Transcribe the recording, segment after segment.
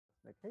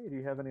Like, hey, do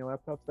you have any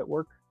laptops that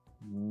work?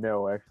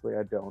 No, actually,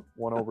 I don't.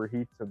 One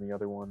overheats, and the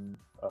other one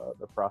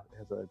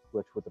has a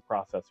glitch with the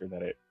processor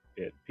that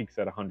it peaks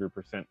at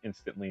 100%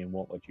 instantly and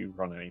won't let you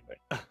run anything.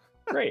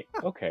 Great.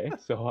 Okay.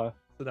 So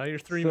So now you're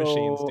three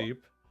machines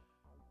deep.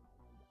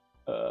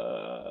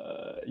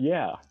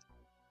 Yeah.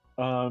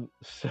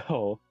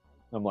 So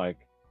I'm like,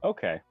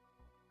 okay,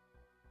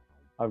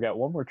 I've got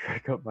one more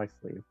trick up my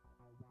sleeve.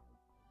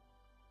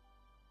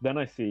 Then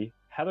I see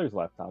Heather's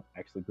laptop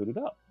actually booted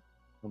up.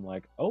 I'm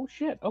like, oh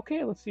shit,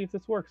 okay, let's see if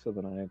this works. So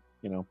then I,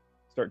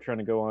 start trying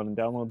to go on and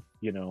download,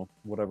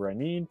 whatever I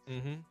need.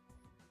 Mm-hmm.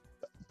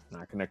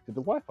 Not connected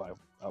to Wi-Fi.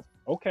 Oh,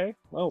 okay,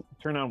 well,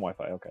 turn on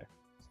Wi-Fi. Okay,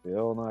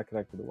 still not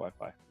connected to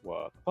Wi-Fi.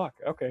 What the fuck?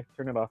 Okay,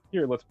 turn it off.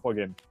 Here, let's plug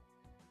in.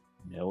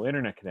 No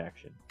internet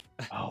connection.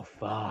 Oh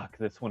fuck!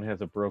 This one has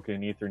a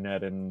broken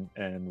Ethernet and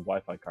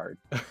Wi-Fi card.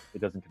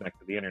 It doesn't connect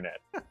to the internet.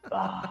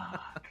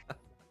 Fuck.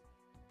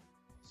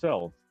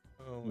 So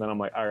then I'm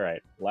like, all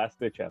right, last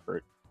ditch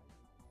effort.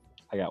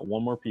 I got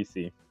one more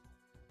PC.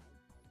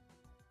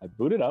 I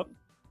boot it up.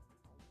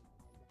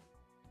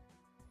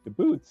 It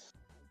boots.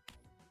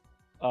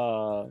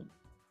 But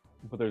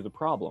there's a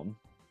problem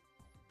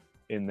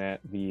in that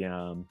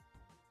the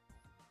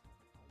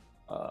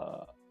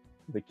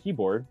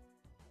keyboard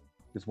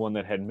is one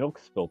that had milk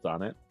spilt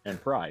on it and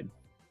fried.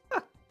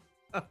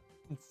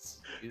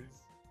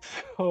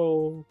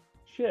 So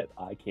shit,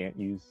 I can't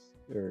use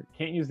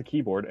the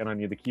keyboard, and I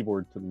need the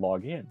keyboard to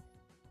log in.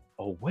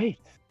 Oh wait,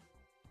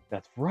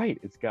 that's right.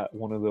 It's got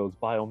one of those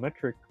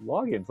biometric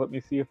logins. Let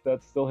me see if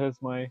that still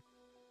has my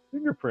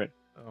fingerprint.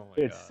 Oh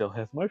my God. Still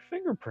has my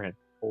fingerprint.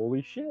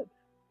 Holy shit.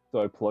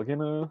 So I plug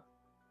in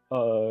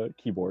a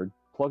keyboard,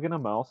 plug in a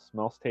mouse.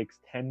 Mouse takes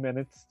 10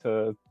 minutes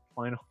to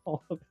find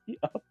all of the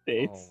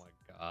updates. Oh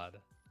my God.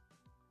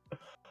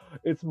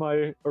 It's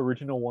my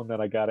original one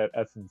that I got at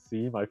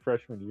S&C my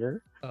freshman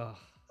year.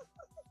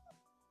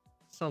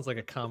 Sounds like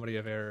a comedy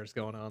of errors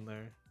going on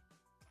there.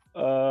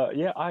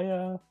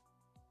 Yeah,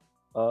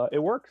 it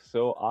works.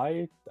 So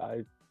I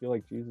feel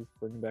like Jesus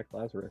bringing back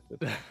Lazarus.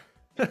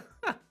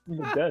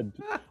 I'm dead.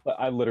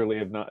 I literally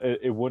have not.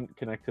 It wouldn't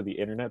connect to the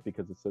internet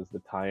because it says the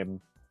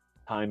time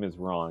is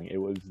wrong. It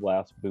was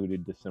last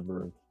booted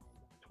December of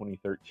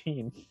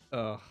 2013.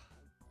 Oh.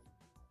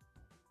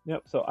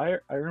 Yep. So I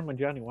earned my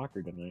Johnny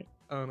Walker tonight.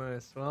 Oh,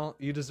 nice. Well,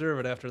 you deserve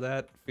it after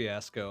that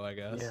fiasco, I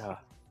guess. Yeah.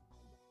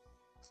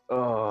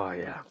 Oh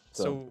yeah.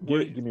 So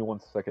give me 1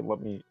 second.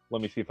 Let me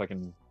see if I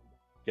can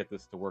get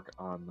this to work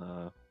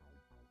on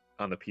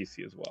the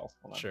PC as well.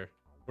 Hold on. Sure.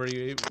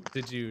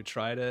 Did you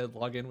try to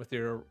log in with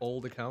your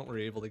old account? Were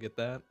you able to get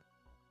that?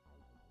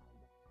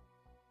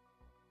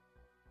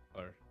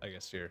 Or I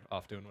guess you're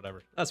off doing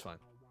whatever. That's fine.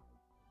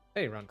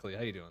 Hey, Ron Clee,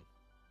 how you doing?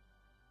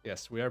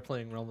 Yes, we are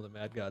playing Realm of the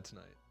Mad God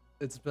tonight.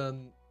 It's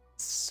been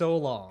so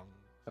long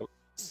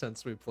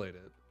since we played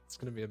it. It's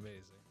gonna be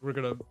amazing. We're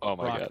gonna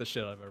rock the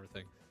shit out of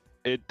everything.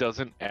 It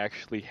doesn't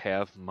actually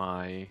have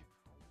my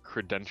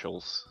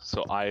credentials,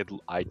 so I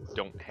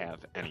don't have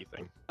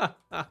anything.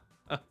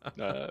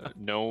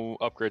 No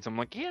upgrades. I'm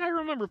like, yeah, I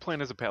remember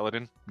playing as a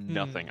paladin.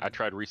 Nothing. I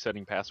tried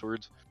resetting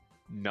passwords.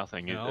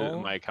 Nothing. No?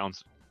 My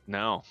accounts.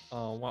 No.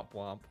 Oh, womp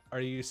womp. Are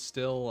you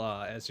still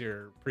as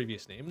your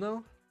previous name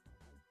though?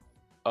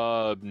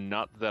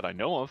 Not that I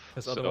know of.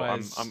 Because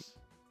otherwise,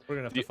 we're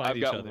gonna have to find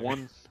each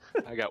other.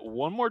 I got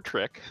one more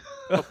trick.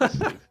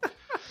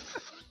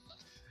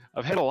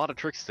 I've had a lot of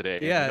tricks today.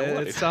 Yeah,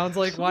 it sounds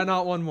like why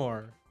not one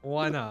more?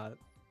 Why not?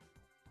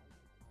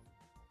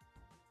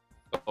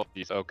 Oh,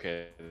 geez,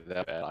 okay,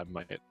 that bad. I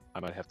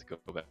might have to go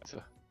back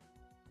to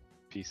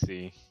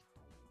PC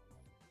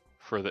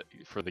for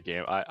the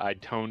game. I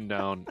toned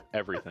down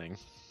everything.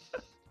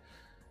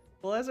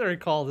 Well, as I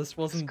recall, this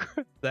wasn't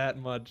that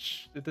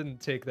much. It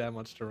didn't take that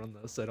much to run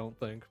this, I don't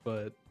think.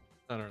 But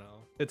I don't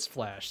know. It's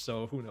Flash,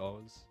 so who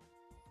knows?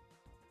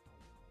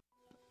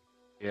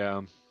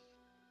 Yeah.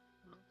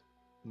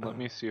 Let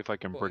me see if I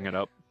can bring it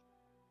up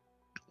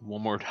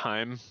one more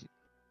time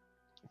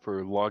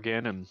for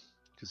login and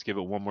just give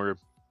it one more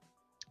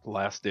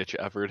last ditch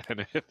effort,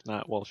 and if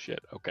not, well shit,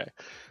 okay,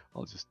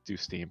 I'll just do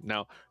Steam.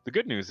 Now the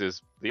good news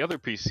is the other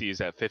PC is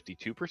at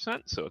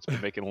 52%, so it's been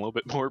making a little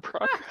bit more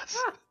progress.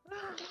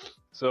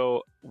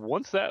 So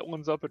once that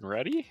one's up and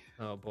ready,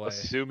 oh boy,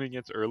 assuming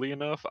it's early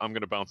enough, I'm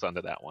gonna bounce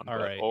onto that one. All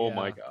right, oh yeah,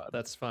 my God,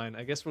 that's fine.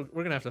 I guess we're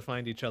gonna have to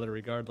find each other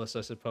regardless,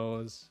 I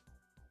suppose.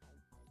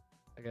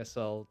 I guess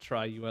I'll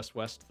try US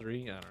West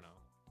 3. I don't know.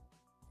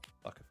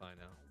 Fuck if I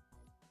know.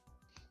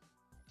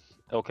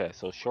 Okay,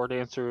 so short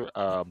answer,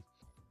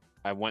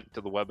 I went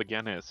to the web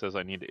again and it says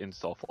I need to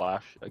install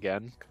Flash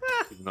again,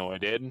 even though I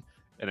did,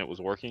 and it was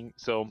working.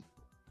 So,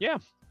 yeah,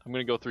 I'm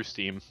gonna go through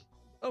Steam.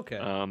 Okay.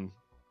 I'll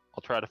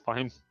try to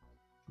find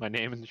my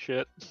name and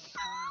shit.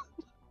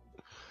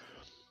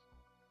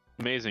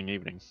 Amazing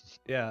evening.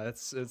 Yeah, it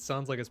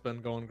sounds like it's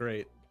been going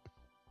great.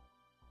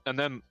 And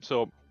then,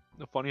 so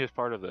the funniest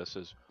part of this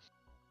is,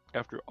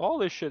 after all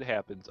this shit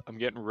happens, I'm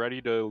getting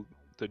ready to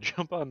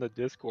jump on the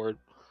Discord,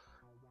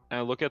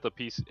 and I look at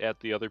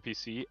the other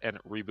PC, and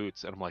it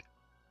reboots, and I'm like,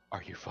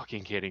 "Are you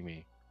fucking kidding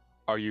me?"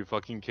 Are you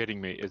fucking kidding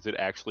me? Is it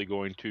actually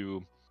going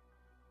to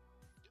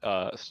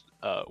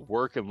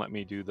work and let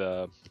me do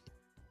the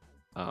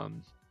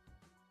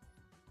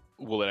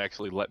will it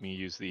actually let me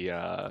use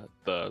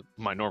the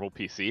my normal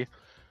PC?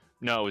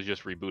 No, it was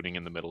just rebooting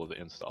in the middle of the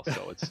install,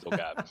 so it's still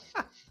got.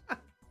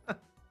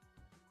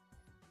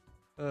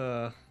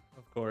 Of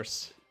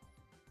course.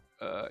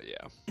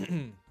 Yeah.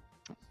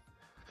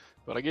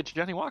 But I get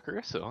Johnny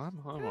Walker, so I'm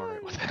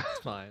alright with that. That's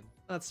fine.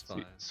 That's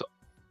fine. So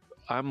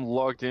I'm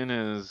logged in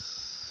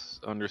as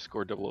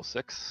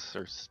 _006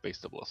 or space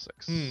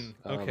 006. Okay.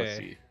 Let's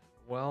see.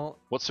 Well,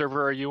 What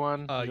server are you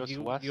on? US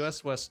West?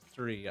 US West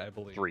 3, I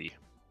believe. 3.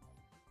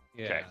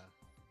 Yeah. Okay.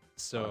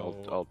 So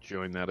I'll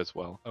join that as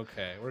well.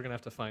 okay, we're gonna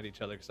have to find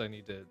each other because I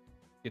need to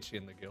get you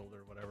in the guild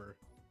or whatever.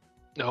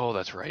 Oh,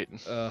 that's right.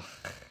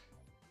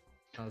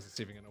 How's this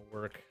even gonna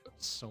work?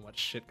 So much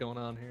shit going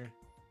on here.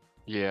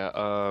 Yeah.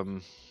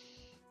 Oh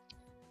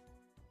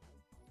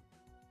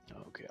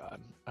god.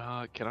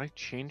 Can I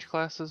change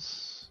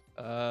classes?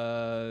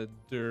 I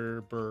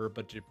don't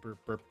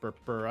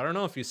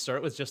know if you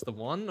start with just the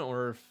one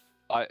or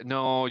if...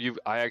 No.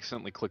 I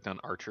accidentally clicked on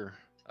Archer,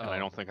 and I Oh.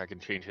 don't think I can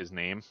change his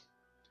name.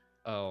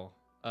 Oh.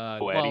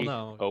 Oeti? Well,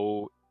 no.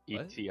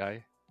 Oeti.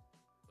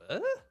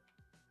 What?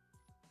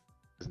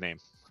 His name.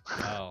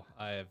 Oh,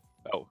 I have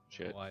Oh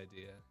shit. no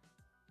idea.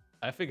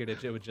 I figured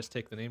it would just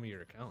take the name of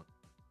your account.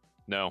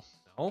 No,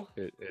 No?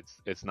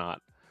 it's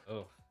not.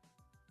 Oh.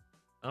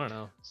 I don't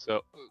know.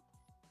 So,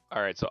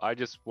 all right. So I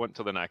just went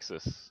to the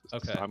Nexus.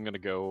 Okay. So I'm gonna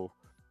go.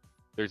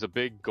 There's a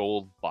big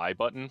gold buy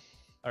button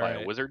All by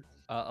right. a wizard.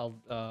 I'll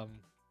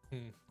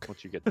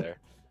Once you get there,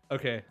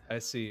 Okay, I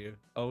see you.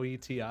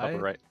 OETI. upper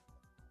right.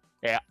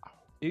 Yeah.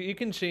 You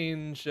can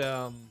change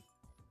you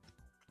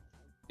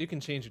can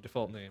change your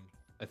default name,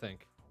 I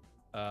think.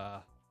 I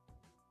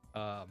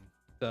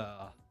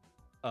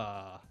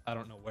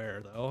don't know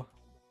where though.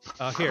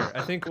 Here,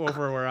 I think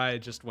over where I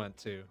just went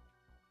to.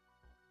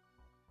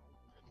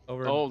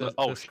 Over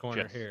this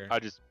corner shit. here. I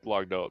just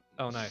logged out.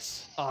 Oh,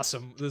 nice.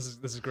 Awesome. This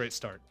is a great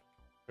start.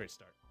 Great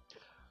start.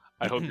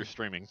 I hope you're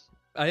streaming.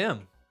 I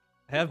am.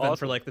 I have been for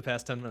Awesome. like the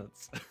past 10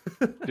 minutes.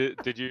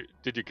 Did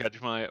you catch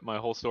my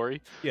whole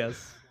story?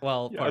 Yes.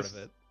 Well, part Yes. of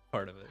it.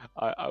 Part of it.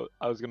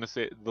 I was gonna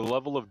say the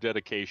level of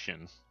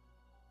dedication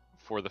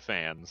for the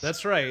fans.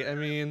 That's right. I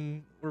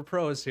mean, we're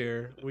pros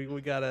here. We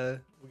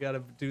gotta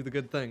do the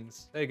good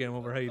things. Hey, Game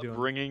Over, how you doing?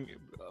 Bringing.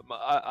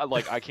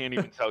 I can't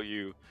even tell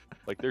you.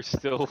 Like there's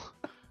still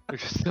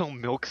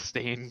milk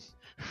stain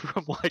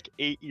from like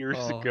 8 years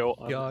Oh, ago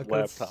on yuck, his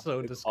that's laptop. so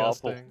It's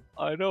disgusting. Awful.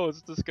 I know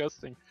it's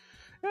disgusting.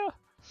 Yeah.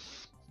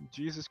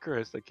 Jesus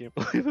Christ, I can't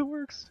believe it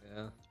works.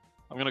 Yeah.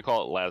 I'm gonna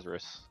call it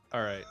Lazarus.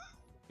 All right.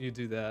 You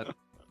do that.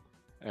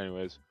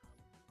 Anyways,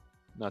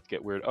 not to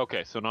get weird.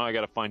 Okay, so now I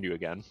gotta find you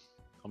again.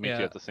 I'll meet you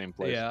Yeah, at the same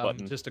place. Yeah,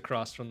 Button. just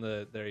across from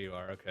the. There you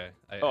are. Okay.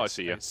 I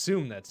see I ya.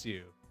 assume that's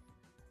you.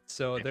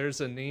 So Yeah.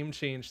 there's a name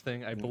change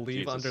thing, I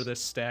believe, under Jesus.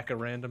 this stack of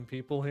random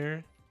people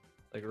here,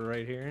 like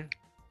right here.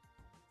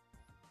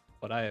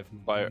 But I have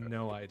By-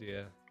 no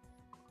idea.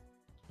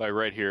 By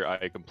right here,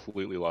 I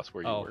completely lost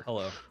where you Oh, were.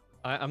 hello.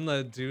 I'm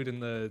the dude in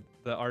the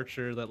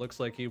archer that looks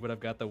like you, but I've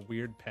got the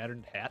weird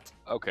patterned hat.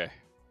 Okay.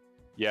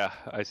 Yeah,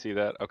 I see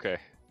that. Okay.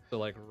 So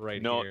like right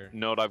Note, here.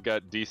 note, I've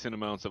got decent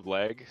amounts of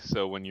lag,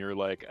 so when you're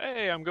like,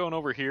 "Hey, I'm going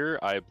over here,"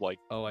 I like.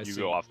 Oh, I you see.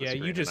 go off the Yeah,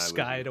 screen you and just I lose you.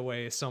 skied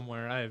away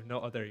somewhere. I have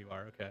no. Oh, there you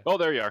are. Okay. Oh,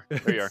 there you are.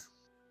 There you are.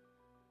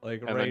 Like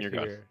And then right you're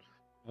gone. here.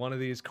 One of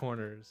these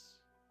corners.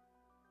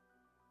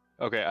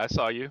 Okay, I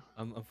saw you.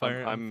 I'm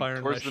firing. I'm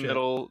firing towards my the shit.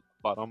 middle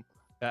bottom.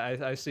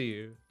 I see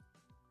you.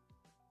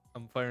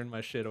 I'm firing my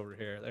shit over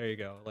here. There you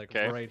go. Like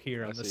Okay, right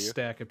here I on this see you.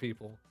 stack of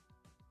people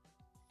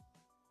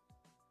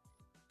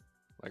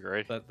Like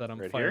right. that I'm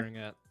right here? firing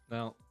at.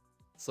 No,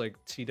 it's like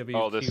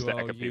Oh, this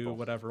stack of TWQOU, people.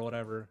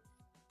 whatever.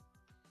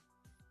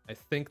 I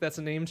think that's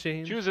a name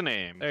change. Choose a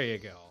name. There you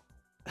go.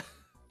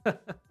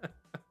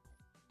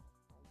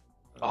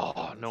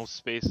 Oh, no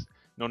space.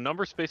 No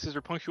number spaces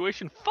or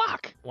punctuation.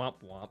 Fuck. Womp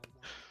womp.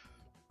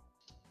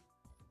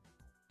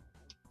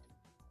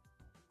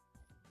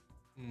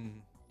 Hmm.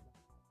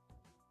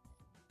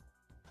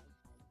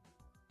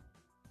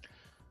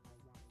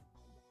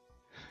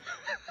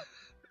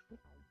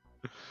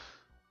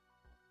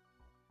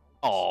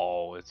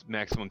 Oh, it's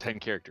maximum 10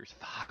 characters.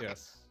 Fuck.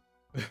 Yes.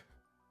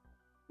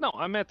 No,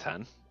 I'm at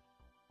 10.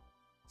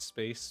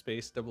 Space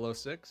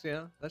 006.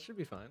 Yeah, that should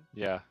be fine.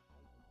 Yeah.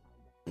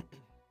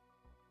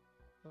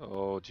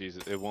 Oh,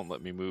 Jesus. It won't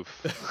let me move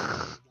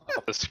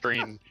off the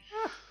screen.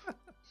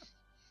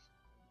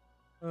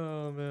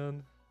 Oh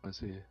man. Let's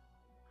see.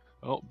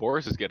 Oh,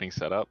 Boris is getting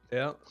set up.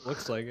 Yeah,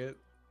 looks like it.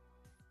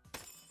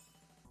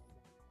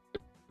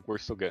 We're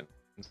still getting.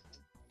 Hmm.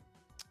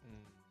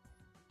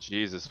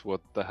 Jesus, what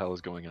the hell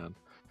is going on?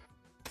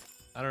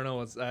 I don't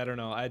know. I don't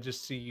know. I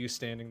just see you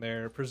standing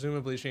there,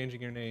 presumably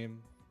changing your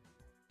name.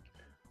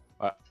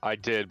 I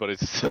did, but it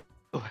still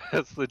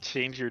has the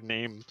change your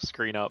name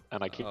screen up,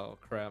 and I Oh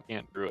crap.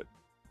 can't do it.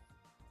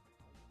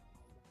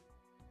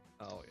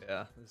 Oh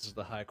yeah, this is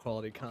the high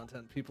quality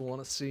content people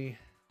want to see.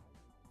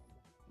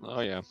 Oh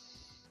yeah.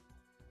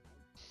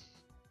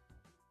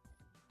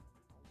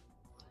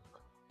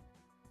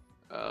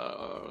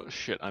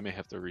 shit, I may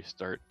have to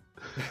restart.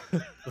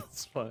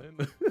 That's fine.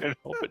 And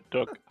hope it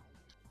took.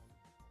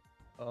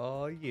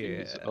 Oh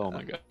yeah. Jeez, oh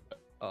my god.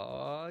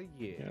 Oh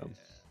yeah. Yeah.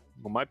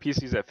 Well, my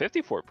PC's at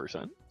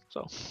 54%,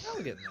 so.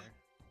 I'm getting there.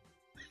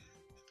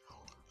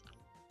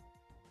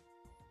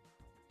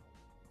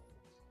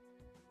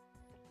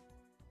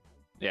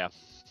 Yeah.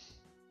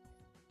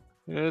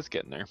 It's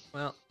getting there.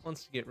 Well,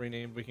 once you get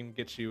renamed, we can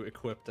get you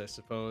equipped, I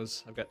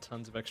suppose. I've got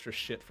tons of extra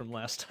shit from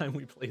last time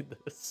we played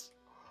this.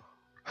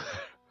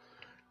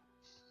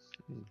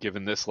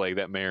 Given this leg,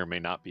 that may or may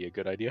not be a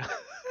good idea.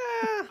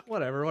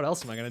 Whatever. What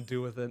else am I gonna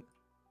do with it?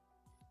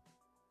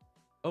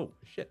 Oh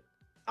shit!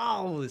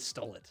 Oh, they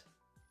stole it.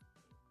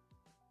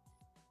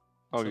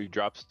 Oh, So- you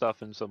dropped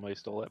stuff and somebody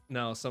stole it?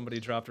 No, somebody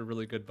dropped a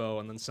really good bow,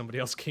 and then somebody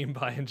else came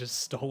by and just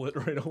stole it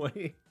right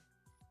away.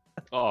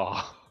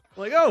 Oh.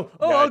 Like, oh,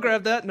 Yeah, I'll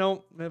grab that.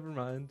 No, never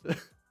mind.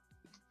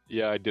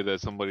 Yeah, I did that.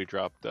 Somebody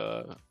dropped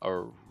a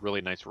really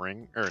nice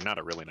ring, or not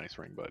a really nice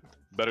ring, but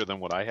better than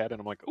what I had,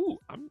 and I'm like, ooh,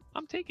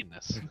 I'm taking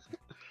this.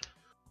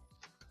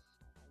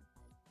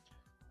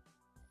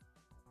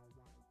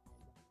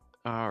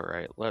 All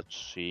right, let's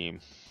see.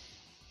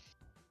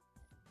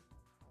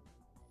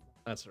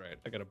 That's right.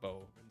 I got a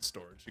bow in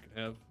storage. You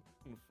can have.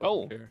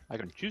 Oh, Here. I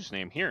can choose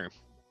name here.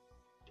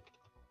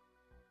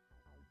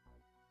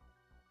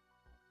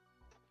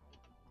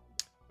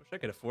 Wish I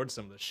could afford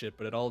some of this shit,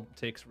 but it all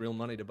takes real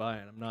money to buy,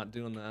 and I'm not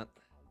doing that.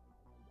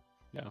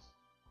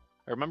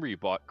 I remember you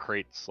bought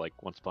crates like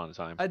once upon a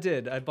time. I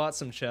did. I bought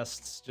some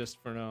chests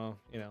just for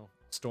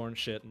storing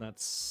shit, and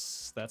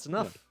that's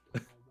enough.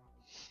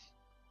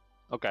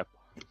 Okay,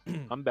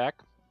 I'm back,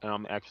 and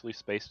I'm actually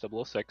Space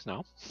 006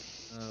 now,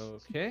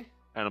 Okay.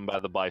 and I'm by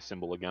the buy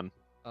symbol again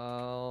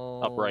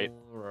Upright.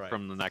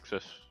 from the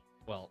Nexus.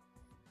 Well,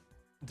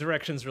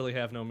 directions really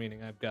have no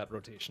meaning. I've got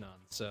rotation on,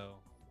 so.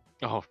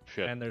 Oh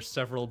shit! And there's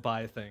several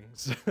buy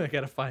things. I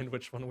gotta find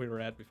which one we were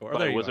at before. Oh, Buy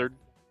there you wizard. are.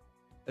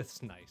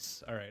 It's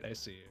nice. All right, I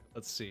see you.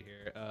 Let's see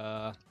here.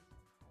 I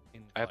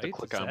have to invite,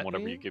 click is on that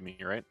whatever you you? give me,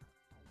 right?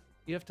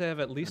 You have to have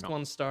at least no?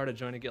 one star to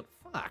join a guild.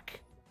 Fuck.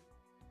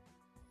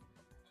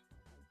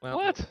 Well,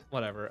 What?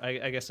 whatever.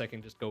 I guess I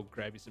can just go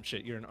grab you some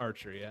shit. You're an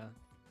archer, yeah?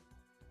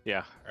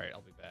 Yeah, All right,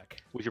 I'll be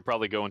back. we should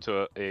probably go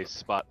into a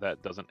spot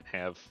that doesn't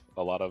have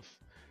a lot of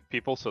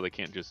people, so they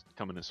can't just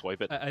come in and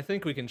swipe it. I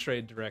think we can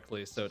trade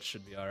directly, so it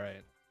should be all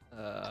right.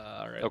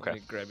 All right. Okay. Let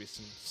me grab you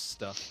some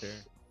stuff here.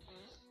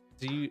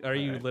 Are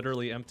you Alright.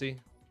 literally empty?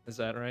 Is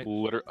that right?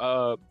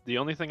 The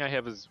only thing I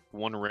have is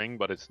one ring,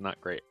 but it's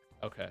not great.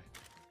 Okay.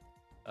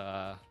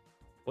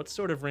 What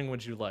sort of ring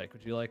would you like?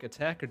 Would you like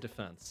attack or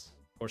defense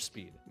or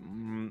speed?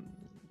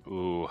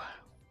 Ooh.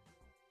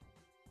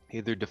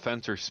 Either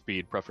defense or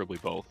speed, preferably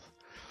both.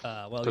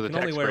 Well, So you the can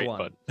only attack's wear great,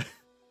 one. but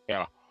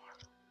yeah.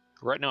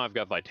 Right now I've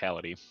got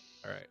vitality.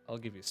 All right, I'll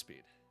give you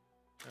speed.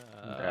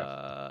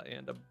 Okay.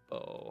 And a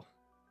bow.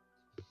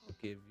 I'll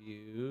give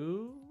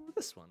you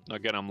this one.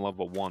 Again, I'm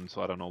level 1,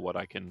 so I don't know what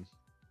I can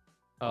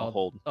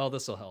hold. Oh,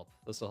 this will help.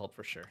 This will help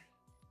for sure.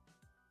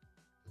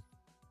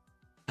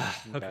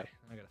 Okay,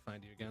 I gotta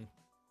find you again.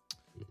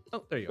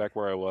 Oh, there you Back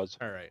where I was.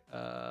 are. All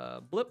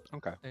right. Blip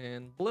Okay.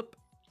 and blip.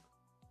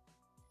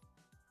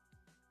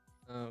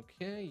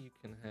 Okay, you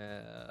can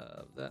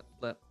have that.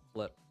 Blip,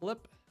 blip,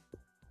 blip.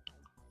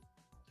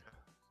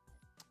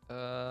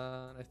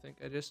 And I think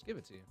I just give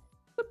it to you.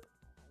 Blip.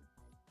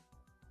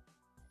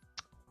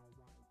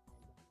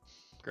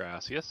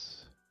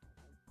 Gracias.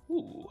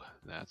 Ooh,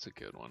 that's a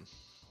good one.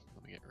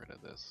 Let me get rid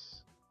of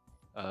this.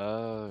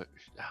 Oh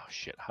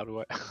shit, how do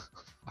I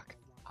fuck.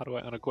 How do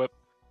I unequip?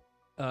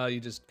 You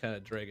just kind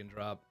of drag and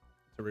drop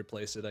to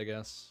replace it, I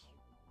guess.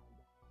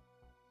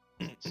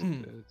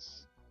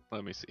 It's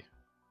let me see.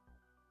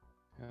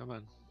 Come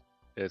on.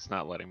 It's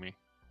not letting me.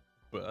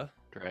 Buh.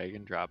 Drag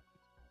and drop.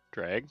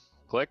 Drag,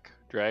 click,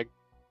 drag,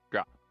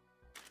 drop.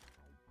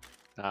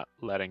 Not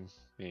letting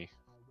me.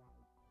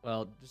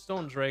 Well, just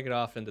don't drag it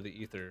off into the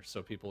ether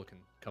so people can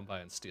come by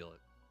and steal it.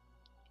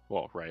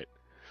 Well, right.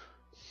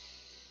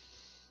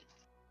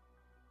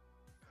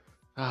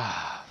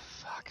 Ah,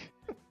 fuck.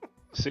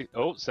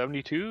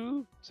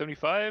 72,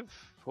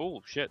 75.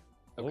 Oh shit.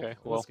 Oh, Okay. let's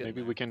Well, get in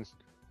maybe there. we can.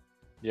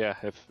 Yeah,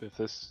 if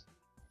this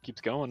keeps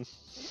going,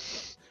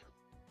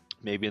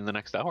 maybe in the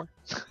next hour.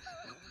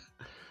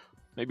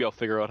 Maybe I'll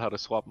figure out how to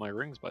swap my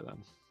rings by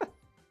then.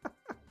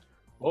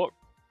 Oh,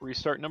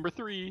 restart number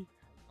 3.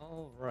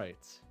 All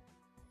right.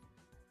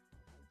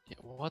 Yeah,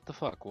 what the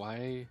fuck?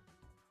 Why?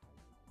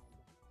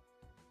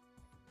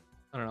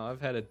 I don't know. I've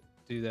had to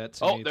do that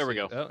to Oh, me there we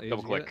too. go. Did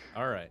Double you get it? click.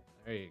 All right.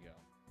 There you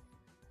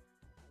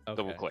go.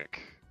 Double Okay.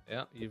 click.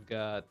 Yeah, you've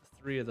got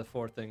 3 of the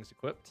 4 things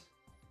equipped.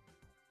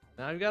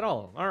 Now you've got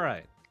all of them. All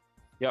right.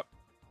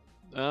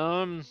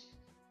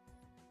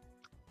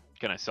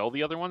 Can I sell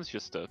the other ones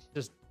just to?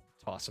 Just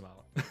toss them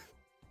out.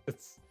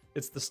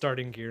 it's the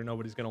starting gear.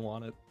 Nobody's gonna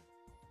want it.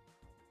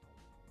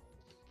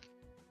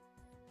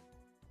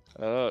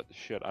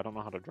 Shit, I don't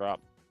know how to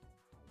drop.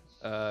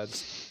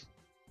 Just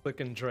click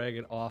and drag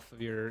it off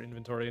of your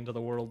inventory into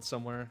the world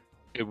somewhere.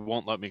 It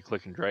won't let me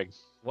click and drag.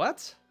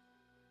 What?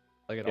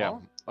 Like at Yeah.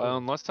 all?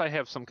 Unless I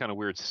have some kind of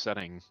weird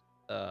setting.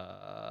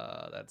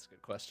 That's a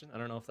good question. I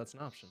don't know if that's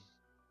an option.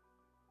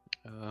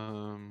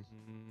 Um,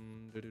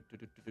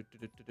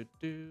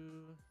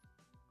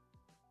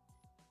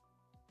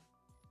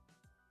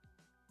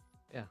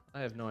 Yeah, I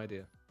have no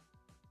idea.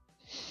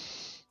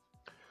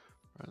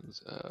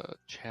 Runs,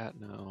 chat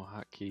no,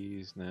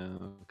 hotkeys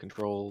no,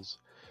 controls.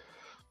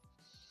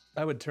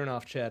 I would turn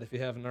off chat if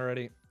you haven't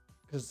already,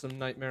 because it's a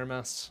nightmare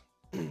mess.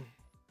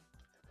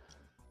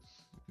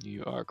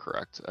 You are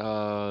correct.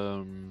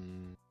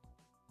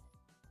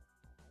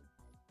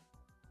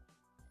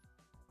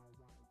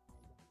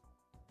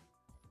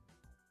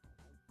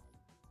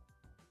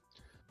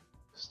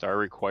 Star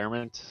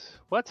requirement.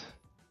 What?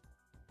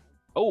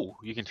 Oh,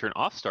 you can turn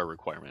off star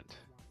requirement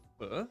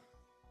Did you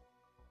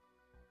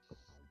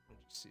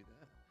see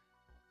that?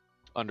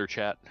 under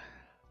chat.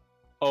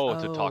 Oh,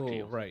 to talk to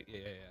you. Right.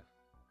 Yeah.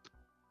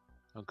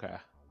 Okay.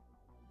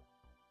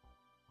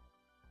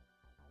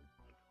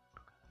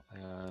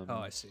 Oh,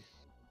 I see.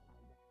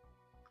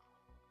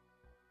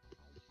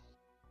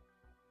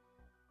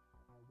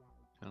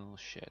 Oh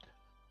shit.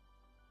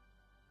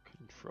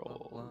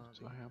 Control. Blah,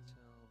 Do I have...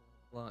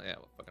 blah, yeah,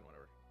 well, fucking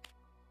whatever.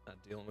 Not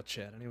dealing with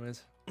chat,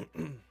 anyways.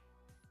 Yeah.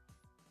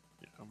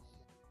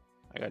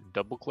 I got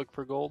double click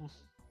for gold.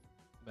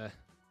 Meh.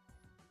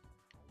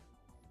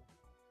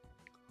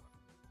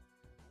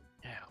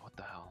 Yeah. What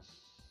the hell?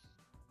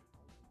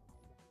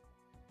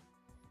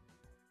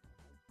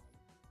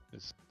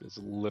 This is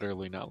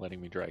literally not letting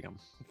me drag him.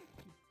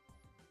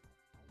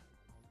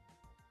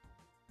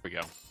 Here we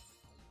go.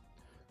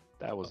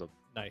 That was a...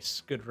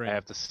 Nice, good ring. I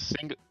have to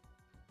sing...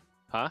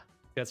 Huh?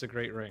 That's a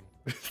great ring.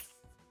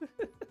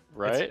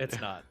 Right? It's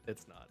not.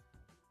 It's not.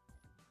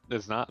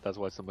 It's not. That's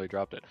why somebody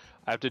dropped it.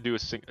 I have to do a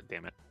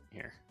damn it.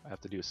 Here. I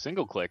have to do a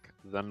single click,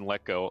 then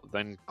let go,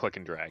 then click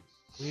and drag.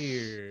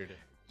 Weird.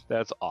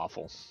 That's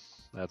awful.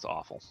 That's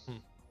awful.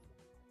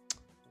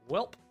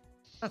 Welp.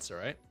 That's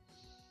alright.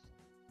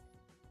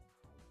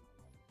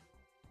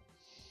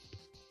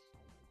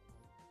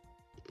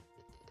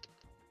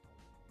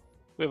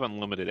 We have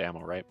unlimited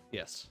ammo, right?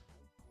 Yes.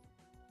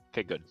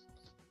 Okay, good.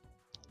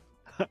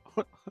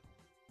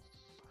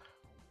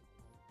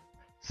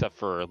 Except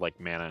for like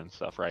mana and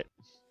stuff, right?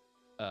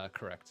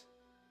 Correct.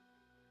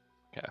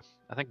 Okay.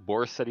 I think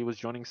Boris said he was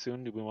joining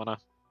soon. Do we want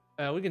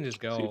to? We can just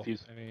See go. if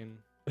he's- I mean,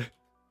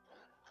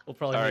 we'll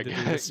probably All need right, to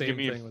do the give same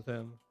me- thing with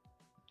him.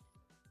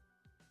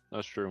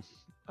 That's true.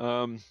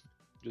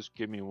 Just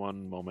give me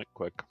one moment,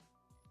 quick.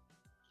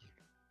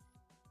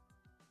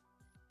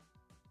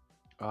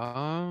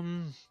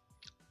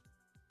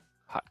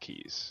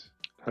 Hotkeys.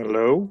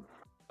 Hello?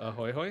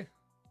 Ahoy hoy.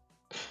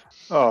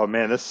 Oh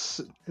man, this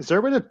is there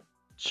a way to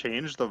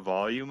change the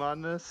volume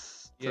on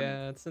this?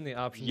 Yeah, it's in the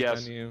options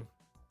Yes. menu.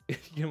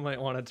 You might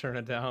want to turn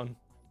it down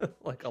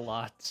like a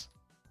lot.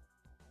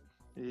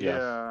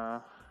 Yeah.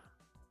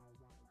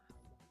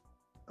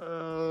 F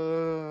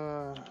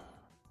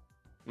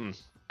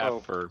Oh.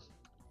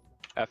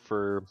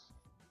 for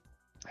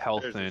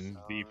health There's and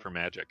this, V for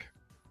magic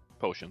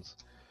potions.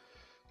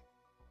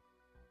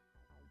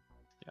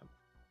 Yeah.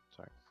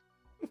 Sorry.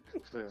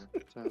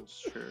 Sounds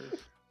sure.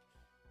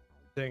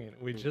 Dang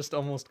it, we just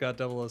almost got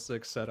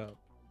 006 set up.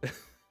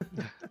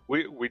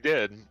 We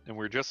did, and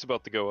we're just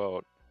about to go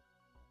out.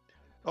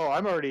 Oh,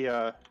 I'm already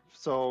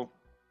so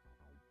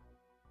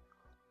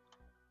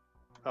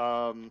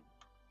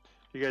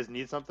you guys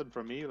need something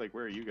from me? Like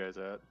where are you guys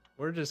at?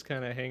 We're just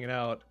kind of hanging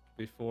out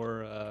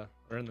before,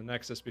 or in the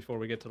Nexus before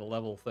we get to the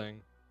level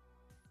thing.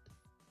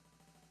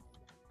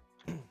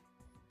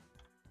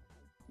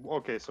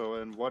 Okay, so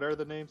and what are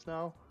the names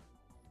now?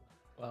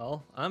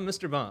 Well, I'm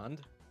Mr.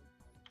 Bond.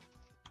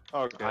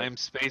 Okay. I'm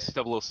Space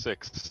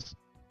 006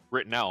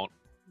 written out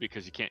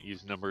because you can't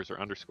use numbers or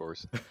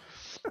underscores.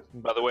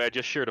 By the way, I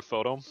just shared a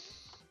photo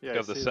yeah,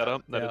 of the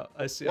setup. That Yeah,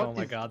 I see. What Oh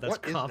my is- god, that's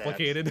what is that?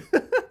 complicated.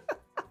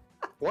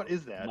 What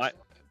is that?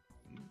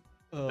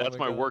 Oh that's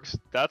my God. works.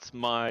 That's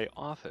my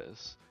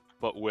office,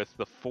 but with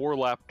the 4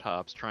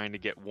 laptops trying to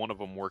get one of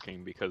them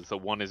working because the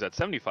one is at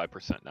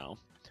 75% now.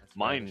 That's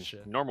Mine, bad as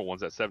shit. normal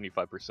one's at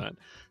 75%.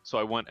 So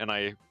I went and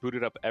I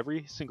booted up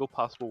every single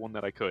possible one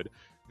that I could.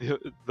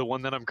 The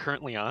one that I'm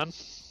currently on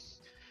is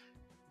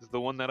the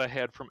one that I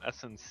had from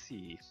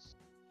SNC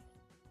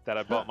that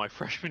I bought my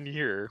freshman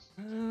year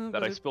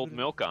that I spilled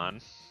milk on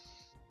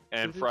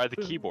and fried the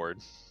keyboard.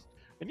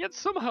 And yet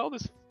somehow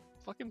this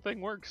fucking thing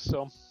works.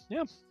 So,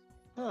 yeah,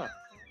 Huh.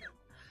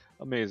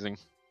 amazing.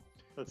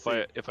 Let's If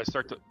see. if I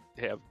start to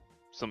have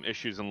some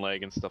issues and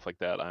lag and stuff like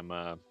that, I'm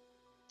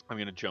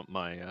gonna jump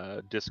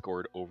my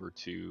Discord over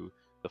to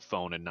the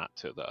phone and not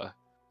to the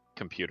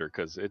computer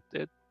because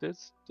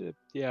it's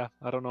yeah,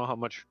 I don't know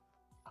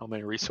how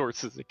many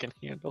resources it can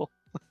handle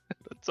at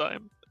a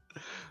time.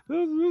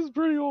 This is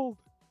pretty old.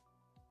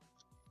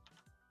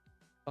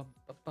 All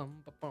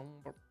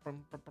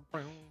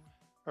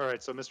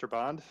right, so Mr.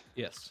 Bond.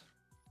 Yes.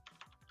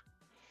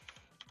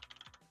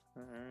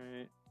 All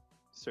right.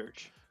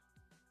 Search.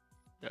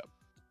 Yep.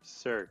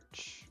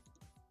 Search.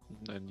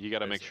 And you got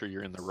to make sure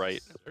you're in the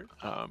right. Search?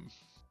 Um,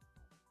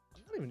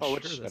 I'm not even Oh, sure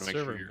which- the Gotta make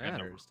sure server you're in the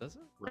matters, does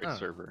it? Right I don't know.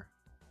 server.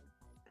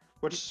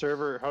 Which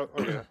server? How?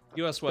 Okay.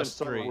 US West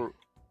so 3, we're-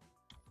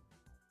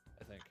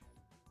 I think.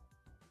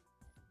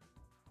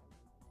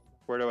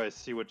 Where do I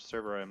see which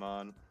server I'm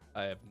on?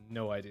 I have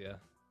no idea.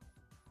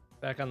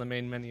 Back on the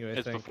main menu, I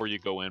It's think. before you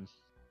go in.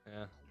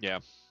 Yeah. Yeah.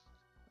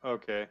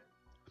 Okay.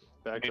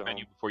 Back Main to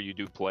menu home. before you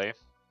do play.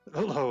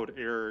 Load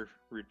error.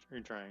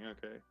 Retrying.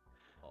 Okay.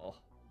 Oh.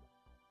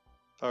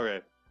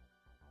 Okay.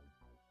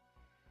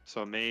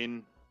 So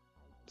main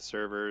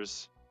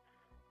servers.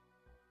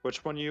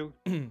 Which one you?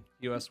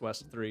 US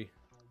West 3.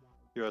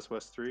 US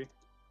West 3.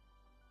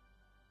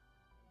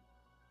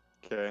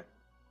 Okay.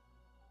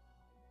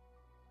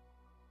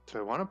 Do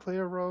I want to play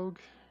a rogue?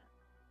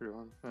 Or do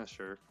I want-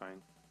 sure,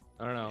 fine.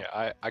 I don't know.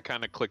 Yeah, I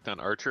kind of clicked on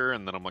Archer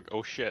and then I'm like,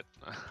 oh shit,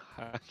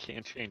 I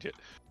can't change it.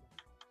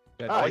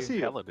 Got Oh, I gear- see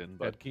you. Paladin,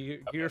 but got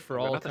gear for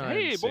I've got all nothing. kinds.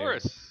 Hey, here.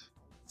 Boris!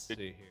 Let's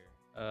see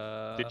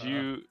here. Did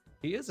you?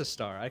 He is a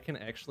star. I can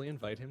actually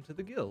invite him to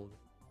the guild.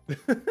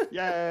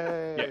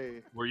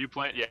 Yay! Were you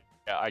playing? Yeah,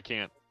 I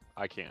can't.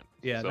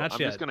 Yeah, so not I'm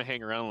yet. just gonna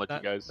hang around and let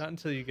Not, you guys. not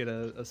until you get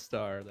a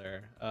star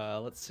there.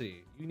 Let's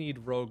see. You need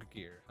rogue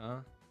gear, huh?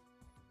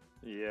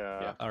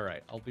 Yeah. All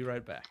right. I'll be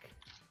right back.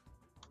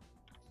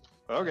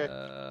 Okay.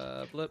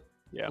 Blip.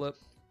 Yeah. Blip.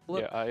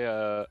 Blip.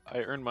 Yeah, I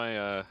earned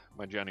my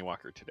my Johnny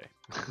Walker today.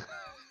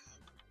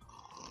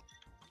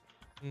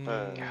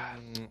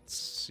 Let's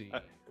see.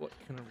 What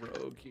can a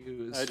rogue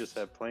use? I just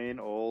have plain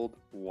old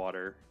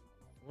water.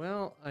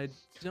 Well, I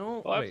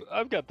don't. Well, wait.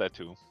 I've got that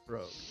too.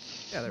 Rogue.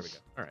 Yeah, there we go.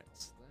 All right.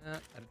 So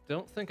that, I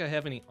don't think I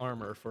have any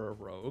armor for a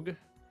rogue.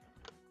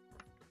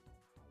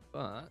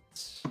 But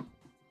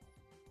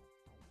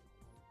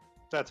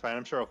That's fine.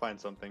 I'm sure I'll find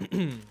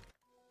something.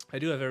 I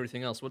do have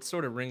everything else. What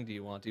sort of ring do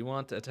you want? Do you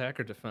want attack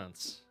or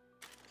defense?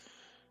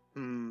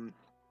 Hmm.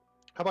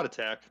 How about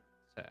attack?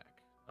 Attack.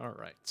 All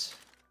right.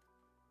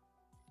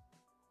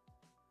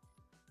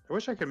 I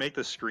wish I could make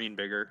the screen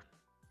bigger.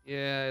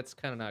 Yeah, it's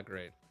kind of not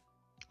great.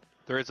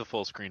 There is a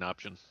full screen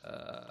option.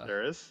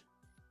 There is.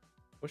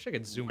 Wish I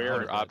could zoom Where out.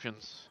 are of it.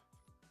 options?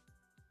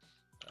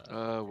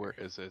 Where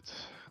is it?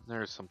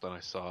 There's something I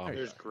saw. There you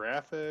There's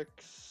graphics.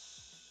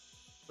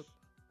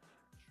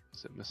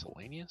 Is it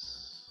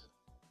miscellaneous?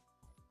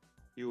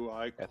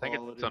 UI I think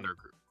quality. it's under.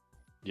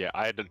 Yeah,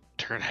 I had to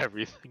turn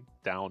everything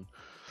down.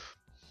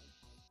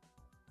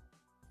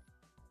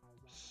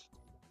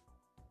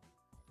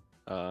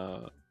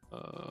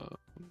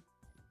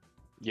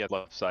 Yeah,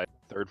 left side,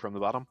 third from the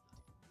bottom.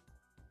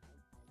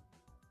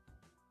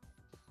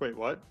 Wait,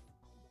 what?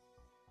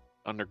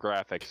 Under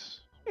graphics,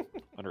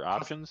 under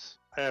options.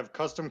 I have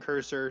custom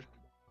cursor.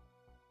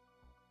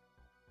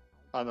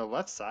 On the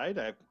left side,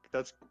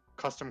 that's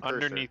custom cursor.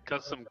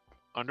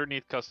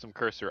 Underneath custom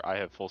cursor, I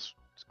have full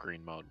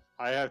screen mode.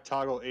 I have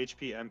toggle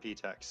HP MP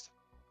text.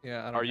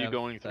 Yeah, I don't Are you have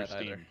going through that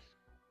Steam? either.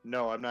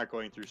 No, I'm not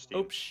going through Steam.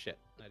 Oops, shit.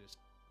 I just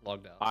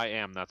logged out. I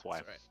am. That's why.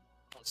 That's right.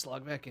 Let's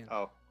log back in.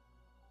 Oh,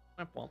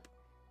 Womp womp.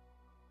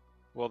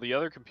 Well, the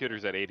other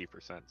computer's at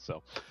 80%, so.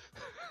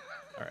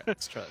 All right,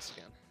 let's try this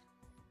again.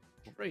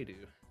 Redo.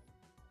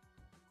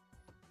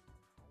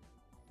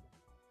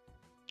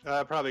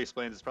 probably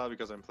explains. It's probably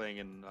because I'm playing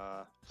in.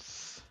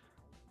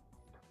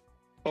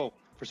 Oh,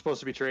 we're supposed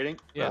to be trading.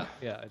 Yeah,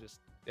 yeah.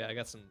 I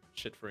got some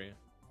shit for you.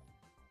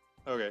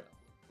 Okay.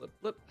 Blip,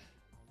 blip.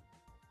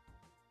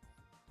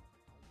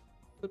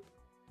 Blip.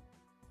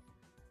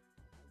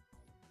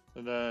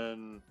 And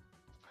then.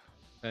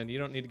 And you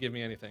don't need to give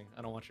me anything.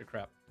 I don't want your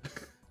crap.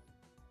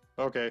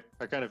 Okay,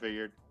 I kind of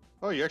figured.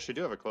 Oh, you actually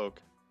do have a cloak.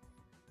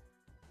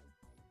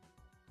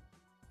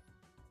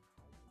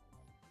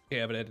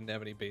 Yeah, but I didn't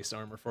have any base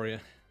armor for you.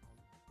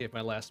 Gave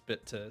my last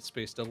bit to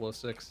Space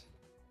 006.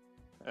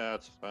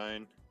 That's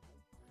fine.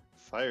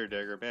 Fire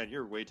dagger, man,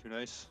 you're way too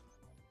nice.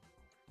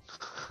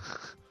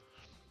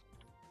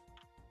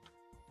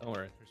 Don't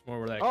worry, there's more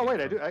where that. Oh came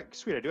wait, from.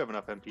 Sweet, I do have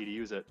enough MP to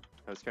use it.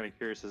 I was kind of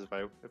curious as if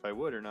I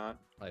would or not.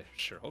 I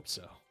sure hope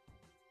so.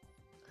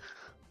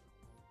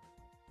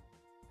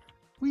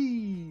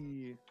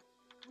 Whee!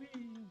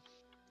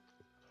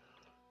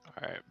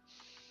 All right.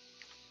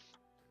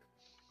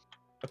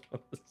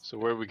 So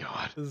where are we going?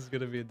 This is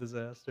gonna be a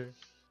disaster.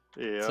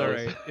 Yeah. It's all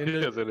right.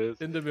 Yes, it is.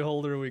 Into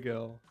Beholder we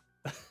go.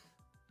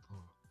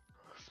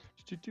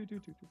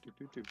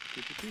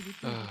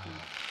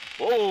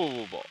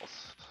 Oh,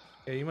 balls.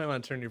 Yeah, you might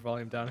want to turn your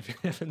volume down if you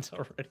haven't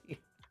already.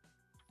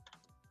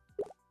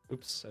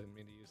 Oops, I didn't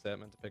mean to use that. I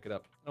meant to pick it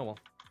up. Oh well.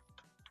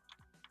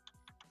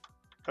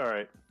 All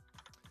right.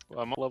 Well,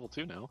 I'm on level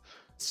 2 now.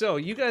 So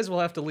you guys will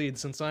have to lead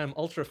since I'm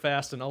ultra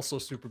fast and also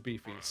super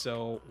beefy.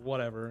 So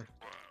whatever.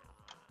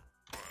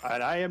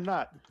 And I am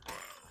not.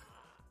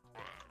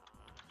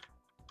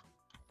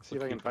 See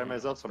if I Keep can find going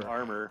myself some for-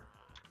 armor.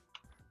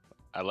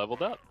 I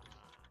leveled up.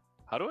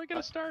 How do I get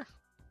a star?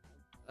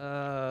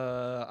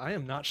 I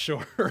am not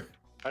sure.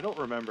 I don't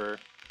remember.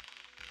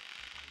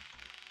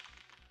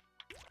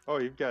 Oh,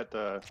 you've got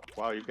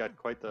wow, you've got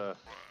quite the.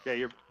 Yeah,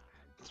 you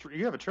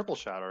have a triple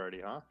shot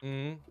already, huh?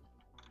 Hmm.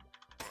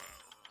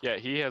 Yeah,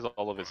 he has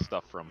all of his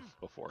stuff from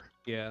before.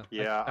 Yeah.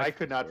 Yeah, I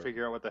could not Or-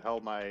 figure out what the hell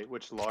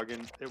which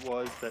login it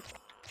was that.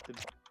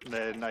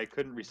 Then I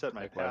couldn't reset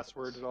my Likewise.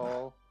 password at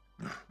all.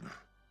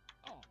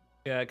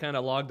 Yeah, I kind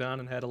of logged on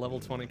and had a level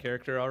 20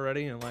 character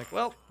already, and I'm like,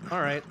 well,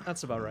 all right,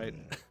 that's about right.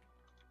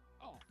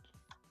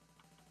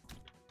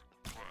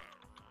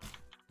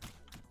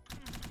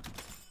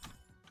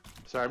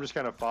 So I'm just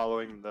kind of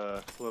following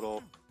the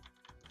little.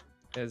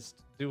 Is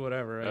do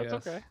whatever, I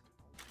That's guess. okay.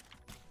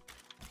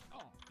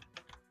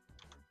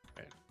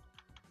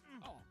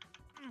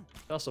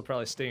 Also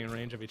probably stay in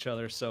range of each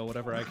other, so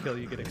whatever I kill,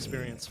 you get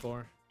experience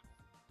for.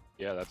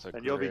 Yeah, that's a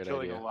And you'll be great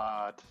killing idea. a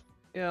lot.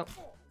 Yeah.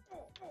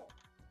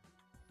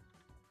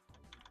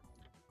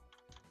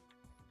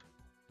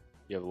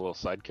 You have a little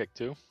sidekick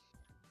too.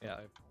 Yeah,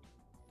 I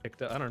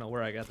picked up. I don't know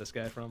where I got this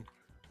guy from.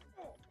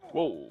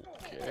 Whoa.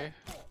 Okay.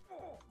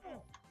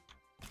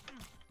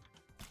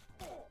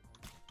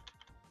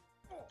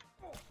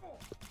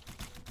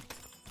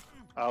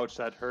 Ouch,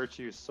 that hurts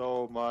you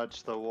so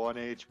much. The 1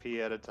 HP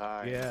at a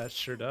time. Yeah, it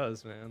sure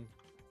does, man.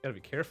 Gotta be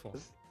careful.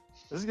 This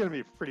is gonna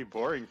be pretty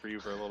boring for you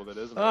for a little bit,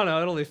 isn't it? Oh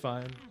no, it'll be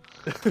fine.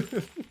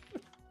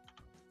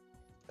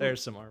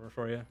 There's some armor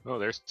for you. Oh,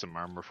 there's some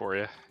armor for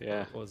you.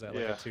 Yeah. What was that,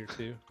 like Yeah. a tier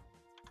 2?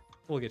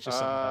 We'll get you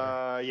something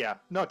better. Yeah.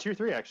 No, tier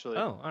 3 actually.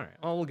 Oh, alright.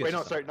 Well, we'll get Wait, you no,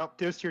 something. sorry, no,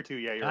 it was tier 2.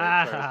 Yeah, you're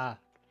right. Sorry. Ah!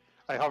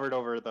 I hovered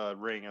over the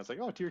ring. I was like,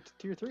 oh, tier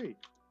 3.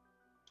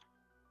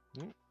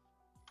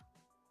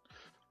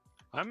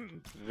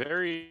 I'm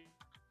very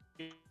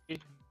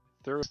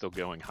thorough. Still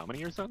going. How many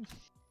years on?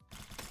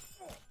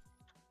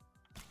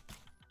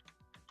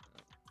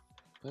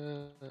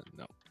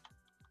 No.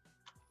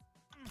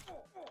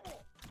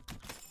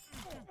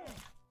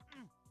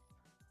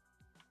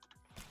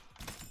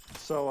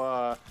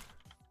 So,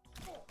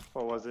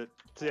 what was it?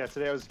 So, yeah,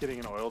 today I was getting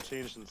an oil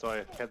change, and so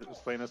I was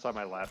playing this on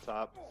my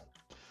laptop.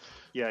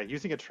 Yeah,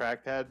 using a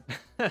trackpad,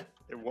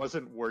 it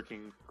wasn't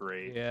working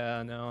great.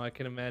 Yeah, no, I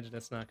can imagine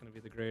it's not going to be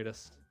the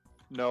greatest.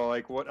 No,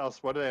 like what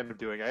else? What did I end up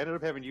doing? I ended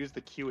up having to use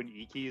the Q and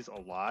E keys a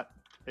lot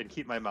and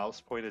keep my mouse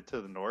pointed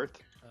to the north,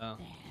 Oh.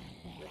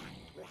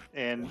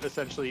 and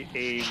essentially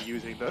aim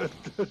using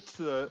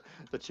the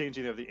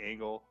changing of the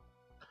angle.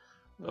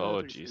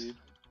 Oh, thanks, jeez.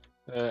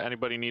 dude.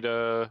 Anybody need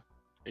a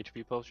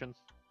HP potion?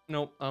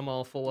 Nope, I'm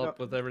all full up Nope.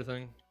 with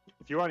everything.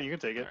 If you want, you can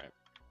take it. Alright.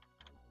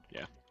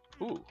 Yeah.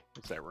 Ooh,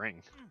 what's that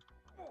ring?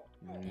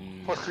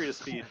 +3 to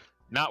speed.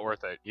 Not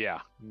worth it. Yeah,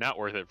 not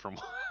worth it from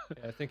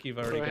Yeah, I think you've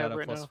What do already I got have a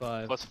right now?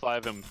 +5.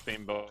 +5 and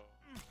fame bow.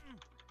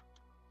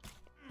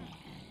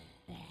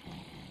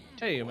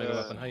 Hey, Omega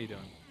Weapon, how you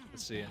doing?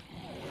 Let's see you.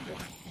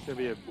 It's gonna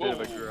be a bit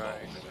of a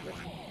grind.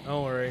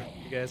 Don't worry,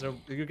 you guys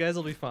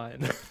will be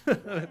fine.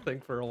 I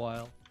think for a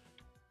while.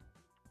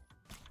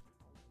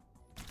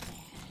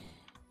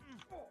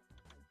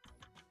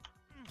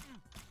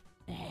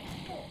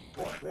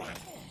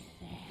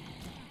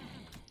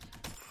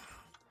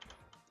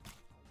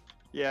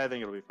 Yeah, I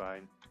think it'll be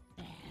fine.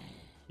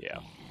 Yeah.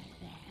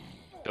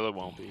 Till it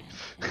won't be.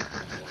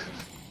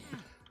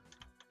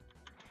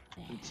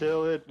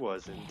 Until it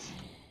wasn't.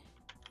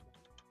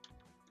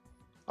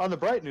 On the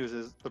bright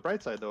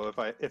side though,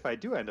 if I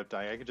do end up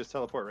dying, I can just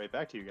teleport right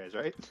back to you guys,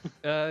 right?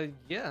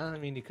 Yeah, I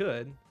mean you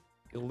could.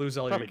 You'll lose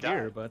all Probably your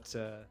gear, die. but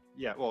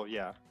Yeah, well,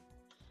 yeah.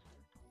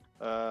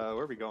 Where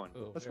are we going?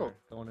 oh, Let's there, go.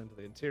 going into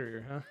the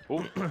interior, huh?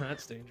 Ooh.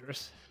 That's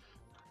dangerous.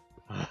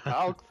 You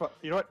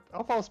know what?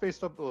 I'll follow Space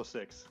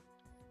 006.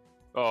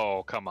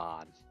 Oh, come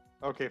on.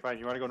 Okay, fine.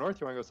 You want to go north?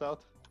 You want to go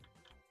south?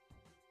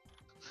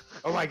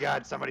 Oh my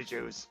God! Somebody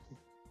choose.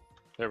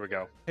 There we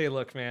go. Hey,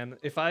 look, man.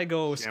 If I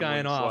go Gambling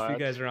skying off, you slide.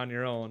 guys are on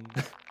your own.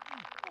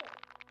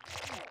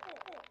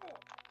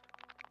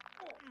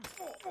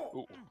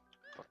 Ooh.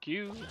 Fuck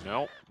you.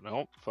 No,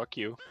 no, fuck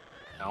you.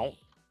 No.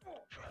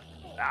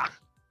 Ah.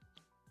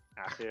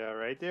 Yeah,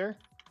 right there.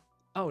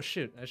 Oh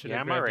shoot! I should Yeah,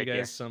 have I'm grabbed alright you guys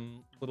here.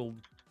 some little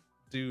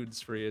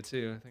dudes for you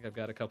too. I think I've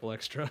got a couple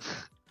extra.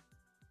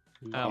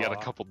 You got a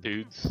Aw. couple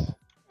dudes.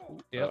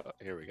 Yep.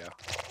 Here we go.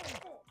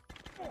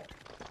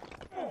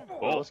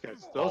 Oh, those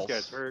guys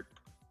balls. hurt.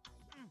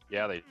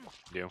 Yeah, they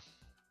do.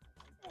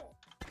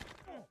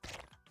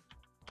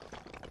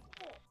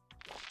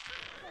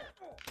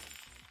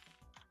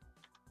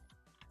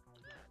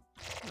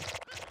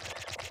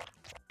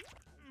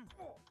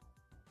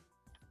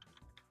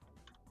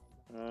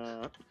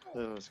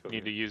 Let's go.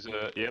 Need to use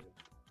a. Yep.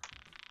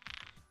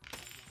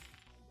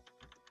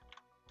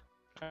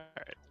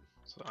 Alright.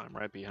 So I'm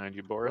right behind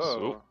you, Boris.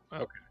 Whoa. Ooh,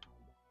 okay.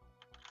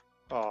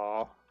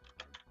 Aw.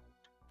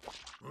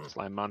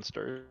 Slime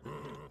monster.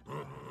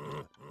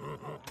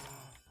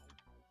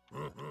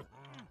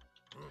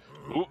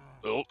 Ooh,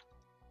 oh.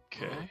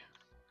 Okay.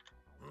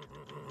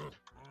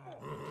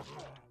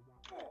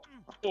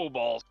 Oh,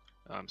 balls.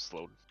 I'm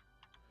slowed.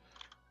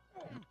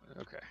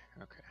 Okay,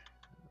 okay.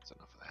 That's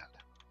enough of that.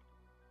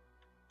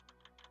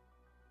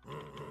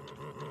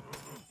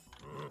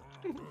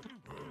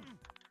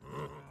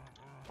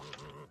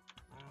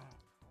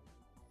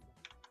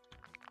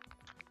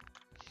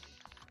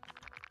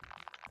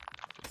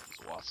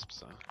 Those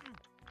wasps, huh?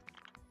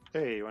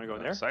 Hey, you want to go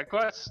in there? Side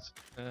quest?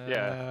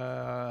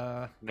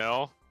 Yeah.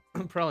 No.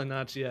 Probably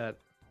not yet.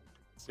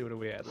 Let's see, what are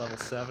we at? Level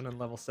 7 and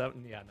level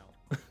 7? Yeah,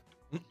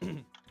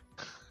 no.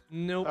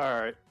 Nope. All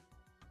right.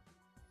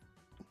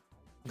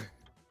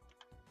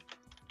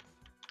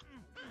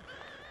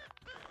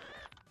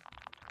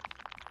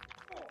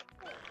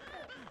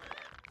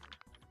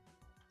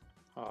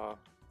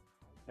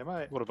 Am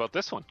I? What about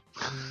this one?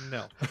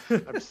 No.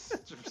 I'm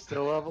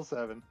still level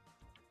 7.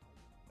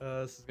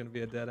 This is gonna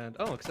be a dead end.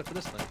 Oh, except for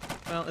this thing.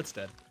 Well, it's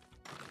dead.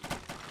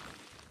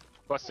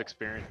 Quest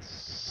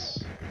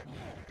experience.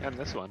 And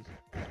this one.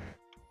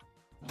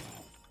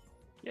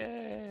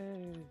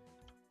 Yay!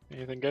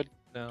 Anything good?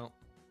 No.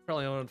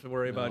 Probably don't have to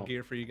worry No. about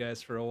gear for you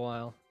guys for a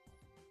while.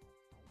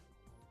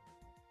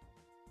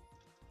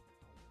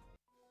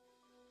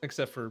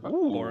 Except for Ooh.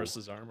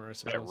 Boris's armor, I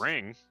suppose. That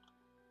ring.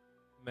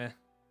 Meh.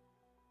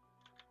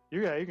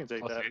 You can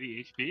take Plus that.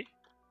 80 HP.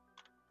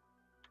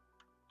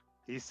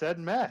 He said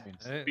meh.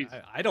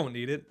 I don't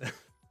need it.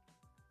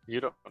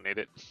 You don't need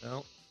it.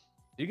 No.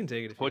 You can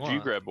take it if What'd you you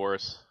want. grab,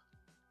 Boris?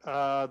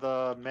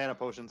 The mana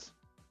potions.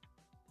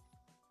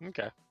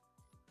 Okay.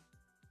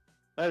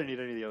 I didn't need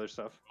any of the other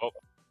stuff.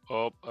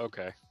 Oh,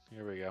 okay.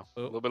 Here we go.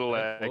 Oh, A little bit of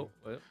lag.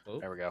 oh.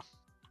 There we go.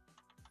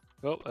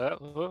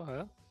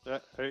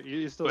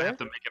 You still Do I there? have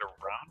to make it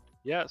around?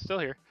 Yeah, it's still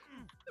here.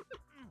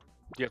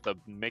 You have to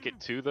make it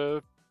to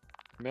the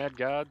Mad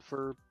God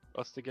for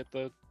us to get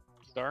the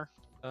star?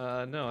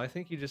 No, I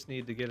think you just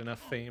need to get enough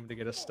fame to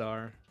get a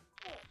star.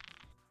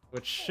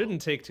 Which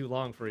shouldn't take too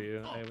long for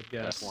you, I would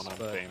guess, one on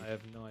but fame. I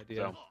have no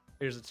idea. So,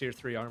 Here's a tier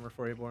 3 armor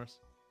for you, Boris.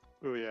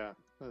 Oh yeah,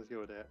 let's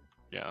go with that.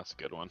 yeah, that's a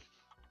good one.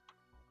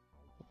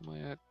 What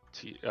am I at?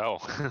 Oh,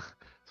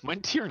 is mine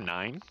tier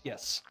 9?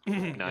 Yes.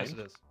 Yes, it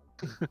is.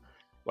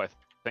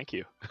 Thank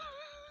you.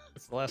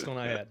 It's the last one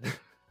I had.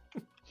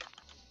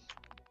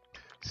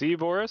 See,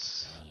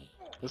 Boris?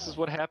 This is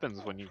what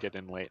happens when you get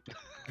in late.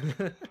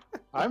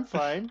 I'm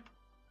fine.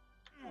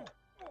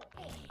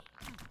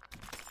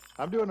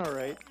 I'm doing all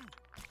right.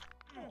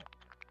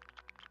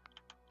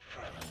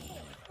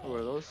 What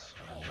are those?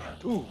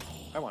 Ooh,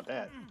 I want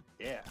that.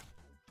 Yeah.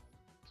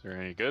 Is there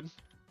any good?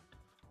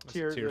 That's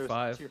Tier tier there's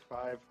 5. Tier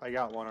 5. I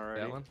got one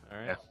already. That one?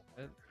 Alright. Yeah.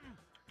 Good.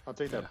 I'll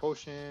take that Yeah.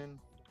 potion.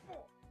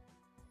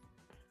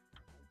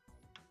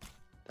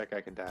 That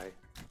guy can die.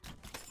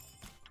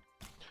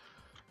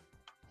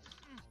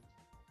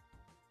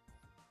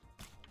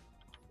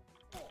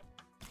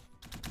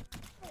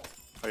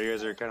 Oh, you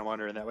guys are kind of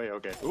wandering that way?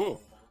 Okay. Ooh.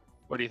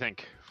 What do you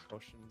think?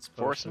 Potions,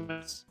 Forceman?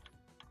 potions.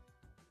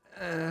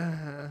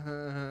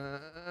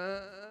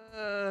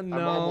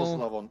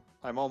 No.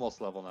 I'm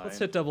almost level 9. Let's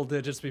hit double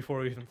digits before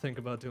we even think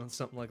about doing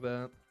something like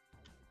that.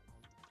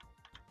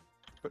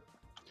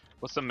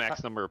 What's the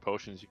max number of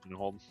potions you can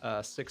hold?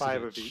 6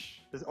 5 of of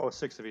each. each. Oh,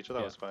 6 of each. I thought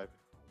it Yeah. was 5.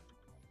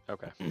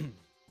 Okay.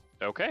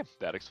 Okay,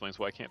 that explains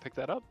why I can't pick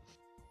that up.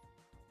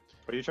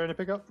 What are you trying to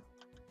pick up?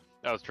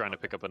 I was trying to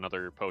pick up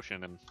another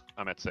potion and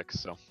I'm at 6,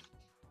 so.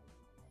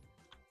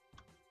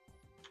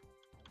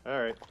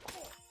 Alright.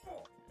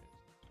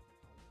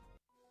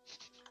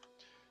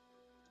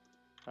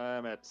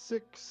 I'm at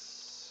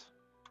 6.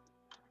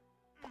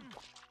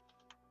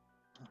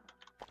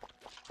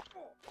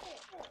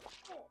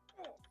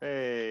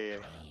 Hey,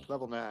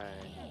 level 9.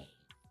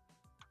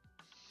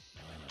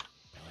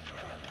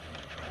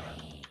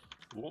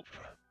 Cool.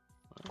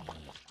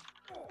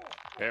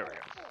 There we go.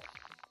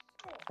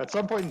 At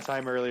some point in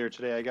time earlier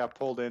today, I got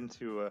pulled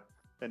into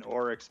an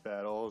Oryx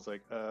battle. I was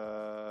like,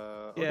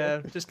 okay.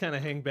 Yeah, just kind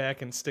of hang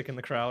back and stick in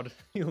the crowd.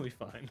 You'll be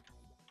fine.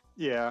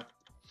 Yeah.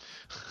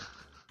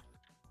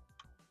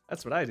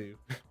 That's what I do.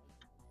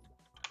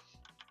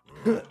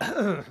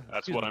 That's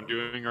Excuse what me. I'm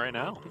doing right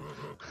now.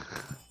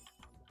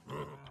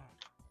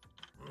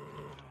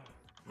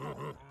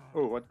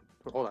 Oh, what?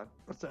 Hold on.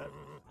 What's that?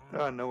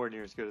 Nowhere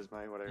near as good as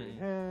mine. What I already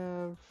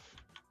have.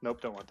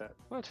 Nope, don't want that.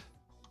 What?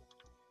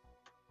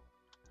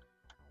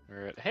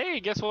 Alright. Hey,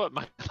 guess what?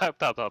 My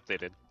laptop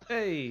updated.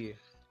 Hey.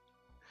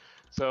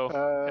 So,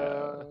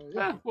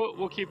 Yeah.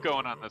 we'll keep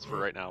going on this for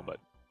right now, but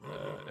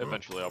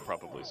eventually I'll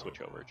probably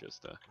switch over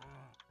just to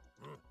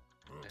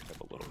make up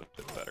a little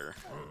bit better.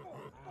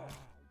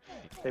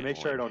 Hey, make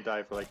sure I don't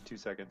die for like 2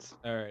 seconds.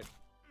 All right.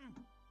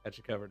 Got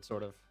you covered,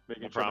 sort of.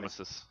 Making No sure my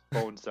promises.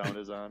 phone sound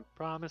is on.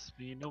 Promise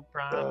me no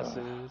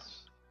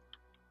promises.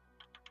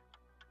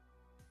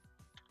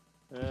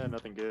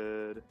 Nothing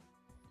good.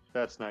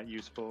 That's not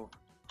useful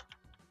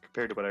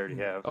compared to what I already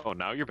have. Oh,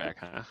 now you're back,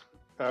 huh?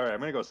 All right, I'm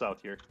gonna go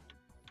south here.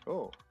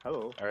 Oh,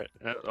 hello. All right.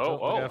 Look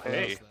Oh, out for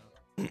hey,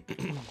 those,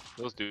 though.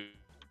 those do.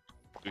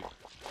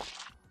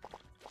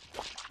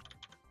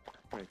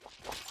 Wait.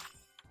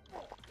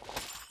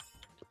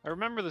 I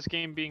remember this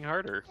game being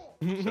harder.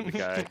 Said the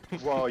guy.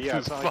 Well, yeah,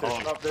 it's not like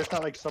Phone. there's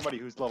not like somebody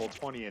who's level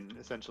 20 and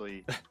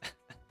essentially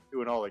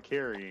doing all the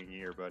carrying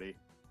here, buddy.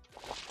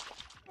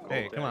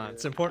 Hey, come on.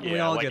 It's important we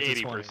Yeah, all like get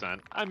to 20. 80%.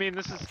 I mean,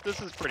 this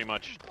is pretty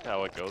much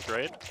how it goes,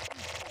 right?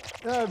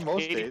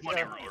 Most 80-20 days.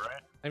 Yeah. rule,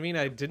 right? I mean,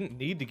 I didn't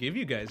need to give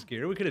you guys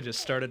gear. We could have just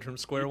started from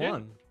square You did.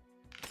 one.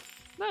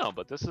 No,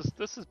 but this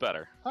is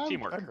better.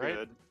 Teamwork, I'm right?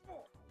 good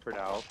for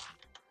now.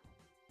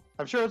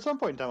 I'm sure at some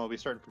point in time I'll be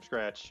starting from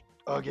scratch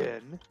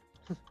again.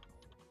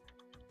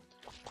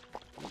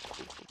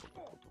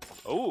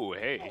 Oh,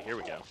 hey, here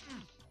we go.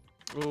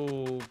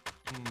 Oh,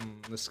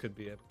 this could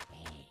be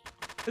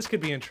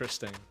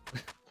interesting.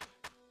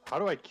 How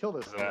do I kill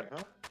this thing, That-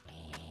 huh?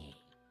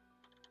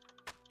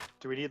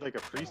 Do we need like a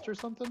priest or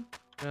something?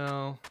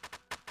 No.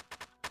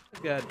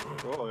 I've got.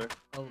 Oh,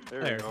 Oh, There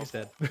you there, go. he's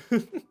dead.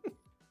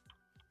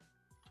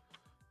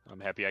 I'm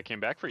happy I came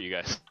back for you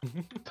guys.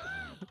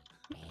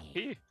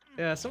 He.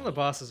 Yeah, some of the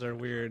bosses are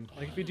weird.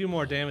 Like, if you do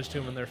more damage to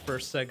them in their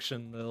first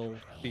section, they'll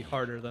be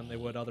harder than they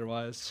would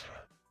otherwise.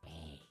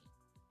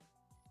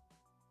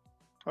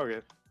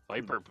 okay.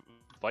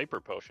 Viper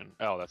potion.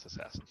 Oh, that's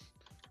assassin.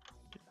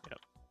 Yep.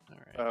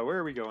 All right. Where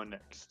are we going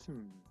next?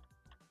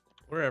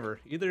 Wherever.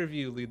 Either of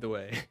you lead the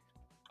way.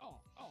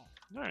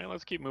 All right,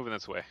 let's keep moving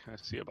this way. I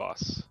see a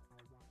boss.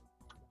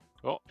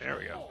 Oh, there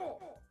we go.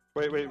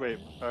 Wait.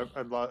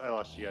 I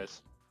lost you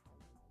guys.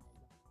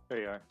 There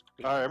you are.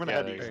 All right, I'm gonna Yeah,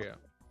 head there east. There you go.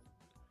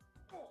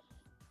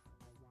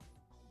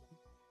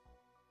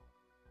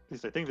 At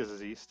least I think this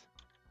is east.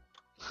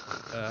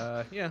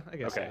 Yeah, I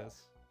guess Okay. it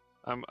is.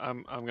 I'm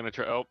gonna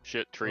try. Oh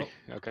shit, tree.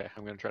 Okay,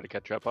 I'm gonna try to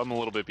catch up. I'm a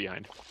little bit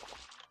behind.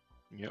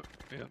 Yep.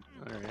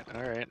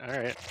 All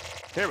right.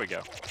 There we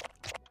go.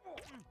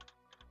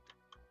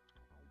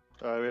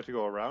 We have to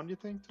go around, you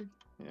think?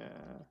 Yeah.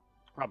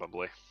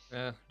 Probably.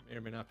 Yeah, may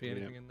or may not be Yeah.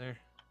 anything in there.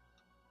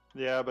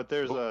 Yeah, but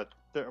there's Oh.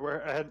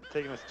 where I had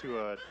taken us to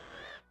a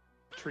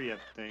tree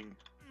thing.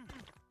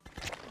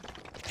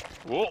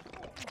 Whoa.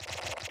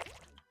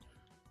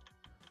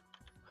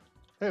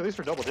 Hey, at least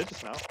we're double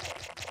digits now.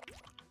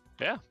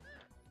 Yeah.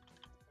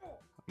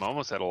 I'm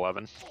almost at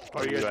 11. Oh,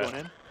 Where you guys at? going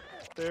in?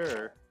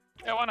 There.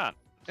 Yeah, why not?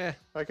 Eh,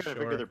 I kind of Sure.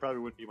 figured there probably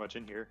wouldn't be much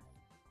in here.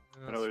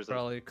 that's there's a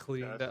probably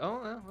cleaned chest. up.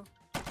 Oh, yeah, well.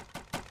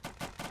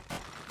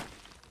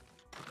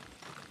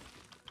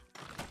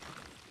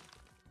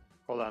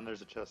 Hold on,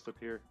 there's a chest up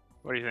here.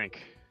 What do you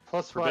think?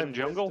 Plus Forbidden 5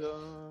 jungle?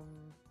 wisdom.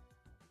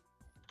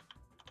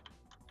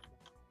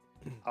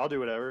 I'll do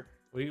whatever.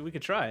 We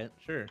could try it,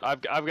 sure.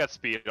 I've got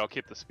speed. I'll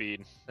keep the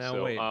speed. Now,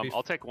 so wait,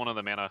 I'll take one of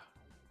the mana.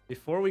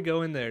 Before we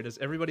go in there, does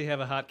everybody have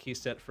a hotkey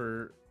set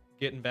for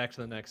getting back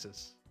to the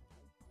Nexus?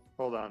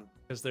 Hold on.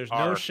 Because there's no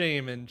R.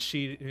 shame in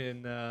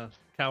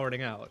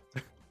cowarding out.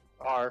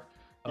 R.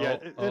 Yeah,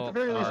 Oh, at oh, the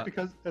very least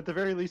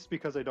R.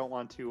 because I don't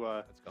want to.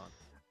 That's gone.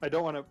 I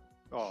don't want to.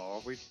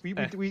 Oh, we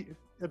at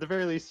the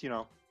very least,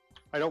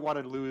 I don't want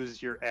to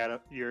lose your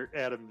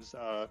Adam's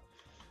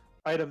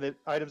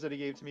items that he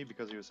gave to me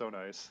because he was so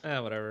nice.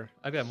 Whatever.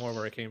 I've got more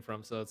where I came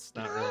from, so it's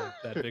not really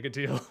that big a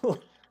deal.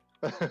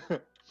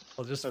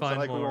 I'll just It's not find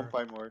like we more. won't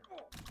find more.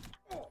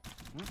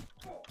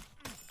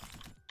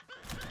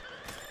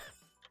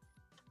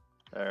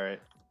 All right,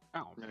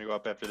 Oh, I'm gonna go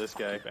up after this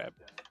guy. too bad.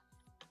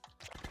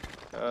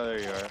 Oh, there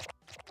you are.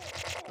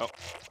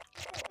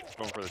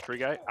 Going for the tree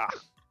guy. Ah,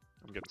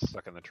 I'm getting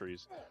stuck in the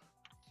trees.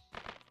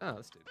 Oh,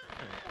 this dude.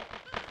 Alright.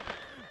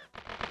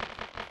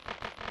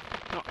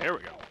 Oh, there we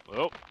go.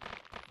 Oh,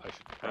 I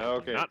should probably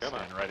Okay, not come on.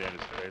 stand right at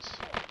his face.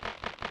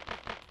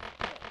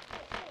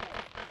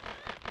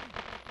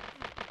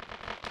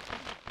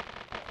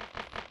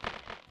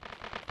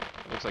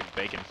 Looks like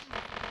bacon.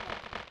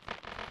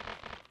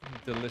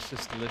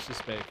 Delicious,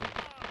 delicious bacon.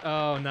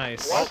 Oh,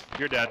 nice. What?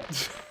 You're dead.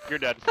 You're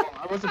dead.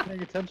 I wasn't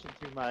paying attention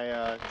to my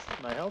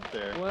health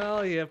there.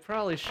 Well, you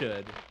probably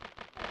should.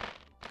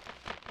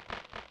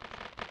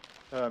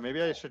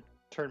 Maybe I should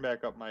turn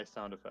back up my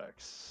sound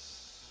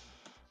effects.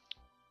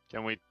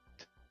 Can we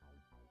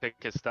take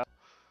his stuff?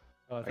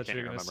 Oh, I thought you can't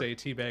were gonna remember. say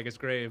teabag his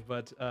grave,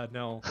 but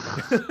no.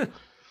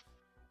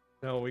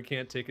 No, we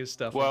can't take his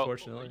stuff, Well,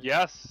 unfortunately.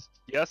 yes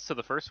to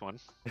the first one.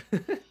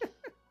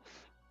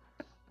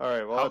 All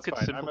right, well How that's could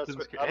fine. I'm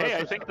simpletons? gonna Hey, I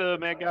switch think up. the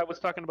mad guy was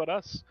talking about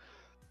us.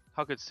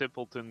 How could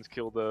simpletons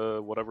kill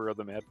the whatever of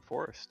the mad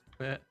forest?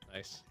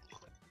 Nice.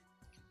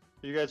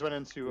 You guys went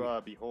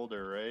into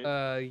Beholder,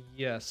 right?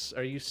 Yes.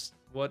 Are you?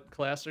 What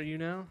class are you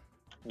now?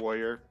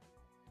 Warrior.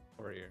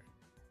 Warrior.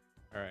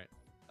 All right.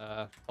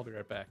 I'll be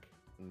right back.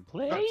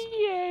 Play.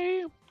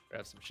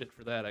 Grab some shit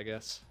for that, I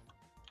guess.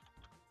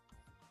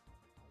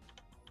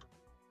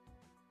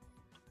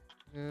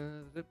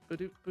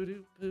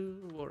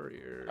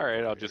 Warrior. All right,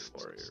 I'll warrior, just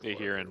warrior, stay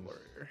here and-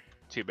 warrior.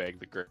 Teabag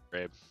the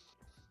grave.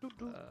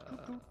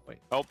 Wait.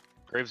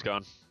 Grave's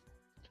gone.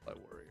 By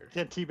warrior.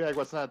 Can't teabag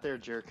what's not there,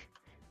 jerk.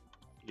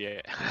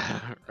 Yeah,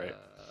 right.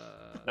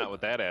 Uh, Not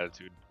with that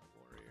attitude.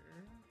 Warrior.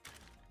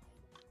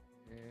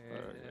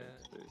 Alright,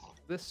 And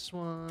this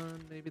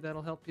one, maybe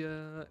that'll help you.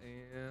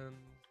 And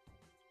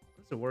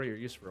what's a warrior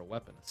use for a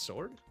weapon? A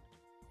sword?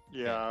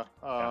 Yeah.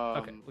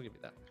 Okay, we'll give you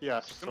that. Yeah.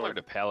 Similar sword.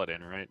 to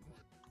paladin, right?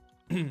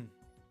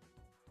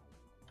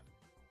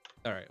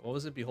 All right. What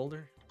was it?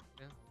 Beholder.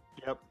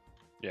 Yep.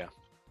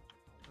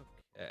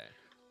 Okay.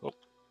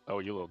 Oh,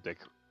 you little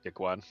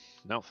dickwad.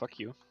 No, fuck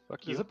you.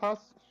 Fuck you. Is it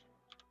possible?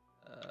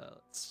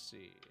 Let's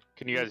see.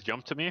 Can you guys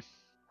jump to me?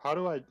 How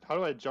do I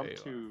jump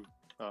There you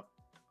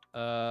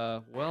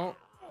to? Well,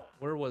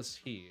 Where was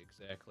he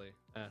exactly?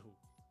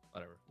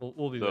 Whatever.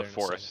 We'll be The there in a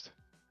second. forest.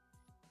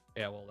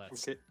 Yeah, well,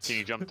 that's. Okay. Can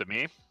you jump to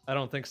me? I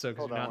don't think so because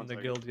Hold you're on not one in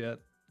the second. guild yet.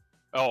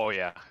 Oh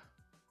yeah,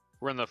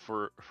 we're in the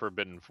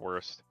forbidden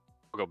forest.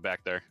 We'll go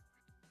back there.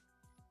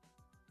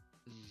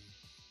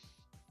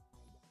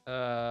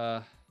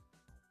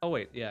 Oh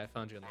wait, yeah, I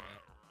found you on the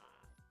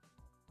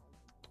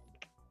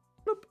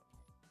map.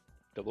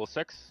 Bloop.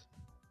 006.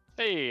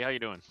 Hey, how you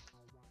doing?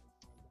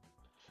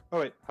 Oh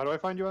wait, how do I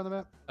find you on the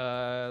map?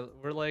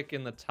 We're like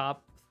in the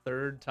top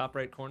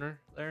right corner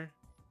there.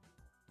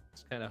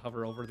 Just kind of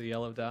hover over the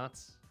yellow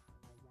dots.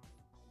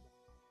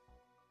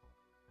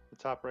 The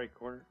top right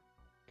corner.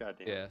 God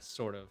damn. Yeah,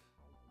 sort of.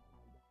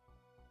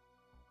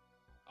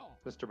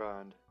 Mr.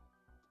 Bond.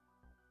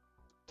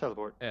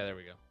 Teleport. Yeah, there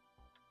we go.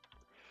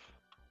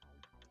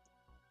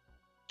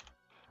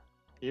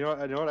 You know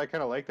what I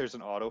kind of like? There's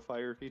an auto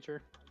fire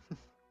feature.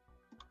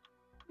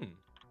 I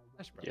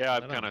should probably Yeah, turn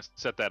I've that on. kind of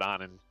set that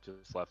on and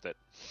just left it.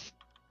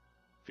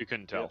 If you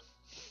couldn't tell.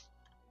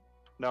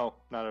 No,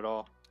 not at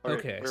all. All right,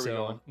 Okay, where are we so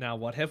going? now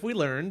what have we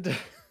learned?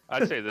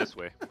 I'd say this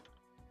way.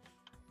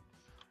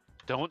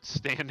 Don't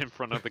stand in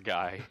front of the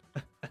guy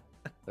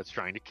that's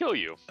trying to kill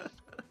you.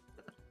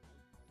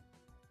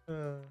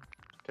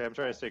 Okay, I'm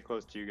trying to stay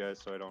close to you guys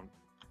so I don't,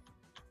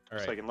 All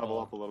so I can level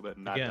up a little bit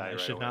and not Again, die I right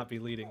should away. not be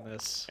leading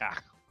this. Ah.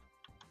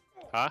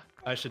 Huh?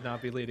 I should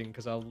not be leading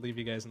because I'll leave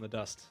you guys in the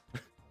dust.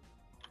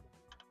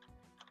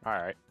 All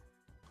right.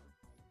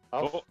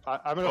 I'm gonna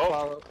Oh.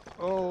 follow.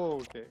 Oh,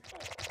 okay.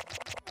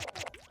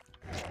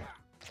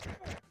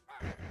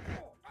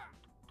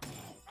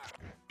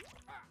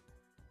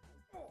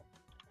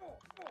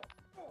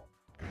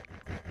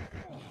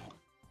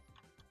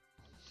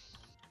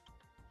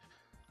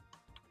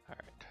 All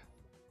right.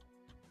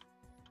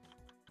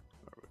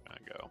 Where are we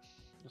gonna go?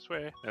 This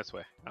way. This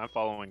way. I'm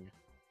following.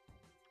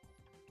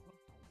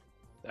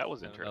 That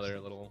was interesting. Another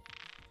little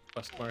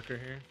quest marker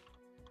here.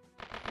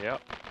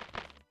 Yep.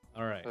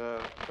 All right, All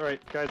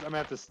right, guys, I'm gonna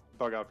have to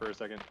bug out for a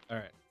second. all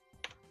right.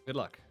 Good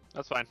luck.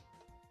 That's fine.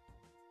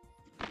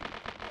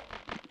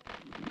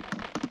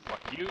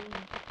 Fuck you.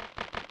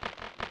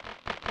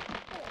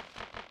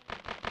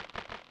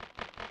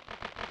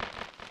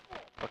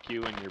 Fuck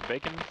you and your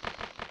bacon.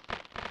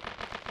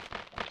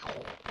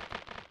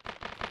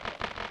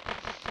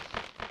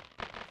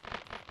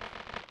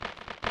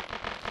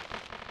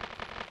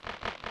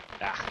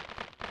 Ah.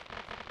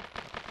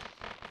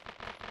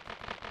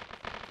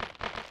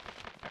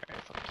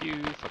 Alright, fuck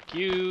you, fuck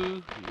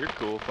you. You're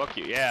cool, fuck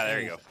you. Yeah,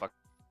 there you go. Fuck.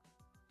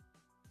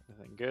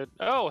 Anything good?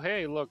 Oh,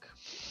 hey, look.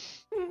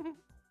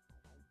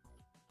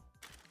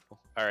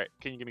 Alright,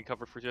 can you give me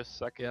cover for just a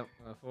sec? Yep.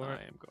 For I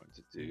it. am going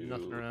to do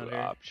Nothing around here.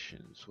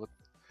 options. What?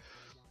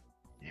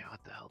 Yeah,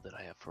 what the hell did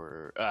I have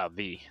for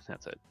V?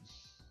 That's it.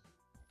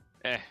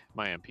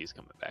 My MP's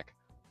coming back.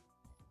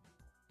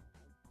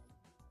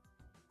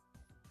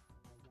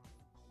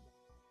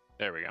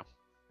 There we go.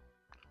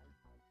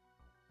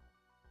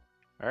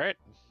 All right.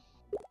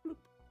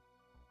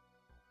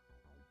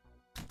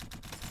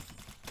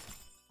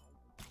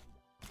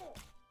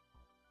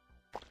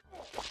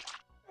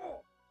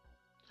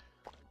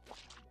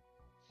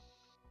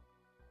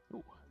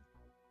 Ooh.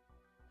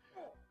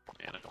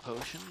 Mana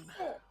potion.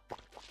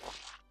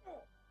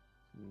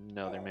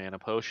 Another mana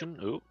potion.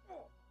 Ooh.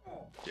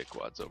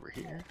 Dickwad's over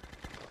here.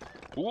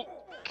 Ooh.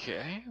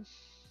 Okay.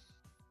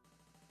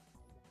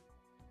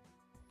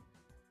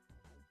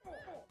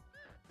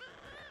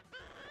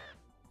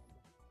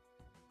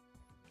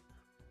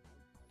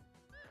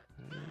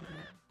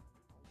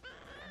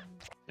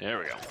 There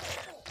we go.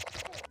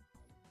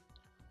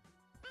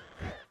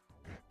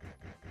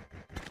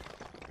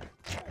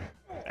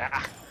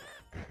 Ah.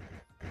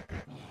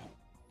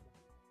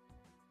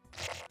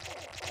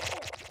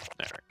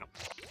 There we go.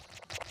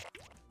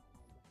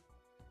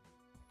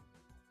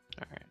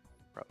 Alright,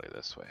 probably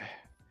this way.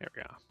 Here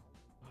we go.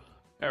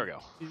 There we go.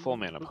 Full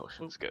mana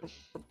potion's good.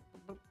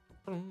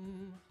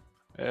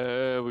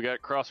 We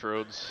got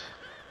crossroads.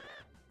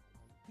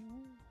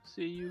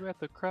 See you at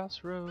the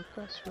crossroads.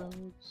 So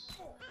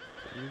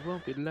you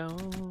won't be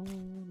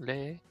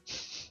lonely.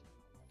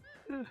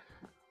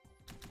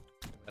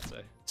 That's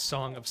a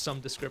song of some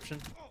description.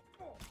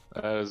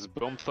 As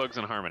Bone Thugs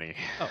and Harmony.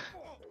 Oh,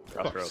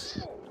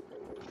 Crossroads.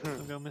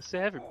 I'm gonna miss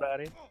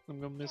everybody.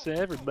 I'm gonna miss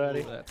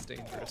everybody. oh, that's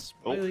dangerous.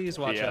 Oh, Please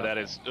watch yeah, out. that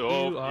is.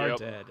 Oh, You are yep.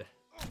 dead.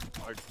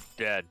 Are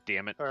dead.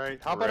 Damn it. All right,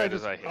 how about Right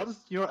as I I'll hit.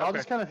 just, you know, what, I'll Okay.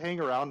 just kind of hang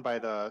around by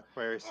the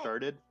where I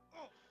started,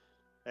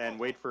 and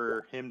wait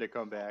for him to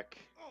come back.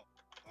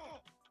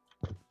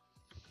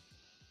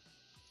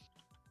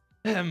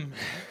 Ahem.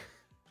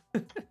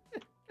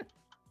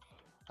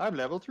 I'm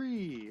level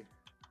 3.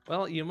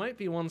 Well, you might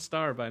be 1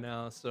 star by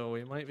now, so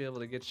we might be able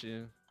to get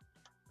you.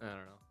 I don't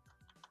know.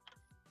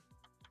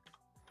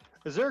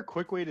 Is there a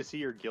quick way to see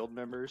your guild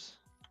members?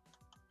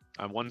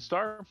 I'm 1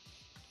 star.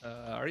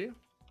 Are you?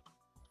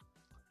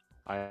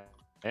 I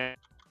am.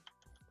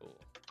 Cool.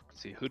 Let's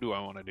see, who do I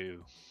want to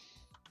do?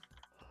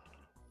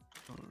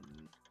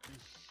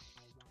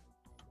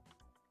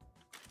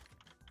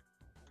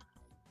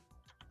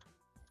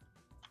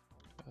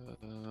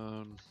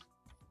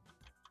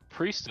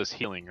 Priest is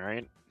healing,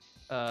 right?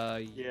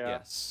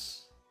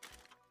 Yes.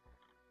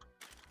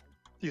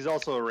 He's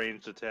also a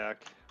ranged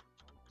attack.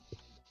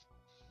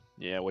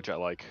 Yeah, which I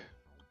like.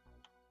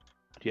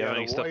 Do you Yeah, have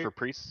the any stuff warrior- for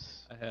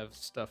priests? I have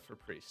stuff for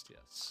priest.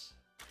 Yes.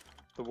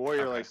 The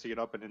warrior Okay. likes to get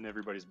up and in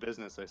everybody's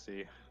business, I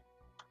see,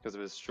 because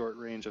of his short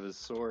range of his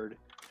sword.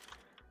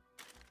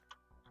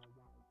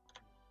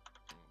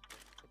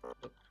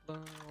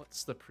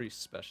 What's the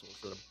priest special?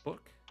 Is it a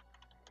book?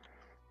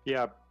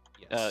 Yeah,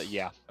 Yes.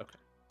 Yeah. Okay.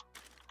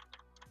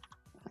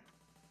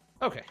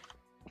 Okay.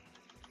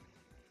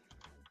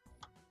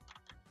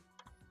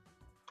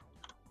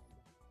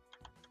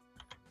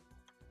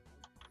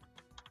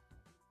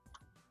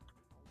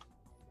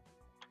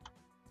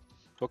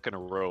 Book and a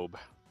robe.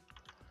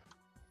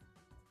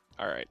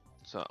 Alright,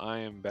 so I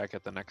am back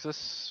at the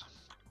Nexus.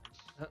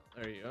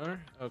 There you are.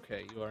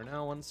 Okay, you are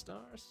now 1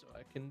 star, so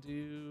I can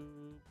do.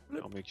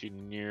 I'll meet you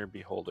near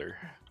Beholder.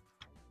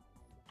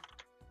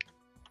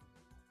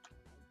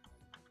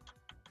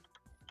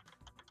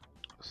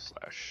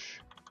 Slash.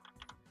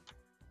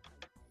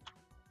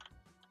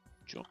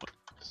 Join.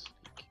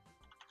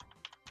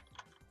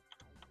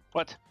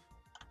 What?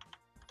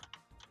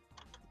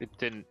 It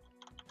didn't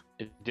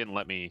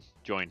let me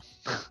join.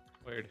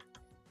 Weird.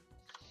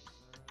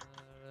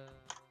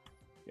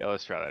 Yeah,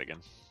 let's try that again.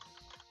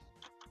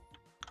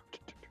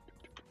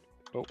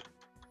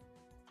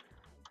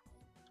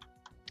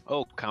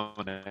 Oh,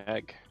 common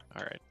egg.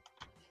 All right.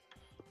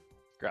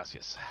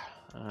 Gracias.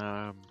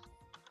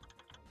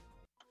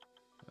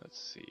 Let's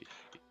see.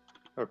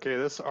 okay,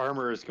 this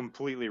armor is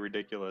completely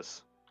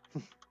ridiculous.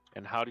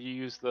 And how do you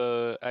use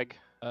the egg?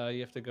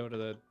 You have to go to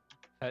the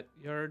pet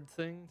yard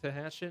thing to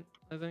hatch it,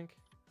 I think.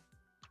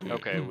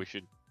 Okay, we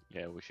should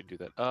do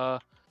that.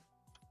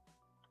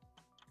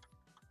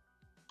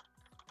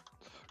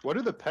 What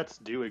do the pets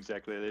do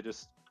exactly?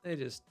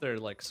 They're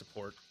like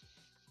support.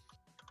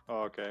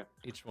 Oh, okay.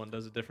 Each one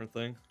does a different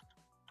thing.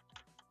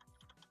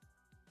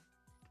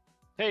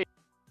 Hey.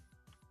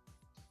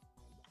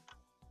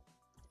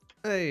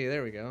 Hey,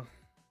 there we go.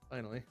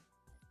 Finally.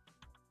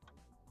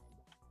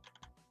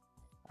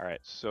 All right.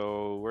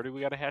 So where do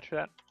we got to hatch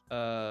that?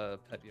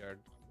 Pet yard.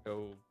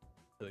 Go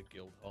to the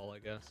guild hall, I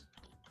guess.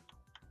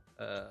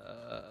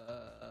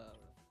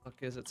 Fuck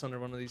is it? It's under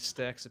one of these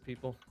stacks of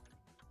people.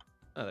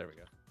 Oh, there we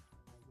go.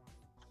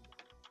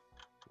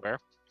 Where?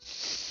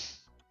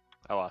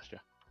 I lost you.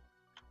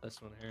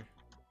 This one here.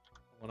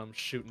 One I'm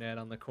shooting at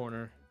on the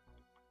corner.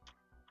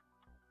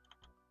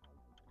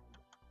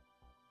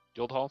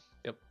 Guild hall.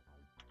 Yep.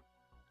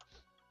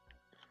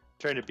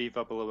 Trying to beef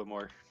up a little bit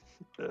more.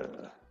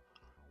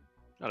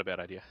 Not a bad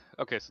idea.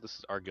 Okay, so this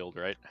is our guild,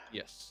 right?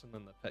 Yes, and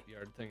then the pet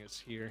yard thing is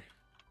here,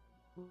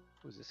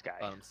 Who's this guy?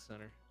 bottom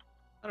center.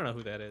 I don't know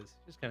who that is.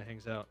 He just kind of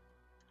hangs out.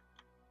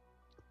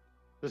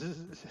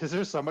 Is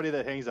there somebody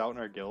that hangs out in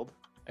our guild?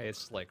 Hey,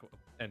 it's like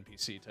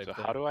NPC type So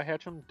thing. how do I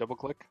hatch him? Double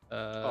click.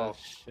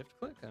 Shift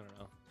click? I don't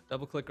know.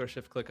 Double click or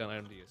shift click on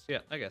item to use. Yeah,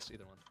 I guess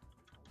either one.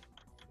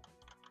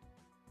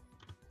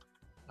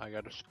 I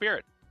got a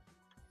spirit.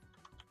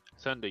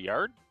 Send a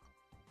yard.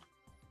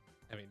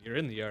 I mean, you're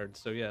in the yard,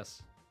 so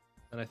yes.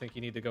 And I think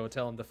you need to go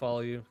tell him to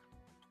follow you.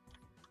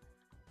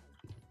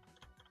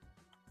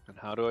 And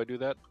how do I do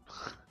that?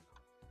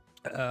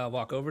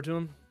 Walk over to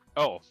him.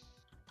 Oh,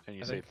 and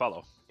you I say think-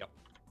 follow. Yep.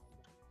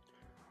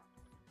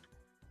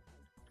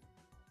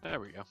 There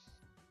we go.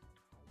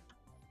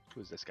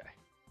 Who's this guy?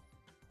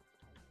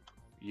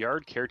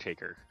 Yard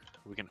caretaker.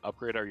 We can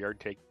upgrade our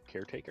yard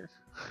caretaker.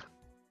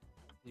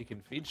 You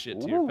can feed shit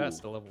to your pets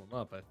Ooh. to level them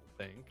up, I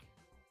think.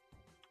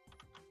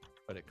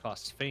 But it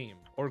costs fame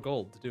or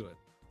gold to do it.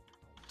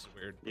 It's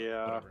weird. but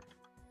Yeah. Whatever.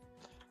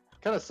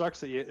 Kind of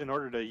sucks that in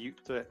order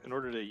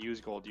to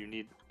use gold, you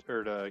need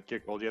or to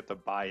get gold, you have to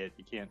buy it.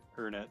 You can't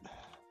earn it.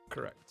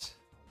 Correct.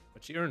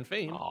 But you earn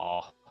fame,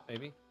 Oh,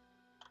 maybe.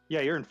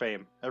 Yeah, you're in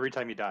fame every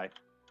time you die.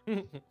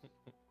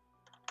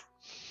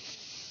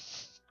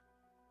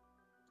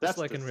 Just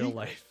like the in real secret.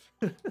 life.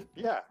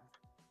 Yeah.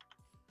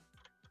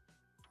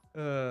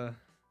 uh.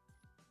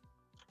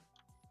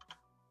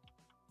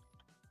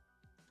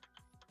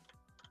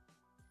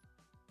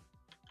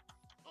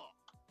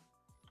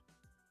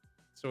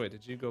 So wait,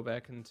 did you go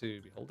back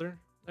into Beholder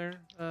there,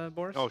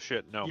 Boris? oh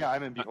shit! No. Yeah,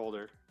 I'm in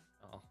Beholder.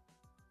 Oh.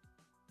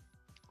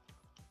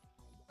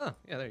 Oh,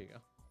 yeah, there you go.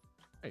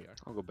 There you are.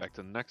 I'll go back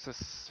to the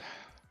Nexus.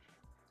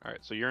 All right,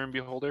 so you're in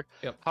Beholder.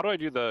 Yep. How do I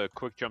do the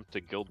quick jump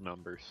to guild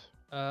members?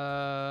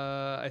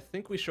 I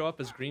think we show up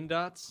as green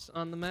dots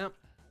on the map.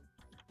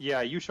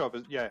 Yeah, you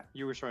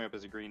were showing up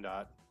as a green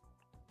dot.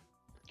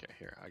 Okay,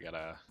 here I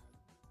gotta.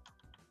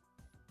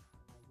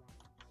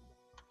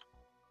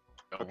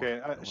 Okay,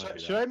 don't wanna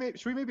do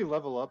should we maybe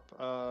level up What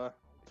are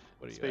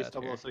you Space at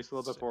here? 006 a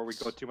little bit before we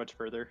go too much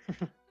further? Yeah,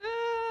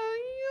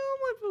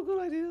 might be a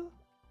good idea.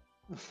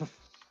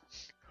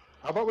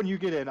 How about when you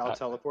get in, I'll Uh,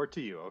 teleport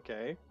to you,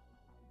 okay?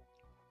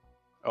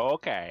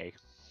 Okay.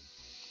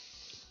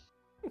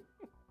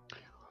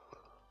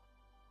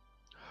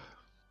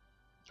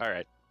 All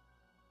right,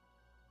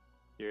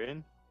 You're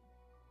in?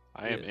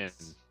 I am in.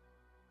 Yes.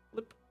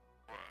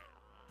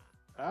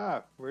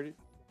 Ah, where did?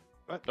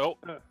 What? Oh,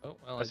 Oh,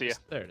 well, I see ya.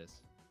 there it is.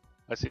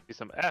 I see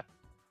some. Ah,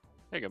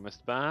 there you go,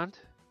 Mr. Bond.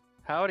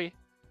 Howdy.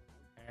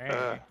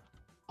 Uh,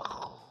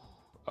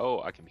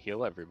 Oh, I can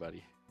heal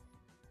everybody.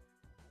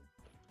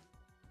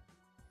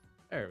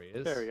 There he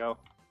is. there we go.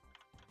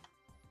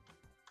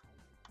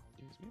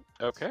 Excuse me.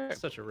 Okay.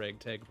 Such a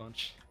ragtag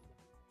bunch.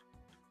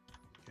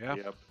 Yeah.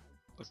 Yep.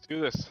 Let's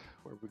do this.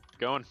 Where are we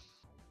going?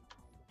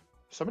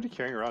 Somebody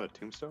carrying around a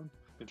tombstone?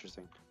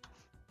 Interesting.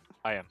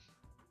 I am.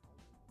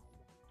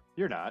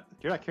 You're not.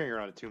 You're not carrying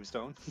around a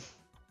tombstone.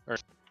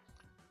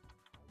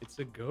 It's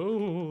a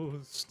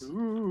ghost.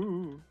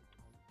 Ooh.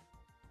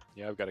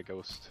 Yeah, I've got a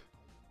ghost.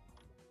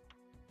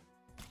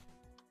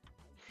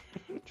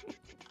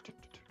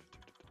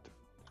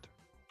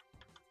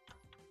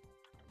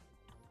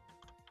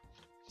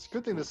 It's a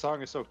good thing this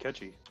song is so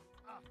catchy.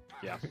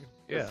 Yeah.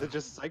 Yeah. It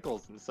just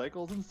cycles and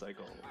cycles and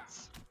cycles.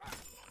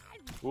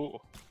 Ooh.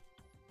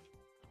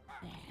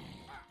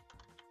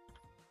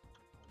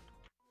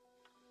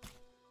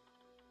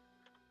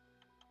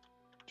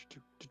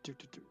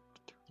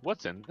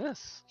 What's in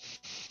this?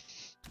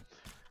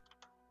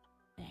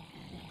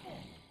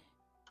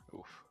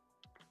 Oof.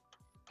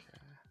 Okay.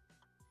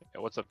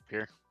 Yeah, what's up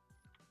here?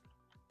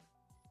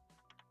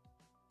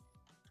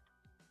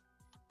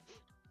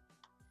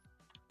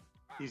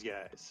 These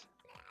guys.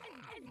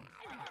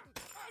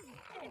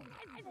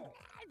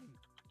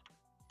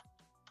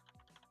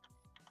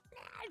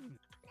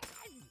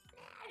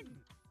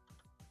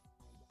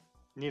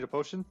 Need a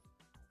potion?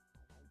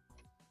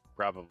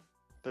 Probably.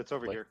 That's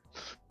over Like- here.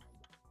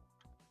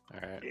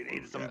 Alright. You what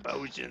need we some got?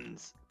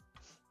 potions.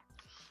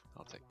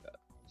 I'll take that.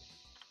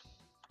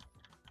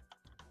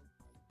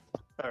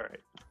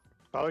 Alright.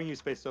 Following you,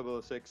 Space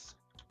 006.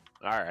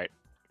 Alright.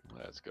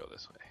 Let's go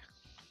this way.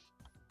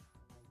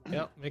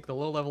 Yep, make the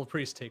low-level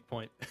priest take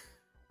point.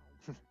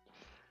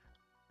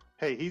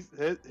 Hey, his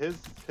You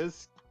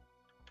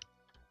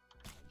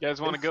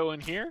guys want to go in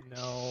here?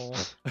 No.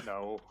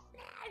 no.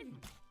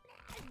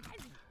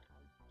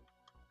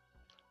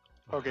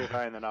 Okay,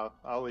 fine, then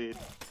I'll lead.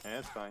 Yeah,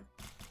 it's fine.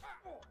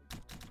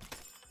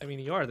 I mean,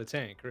 you are the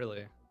tank,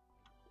 really.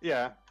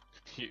 Yeah,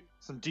 You-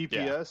 some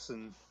DPS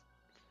and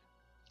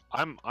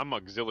I'm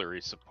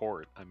auxiliary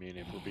support. I mean,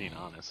 if we're being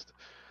honest.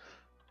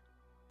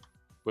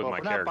 With well, my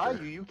if we're character. not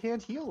by you, you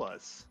can't heal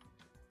us.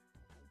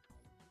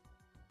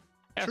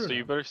 Yeah, True so you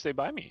enough. better stay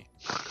by me.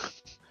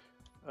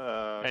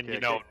 And Okay, you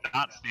know,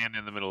 not stand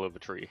in the middle of a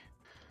tree.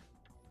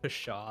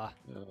 Pshaw.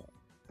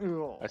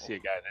 okay. I see a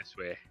guy this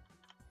way.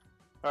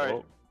 All right,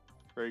 Oh,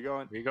 where are you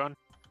going? where you going?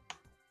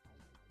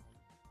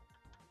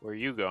 Where are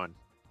you going?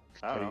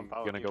 I Are don't know. you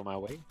follow gonna you. go my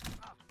way?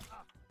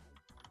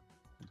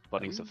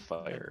 Bunnies of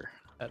fire.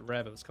 That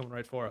rabbit was coming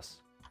right for us.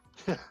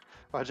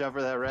 Watch out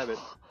for that rabbit.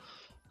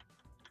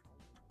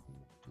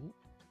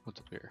 What's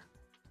up here?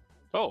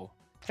 Oh,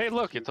 hey,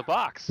 look, it's a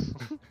box.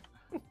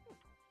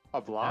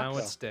 A block. Now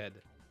it's dead.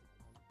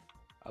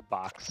 A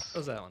box. What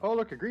was that one? Oh,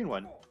 look, a green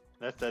one.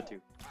 That's that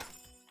too.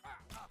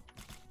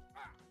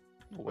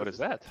 What is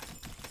that?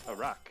 A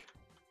rock.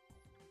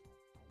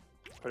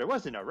 But it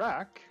wasn't a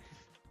rock.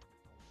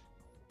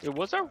 It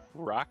was a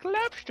rock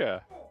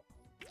lobster.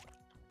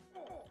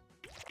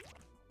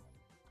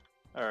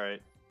 All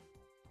right,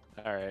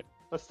 All right.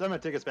 I'm gonna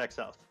take us back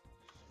south.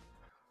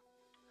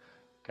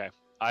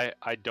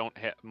 I don't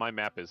have my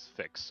map is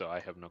fixed, so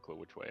I have no clue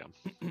which way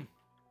I'm.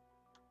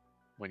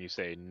 When you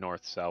say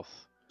north south.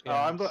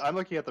 Yeah, I'm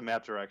looking at the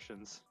map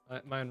directions.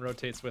 mine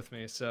rotates with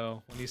me,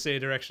 so when you say a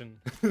direction,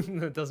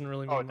 that doesn't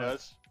really mean Oh, it much.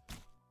 does.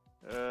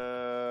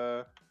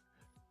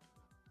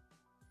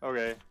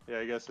 Okay. Yeah,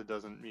 I guess it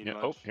doesn't mean Yeah.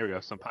 much. Oh, here we go.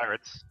 Some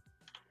pirates.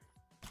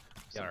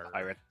 Some Yarr.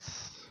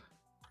 pirates.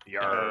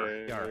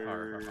 Yarr. Yar,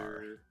 har, har,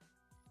 har.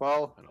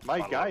 Well, And a my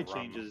bottle guy of rum.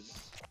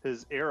 changes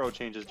his arrow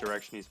changes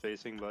direction he's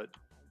facing, but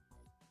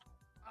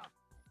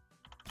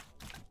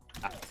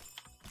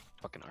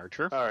Fucking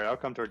archer. all right, I'll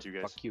come towards you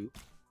guys. Fuck you.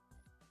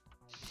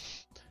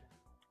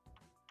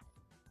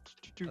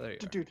 Oh, there you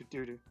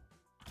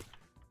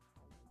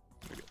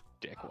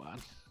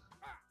Dickwad.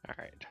 All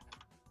right.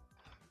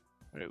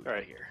 What do we All got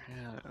right. here?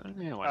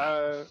 Yeah, why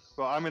not?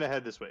 Well, I'm gonna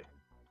head this way.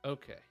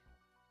 Okay.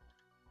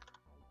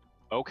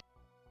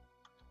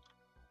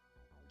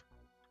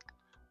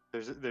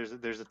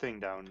 There's a thing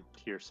down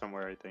here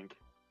somewhere, I think.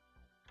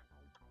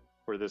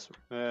 Where this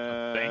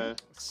thing?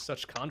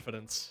 Such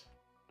confidence.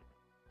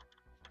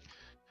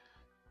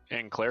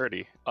 And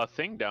clarity. A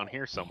thing down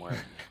here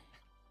somewhere.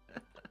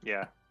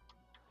 yeah.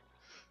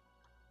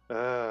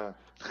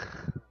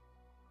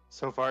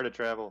 So far to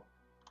travel.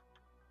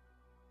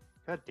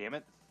 God damn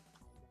it.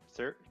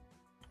 Sir.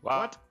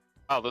 Wow. What?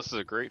 Wow, this is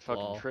a great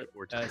fucking Well, trip.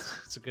 We're just...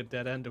 It's a good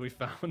dead end we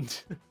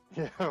found.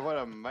 Yeah, what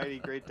a mighty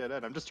great dead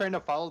end. I'm just trying to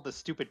follow the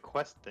stupid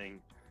quest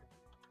thing.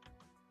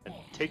 It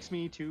takes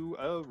me to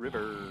a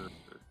river.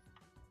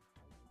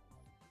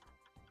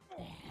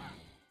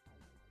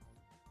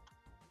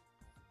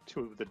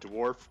 To the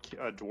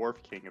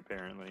dwarf king,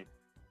 apparently.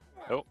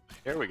 Oh,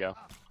 here we go.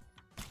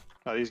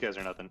 Oh, these guys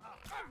are nothing.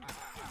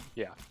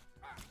 Yeah.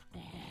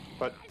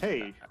 But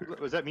hey,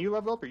 was that me who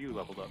leveled up or you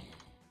leveled up?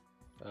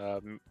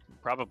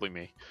 Probably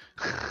me.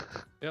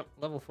 Yep,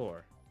 level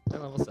 4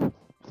 and level 7.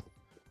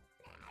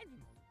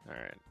 All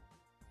right.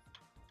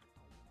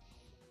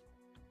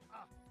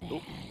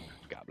 Oh,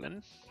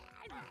 goblin.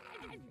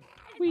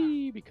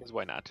 Whee! Because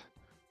why not?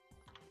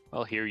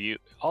 I'll heal you,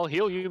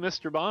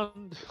 Mr.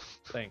 Bond.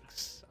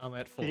 Thanks. I'm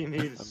at full. He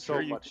needs I'm so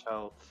sure you- much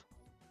health.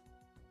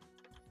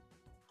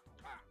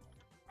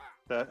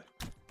 That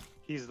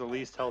he's the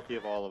least healthy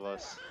of all of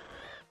us.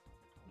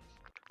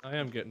 I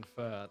am getting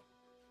fat.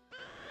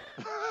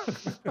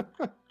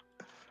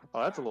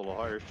 Oh, that's a little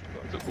harsh.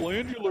 It's a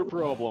glandular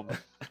problem.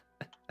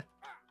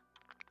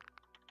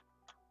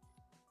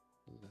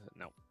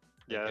 No.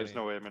 Yeah, there's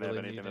no way I'm gonna have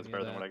Really anything need that's any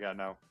better of than what I got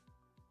now.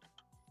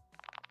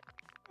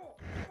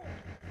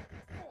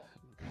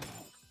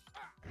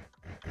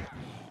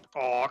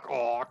 Awk,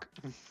 awk.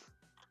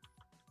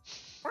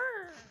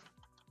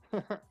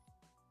 All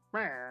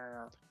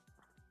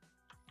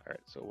right.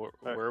 So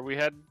where are we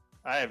heading?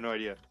 I have no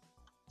idea.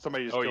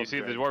 Somebody just Oh, killed you see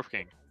the dragon. Dwarf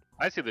King.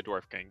 I see the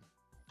Dwarf King.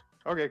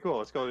 Okay, cool.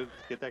 Let's go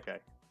get that guy.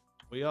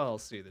 We all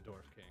see the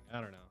Dwarf King.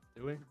 I don't know.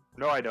 Do we?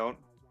 No, I don't.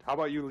 How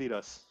about you lead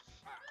us?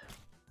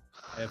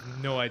 I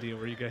have no idea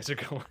where you guys are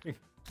going.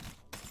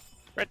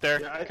 Right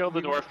there. Yeah, Killed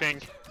the Dwarf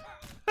King.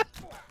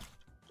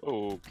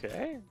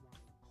 Okay.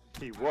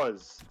 He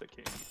was the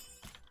king.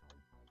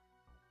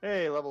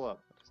 Hey, level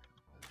up.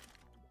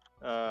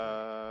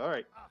 All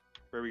right.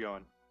 Where are we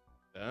going?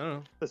 I don't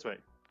know. This way.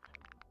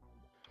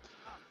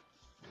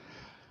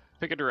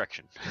 Pick a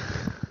direction.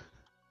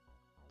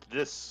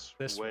 This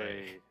This way.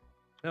 way.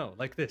 No,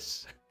 like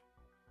this.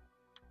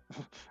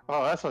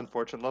 Oh, that's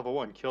unfortunate. Level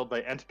 1, killed by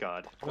Ent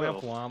God.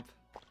 Womp Well, womp.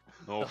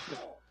 Oh.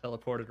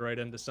 Teleported right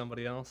into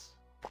somebody else.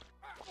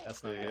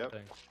 That's not a good Yep.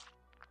 thing.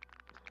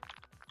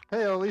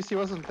 hey, at least he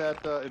wasn't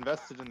that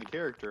invested in the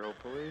character,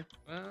 hopefully.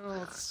 Well,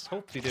 let's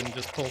hope he didn't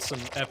just pull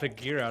some epic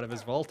gear out of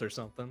his vault or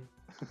something.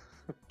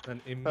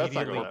 Then That's not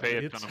immediately gonna We'll pay a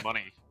quit. ton of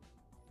money.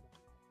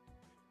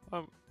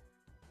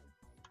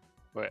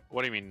 Wait,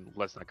 what do you mean?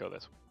 Let's not go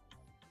this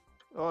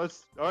way.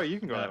 Oh, you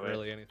can go Not that way.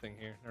 really anything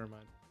here. Never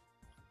mind.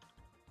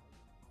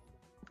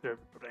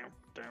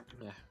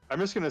 Yeah. I'm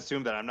just gonna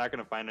assume that I'm not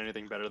gonna find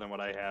anything better than what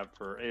I have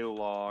for a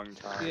long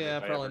time. Yeah,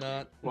 if I probably ever do.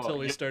 not. Well, Until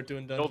we you- start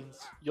doing dungeons.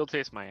 You'll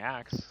taste my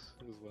axe.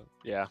 Is what?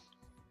 Yeah.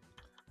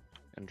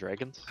 And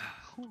dragons.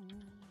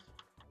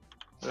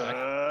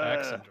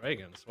 Axe and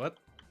dragons. What?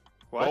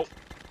 What?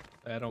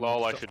 I don't.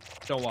 Lol, I don't- should.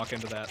 Don't walk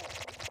into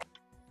that.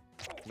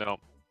 No.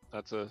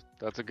 That's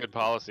a good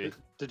policy.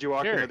 Did you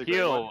walk Here, into the great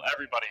heal one?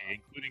 everybody,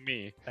 including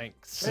me.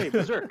 Thanks. Hey,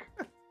 Berserk.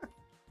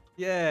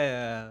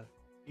 Yeah.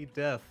 Eat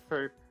death.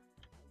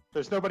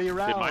 There's nobody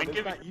around. mine It's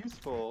give not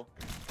useful.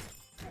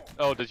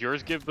 Oh, does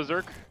yours give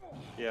berserk?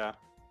 Yeah.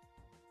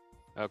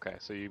 Okay,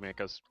 so you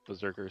make us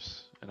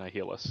berserkers, and I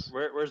heal us.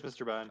 Where's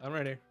Mr. Bond? I'm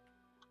ready.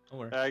 Don't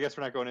worry. I guess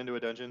we're not going into a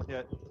dungeon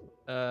yet.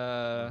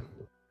 No,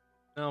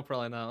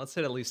 probably not. Let's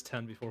hit at least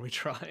 10 before we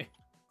try.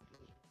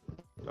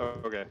 Oh,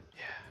 okay.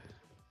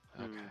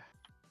 Yeah. Okay.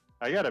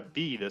 I got a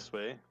bee this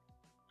way.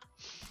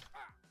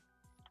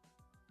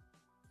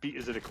 Bee?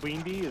 Is it a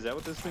queen bee? Is that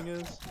what this thing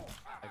is?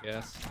 I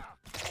guess.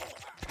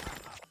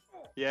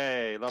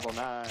 Yay, level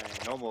 9,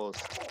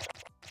 almost.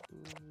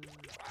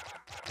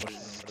 Over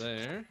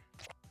there.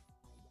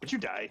 Would you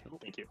die?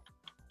 Thank you.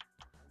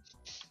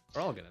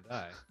 We're all gonna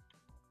die.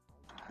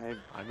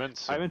 I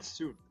meant I meant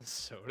soon.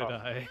 So did Oh.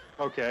 I.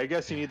 Okay, I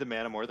guess you need the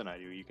mana more than I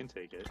do. You can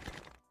take it.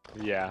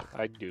 Yeah,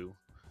 I do.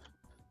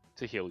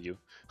 To heal you.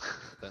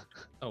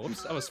 Oh,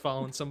 whoops! I was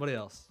following somebody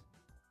else.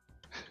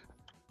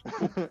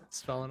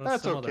 It's following us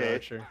That's some other okay.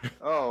 archer.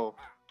 Oh,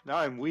 now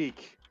I'm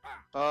weak.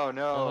 Oh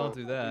no. Oh, don't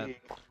do that.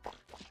 Weak.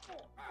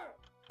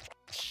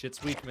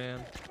 Shit's weak,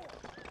 man.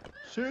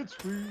 Shit's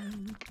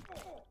weak.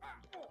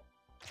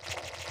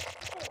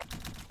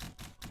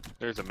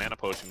 There's a mana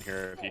potion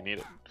here if you need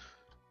it.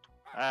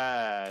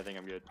 I think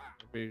I'm good.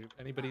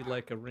 Anybody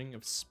like a ring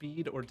of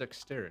speed or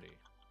dexterity?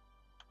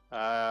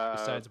 Uh,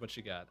 Besides what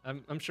you got,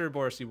 I'm sure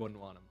Boris, you wouldn't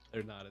want them.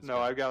 They're not as no,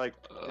 good. I got like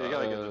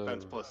a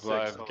defense plus 6.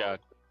 Well, I've so- got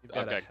You've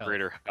I've a got health.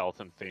 greater health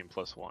and fame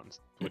 +1,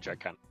 which I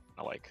kind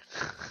of like.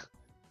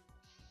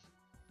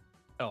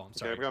 Oh, I'm Okay,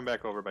 sorry. I've gone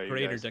back over by you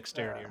Greater guys.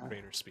 dexterity or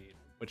greater speed,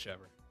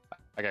 whichever.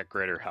 I got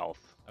greater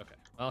health. Okay.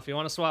 Well, if you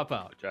want to swap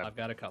out, Good job. I've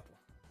got a couple.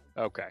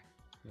 Okay,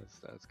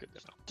 that's good to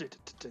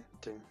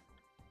know.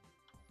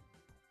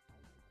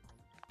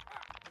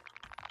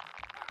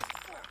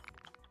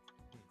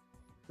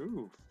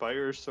 Ooh,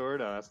 fire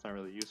sword. Oh, that's not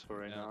really useful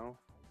right Yeah. now.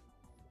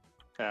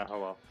 Yeah, oh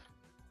well.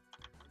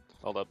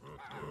 Hold up.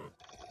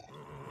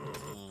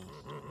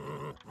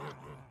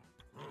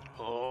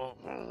 Oh.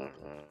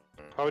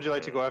 How would you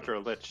like to go after a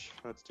lich?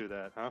 Let's do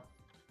that, huh?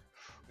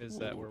 Is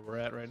that where we're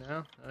at right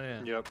now? Oh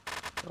yeah. Yep.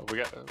 Oh, we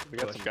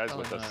got some guys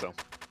with us, so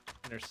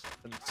There's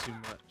them too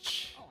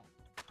much.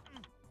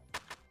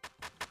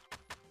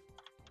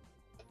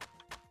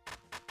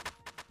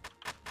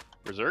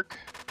 berserk.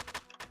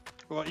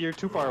 Well, you're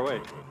too far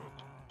away.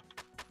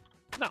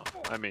 No,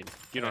 I mean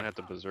you don't have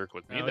to berserk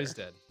with me. No, there. he's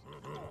dead.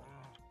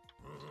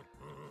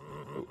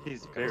 Ooh,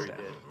 He's okay, very stab.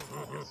 dead.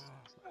 Yes.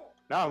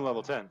 Now I'm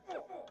level 10.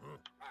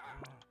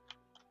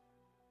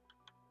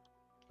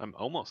 I'm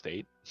almost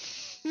 8.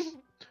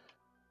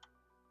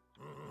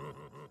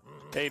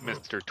 Hey,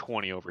 Mr.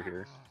 20 over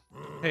here.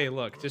 Hey,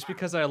 look, just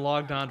because I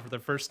logged on for the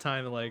first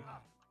time in like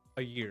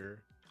a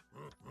year,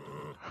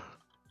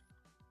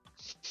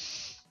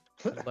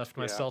 I left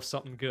Yeah. myself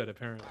something good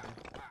apparently.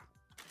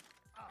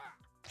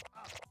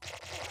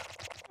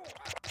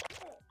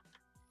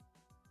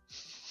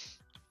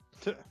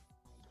 that,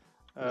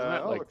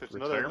 Oh, like, look, there's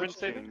another retirement lich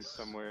king savings?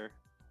 somewhere.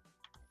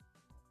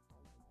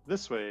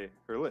 This way,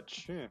 or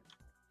lich. Yeah.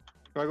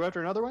 Do I go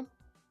after another one?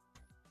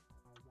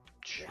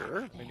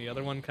 Sure. I mean, the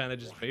other one kind of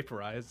just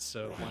vaporized,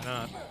 so why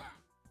not?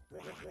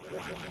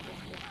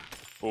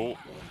 Oh,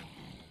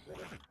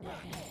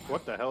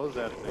 What the hell is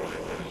that thing?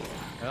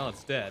 Well,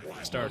 it's dead,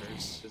 for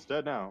starters. It's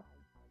dead now.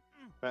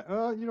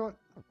 Oh, you know what?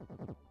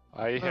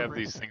 I have Whatever.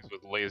 these things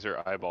with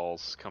laser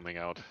eyeballs coming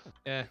out.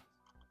 Eh,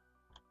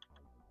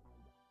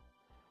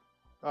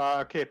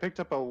 Okay, picked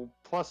up a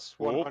plus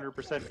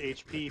 100%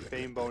 HP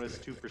fame bonus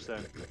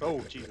 2%. Oh,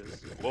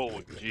 Jesus. Whoa,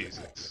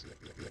 Jesus.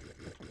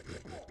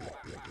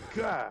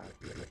 God.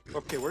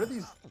 Okay, where are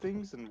these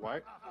things and why?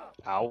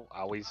 Ow,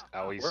 owies,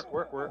 owies.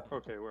 Where?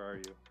 Okay, where are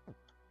you?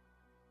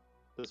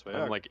 This way.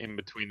 I'm okay. like in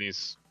between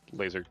these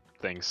laser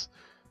things.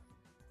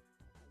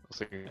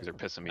 Those things are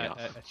pissing me I off.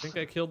 think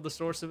I killed the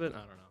source of it. I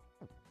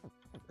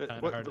don't know.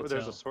 kinda hard to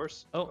There's tell. a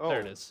source? Oh,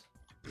 there it is.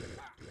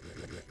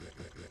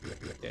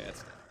 Yeah,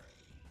 it's dead.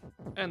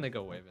 And they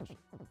go away eventually.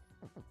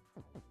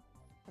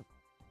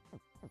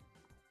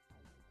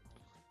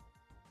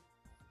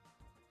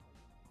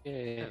 Yeah.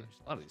 Man, there's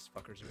a lot of these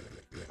fuckers.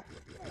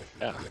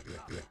 Yeah.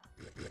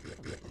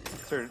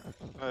 Turn.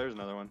 Oh, there's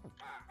another one.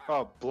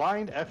 Oh,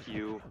 blind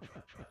FU.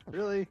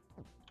 Really?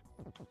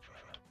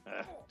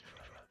 Eh.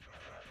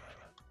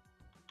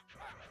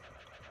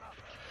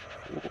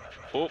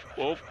 Oh,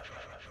 oh.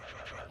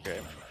 Okay.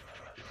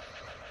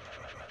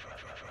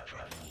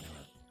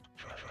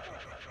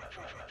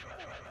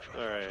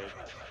 Alright.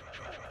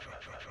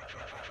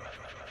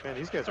 Man,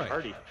 these guys are Right.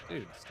 hardy.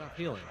 Dude, stop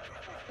healing.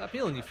 Stop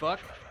healing, you fuck.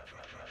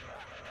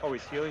 Oh,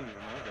 he's healing them.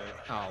 Okay.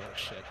 Oh, what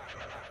shit.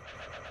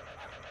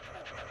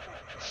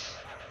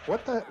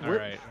 What the? Where,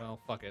 Alright, well,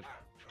 fuck it.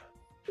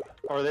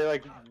 Are they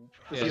like?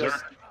 Yeah, Berserk.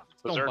 just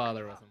don't Berserk.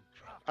 bother with them.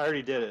 I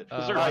already did it.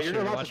 Berserk. Ah, Watch you're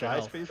your- not allowed watch to your die,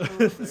 health.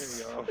 Space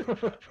Devil? There you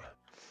go.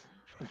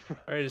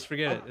 Alright, just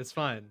forget it. It's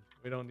fine.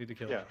 We don't need to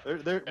kill Yeah,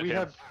 them. we Okay.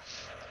 have.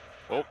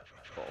 Oh,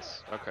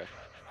 false. Okay.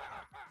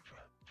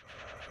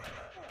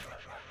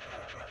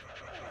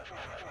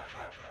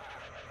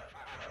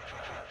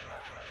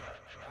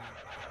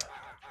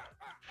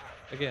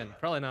 Again,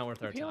 probably not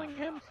worth our time.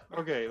 him?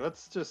 Okay,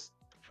 let's just.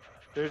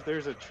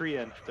 There's a tree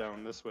end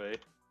down this way.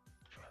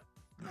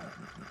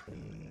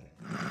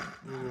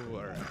 Ooh,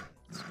 alright.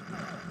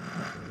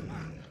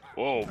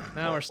 Whoa.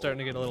 Now we're starting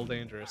to get a little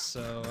dangerous,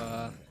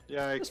 so,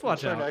 Yeah, Just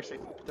watch out.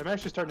 I'm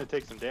actually starting to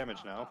take some damage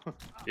now.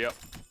 Yep.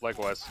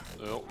 Likewise.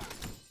 Oh.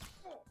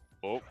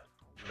 Oh.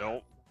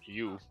 No.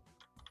 You.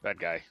 Bad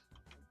guy.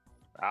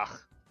 Ah.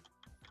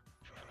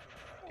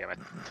 Damn it.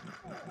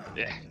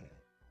 Yeah.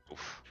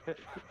 Oof. Hey,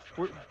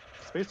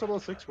 Space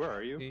 006, where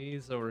are you?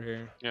 he's over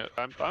here. Yeah,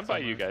 I'm by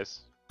you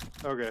guys.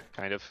 Okay.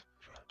 Kind of.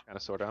 Kind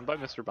of, sort of. I'm by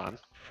Mr. Bond.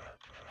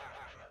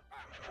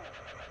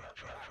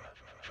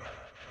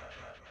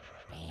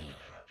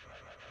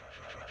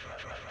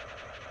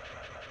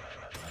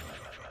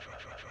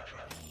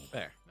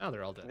 There. Now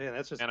they're all dead. Man,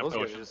 that's just And a those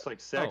guys potion. are just like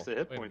stacks Oh, of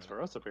hit wait a points minute.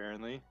 for us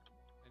apparently.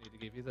 I need to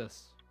give you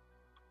this.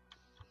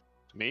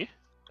 Me?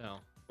 No,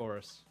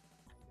 Boris.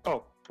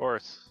 Oh,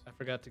 Boris. I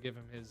forgot to give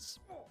him his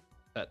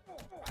pet.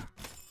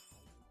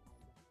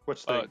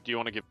 which thing? Do you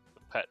want to give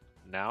the pet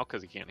now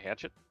because he can't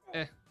hatch it?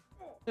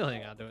 He'll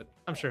hang on to it.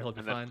 I'm sure he'll be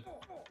And then- fine.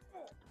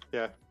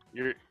 Yeah.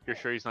 You're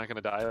sure he's not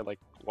gonna die like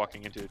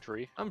walking into a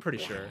tree? I'm pretty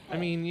sure. I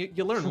mean,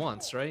 you learn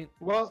once, right?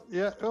 Well,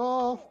 yeah.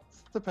 Oh,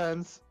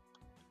 depends.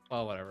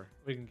 Well, whatever.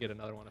 We can get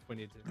another one if we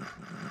need to.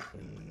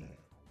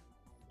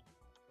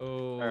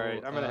 Oh. All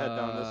right, I'm gonna head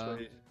down this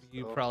way,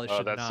 You so- probably Oh,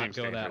 should that not seems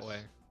go that dangerous. way.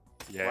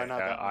 Yeah, Why not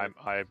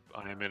that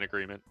I'm in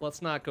agreement.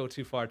 Let's not go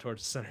too far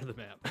towards the center of the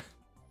map.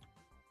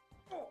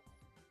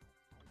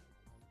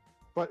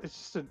 But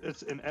it's just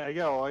it's an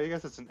yeah. Well, I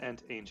guess it's an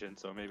Ent ancient,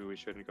 so maybe we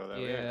shouldn't go that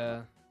way.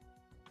 yeah.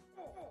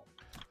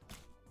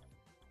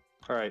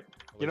 All right.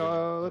 We You can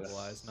know, utilize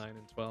let's. 9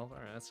 and 12. All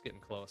right, that's getting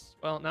close.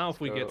 Well, now if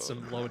we go. get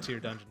some low tier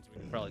dungeons,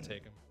 we can probably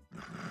take them.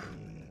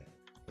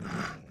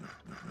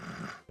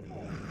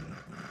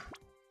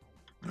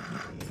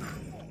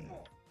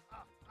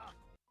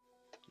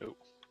 Nope.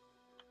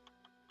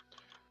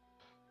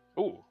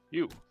 Oh,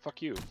 you.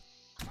 Fuck you.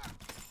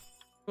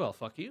 Well,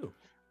 fuck you.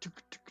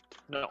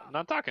 No,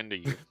 not talking to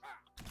you.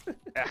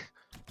 Ah.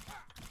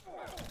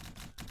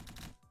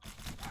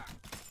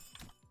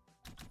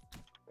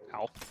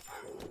 Ow.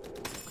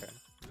 Okay.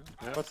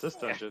 Yeah. What's this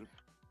dungeon?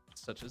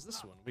 Such as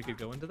this one. We could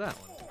go into that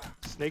one.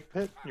 Snake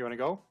pit. You want to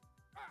go?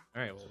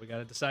 All right, well, we got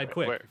to decide Where-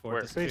 quick where- before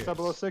where? it Space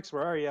disappears. 006.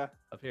 Where are you?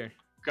 Up here.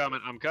 Coming.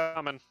 I'm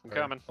coming. I'm Or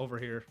coming. Over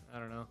here. I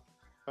don't know.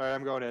 All right,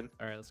 I'm going in.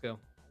 All right, let's go.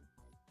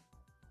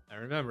 Now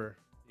remember,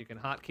 you can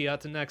hotkey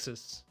out to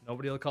Nexus.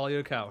 Nobody will call you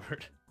a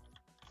coward.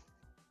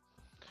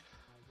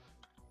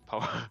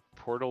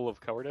 Portal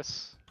of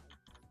Cowardice.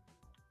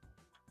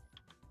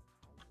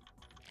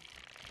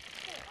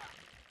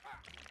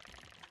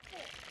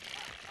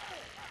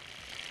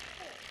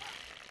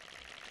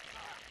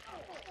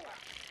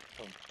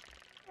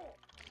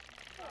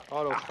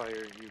 Auto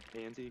fire, you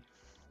pansy.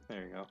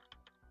 There you go.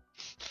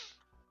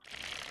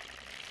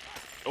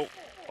 Oh,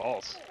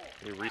 balls.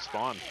 They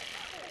respawn.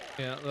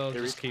 Yeah, they'll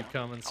There just is- keep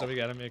coming, so we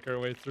gotta make our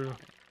way through.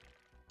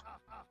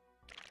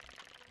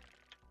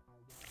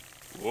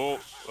 Whoa,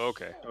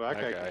 okay. Oh, that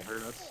guy guy. can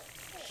hurt us.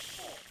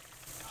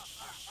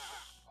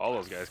 All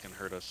those guys can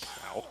hurt us.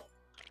 Ow.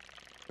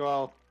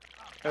 Well,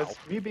 as Ow.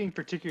 me being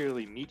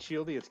particularly meat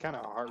shieldy, it's kind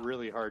of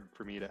really hard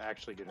for me to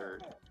actually get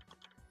hurt.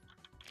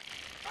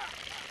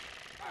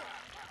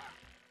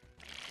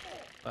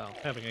 Well,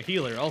 having a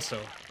healer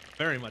also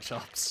very much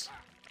helps.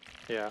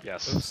 Yeah.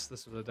 Yes. Oops,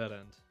 this was a dead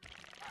end.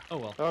 Oh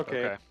well.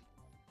 Okay.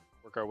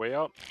 Work our way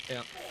out.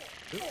 Yeah.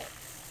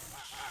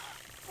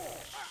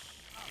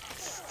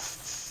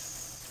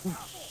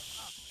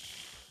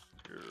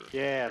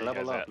 Yeah, Where you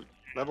level guys up.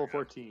 Level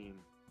 14.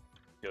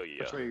 Hell yeah.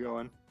 Which way are you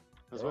going?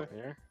 This way?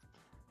 Here.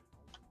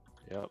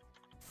 Yep.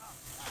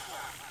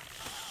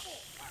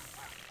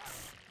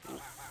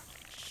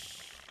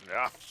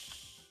 Yeah.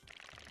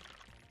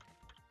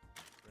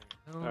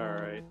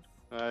 Alright.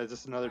 Is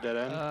this another dead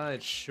end?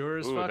 It sure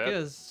as Ooh, fuck that-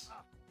 is.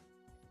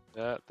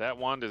 That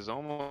wand is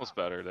almost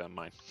better than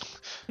mine.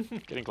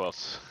 Getting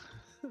close.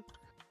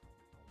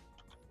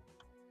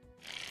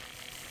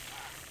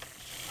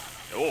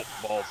 Oh,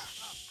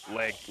 balls.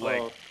 Leg.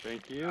 Oh,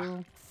 thank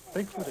you.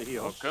 Thanks for the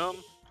heal.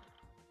 Welcome.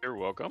 You're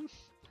welcome.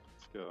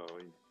 Let's go.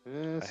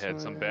 This I had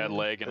some way. bad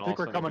leg and I all think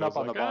of we're a sudden coming it up goes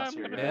on the like, boss "I'm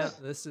here, gonna Yeah, guys.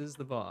 this is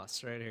the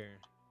boss right here.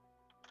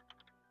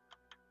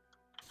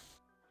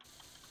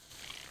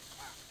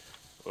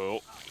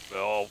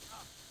 Oh.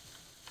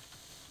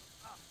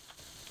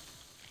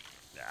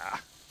 Nah.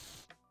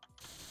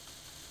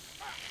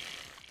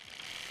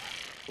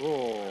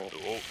 Oh.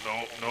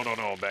 Oh,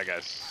 no. Bad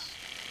guys.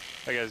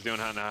 Bad guys doing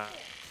hot now.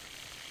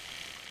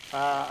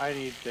 I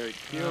need their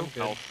heal. I'm good.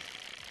 Health.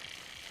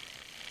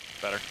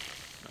 Better.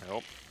 I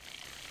hope.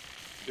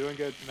 Doing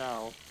good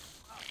now.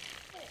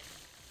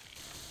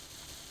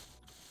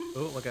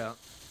 Oh, look out.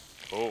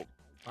 Oh.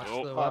 Watch,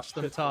 Oh. watch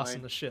them shit, tossing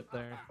mine. the shit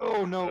there.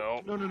 Oh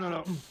no. No.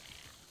 No.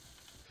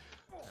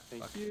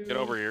 Thank Fuck. you. Get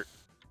over here.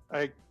 I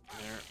There.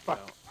 Fuck.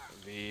 No.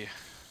 V.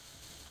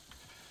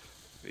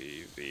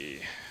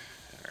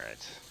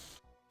 Alright.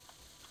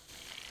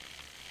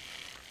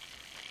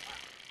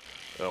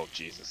 Oh,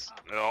 Jesus.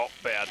 Oh,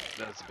 bad.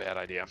 That's a bad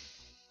idea.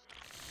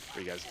 Are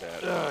you guys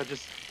dead? I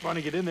just want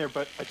to get in there,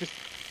 but I just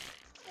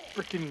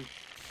freaking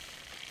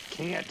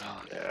can't.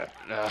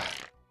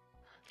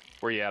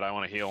 Where you at? I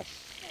want to heal.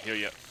 Heal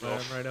you. I'm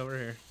right over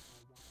here.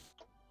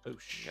 Oh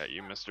sh. Got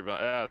you,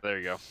 Mr. There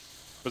you go.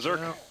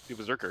 Berserk. No. You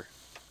berserker.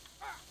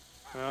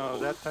 Oh,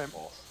 that time.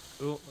 Oh,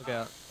 look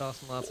out.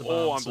 Tossing lots of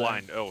Oh, I'm bombs there.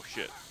 blind. Oh,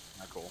 shit.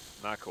 Not cool.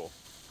 Not cool.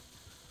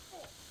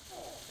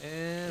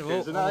 And Okay, oh,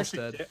 is it not almost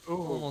actually dead. Oh,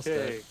 Almost okay.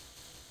 dead.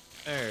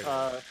 There.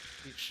 it is.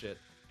 Eat shit.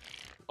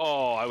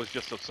 Oh, I was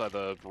just outside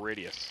the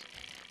radius.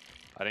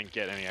 I didn't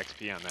get any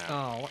XP on that.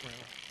 Oh, what?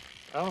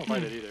 I don't know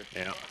if I did either.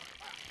 Yeah.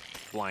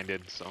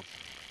 Blinded, so.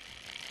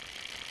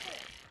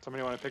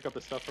 Somebody want to pick up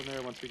the stuff from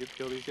there once we get to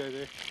kill these guys,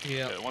 eh?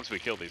 Yeah. Once we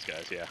kill these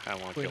guys, yeah. I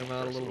want to Clean kill them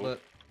out a first. little Ooh.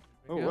 bit.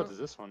 Oh, There we what go. is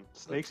this one?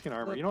 Snakeskin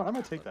armor. Flip, You know what? I'm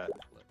gonna take flip,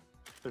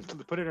 that.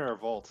 flip. Put it in our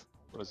vault.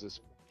 What is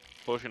this?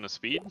 Potion of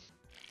speed?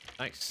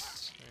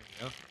 Nice. There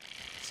you go.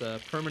 It's a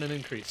permanent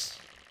increase.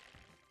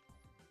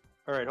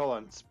 All right, hold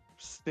on.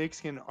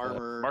 Snakeskin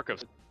armor.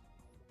 Marcos.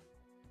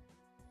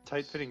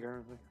 Tight fitting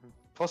garment.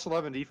 Plus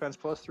 11 defense,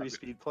 plus 3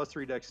 speed, plus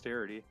 3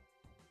 dexterity.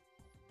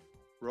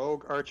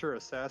 Rogue, archer,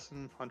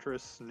 assassin,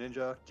 huntress,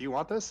 ninja. Do you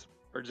want this?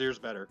 Or is yours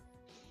better,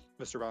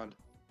 Mr. Bond?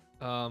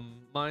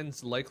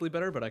 Mine's likely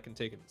better, but I can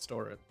take it and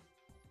store it.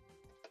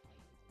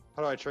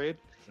 How do I trade?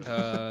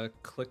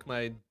 Click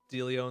my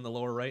dealio in the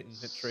lower right and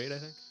hit trade, I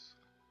think.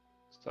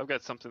 So I've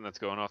got something that's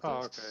going off the Oh,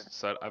 okay.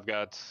 set.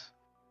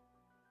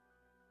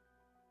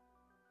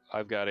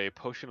 I've got a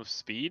potion of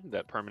speed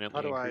that permanently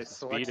How do I increases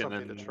select speed, and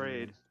something then to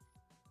trade?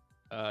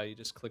 You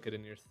just click it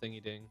in your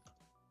thingy ding.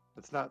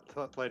 It's not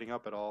lighting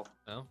up at all.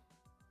 No?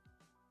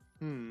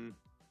 Hmm.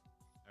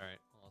 Alright,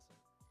 awesome.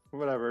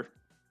 Whatever.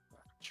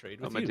 Trade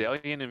a with you.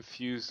 medallion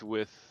infused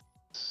with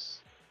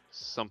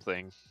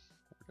something.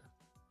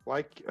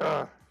 Like,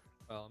 Well,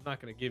 I'm not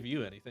gonna give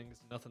you anything,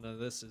 'cause nothing of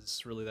this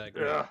is really that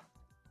great.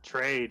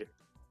 trade.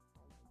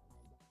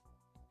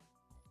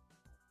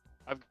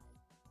 I've-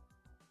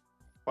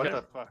 What Okay.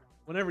 the fuck?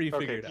 Whenever you Okay,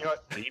 figure you it know out.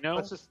 what? Do you know?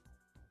 Let's just.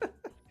 Can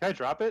I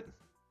drop it?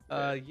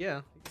 Yeah, you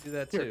can do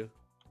that Here. too.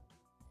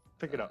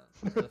 Pick it up.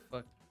 What the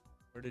fuck?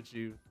 Where did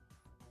you?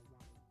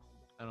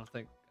 I don't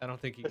think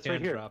you It's can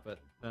right here. drop it.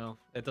 No,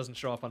 it doesn't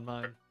show up on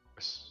mine.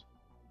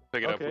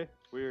 Pick it up. Okay,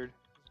 weird.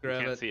 You Grab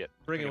can't it. see it.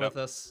 Bring Pick it it with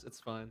us. It's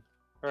fine.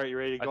 All right, you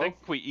ready to I go?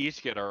 think we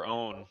each get our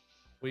own.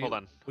 We Hold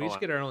on, we hold each on.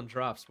 get our own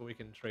drops, but we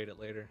can trade it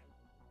later.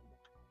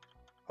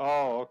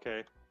 Oh,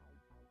 okay.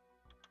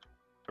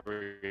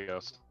 There we go.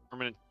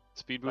 Permanent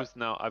speed boost.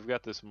 Now I've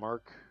got this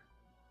mark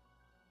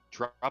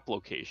drop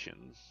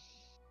location.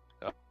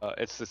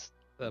 It's this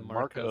The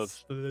mark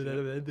of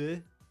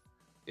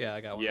Yeah,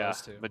 I got one yeah of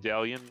those too.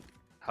 medallion.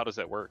 How does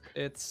that work?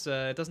 It's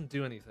it doesn't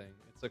do anything.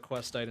 It's a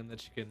quest item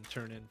that you can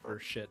turn in for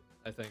shit,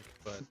 I think,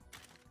 but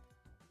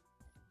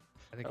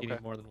I think you Okay.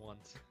 need more than one.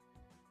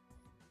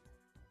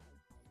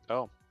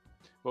 Oh,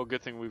 well,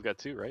 good thing we've got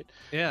 2, right?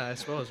 Yeah, I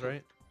suppose,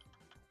 right?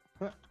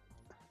 All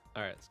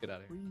right, let's get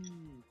out of here.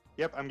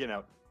 Yep, I'm getting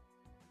out.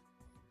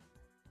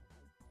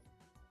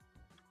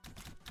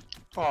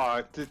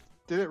 Oh, did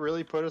it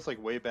really put us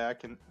like way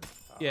back in?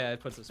 Yeah, it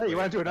puts us. Hey, you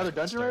way want to do back another at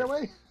the dungeon right start.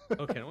 away?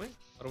 Oh, can we?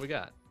 What do we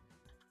got?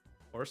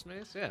 Horse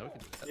maze? Yeah, we can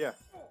do that. Yeah.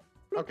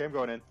 Okay, I'm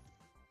going in.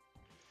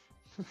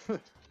 All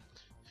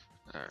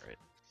right.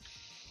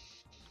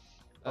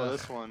 Oh, Ugh,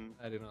 this one.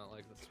 I do not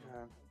like this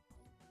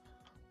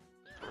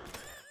one.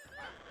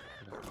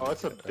 Oh,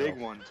 it's a big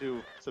one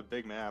too. It's a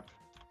big map.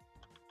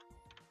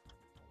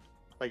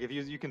 Like if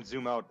you can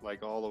zoom out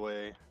like all the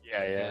way.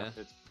 Yeah, yeah. Yeah.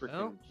 It's freaking.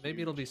 Well,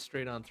 maybe it'll huge. be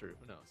straight on through.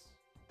 Who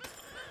knows?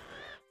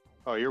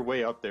 Oh, you're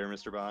way up there,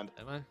 Mr. Bond.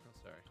 Am I? Oh,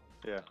 sorry.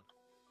 Yeah.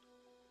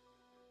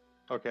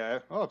 Okay.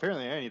 Oh,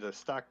 apparently I need to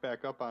stock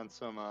back up on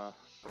some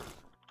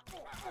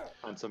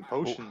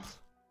potions.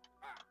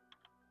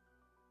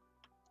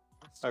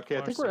 So Okay, I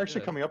far, think so we're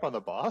actually good. coming up on the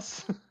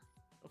boss.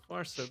 So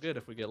far, so good.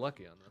 If we get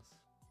lucky on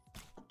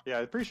this. Yeah,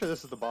 I'm pretty sure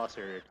this is the boss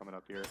area coming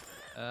up here.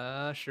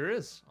 Sure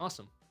is.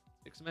 Awesome.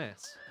 Kick some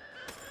ass.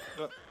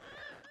 Uh,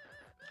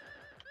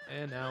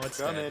 And now it's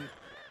Come dead. in.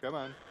 Come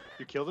on.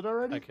 You killed it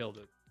already? I killed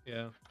it.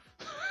 Yeah.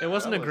 It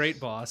wasn't a That great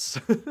was- boss.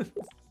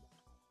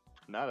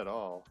 Not at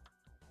all.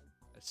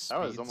 That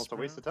was almost a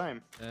waste of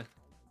time.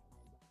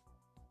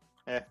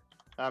 Eh,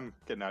 I'm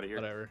getting out of here.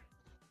 whatever.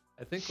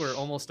 I think we're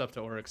almost up to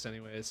Oryx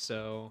anyways,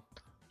 so...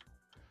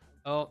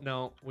 Oh,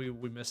 no. We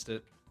missed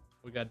it.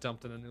 We got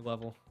dumped in a new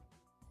level.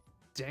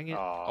 Dang it.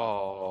 Aw.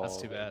 Oh, That's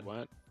too bad.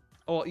 What?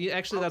 Oh, yeah,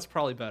 actually, that's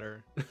probably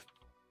better. I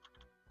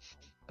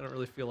don't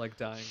really feel like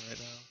dying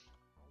right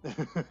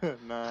now.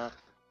 Nah.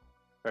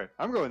 Alright,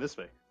 I'm going this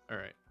way. All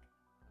right.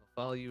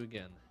 I'll follow you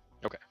again.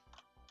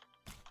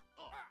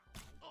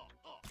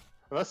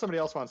 Unless somebody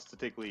else wants to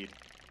take lead.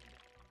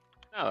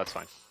 No, that's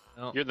fine.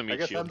 No. You're the I meat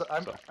guess shield. I'm the,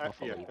 I'm, so I, I'll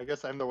follow yeah, you. I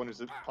guess I'm the one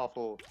who's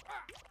awful.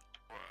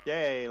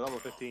 Yay, level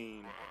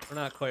 15. We're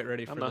not quite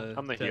ready for I'm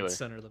the dead healer.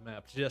 center of the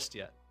map just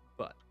yet,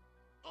 but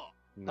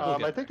No. We'll I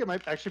get think it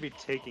might actually be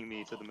taking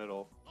me to the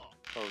middle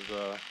of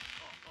I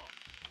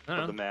the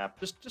don't know. map.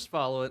 Just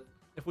follow it.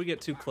 If we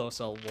get too close,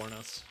 I'll warn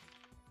us.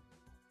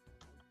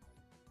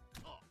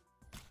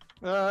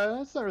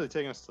 It's not really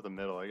taking us to the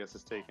middle. I guess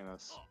it's taking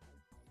us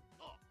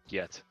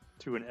Yet.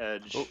 to an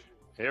edge. Oh.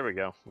 Here we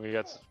go. We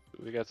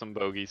got some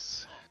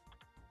bogeys.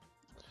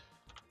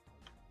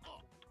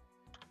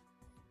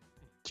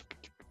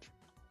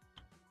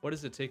 What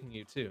is it taking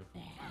you to?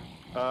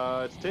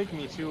 It's taking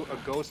me to a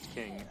Ghost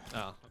King.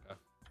 Oh, okay.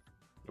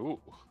 Ooh.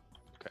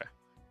 Okay.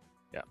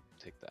 Yeah,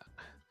 take that.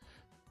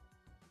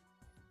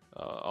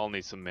 I'll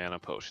need some mana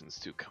potions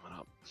too coming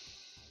up.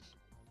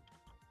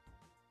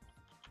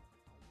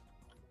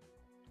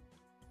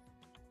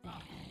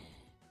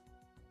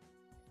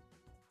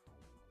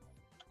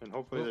 And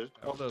hopefully Oh, there's...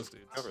 all those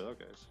dudes. Cover those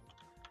guys.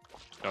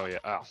 Oh yeah.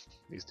 Oh,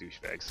 these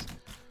douchebags.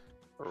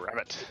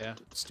 Rabbit. Yeah,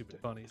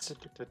 stupid bunnies.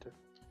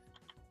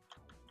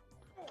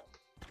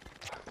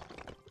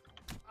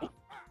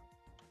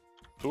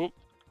 Ooh.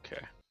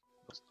 Okay.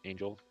 Those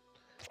angel,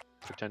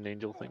 pretend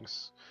angel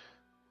things.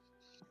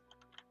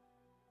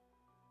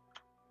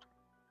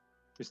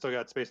 We still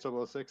got Space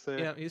 006 there?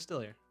 Yeah, he's still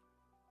here.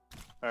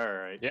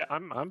 Alright. Yeah,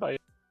 I'm by.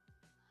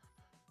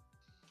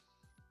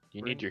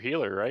 You Bring- need your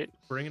healer, right?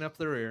 Bringing up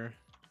the rear.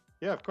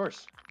 Yeah, of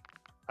course.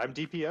 I'm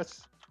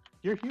DPS.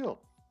 You're heal.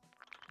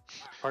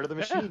 Part of the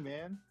Yeah. machine,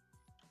 man.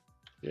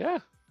 Yeah.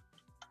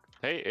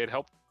 Hey, it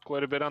helped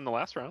quite a bit on the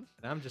last round,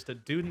 And I'm just a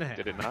dude and a half.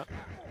 did it not?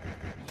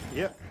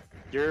 Yep.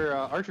 You're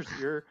archers.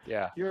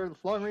 Yeah. You're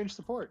long range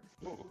support.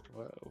 Ooh,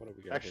 what do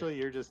we got? Actually,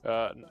 you're just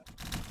here?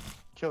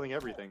 killing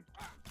everything.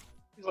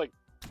 He's like,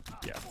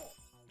 yeah.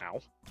 Ow.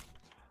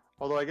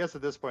 Although I guess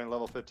at this point,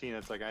 level 15,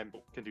 it's like I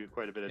can do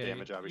quite a bit of Yeah,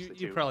 damage, you, obviously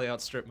you too. probably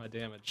outstrip my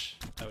damage,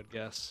 I would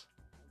guess.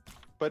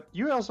 But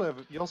you also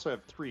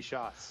have 3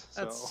 shots.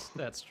 So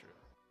That's true.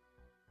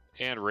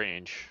 And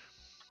range.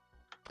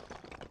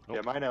 yeah,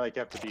 Nope. mine I like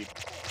have to be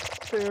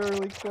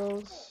fairly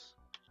close.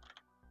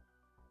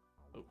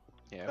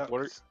 Yeah. That-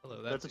 What are?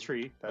 Hello, That's a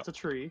tree. That's a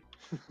tree.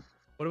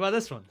 What about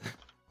this one?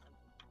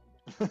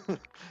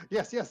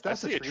 yes, I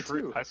that's see a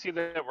tree too. I see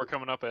that we're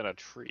coming up at a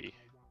tree.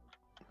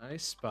 I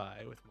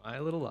spy with my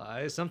little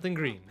eye something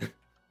green.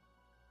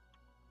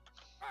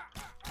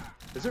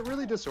 Is it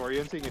really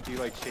disorienting if you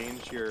like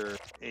change your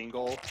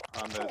angle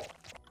on the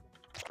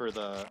for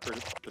the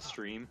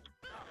stream?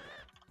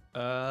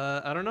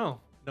 I don't know.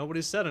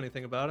 Nobody's said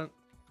anything about it.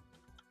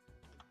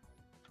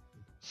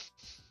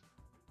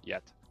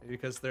 Yet. Maybe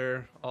because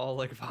they're all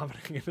like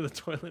vomiting into the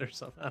toilet or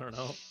something. I don't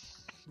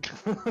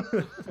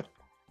know.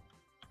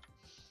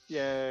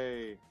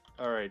 Yay!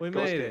 All right, We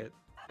Ghost made King. it.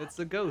 It's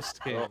the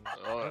Ghost King.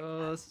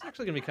 Oh, This is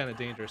actually gonna be kind of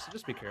dangerous, so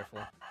just be careful.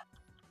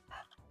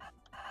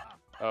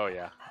 Oh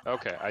yeah.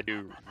 Okay, I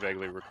do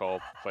vaguely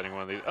recall fighting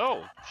one of these.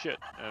 Oh shit!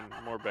 And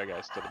more bad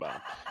guys to the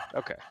bottom.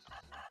 Okay.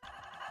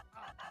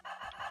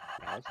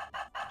 No.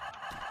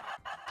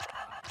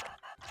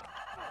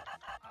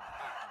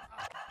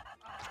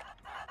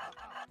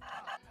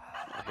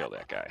 I'll heal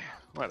that guy.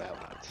 Why the hell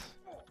not?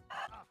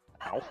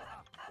 Ow.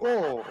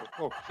 Oh,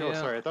 oh, Yeah.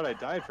 sorry. I thought I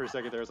died for a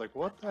second there. I was like,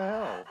 what the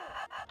hell?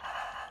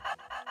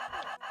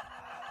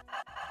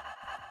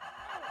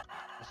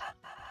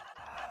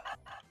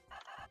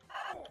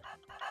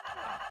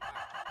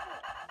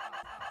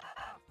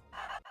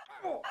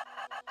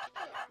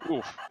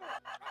 Oof.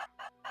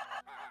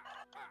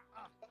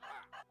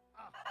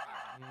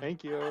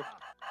 Thank you.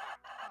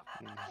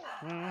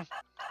 Mhm.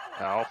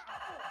 Ow.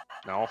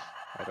 No,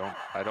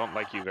 I don't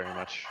like you very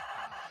much.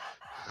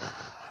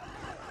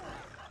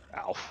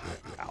 Ow.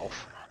 Ow.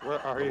 Where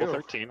are Level you?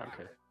 13.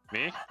 Okay.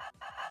 Me?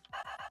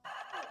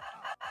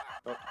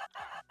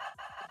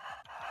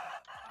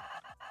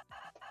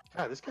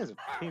 God, this guy's a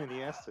pain in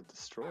the ass to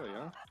destroy,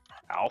 huh?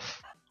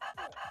 Alf.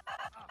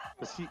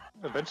 Does he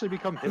eventually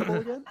become hittable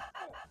again?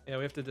 Yeah,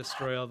 we have to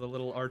destroy all the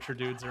little archer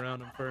dudes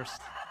around him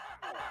first.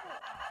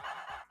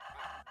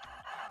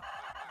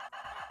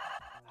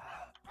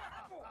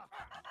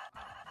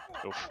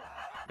 Oof.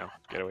 No,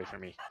 get away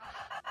from me.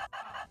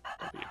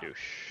 Don't be a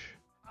douche.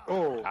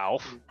 Oh,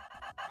 Alf.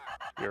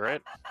 You're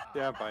it?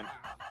 yeah, I'm fine.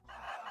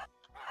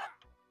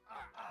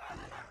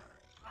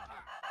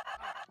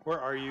 Where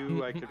are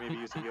you? I could maybe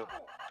use a heal.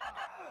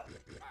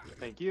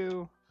 Thank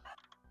you.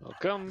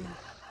 Welcome.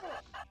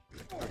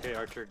 Okay,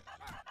 Archer.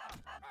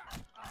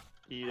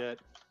 Eat it.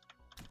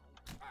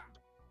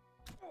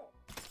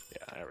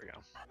 Yeah, there we go.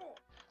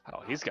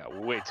 Oh, he's got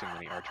way too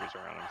many archers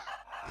around him.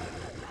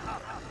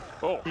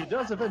 Oh. He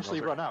does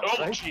eventually run out,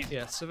 Oh, right? jeez.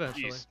 Yes,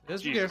 eventually. Jeez,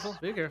 Just be Jesus. careful.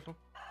 Be careful.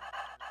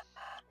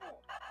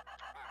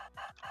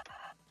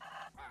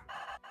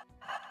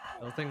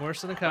 Nothing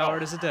worse than a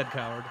coward is a dead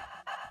coward.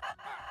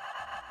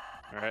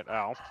 Alright,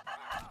 Alf.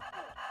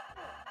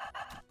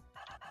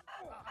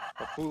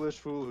 A foolish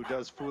fool who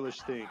does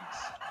foolish things.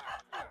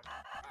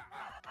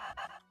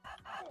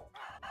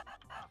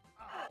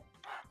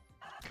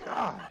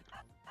 God.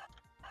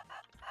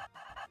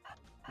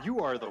 You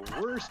are the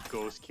worst,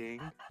 Ghost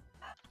King.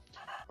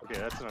 Okay,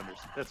 that's an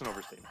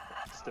overstatement.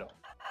 But still.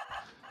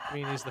 I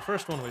mean, he's the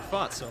first one we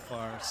fought so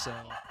far, so,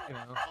 you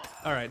know.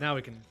 All right, now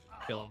we can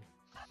kill him.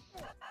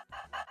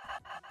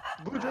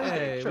 Blue Drake,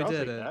 Hey, sure, we I'll did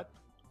take it. that.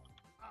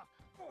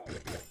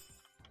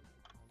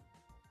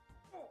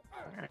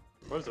 Alright.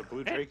 What does a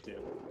Blue Drake do?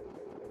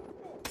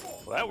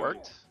 Well, that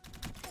worked.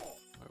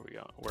 Where are we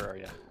going? Where are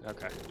you?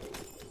 Okay.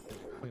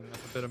 Cleaning up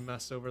a bit of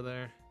mess over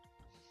there.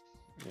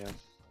 Yeah.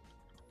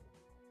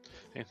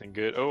 Anything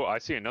good? Oh, I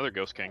see another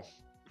Ghost King.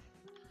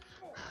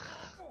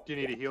 Do you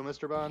need a heal,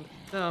 Mr. Bond?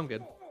 No, I'm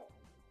good.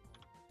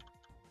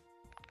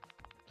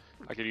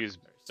 I could use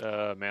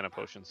mana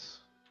potions.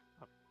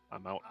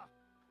 I'm out.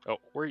 Oh,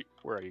 where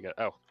are you guys?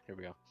 Oh, here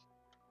we go.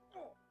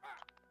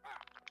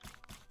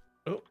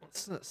 Oh,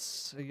 what's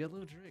this? A yellow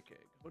drake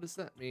egg. What does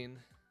that mean?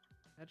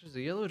 Hatches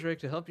a yellow drake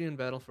to help you in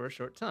battle for a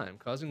short time,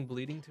 causing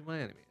bleeding to my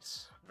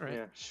enemies. All right.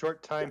 Yeah,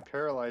 short time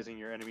paralyzing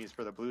your enemies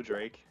for the Blue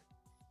Drake.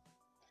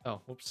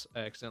 Oh, whoops! I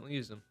accidentally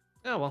used them.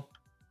 Oh well.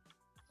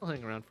 I'll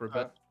hang around for a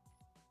bit.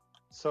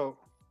 So,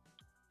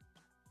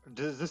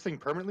 does this thing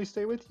permanently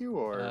stay with you,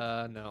 or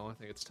No, I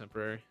think it's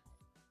temporary.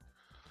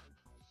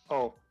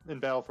 oh, in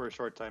battle for a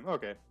short time?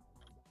 Okay,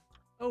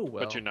 Oh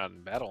well. But you're not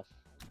in battle.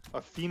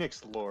 a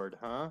Phoenix Lord,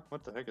 huh?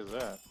 What the heck is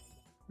that?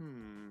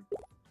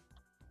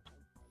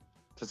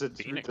 Does it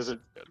Phoenix. does it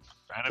Good.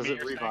 does Enemy it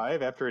or snake?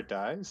 revive after it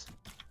dies?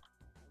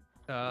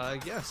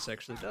 Yes,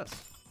 actually it does.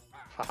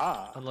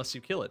 Haha! Unless you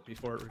kill it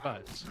before it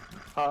revives.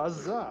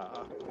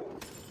 Huzzah!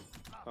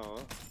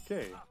 Oh,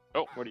 okay.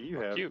 Oh, What do you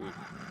fuck have? you.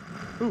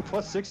 Ooh,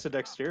 +6 to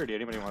dexterity.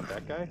 Anybody want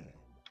that guy?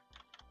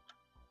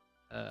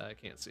 I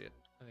can't see it.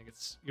 I think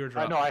it's your I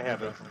drop. know I your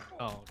have it. drop.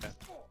 Oh, okay.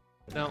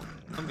 No,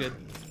 I'm good.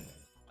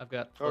 I've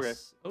got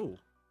plus... Oh,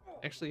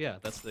 actually, yeah,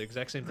 that's the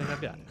exact same thing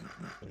I've got.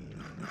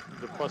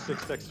 The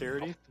 +6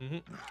 dexterity. Mm-hmm.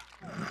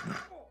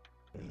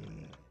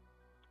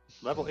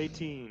 Level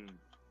 18.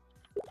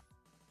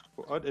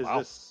 What is Wow.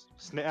 this?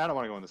 I don't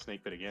want to go in the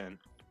snake pit again.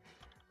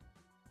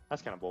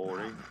 That's kind of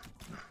boring.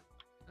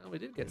 Oh, we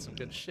did get some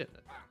good shit.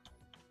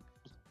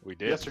 We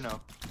did. Yes or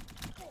no?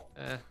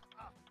 And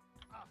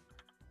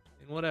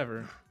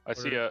whatever. I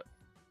see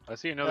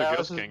another Yeah,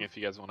 Ghost let's King. just- If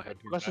you guys want to head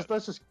towards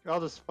that. I'll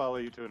just follow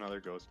you to another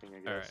Ghost King, I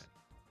guess. All right,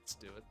 let's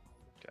do it.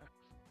 Okay.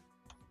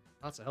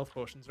 Lots of health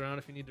potions around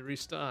if you need to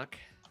restock.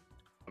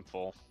 I'm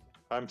full.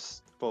 I'm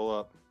full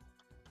up.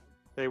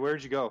 Hey,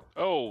 where'd you go?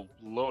 Oh,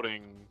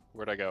 loading.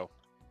 Where'd I go?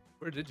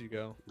 Where did you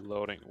go?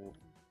 Loading.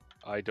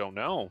 I don't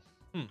know.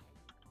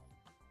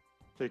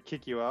 Did it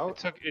kick you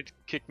out? It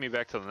kicked me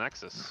back to the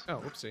Nexus. Oh,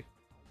 whoopsie.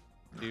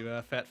 Do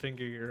you fat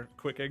finger your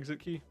quick exit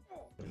key?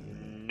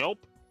 Nope.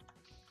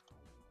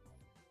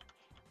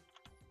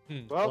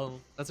 Well-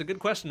 That's a good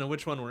question of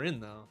which one we're in,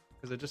 though.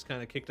 Because it just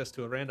kind of kicked us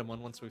to a random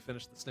one once we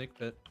finished the snake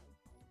pit.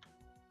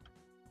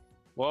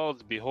 Well,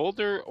 it's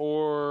Beholder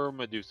or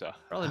Medusa.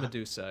 Probably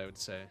Medusa, I would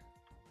say.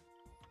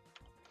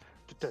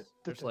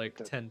 There's like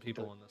 10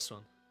 people in this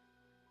one.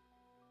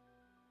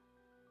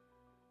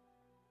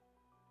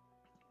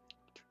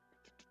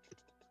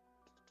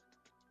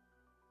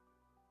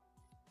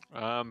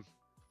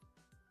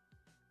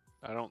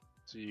 I don't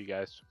see you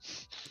guys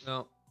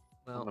No.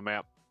 on the Well,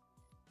 map.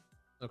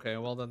 okay,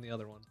 well then the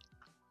other one.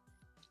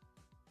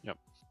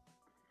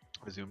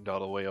 I zoomed all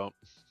the way out.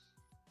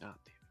 Oh,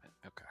 damn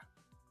it. Okay.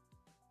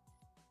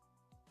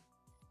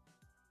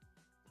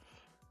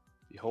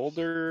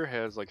 Beholder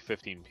has like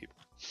 15 people.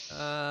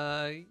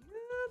 Yeah,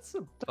 that's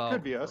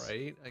about be us.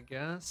 right, I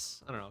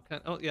guess. I don't know.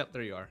 Oh, yep,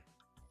 there you are.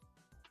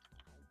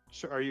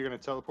 Sure, are you gonna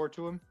teleport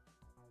to him?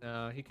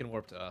 No, he can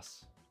warp to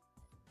us.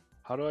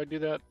 How do I do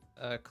that?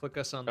 Click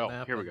us on the Oh,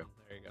 map. here we and go.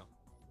 There you go.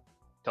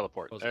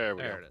 Teleport. Close it. There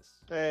we There go. it is.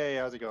 Hey,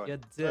 how's it going? You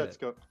did Let's it.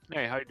 go.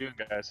 Hey, how you doing,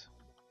 guys?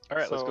 All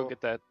right, let's go So-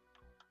 get that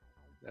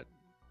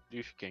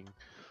douche king.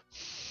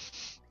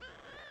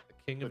 The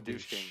king The of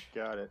douche king.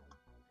 Got it.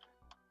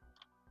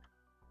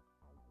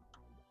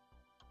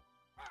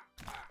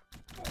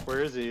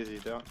 Where is he? Is he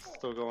down?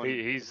 Still going?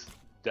 He's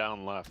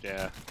down left,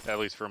 yeah. At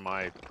least from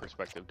my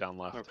perspective, down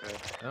left. Okay.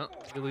 Well,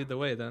 you lead the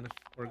way then.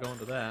 If we're going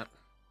to that.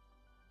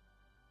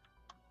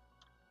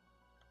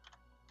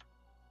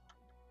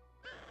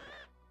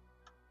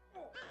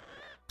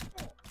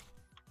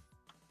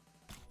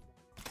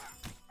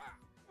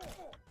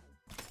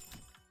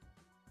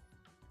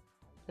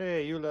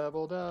 Hey, you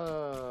leveled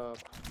up.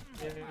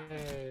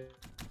 Yay.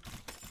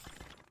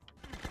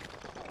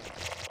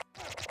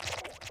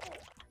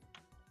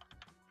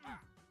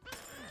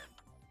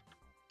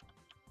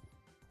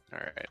 All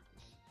right.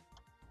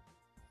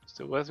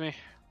 Still with me?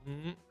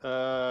 Mm-hmm.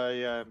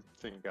 Yeah, I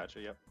think I got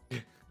you.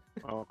 Yep.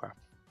 Oh, okay.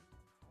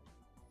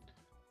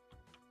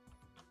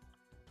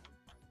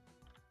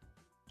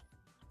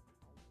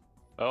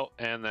 Oh,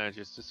 and then it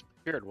just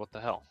disappeared. What the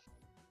hell?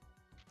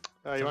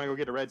 You want to go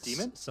get a red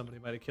demon? Somebody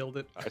might have killed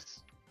it.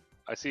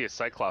 I see a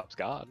Cyclops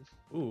god.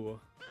 Ooh,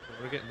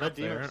 we're getting Red up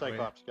demon there, or aren't we?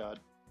 Cyclops god?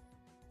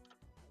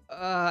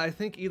 I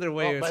think either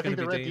way Well, it's I going think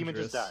to the be red demon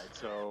dangerous. just died,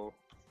 so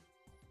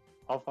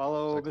I'll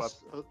follow Cyclops.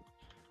 this.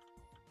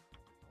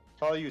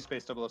 Follow you,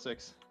 Space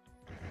 006.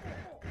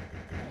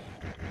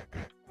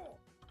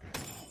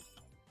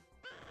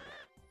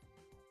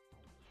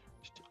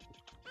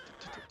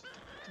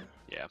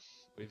 Yeah.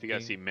 We've If you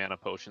guys see gained, mana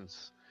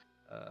potions.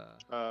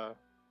 oh,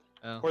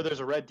 Or there's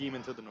a red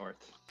demon to the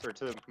north, or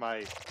to my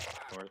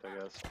north, I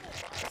guess.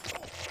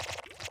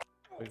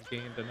 we've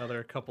gained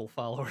another couple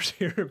followers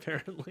here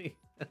apparently.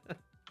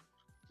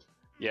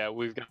 Yeah,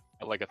 we've got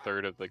like a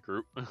third of the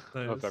group Nice.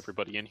 of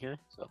everybody in here.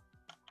 So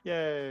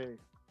Yay!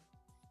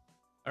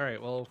 All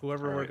right, well,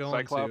 whoever we're Alright, going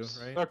Cyclops.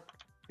 to, right? Oh,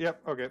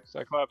 yep. Okay.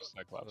 Cyclops, So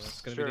Cyclops.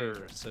 it's going to be Sure.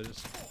 dangerous. So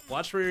just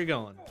watch where you're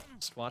going.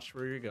 Just watch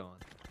where you're going.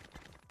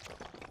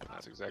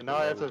 That's exactly. And now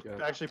I have what to we've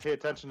got. actually pay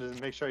attention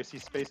to make sure I see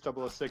Space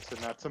 006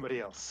 and not somebody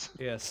else,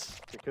 Yes,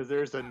 because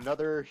there's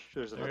another.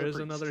 there is priest.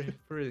 another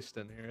priest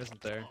in here,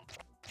 isn't there?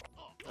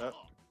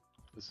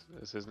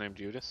 Is his name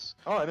Judas?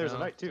 Oh, and there's a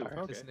No, knight too. sorry.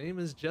 Okay, His name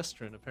is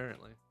Jestrin,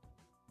 apparently.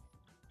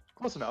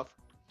 close enough.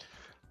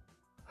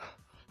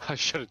 I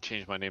should have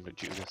changed my name to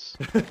Judas.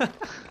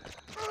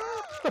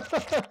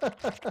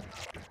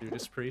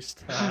 Judas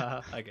Priest.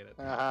 I get it.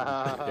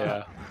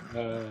 Yeah.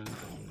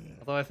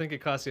 Although I think it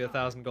costs you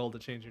 1,000 gold to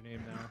change your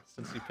name now,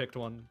 since you picked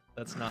one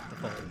that's not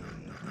default.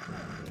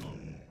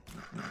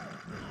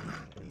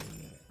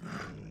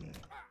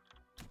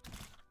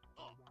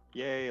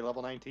 Yay,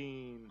 level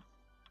 19.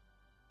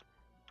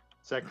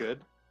 Is that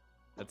good?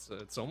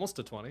 It's almost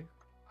a 20.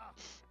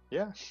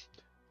 Yeah.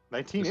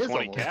 19 Is is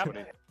 20 almost cap?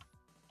 20.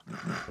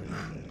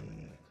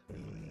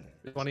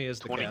 20 is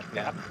the 20 cap.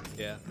 cap?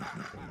 Yeah,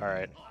 All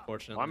right.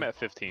 fortunately. Well, I'm at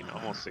 15,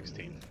 almost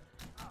 16.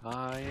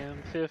 I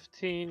am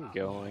 15,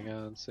 going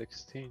on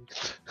 16.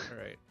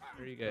 Alright,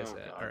 where are you guys Oh,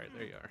 at? God. Alright,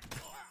 there you are.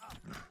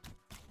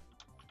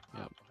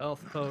 Yep.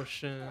 Health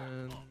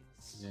potions.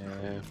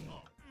 Yeah.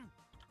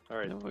 All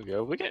right. There we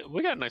go. We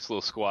got a nice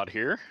little squad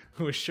here.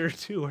 We sure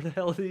do. Where the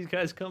hell did these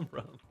guys come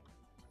from?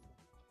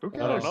 Who I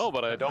don't cares? know,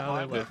 but I don't Now they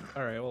mind it. left.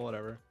 Alright, well,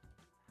 whatever.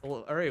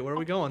 Well, alright, where are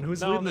we going? Who's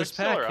No, leading this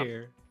there's pack Sora.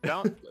 here?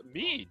 Down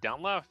me,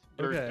 down left,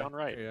 or Okay, down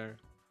right. there you are.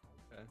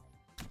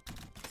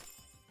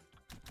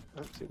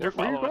 See, they're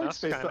Where are you following going, us,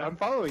 Space? kinda. I'm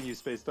following you,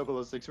 Space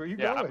 006. Where are you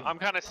Yeah, going? I'm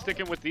kind of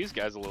sticking with these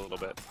guys a little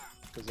bit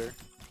because they're.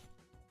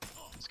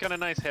 It's kind of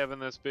nice having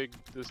this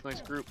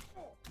nice group.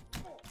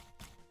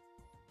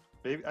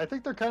 Maybe, I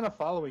think they're kind of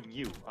following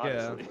you,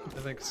 honestly. Yeah, I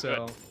think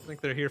so. I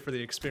think they're here for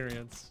the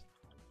experience.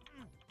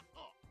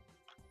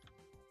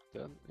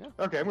 Done. Yeah.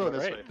 Okay, I'm going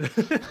Alright. this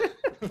way.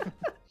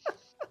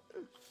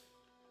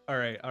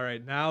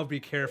 Alright, now be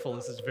careful.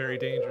 This is very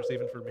dangerous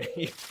even for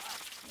me.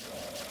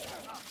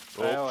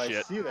 Oh I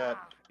shit! see that.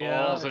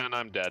 Yeah. Balls in,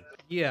 I'm dead.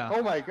 Yeah,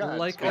 Oh my god.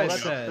 like Oh, I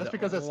that's, said, that's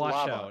because it's watch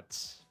lava.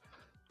 out.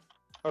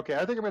 Okay,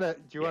 I think I'm gonna.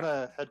 Do you want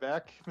to head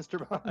back,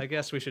 Mr. Bond? I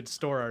guess we should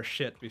store our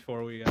shit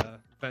before we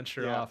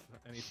venture Yeah. off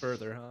any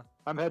further, huh?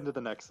 I'm heading to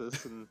the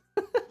Nexus, and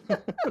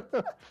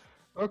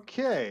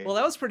Okay. Well,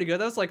 that was pretty good.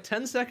 That was like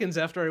 10 seconds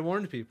after I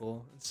warned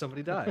people, and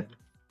somebody died.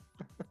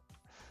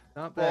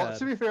 Not bad. Well,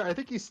 to be fair, I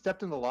think he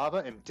stepped in the lava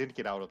and didn't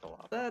get out of the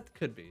lava. That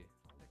could be.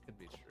 That could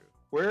be true.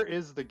 Where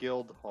is the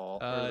guild hall?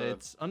 Or the...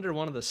 It's under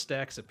one of the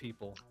stacks of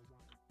people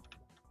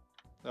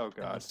Oh in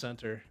the god.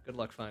 center. Good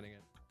luck finding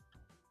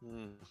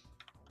it.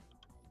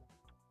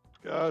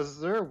 Is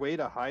there a way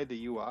to hide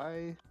the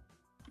UI?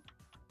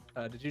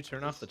 Did you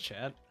turn off the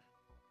chat?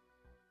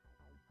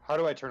 How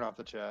do I turn off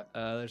the chat?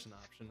 There's an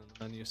option in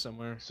the menu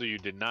somewhere. So you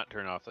did not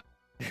turn off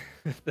it.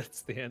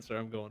 That's the answer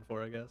I'm going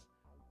for, I guess.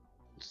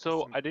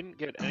 So I didn't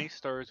get any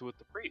stars with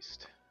the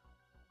priest.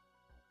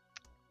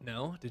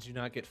 No? Did you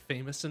not get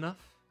famous enough?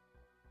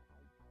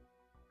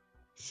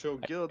 Show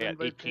guild I had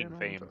invite 18 panel,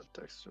 fame.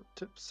 text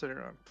tips,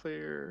 center on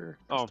player.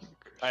 Oh, custom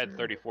I had share.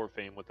 34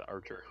 fame with the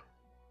archer.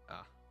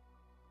 Ah.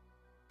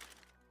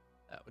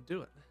 That would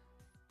do it.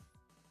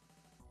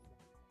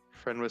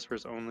 Friend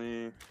whispers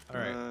only. All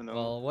right. No.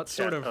 Well, what Chat.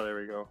 sort of Oh, there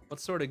we go. what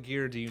sort of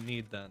gear do you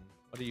need then?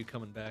 What are you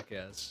coming back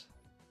as?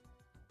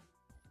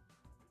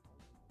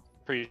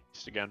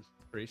 Priest again.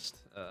 Priest.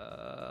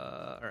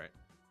 All right.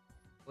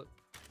 Flip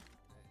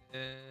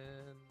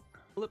and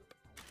flip.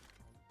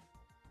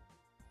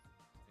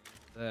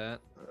 That.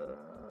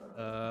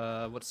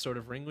 What sort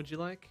of ring would you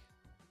like?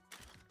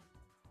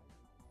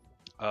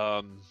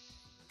 The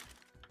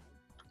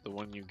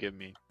one you give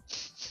me.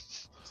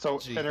 So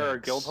Gee, enter our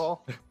thanks. guild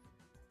hall.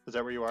 Is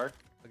that where you are?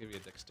 I'll give you a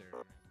dexterity.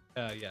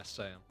 Yes,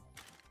 I am.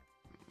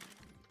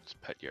 It's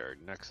Pet Yard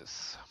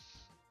Nexus.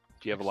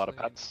 Do you have a lot of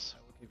Actually, pets? I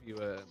will give you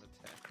an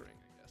attack ring,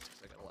 I guess,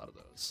 because I got a lot of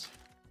those.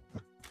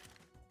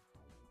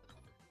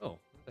 Oh.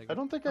 I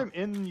don't think I'm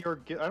in your.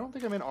 I don't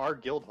think I'm in our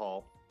guild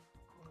hall.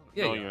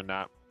 Yeah, no, you are. you're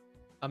not.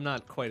 I'm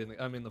not quite in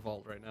the. I'm in the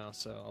vault right now,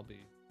 so I'll be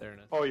there in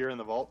a. Oh, you're in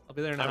the vault. I'll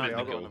be there in a. I'm Okay, in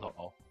I'll the go in guild the vault.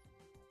 hall.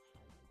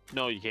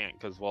 No, you can't,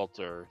 because vaults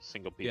are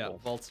single Yeah, people.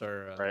 vaults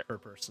are Right. per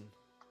person.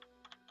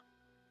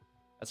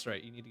 That's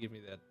right. You need to give me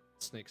that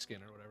snake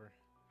skin or whatever.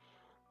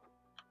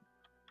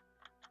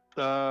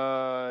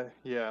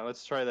 Yeah.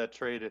 Let's try that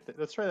trade.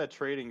 Let's try that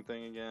trading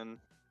thing again.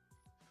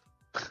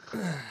 Do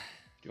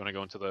you want to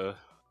go into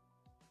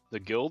the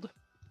guild?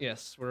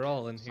 Yes, we're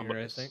all in here, I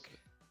Somebody's- think.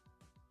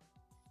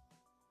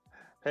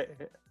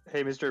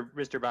 Hey,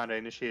 Mr. Bond, I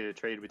initiated a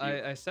trade with you.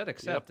 I said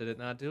accept. Did it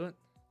not do it?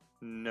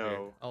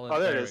 No. I'll Oh,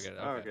 there it there we is. go,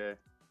 Oh, okay. okay.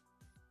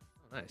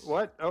 Oh, nice.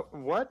 What? Oh,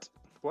 what?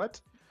 What?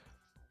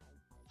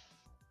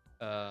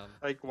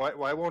 Like,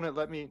 why won't it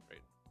let me? Right.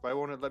 Why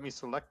won't it let me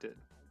select it?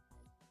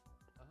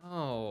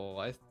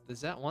 Oh,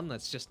 is that one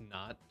that's just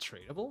not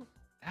tradable?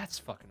 That's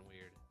fucking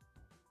weird.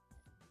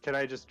 Can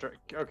I just?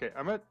 Okay,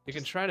 I'm gonna. You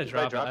can try to if I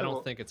drop it. drop I it, don't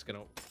will- think it's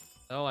gonna.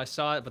 Oh, I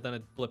saw it, but then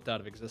it blipped out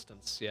of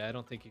existence. Yeah, I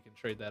don't think you can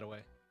trade that away.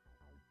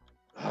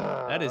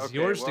 That is Okay,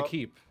 yours to well,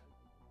 keep.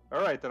 All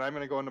right, then I'm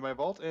gonna go into my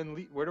vault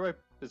and where do I?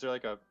 Is there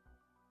like a?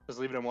 Just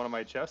leave it in one of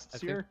my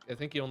chests here. I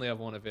think you only have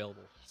one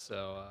available.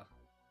 So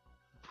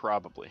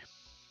Probably.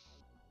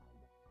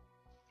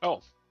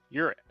 Oh,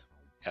 you're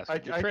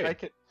asking to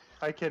trade.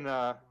 I can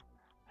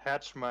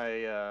hatch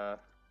my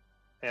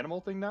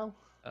animal thing now.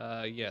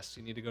 yes,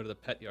 you need to go to the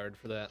pet yard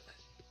for that.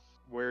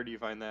 Where do you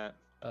find that?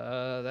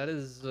 That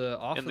is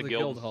off In of the the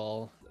guild. guild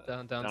hall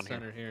down Down here.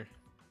 center here.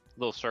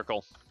 Little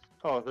circle.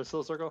 Oh, this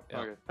little circle. Yeah,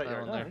 Okay, pet that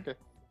yard. one Oh, there. okay.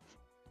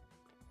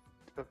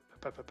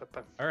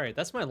 All right,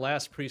 that's my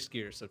last priest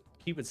gear, so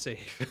keep it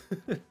safe.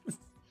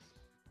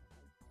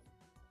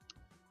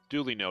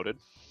 Duly noted.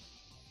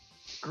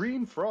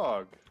 Green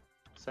frog.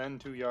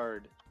 Send to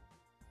yard.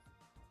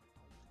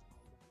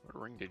 What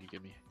ring did you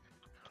give me?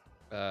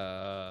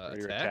 Attack.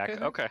 Your I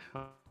think? Okay.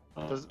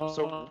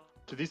 So,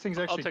 do these things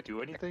actually take-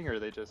 do anything, or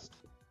they just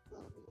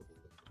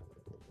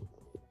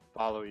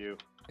follow you?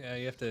 Yeah,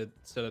 you have to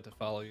set it to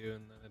follow you,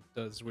 and then it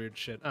does weird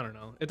shit. I don't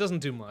know. It doesn't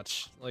do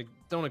much. Like,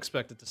 don't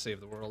expect it to save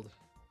the world.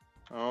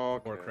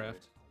 Okay.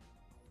 Warcraft.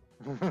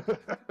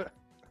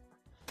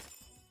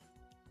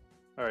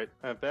 All right,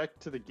 back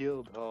to the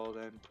guild hall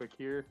then. Quick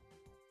here.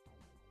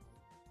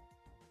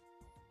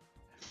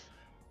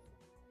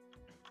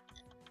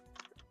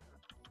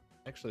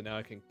 Actually, now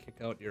I can kick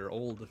out your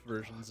old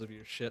versions of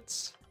your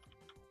shits.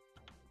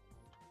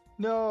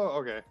 No,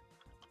 okay.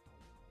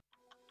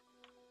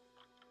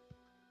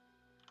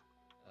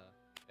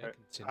 And Alright,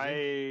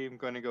 continue. I'm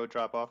going to go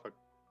drop off a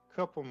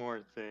couple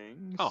more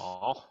things.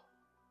 Oh.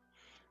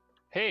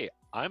 Hey,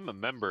 I'm a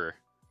member.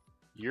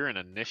 You're an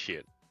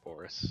initiate,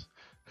 Boris.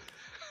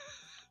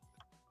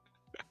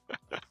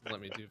 Doesn't let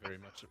me do very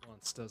much at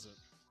once, does it?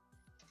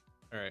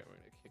 Alright, we're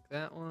gonna kick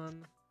that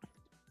one.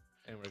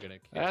 And we're gonna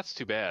kick. That's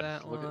too bad.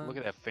 that Look one.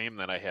 at that fame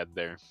that I had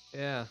there.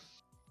 Yeah.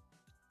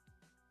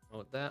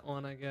 Oh, that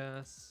one, I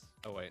guess.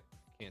 Oh, wait.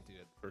 Can't do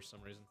it for some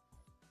reason.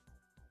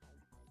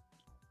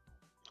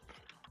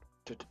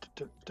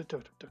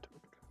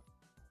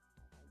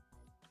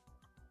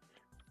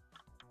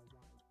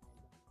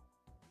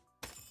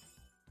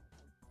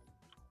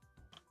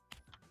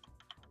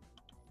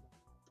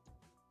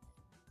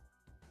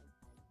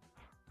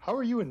 How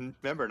are you a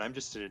member and I'm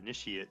just an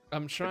initiate?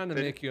 I'm trying to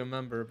been- make you a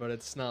member, but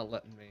it's not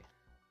letting me.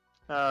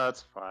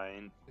 That's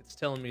fine. It's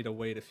telling me to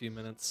wait a few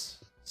minutes,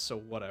 so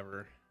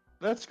whatever.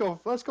 Let's go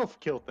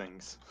kill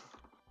things.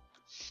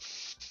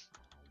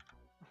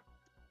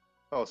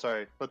 Oh,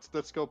 sorry.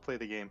 Let's go play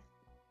the game.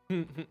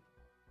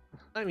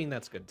 I mean,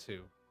 that's good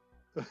too.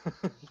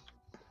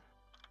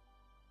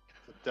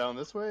 Down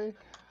this way?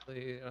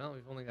 Well,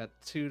 we've only got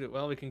 2 to...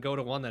 Well, we can go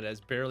to one that has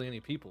barely any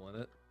people in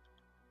it.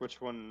 Which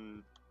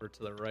one? Or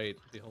to the right,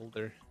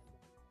 Beholder.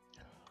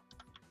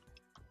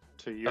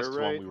 To your That's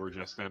the right? one we were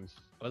just in.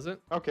 Was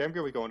it? Okay, I'm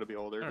good. We going to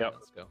Beholder. Alright,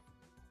 let's go.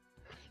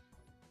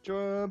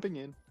 Jumping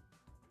in.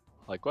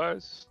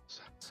 Likewise.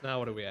 So now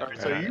what are we at? Alright,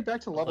 so Okay. you're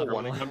back to level Level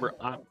 1 again? Remember,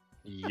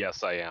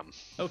 yes, I am.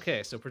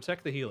 Okay, so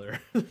protect the healer.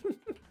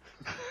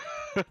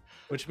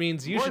 Which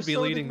means you More should be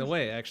so leading than- the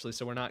way, actually,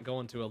 so we're not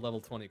going to a level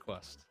 20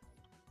 quest.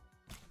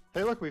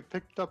 Hey, look, we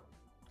picked up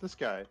this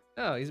guy.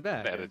 Oh, he's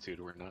back.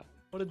 Attitude, we're not.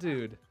 What a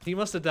dude. He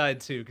must have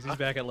died too, because he's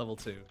back at level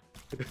 2.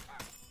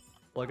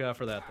 Look out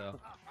for that, though.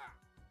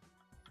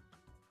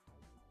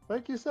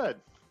 Like you said.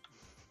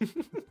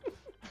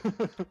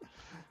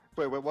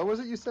 Wait, what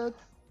was it you said?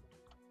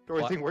 The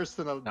only What? thing worse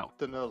than a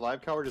No.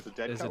 live coward is a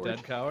dead Is coward? a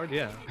dead coward?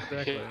 Yeah,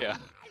 exactly. Yeah.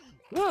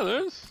 No,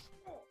 there's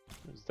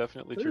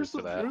definitely There's truth to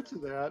some that. truth to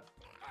that.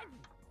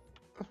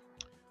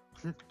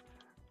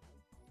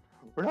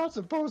 We're not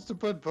supposed to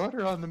put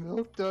butter on the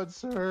milk dud,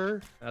 sir.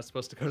 Not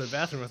supposed to go to the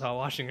bathroom without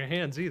washing your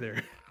hands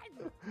either.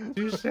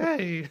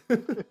 Touche.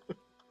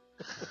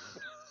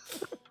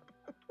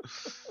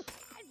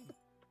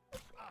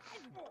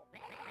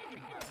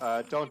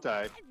 Don't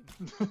die.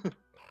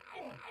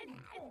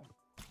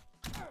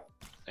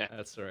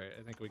 That's alright.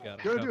 I think we got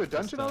it. You wanna do a covered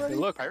this dungeon time. already?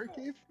 look. Pirate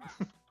cave?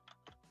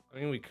 I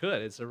mean, we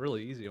could. It's a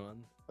really easy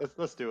one.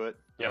 Let's do it.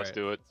 Yeah, let's Alright,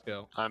 do it. Let's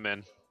go. I'm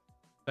in.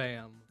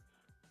 Bam.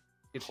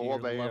 Get you Oh, your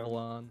bam. level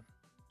on.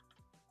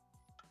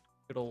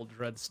 Good old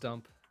dread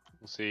stump.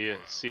 We'll see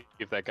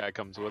if that guy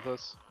comes with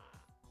us.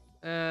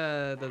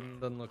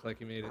 Doesn't look like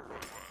he made it.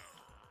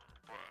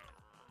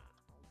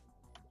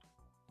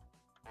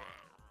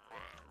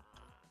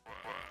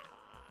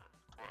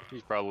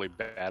 He's probably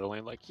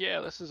battling like, yeah,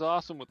 this is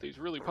awesome with these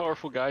really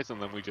powerful guys,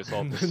 and then we just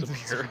all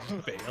disappear.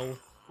 Fail.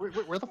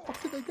 Wait, where the fuck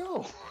did they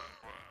go?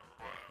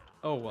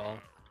 Oh well.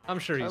 I'm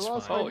sure I he's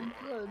lost fine. my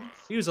friends.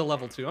 He was a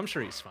level 2. I'm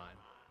sure he's fine.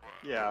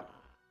 Yeah.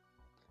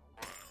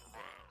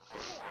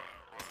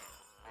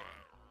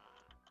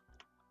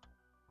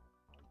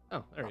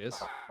 Oh, there he is.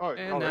 Oh,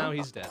 And oh, now yeah.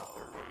 he's dead.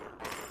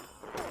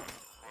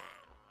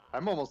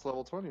 I'm almost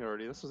level 20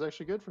 already. This is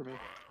actually good for me.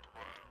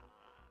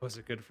 Was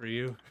it good for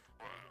you?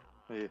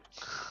 Hey.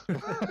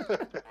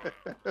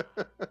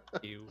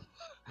 You.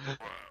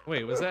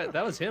 Wait,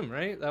 that was him,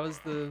 right? That was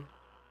the...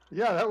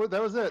 Yeah,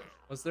 that was it.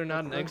 Was there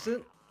not an That's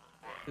exit?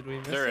 Did we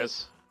miss There it?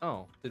 is.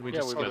 Oh, did we Yeah,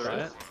 just we skip missed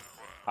that? it.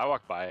 I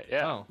walked by it.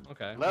 Yeah. Oh,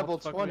 okay. Level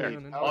What the fuck are we 20.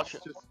 doing Now in- I'll it's sh-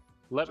 just-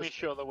 Let me just-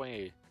 show the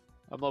way.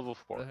 I'm level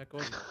 4. Where the heck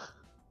was it?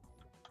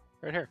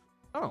 Right here.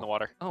 In the Oh,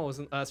 water.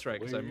 that's right,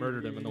 because I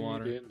murdered him in the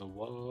water. Wade in the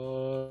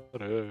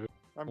water.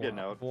 I'm getting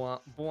out.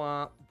 Bwomp,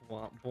 bwomp,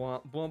 bwomp,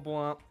 bwomp, bwomp,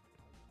 bwomp.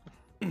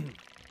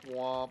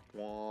 Womp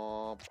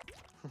womp.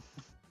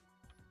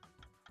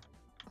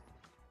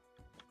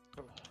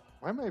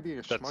 Why am I being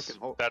a schmuck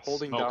and That's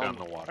holding smoke down on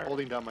the water.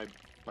 holding down my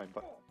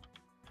butt?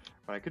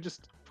 When I could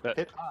just That-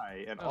 hit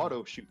I and Oh.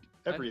 auto shoot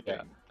everything.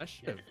 I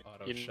should have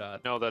auto You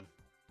shot. know that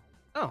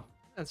Oh,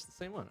 that's the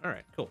same one. All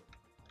right, cool.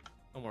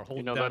 No more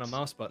holding know down a that's-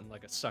 mouse button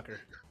like a sucker.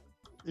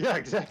 Yeah,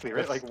 exactly.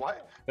 Right? Like why?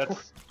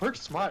 that's Work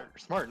smart,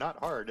 not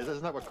hard.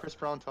 Isn't that what Chris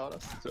Brown taught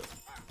us?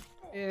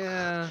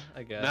 Yeah,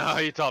 I guess. no.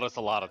 He taught us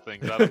a lot of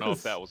things. I don't know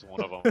if that was one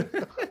of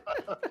them.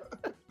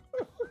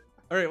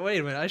 All right, wait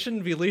a minute. I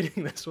shouldn't be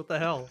leading this. What the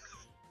hell?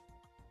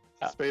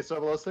 Space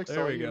 006.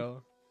 There all we you.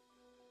 go.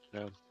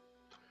 Yeah.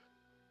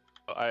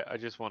 I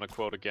just want to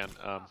quote again.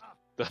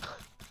 The,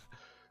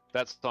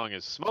 that song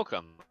is "Smoke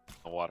on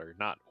the Water,"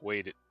 not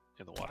 "Wade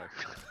in the Water."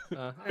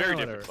 Very different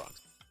whatever.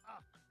 songs.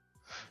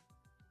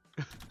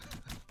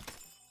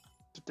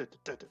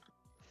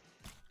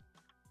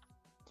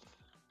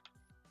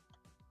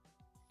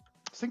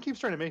 This thing keeps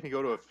trying to make me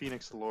go to a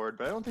Phoenix Lord,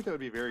 but I don't think that would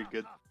be very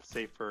good,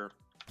 safe for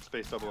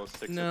Space 006 at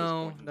this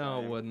No, point in no,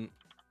 it time. wouldn't.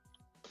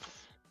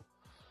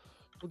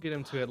 We'll get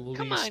him to at least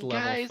Come on, level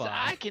guys! 5.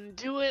 I can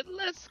do it.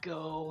 Let's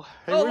go.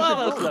 Hey, Oh, where's your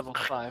lava! ghost? Level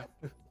 5.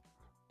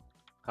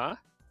 Huh?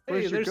 Hey,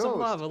 Where's your there's some ghost?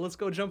 lava. Let's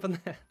go jump in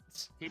that.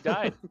 He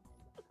died.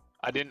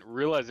 I didn't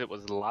realize it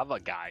was lava,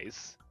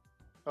 guys.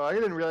 Oh, I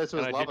didn't realize it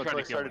was And I lava did try until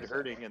I to kill started myself.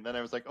 hurting, and then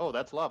I was like, "Oh,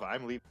 that's lava.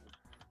 I'm leaving."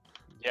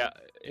 Yeah,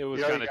 it was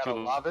You know, you kind of gotta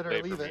too love it or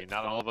late leave for me. it.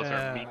 Not all of us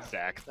Yeah. are meat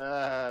sacks.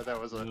 That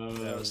was a.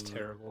 That was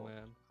terrible,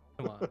 man.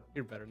 Come on,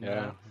 you're better than Yeah.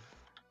 that.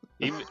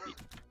 Even,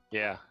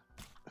 yeah.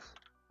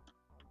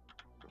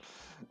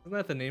 Isn't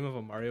that the name of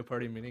a Mario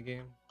Party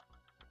minigame?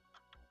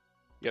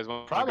 You guys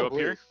want to go up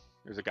Probably. here?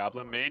 There's a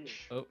goblin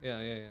mage. Oh,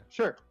 yeah.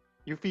 Sure.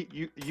 You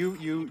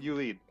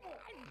lead.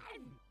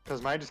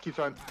 Because mine just keeps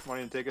on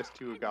wanting to take us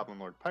to a Goblin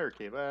Lord Pirate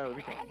Cave. Let's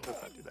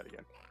not do that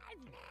again.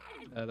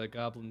 The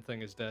goblin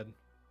thing is dead.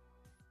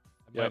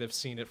 I Yep. might have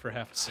seen it for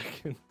half a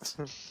second.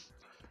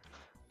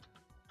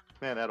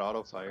 Man, that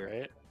auto fire.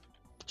 Right?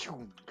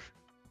 Choom.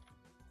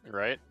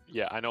 Right?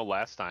 Yeah, I know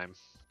last time.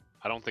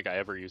 I don't think I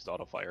ever used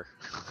auto fire.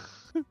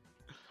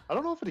 I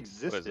don't know if it What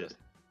is existed. this?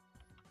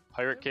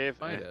 Pirate cave?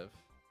 Might Eh. have.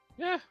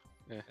 Yeah.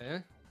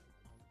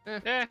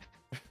 Eh?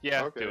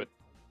 Yeah, Okay. do it.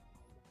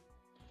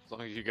 As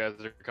long as you guys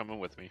are coming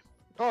with me.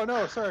 Oh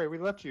no, sorry, we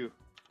left you.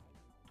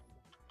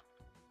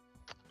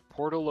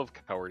 Portal of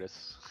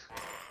Cowardice.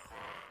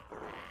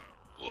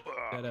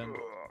 Dead end.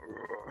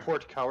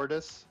 Port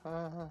cowardice.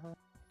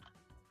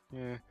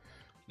 Yeah.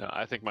 No,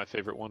 I think my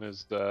favorite one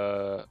is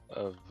the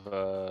of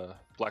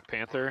Black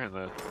Panther and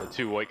the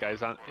two white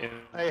guys on in.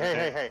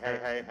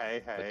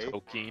 Hey. The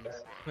Tolkien.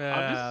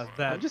 Yeah,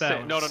 I'm just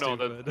saying. No,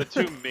 the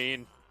two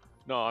main.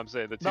 No, I'm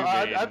saying the two No,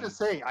 main. I'm just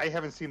saying I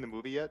haven't seen the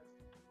movie yet.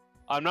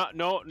 I'm not.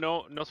 No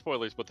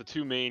spoilers. But the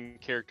two main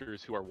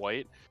characters who are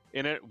white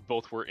in it,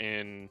 both were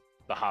in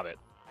The Hobbit.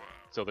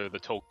 So they're the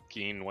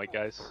Tolkien white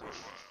guys.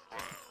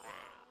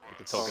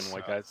 The Tolkien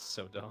white guys.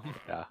 So dumb.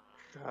 Yeah.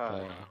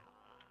 God.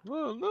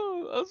 Well,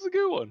 no, that's a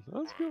good one.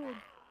 That's a good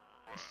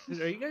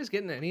one. Are you guys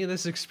getting any of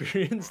this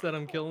experience that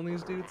I'm killing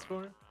these dudes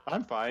for?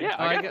 I'm fine. Yeah,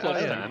 I got gue-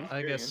 plus yeah, 10.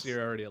 I guess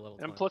you're already a little.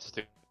 And 20. plus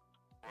 2.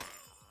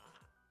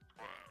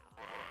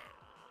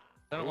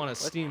 I don't want to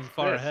What's steam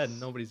far this? ahead and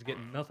nobody's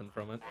getting nothing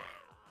from it.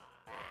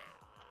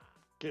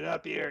 Get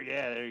up here.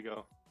 Yeah, there you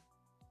go.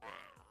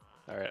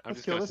 All right, I'm Let's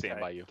just kill gonna this stand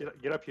guy. by you.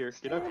 Get up here.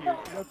 Get up here.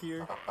 Get up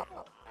here.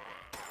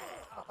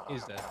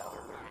 He's dead.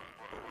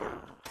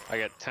 I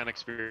got 10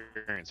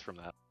 experience from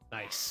that.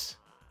 Nice.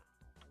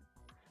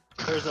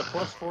 There's a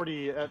plus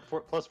 40 at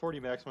plus 40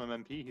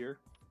 maximum MP here.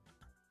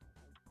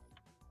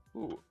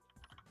 Ooh.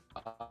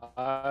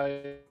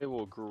 I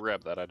will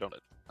grab that. I've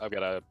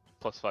got a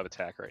plus 5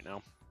 attack right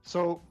now.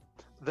 So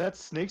that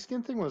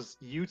snakeskin thing was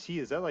UT.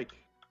 Is that like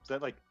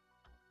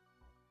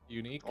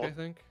Unique, Oh, I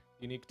think.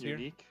 Unique tier.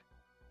 unique?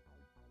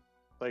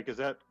 Like is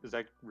that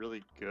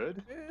really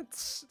good?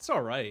 It's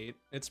all right.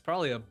 It's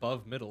probably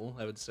above middle,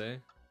 I would say.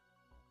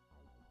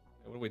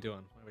 What are we doing?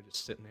 Why are we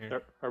just sitting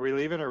here? Are we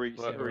leaving? Or are we? Yeah,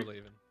 Well, we're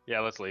leaving. Yeah,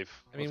 let's leave.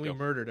 I mean, Let's we go.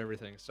 murdered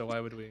everything, so why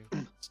would we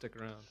stick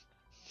around?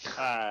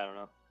 I don't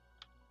know.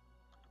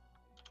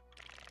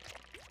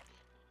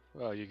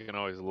 Well, you can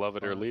always love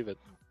it or leave it.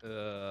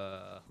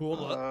 Hold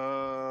up.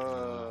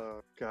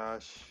 Oh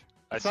gosh.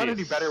 I It's not see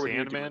any better when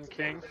you're Sandman doing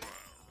King.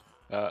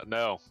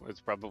 No, it's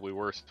probably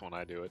worse when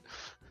I do it.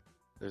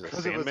 There's a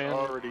Because it was Sandman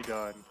already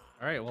done.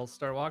 All right, well,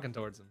 start walking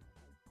towards him.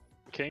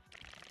 King.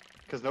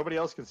 Because nobody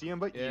else can see him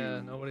but Yeah,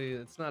 you. nobody.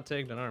 It's not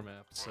tagged on our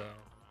map, so.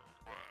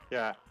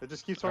 Yeah, it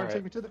just keeps wanting to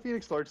take me to the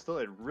Phoenix Lord. Still,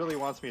 it really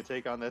wants me to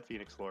take on that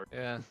Phoenix Lord.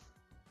 Yeah,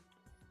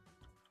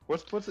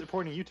 What's it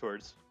pointing you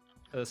towards?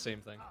 the same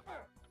thing.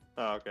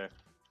 Oh, okay.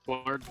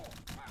 Lord.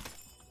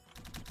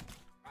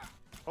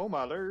 Oh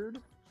my lord.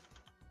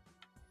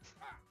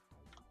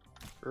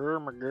 Oh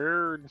my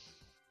god.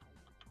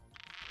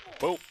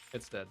 Whoa,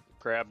 It's dead.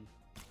 crab.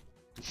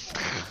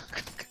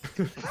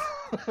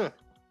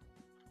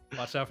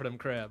 Watch out for them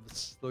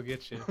crabs. They'll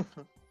get you.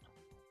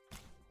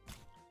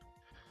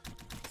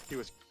 He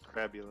was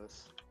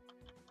crabulous.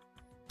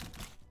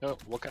 Oh,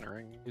 what kind of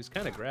ring? He was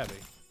kind of grabby.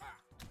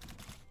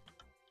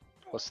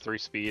 Plus 3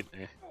 speed.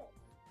 Eh.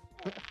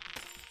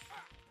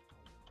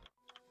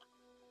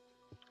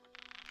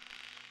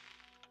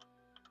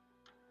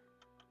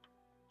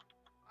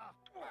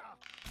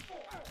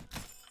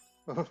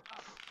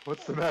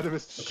 What's the matter,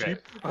 Mr. Okay.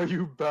 Sheep? Are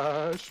you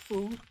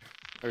bashful?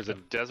 There's a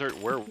desert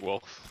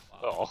werewolf.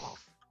 Oh.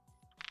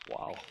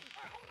 Wow.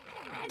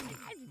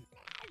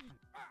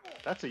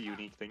 That's a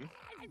unique thing.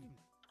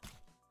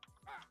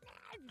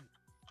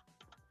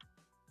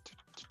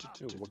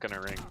 Ooh, what kind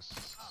of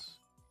rings?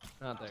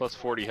 Not there. Plus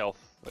 40 health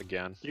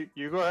again.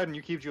 You go ahead and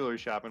you keep jewelry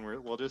shopping.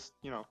 We'll just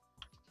be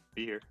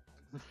here.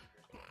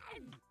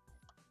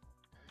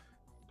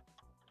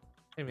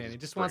 Hey man, he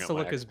Just just bring wants up to my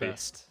look his XP.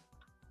 best.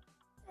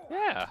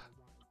 Yeah.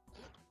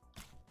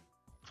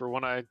 For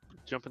when I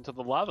jump into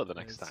the lava the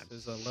next time.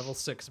 Is a level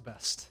 6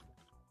 best.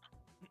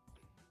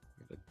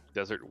 The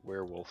desert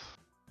werewolf.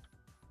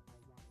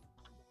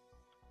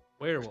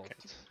 Werewolf.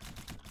 Can't-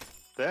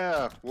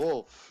 There,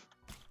 wolf.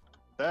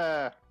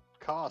 There,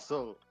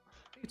 castle.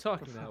 Why are you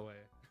talking that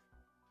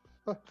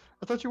way?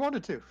 I thought you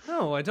wanted to.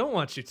 No, I don't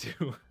want you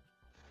to.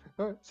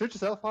 Suit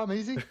yourself. I'm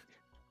easy.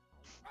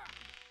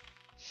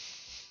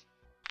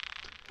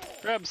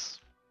 Crabs.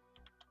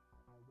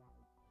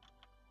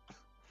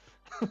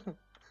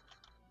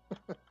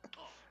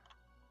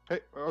 Hey,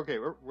 okay,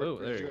 Oh, where'd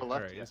there you you go go.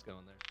 left? Alright, Yeah, he's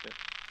going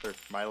there. or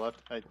my left.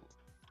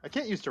 I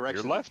can't use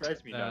directions. left? It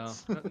drives me No,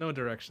 nuts. no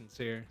directions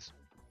here.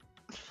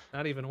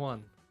 Not even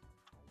one.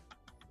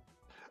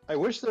 I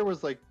wish there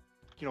was like,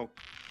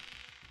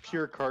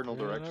 pure cardinal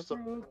directions.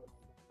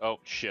 Oh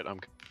shit, I'm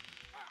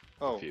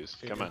Oh, confused.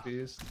 You're Come on.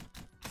 confused?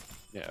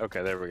 Yeah,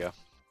 okay, there we go.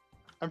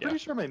 I'm pretty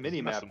sure my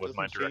mini map messing with doesn't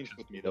my change directions.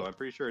 with me though. I'm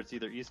pretty sure it's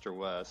either east or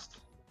west.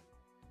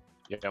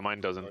 Yeah, mine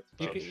doesn't.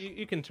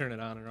 You can turn it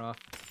on or off,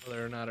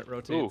 whether or not it Ooh,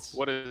 rotates.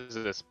 what is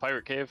this?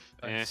 Pirate cave?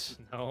 Eh,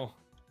 No.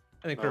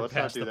 I think No, we're let's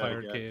not past do the that pirate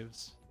again.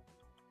 caves.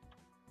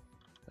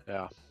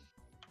 yeah.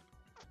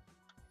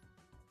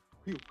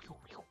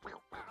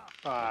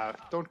 Don't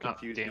Oh,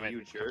 confuse damn me, it.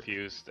 you jerk.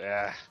 Confused.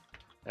 There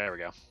we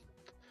go.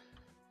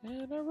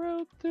 And I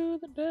rode through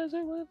the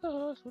desert with a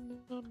horse with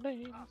no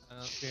name. I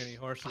don't see any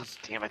horses.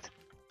 Damn it.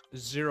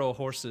 0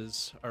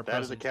 horses are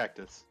That is a present.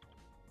 cactus.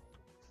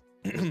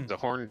 The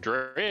horned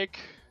drake.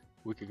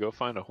 We could go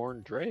find a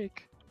horned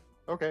drake.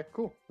 Okay,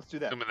 cool. Let's do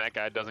that. Assuming that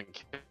guy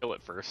doesn't kill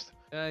it first.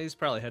 Yeah, he's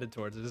probably headed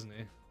towards it, isn't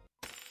he?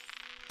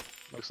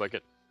 Looks like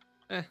it.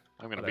 Eh,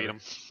 I'm gonna beat him.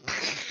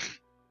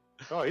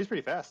 Oh, he's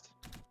pretty fast.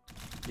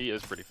 He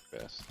is pretty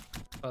fast.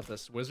 About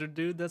this wizard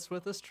dude that's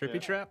with us, Trippy Yeah.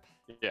 Trap.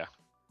 Yeah.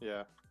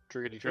 Yeah.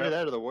 Triggity Either trap.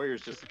 that or the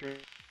warrior's just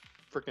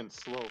freaking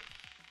slow.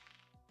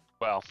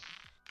 Well,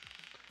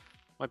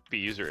 might be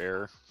user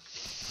error.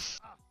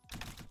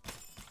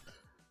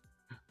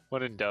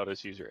 When in doubt,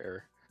 it's user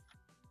error.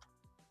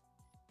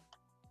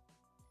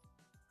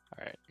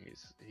 All right,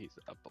 he's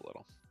up a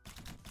little.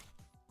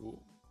 Ooh,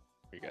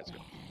 where you guys go?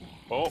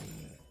 Oh,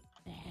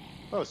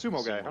 Oh,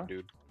 sumo guy, huh?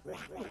 dude.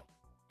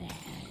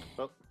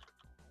 Well,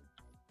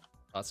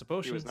 Lots of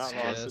potions. not lost to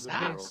Yes, the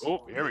it world. is.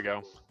 Oh, here we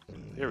go.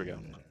 Here we go.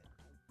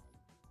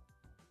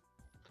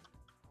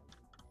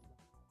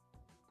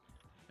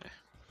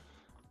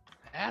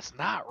 That's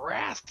not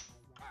rest.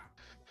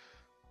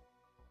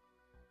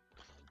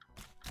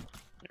 There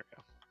we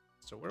go.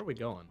 So where are we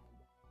going?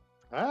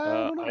 I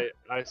don't know.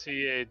 I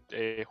see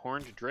a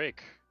horned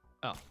drake.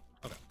 Oh,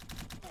 okay.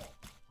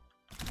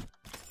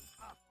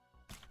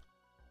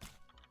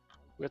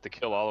 We have to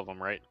kill all of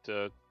them, right?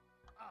 To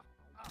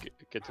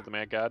get to the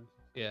Mad God.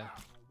 Yeah.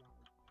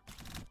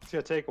 It's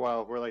gonna take a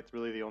while. We're like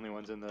really the only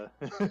ones in the.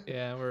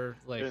 Yeah, we're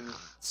like And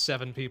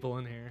 7 people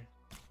in here.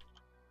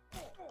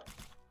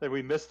 then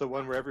we missed the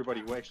one where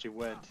everybody actually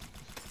went.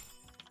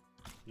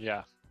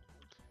 Yeah.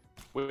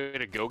 Way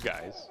to go,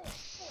 guys.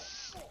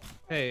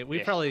 Hey, we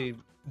Yeah. probably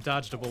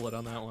dodged a bullet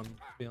on that one, to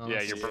be honest.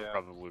 Yeah, you're Yeah.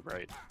 probably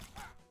right.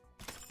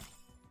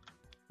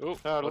 Oh, To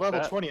what's level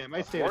that? 20, I might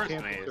A stand a forest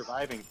chance maze. of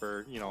surviving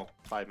for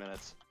 5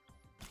 minutes.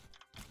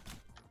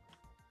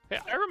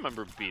 Yeah, I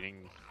remember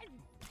beating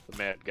the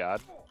Mad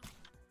God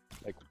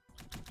like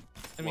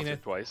I mean, once or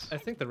twice. I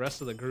think the rest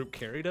of the group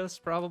carried us,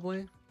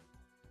 probably.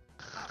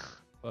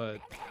 But,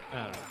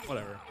 I don't know,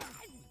 whatever.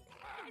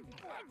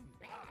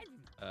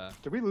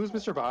 Did we lose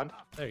Mr. Bond?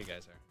 There you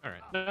guys are.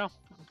 Alright. No.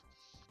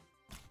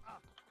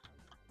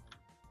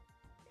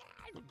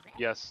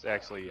 Yes,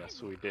 actually,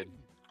 yes, we did.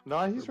 No,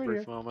 he's For a right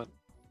brief here. moment.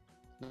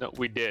 No,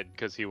 we did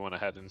because he went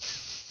ahead and.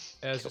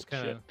 Yeah, I was killed just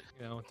kind of,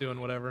 shit. doing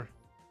whatever.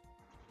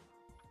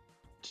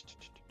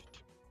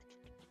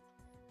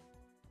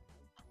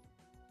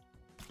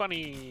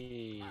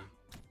 Bunny,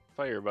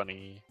 fire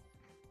bunny.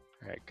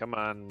 All right, come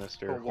on,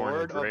 Mister The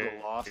Lord of the Drake.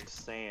 Lost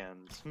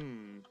Sands.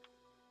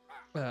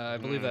 I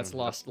believe that's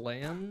Lost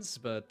Lands,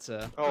 but,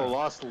 Oh,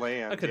 Lost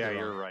Lands. could be Yeah, wrong.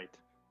 you're right.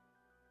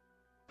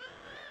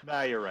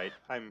 Nah, you're right.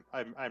 I'm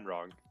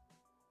wrong.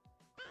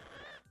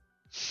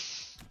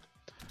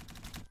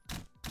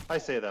 I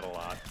say that a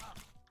lot.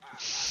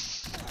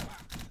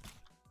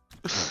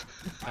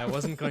 I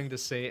wasn't going to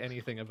say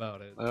anything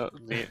about it. I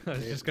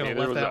was just gonna neither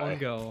let was that I. one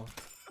go.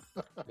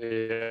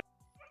 Yeah.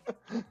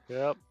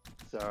 Yep.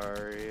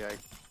 Sorry,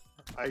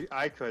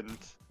 I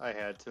couldn't. I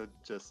had to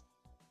just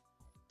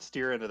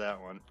steer into that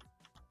one.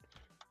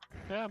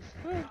 Yeah.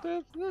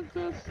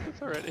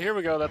 That's all right. Here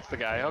we go. That's the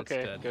guy. It's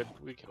Okay, dead. good.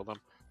 We killed him.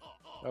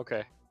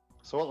 Okay.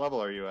 So what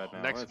level are you at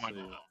now? Next Let's one.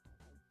 see.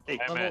 8.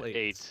 I'm Level at 8.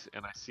 8,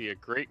 and I see a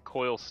great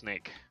coil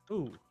snake.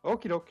 Ooh,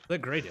 Okie doke. the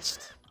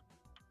greatest.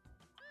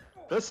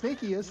 The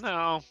snakiest.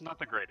 No, not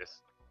the greatest.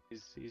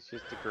 He's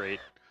just a great.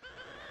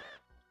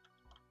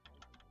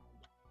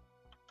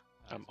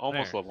 I'm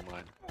almost There. level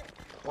 9.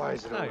 Why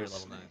is it Now you're always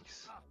level 9.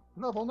 snakes?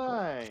 Level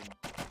 9.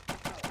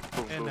 Boom,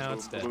 And boom, now boom,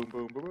 it's dead. boom,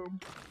 boom, boom, boom.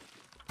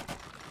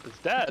 It's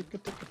dead. You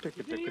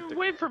didn't even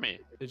wait for me.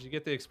 Did you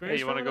get the Hey, experience?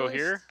 you want to from go it at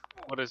here?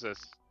 least? What is this?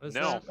 What is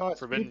No, that? Oh, it's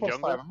Forbidden 3+5.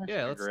 Jungle. I'm actually Yeah,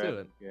 gonna let's grab do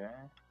it. Yeah.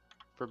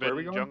 Forbidden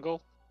we going?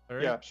 Jungle.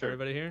 Alright, Yeah, sure.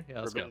 Everybody here?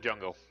 Yeah, let's go. Forbidden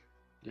Jungle.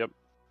 Yep.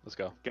 Let's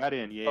go. Got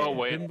in, yeah. Oh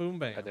wait, Bim boom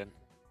bam. I didn't.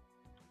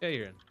 Yeah,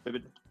 you're in.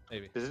 Vivid,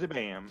 Maybe. visit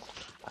bam.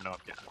 I know I'm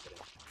getting.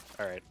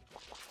 All right.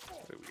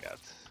 What do we got?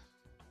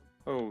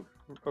 Oh,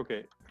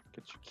 okay.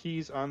 Get your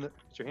keys on the.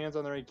 Get your hands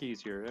on the right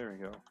keys here. There we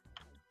go.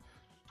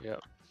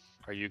 Yep.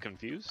 Are you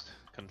confused?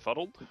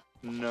 Confuddled?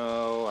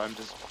 No, I'm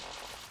just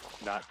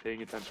not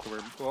paying attention to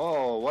where.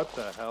 Oh, what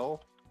the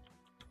hell?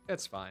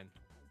 It's fine.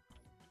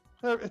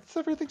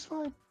 Everything's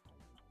fine.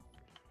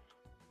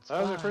 It's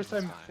That was my fine, first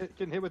it's time fine.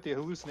 getting hit with the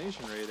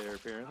hallucination ray there.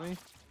 Apparently.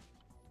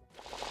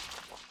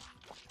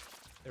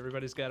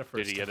 Everybody's got a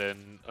first. Did he get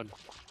an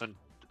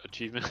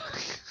achievement?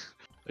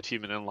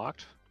 Achievement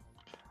unlocked?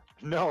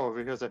 No,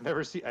 because I've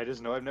never seen. I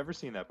just know I've never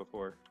seen that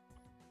before.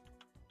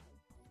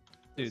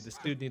 Dude, this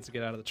dude needs to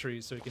get out of the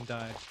trees so he can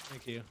die.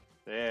 Thank you.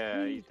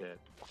 Yeah, he's dead.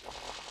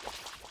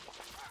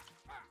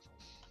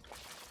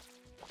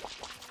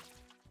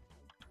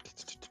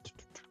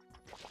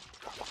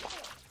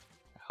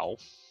 Ow.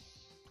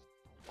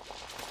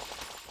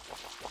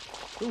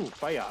 Ooh,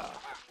 fire!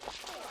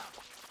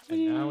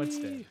 And now it's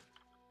dead.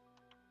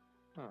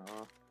 Aw.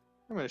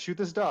 I'm gonna shoot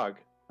this dog.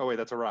 Oh wait,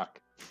 that's a rock.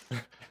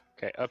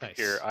 Okay, up Nice.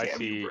 here I Damn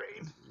see you,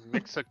 brain.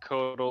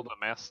 Mixocoatl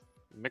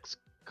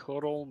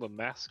the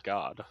mass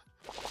god.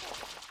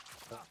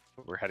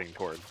 We're heading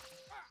toward.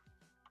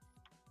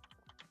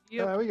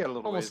 Yep. We got a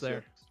little almost ways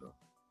there. Yet,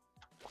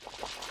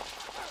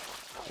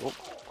 so.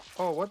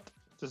 Oh, what?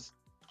 Does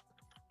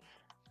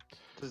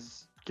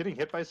getting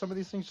hit by some of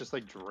these things just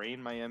like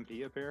drain my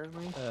MP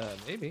apparently?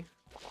 Maybe.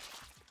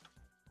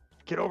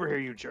 Get over here,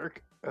 you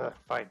jerk.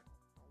 Fine.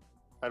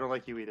 I don't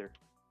like you either.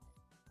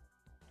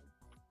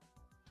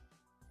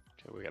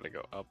 Okay, we gotta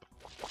go up.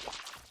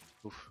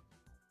 Oof.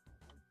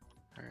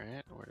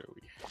 Alright, where are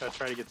we? Gotta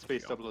try to get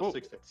Space There we go.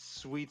 006 that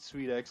sweet,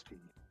 sweet XP.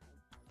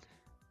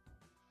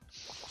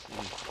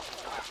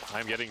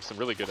 I'm getting some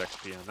really good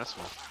XP on this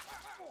one.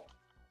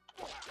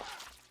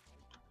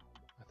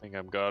 I think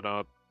I'm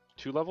got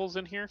 2 levels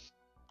in here.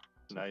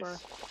 so Nice.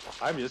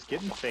 far. I'm just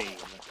getting fame.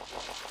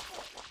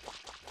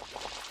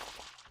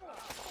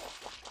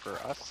 For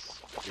us.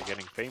 You're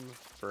getting fame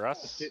for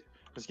us.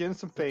 Just getting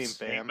some fame,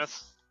 fam.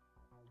 Famous.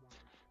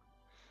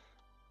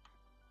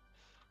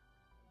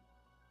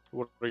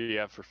 What do you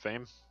have for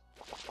fame?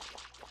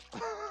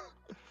 At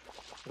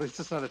least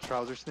it's not a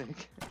trouser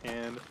snake.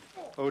 And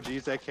oh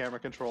geez, that camera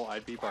control,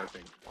 I'd be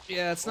barfing.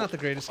 Yeah, it's not the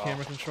greatest Wow.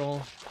 camera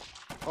control.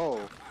 Oh,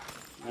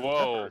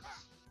 Whoa!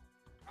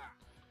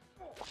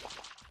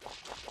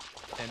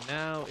 And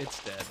now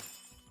it's dead.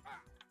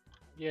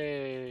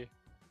 Yay!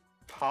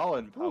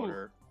 pollen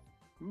powder.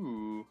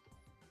 Ooh.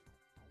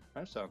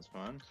 That sounds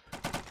fun.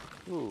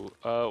 Ooh,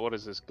 what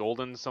is this?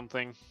 Golden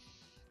something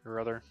or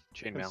other?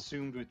 Chainmail.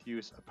 Consumed with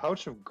use. A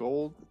pouch of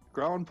gold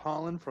ground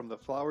pollen from the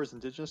flowers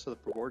indigenous to the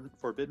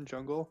forbidden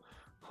jungle.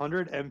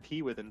 100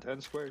 MP within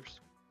 10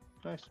 squares.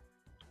 Nice.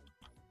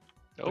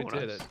 Oh, we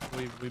did nice.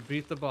 it. We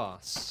beat the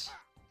boss.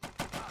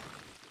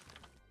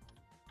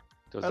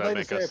 Does I'd that like to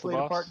make say I us the played a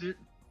boss? part in it,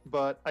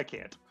 but I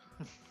can't.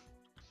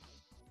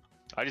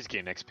 I just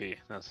gain XP.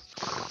 That's...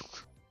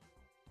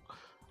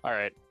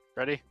 Alright,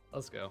 ready?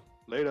 Let's go.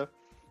 Later.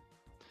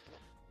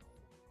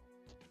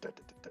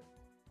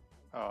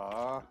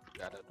 Aw.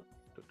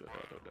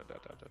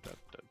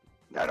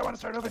 I don't want to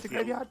start over at the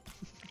graveyard.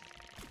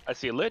 I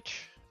see a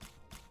lich.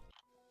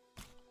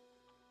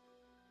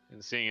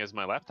 And seeing as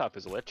my laptop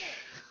is a lich.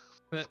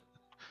 You're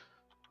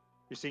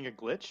seeing a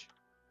glitch?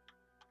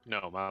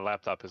 No, my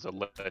laptop is a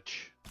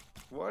lich.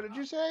 What did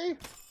you say?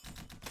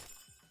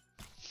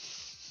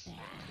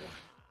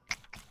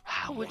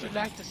 How would you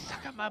like to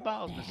suck on my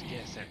balls, Mr.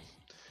 Gasser?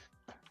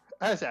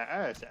 I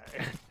say.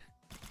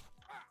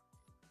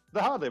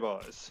 The Harley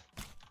Boys.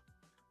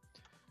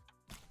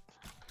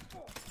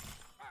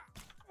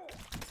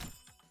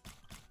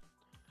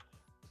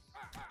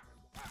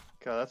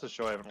 God, that's a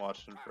show I haven't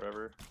watched in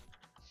forever.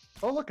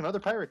 Oh, look, another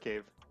pirate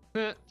cave.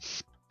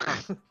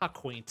 How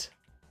quaint.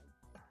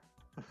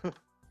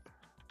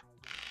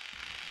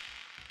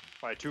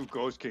 My 2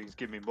 Ghost Kings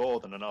give me more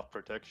than enough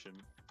protection.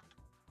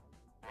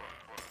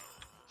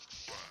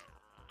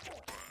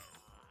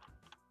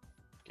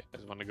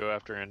 Guys want to go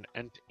after an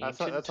ancient?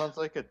 That sounds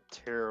like a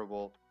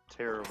terrible,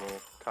 terrible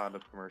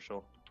condom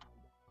commercial.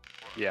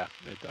 Yeah,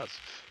 it does.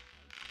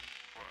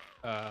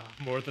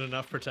 More than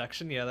enough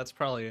protection. Yeah, that's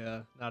probably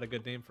not a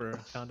good name for a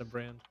condom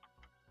brand.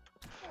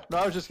 No,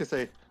 I was just gonna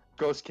say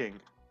Ghost King.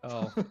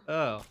 Oh,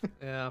 oh,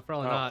 yeah,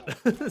 probably Oh. not.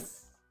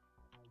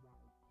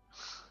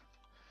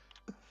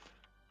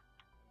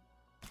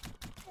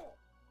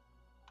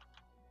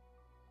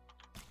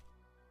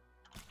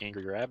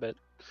 Angry Rabbit.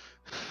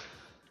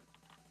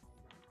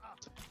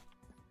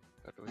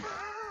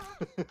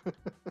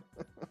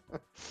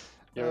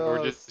 Yeah, Oh,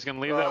 we're just gonna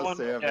leave that oh, one.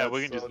 Sam, Yeah,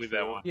 we that's can just so leave that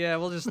true. one. Yeah,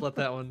 we'll just let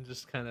that one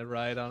just kind of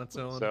ride on its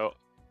own.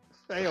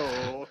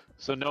 Heyo.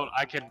 So note,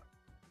 I can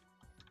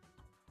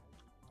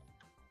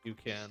You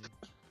can.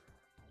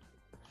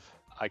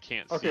 I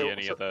can't Okay, see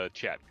any so- of the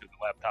chat because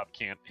the laptop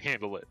can't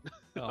handle it.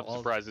 Oh, I'm well,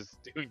 surprised it's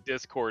doing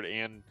Discord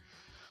and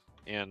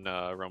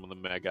Realm of the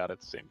Mad God at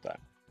the same time.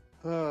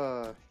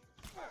 Uh,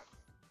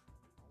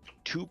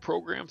 2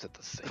 programs at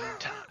the same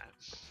time.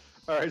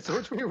 All right, so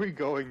which way are we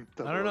going?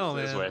 I don't know,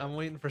 This man. way. I'm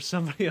waiting for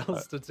somebody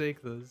else to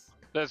take this.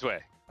 This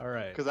way. All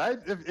right. Because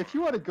if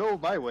you want to go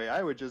my way,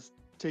 I would just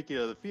take you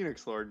to the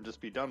Phoenix Lord and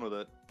just be done with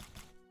it.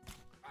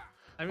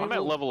 I mean, I'm at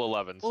we'll, level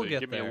 11, so we'll you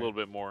get give me a there. little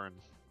bit more. And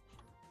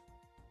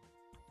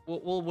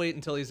we'll wait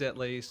until he's at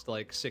least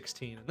like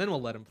 16, and then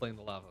we'll let him play in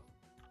the lava.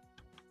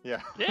 Yeah.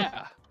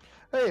 yeah,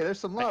 Hey, there's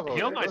some I lava. can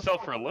heal over there.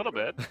 myself for a little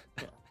bit.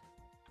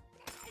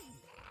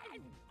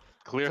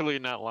 Clearly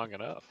not long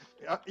enough.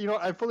 You know,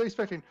 I'm fully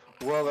expecting.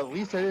 Well, at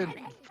least I didn't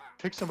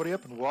pick somebody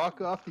up and walk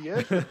off the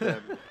edge with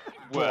them,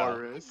 Well.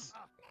 Boris.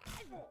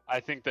 I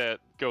think that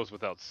goes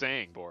without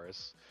saying,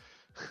 Boris.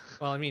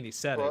 Well, I mean, he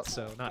said Well, it,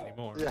 so not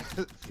anymore. Yeah,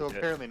 so did.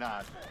 apparently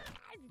not.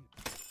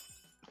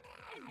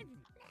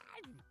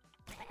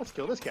 Let's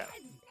kill this guy.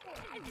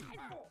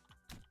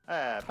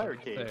 Ah,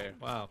 pirate cave. There.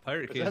 Wow,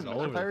 pirate Is caves that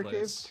all another over pirate the cave?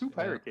 place. 2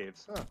 pirate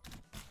caves. Huh.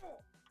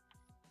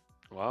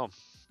 Wow.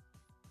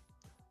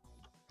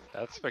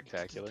 That's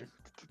spectacular.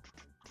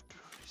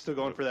 Still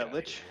going for that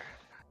lich?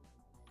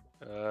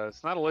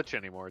 It's not a lich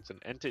anymore. It's an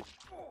ancient.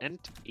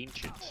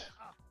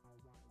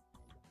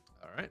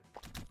 right.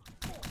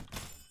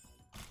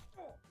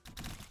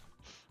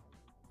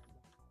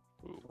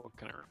 Ooh, what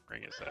kind of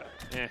ring is that?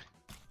 Eh.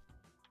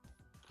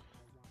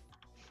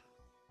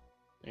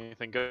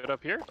 Anything good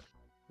up here?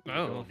 We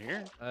can go Oh, in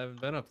here. I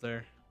haven't been up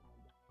there.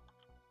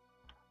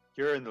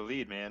 You're in the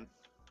lead, man.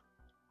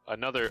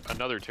 Another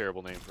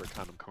terrible name for a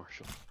condom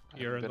commercial. I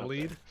You're in haven't the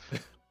been lead. up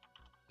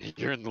there.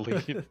 You're in the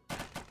lead.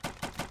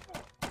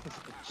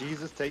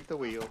 Jesus, take the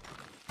wheel.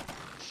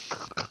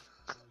 What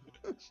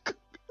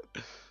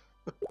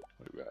do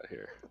we got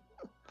here?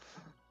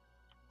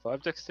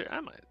 5 dexterity.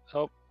 I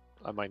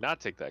might not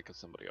take that because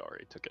somebody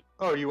already took it.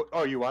 Oh,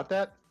 you want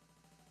that?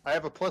 I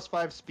have a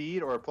 +5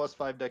 speed or a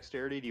 +5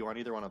 dexterity. Do you want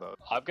either one of those?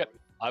 I've got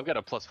a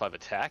 +5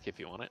 attack if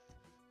you want it.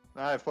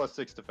 I have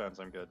 +6 defense.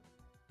 I'm good.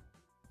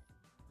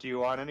 Do you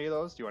want any of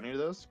those? Do you want any of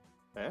those?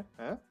 I'm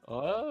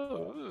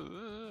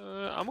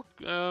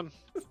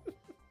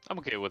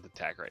okay with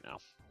attack right now.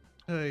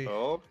 Hey.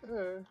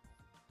 Okay.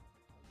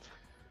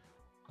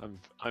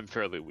 I'm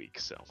fairly weak,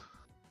 so.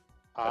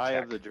 Eye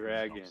of Attack. the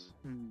Dragon.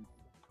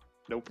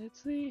 Nope.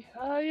 It's the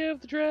Eye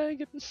of the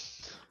Dragon.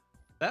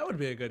 That would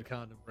be a good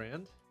condom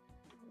brand.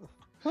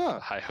 Huh.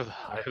 Eye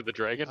of the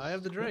Dragon. Eye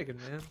of the Dragon,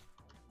 man.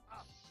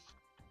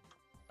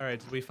 All right,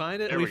 did we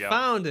find it? There we we go.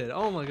 found it.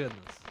 Oh my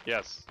goodness.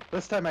 Yes.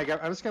 This time I'm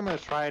just gonna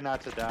try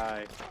not to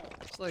die.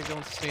 It's like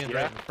don't stand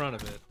Yeah. right in front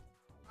of it.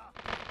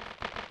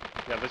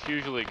 Yeah, that's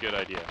usually a good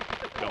idea.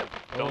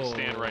 Don't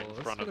stand right in Oh,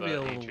 front that's of gonna be the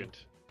a little-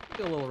 ancient.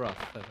 Be a little rough,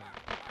 I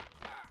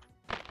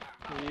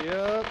think.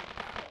 Yep.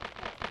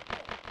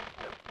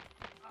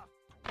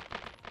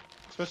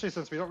 Especially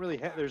since we don't really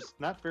have. There's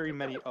not very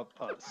many of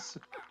us.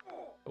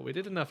 But we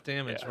did enough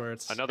damage Yeah. where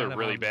it's Another kind of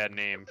really on- bad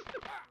name.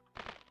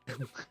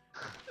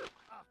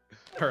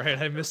 All right,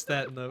 I missed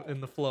that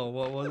in the flow.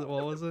 What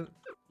was it?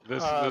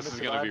 This is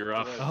Mr. gonna be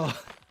rough.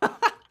 Last- Oh.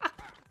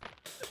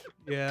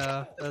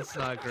 Yeah, that's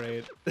not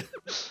great.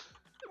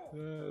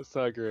 It's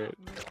not great.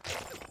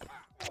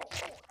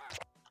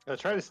 I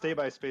try to stay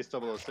by Space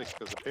 006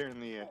 because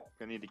apparently I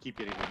need to keep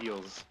getting the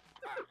heals.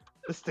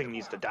 This thing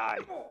needs to die.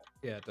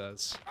 Yeah, it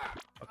does.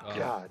 Fuck off.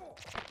 God.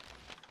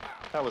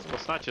 That was Well,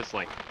 it's not just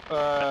like heal.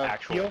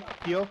 actual-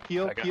 Heal.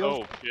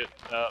 oh shit.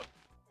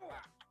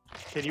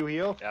 Can you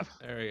heal? Yeah.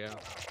 There we go.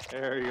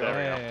 There you go. There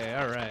we go. Hey,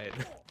 all right.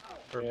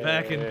 We're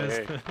back in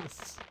Hey.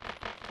 business.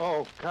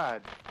 Oh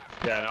God.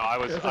 Yeah, no, I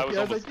was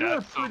almost you dead.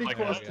 were So I'm pretty like,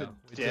 close there we to go.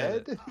 We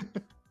did dead.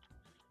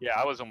 yeah,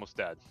 I was almost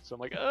dead. So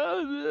I'm like,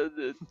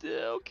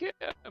 okay,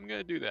 I'm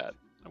gonna do that.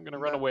 I'm gonna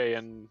run away,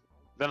 and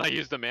then I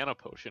used the mana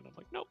potion. I'm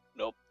like, nope,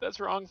 that's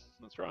wrong.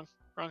 That's wrong.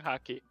 Wrong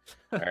hotkey.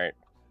 All right.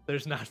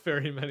 There's not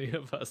very many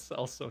of us.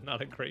 Also,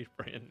 not a great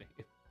brand name.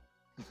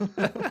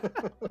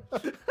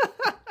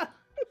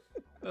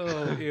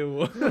 Oh,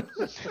 ew.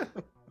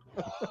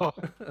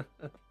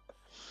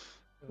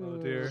 Oh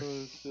dear.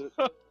 Oh, shit.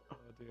 Oh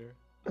dear.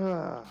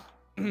 Ah.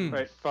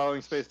 Right,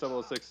 following Space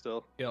 006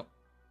 still. Yep.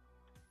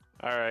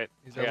 All right.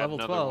 He's I at got level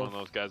another 12. one of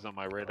those guys on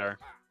my radar.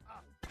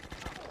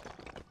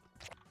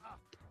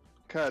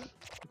 God,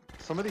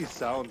 some of these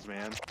sounds,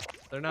 man,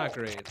 They're not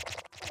great.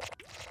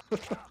 a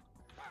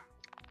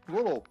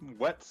little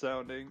wet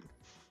sounding.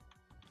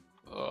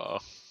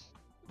 Ugh.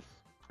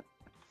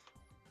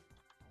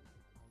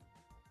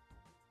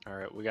 All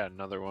right, we got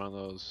another one of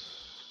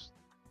those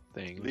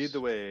things. Lead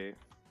the way.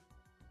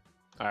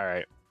 All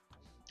right.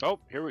 Oh,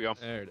 here we go.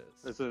 There it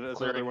is. Is it another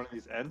Clearing. one of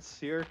these Ents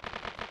here?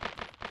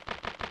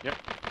 Yep.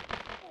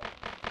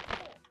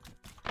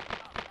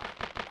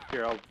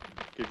 Here, I'll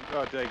give you.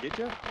 Oh, did I get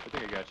you? I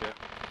think I got you.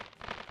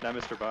 Not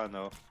Mr. Bond,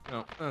 though.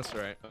 No, that's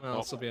all right. Well,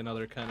 this will be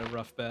another kind of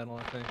rough battle,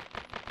 I think.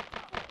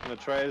 I'm gonna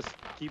try to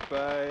keep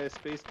by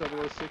Space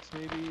 006,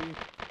 maybe.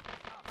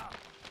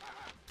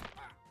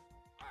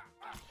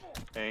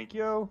 Thank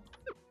you.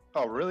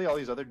 Oh, really? All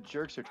these other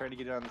jerks are trying to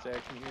get in on this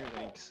action here?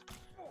 Thanks.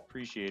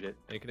 Appreciate it.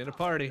 Make it in a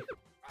party.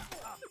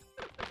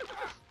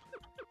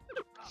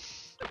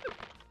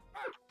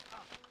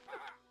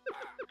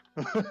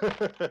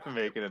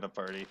 Make it in a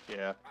party,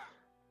 yeah.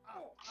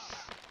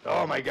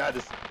 Oh my god,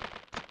 this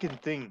fucking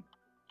thing.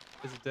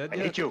 Is it dead I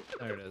yet? hate you.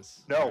 There it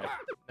is. No. All right,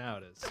 now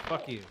it is.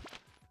 Fuck you.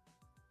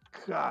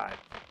 God.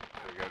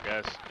 There we go,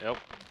 guys. Yep.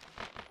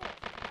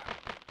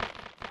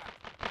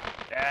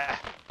 Yeah.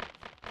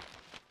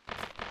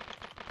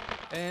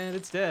 And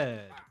it's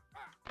dead.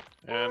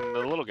 And the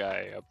little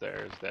guy up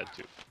there is dead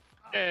too.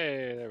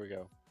 Hey, there we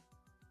go.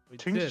 We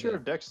did Tincture it.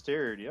 of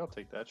Dexterity. I'll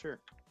take that, sure.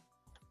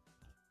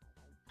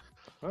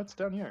 Oh, it's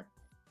down here.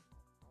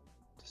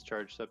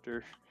 Discharge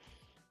Scepter.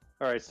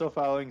 Alright, still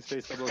following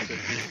Space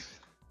 006.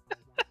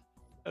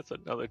 That's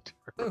another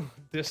turn. Oh,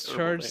 Discharge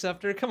Terrible name.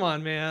 scepter. Come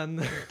on,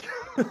 man.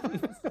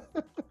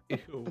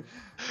 Ew.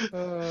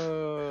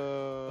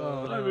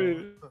 Oh, no. I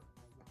mean,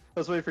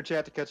 let's wait for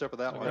chat to catch up with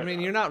that one. I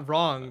mean, you're not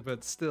wrong,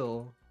 but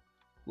still.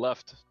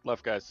 left,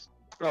 guys.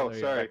 Oh, there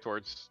you go. sorry. Back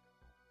towards.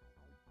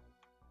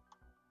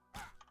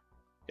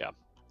 Yeah,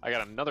 I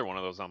got another one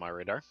of those on my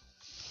radar.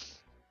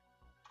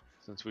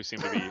 Since we seem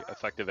to be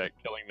effective at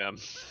killing them.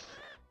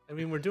 I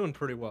mean, we're doing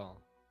pretty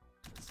well,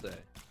 I'd say.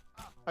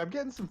 I'm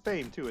getting some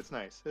fame too. It's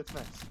nice. It's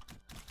nice.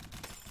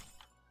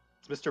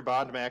 Mr.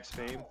 Bond max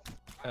fame?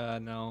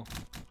 No.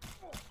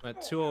 I'm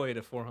at 208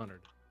 of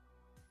 400.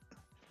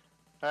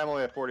 I'm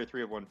only at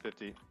 43 of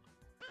 150.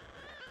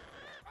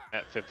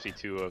 At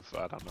 52 of,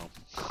 I don't know.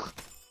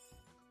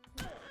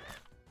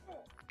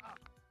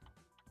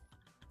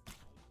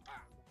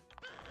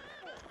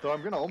 So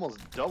I'm gonna almost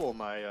double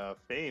my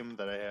fame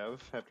that I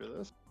have after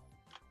this.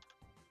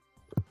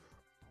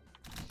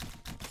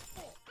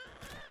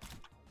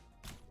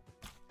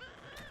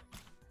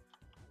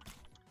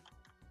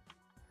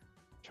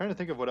 Trying to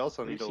think of what else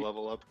I'll need to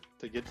level up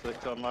to get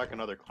to unlock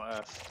another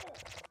class.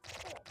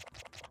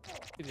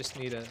 You just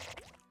need a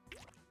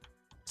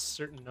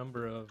certain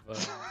number of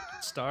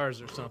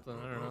stars or something.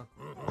 I don't know.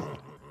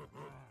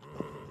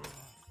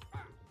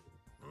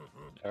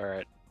 All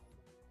right.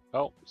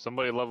 Oh,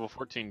 somebody level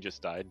 14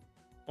 just died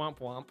Womp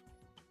womp.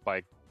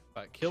 by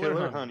By Killer,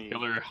 Honey. Honey.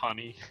 Killer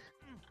Honey.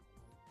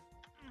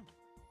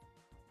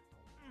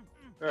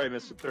 All right,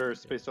 Mr.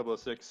 Space 006.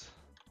 Still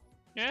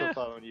Yeah,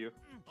 following you.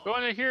 go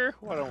into here.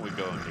 Why don't we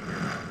go into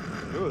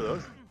here? Ooh,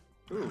 those.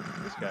 Ooh,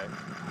 this guy.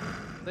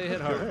 They hit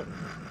Go hard. ahead.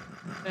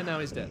 And now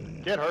he's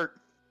dead. Get hurt.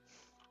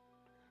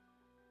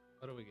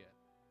 What do we get?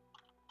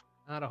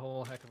 Not a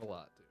whole heck of a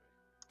lot, do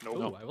we? Nope.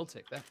 Ooh, Nope. I will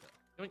take that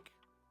though. Yoink.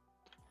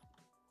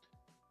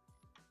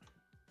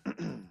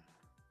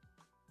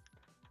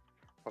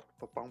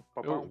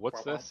 Ooh,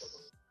 what's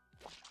this?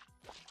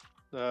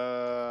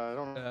 I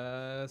don't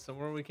know.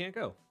 Somewhere we can't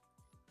go.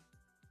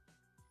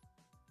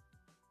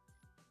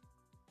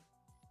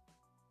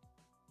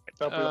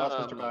 Oh, we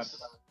lost Mr. Bond.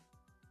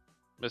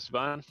 Mr.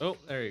 Bond? Oh,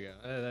 there you go.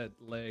 That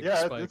leg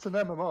Yeah, spike. it's an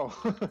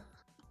MMO.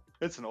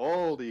 It's an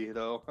oldie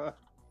though.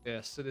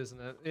 Yes, it is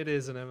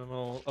an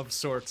MMO of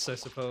sorts, I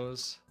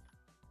suppose.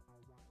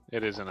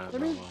 It is an MMO.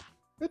 mean,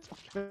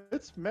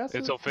 it's massive.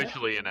 It's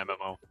officially an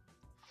MMO.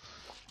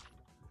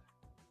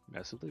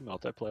 Massively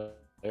multiplayer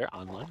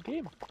online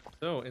game.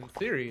 So, in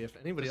theory, if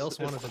anybody else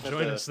It's- wanted to it's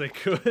join a- us, they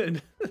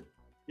could.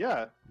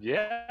 Yeah.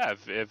 Yeah,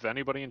 if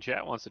anybody in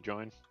chat wants to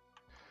join.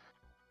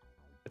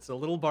 It's a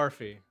little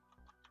barfy.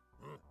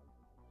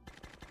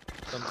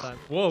 Sometimes.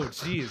 Whoa,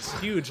 jeez.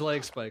 Huge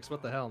leg spikes.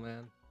 What the hell,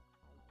 man?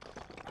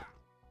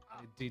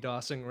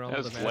 DDoSing Realm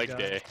of That's the Mad leg God.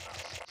 day.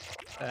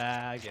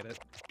 Ah, I get it.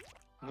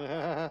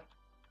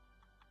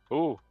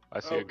 Ooh, I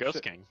see Oh, a Ghost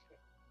shit. King.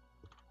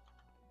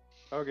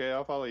 Okay,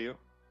 I'll follow you.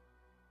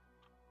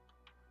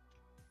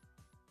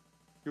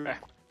 Ah.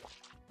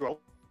 Well,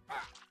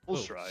 Oh,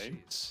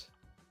 shrine. jeez.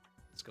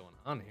 What's going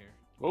on here?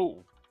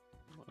 Whoa.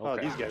 Oh,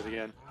 Okay. these guys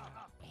again.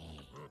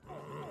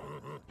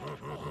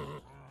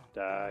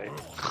 Die.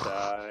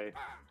 Die.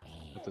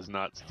 That does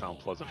not sound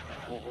pleasant.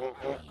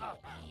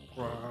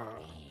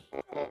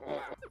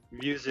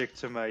 Music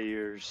to my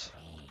ears.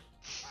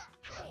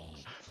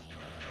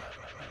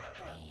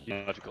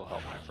 Logical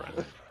help, my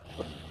friend.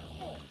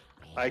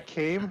 I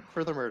came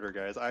for the murder,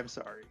 guys. I'm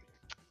sorry.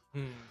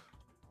 Hmm.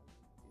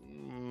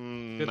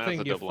 Mm, Good that's thing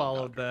a you double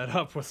followed that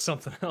up with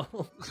something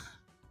else.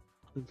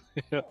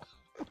 Yeah.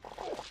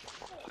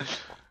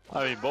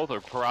 I mean, both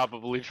are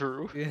probably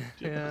true.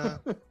 Yeah.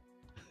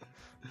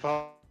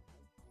 Or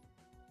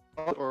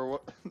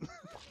what?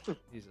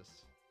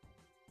 Jesus.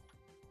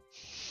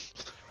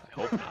 I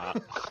hope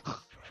not.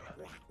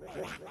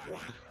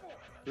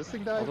 This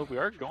thing died? Although we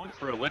are going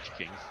for a Lich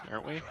King,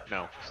 aren't we?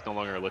 No, it's no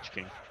longer a Lich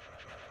King.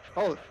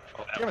 Oh,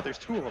 Oh, damn it, there's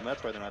two of them.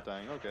 That's why they're not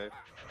dying. Okay.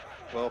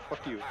 Well,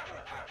 fuck you.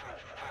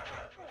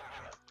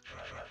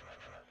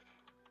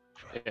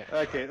 yeah.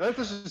 Okay, let's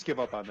just give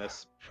up on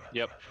this.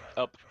 Yep.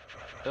 Up.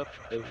 Up.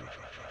 Up.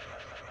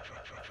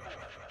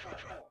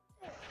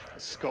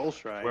 Skull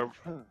Shrine. Where-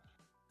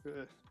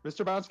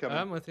 Mr. Bond's coming.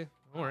 I'm with you.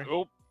 Don't worry.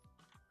 Oh.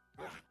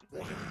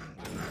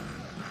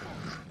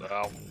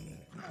 Ow.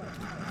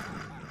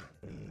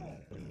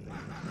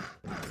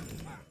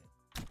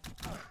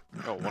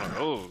 Oh, one of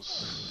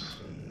those.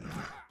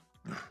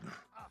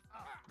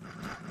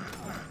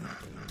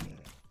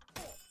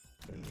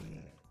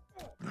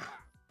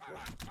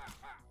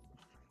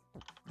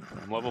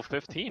 I'm level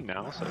 15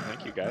 now, so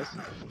thank you guys.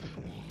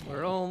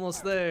 We're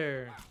almost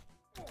there.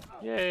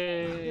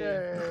 Yay!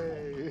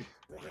 Yay!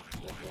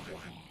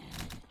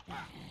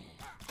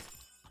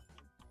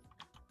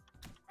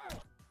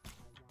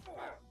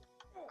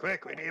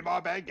 Quick, we need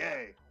more bad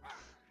gay.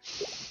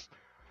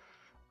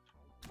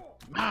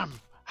 Mom,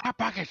 hot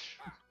pocket.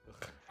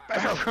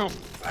 Bathroom!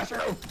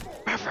 Bathroom!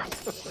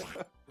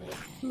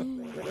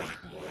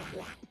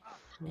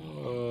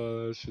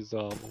 Oh, this is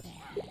awful.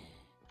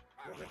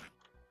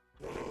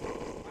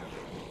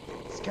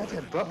 It's got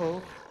that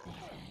butthole.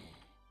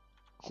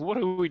 What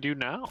do we do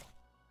now?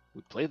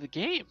 We play the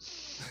game.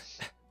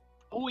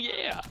 Oh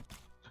yeah.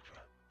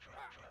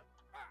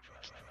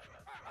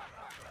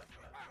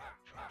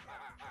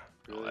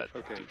 Oh, that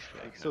Okay,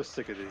 douchebag, I'm so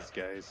sick of these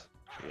guys.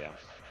 Yeah.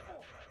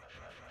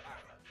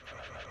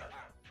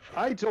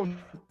 I don't.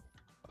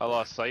 I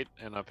lost sight,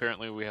 and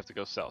apparently we have to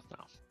go south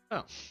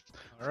now.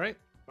 All right.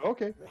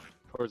 Okay.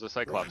 Towards the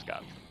Cyclops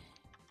god.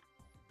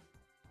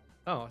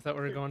 Oh, I thought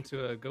we were going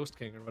to a Ghost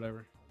King or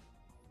whatever.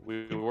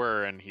 We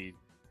were, and he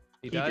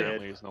He died.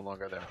 apparently is no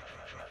longer there.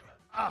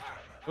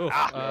 Oof,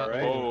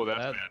 alright. Oh, that's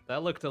bad.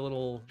 that looked a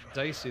little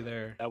dicey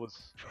there. That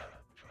was.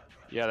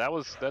 Yeah,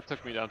 that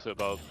took me down to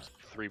about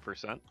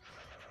 3%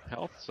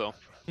 health. So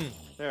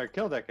There,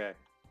 kill that guy.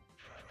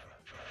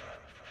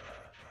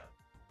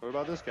 What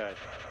about this guy?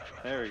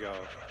 There we go.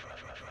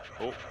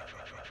 oh,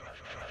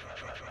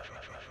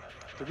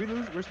 Did we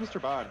lose? Where's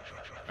Mr. Bond?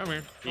 Come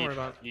here. Don't worry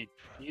about it.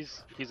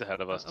 he's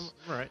ahead of us.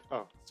 I'm alright.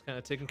 Oh. Just kind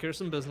of taking care of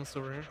some business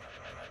over here.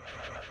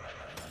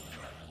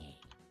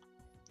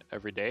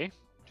 Every day.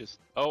 Just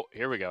oh,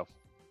 here we go.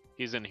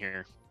 He's in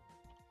here.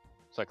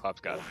 Cyclops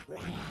got him.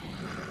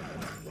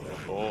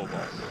 Oh, balls.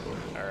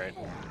 All right.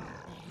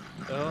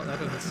 Oh, that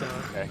doesn't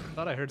sound. Okay. I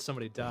thought I heard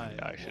somebody die.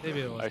 Yeah,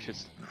 Maybe it I was. should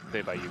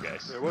stay by you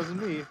guys. It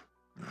wasn't me.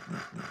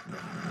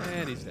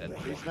 And he's dead.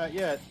 At least not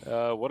yet.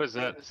 What is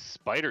that?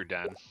 Spider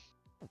den.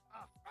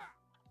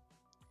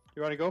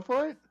 You want to go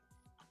for it?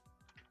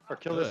 Or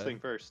kill this Good. thing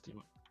first?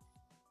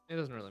 It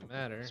doesn't really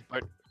matter.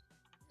 Spider.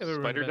 Have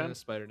everyone Spider been in den? a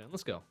spider den?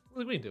 Let's go.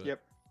 We can do it.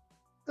 Yep.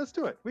 Let's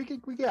do it. We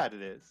got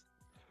it. Is.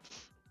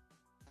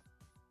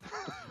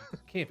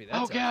 Can't be that Oh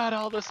tough. god,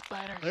 all the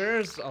spiders.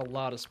 There's a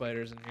lot of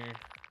spiders in here.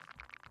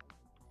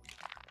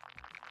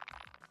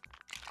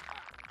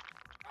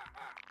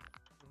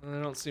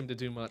 They don't seem to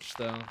do much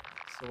though,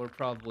 so we're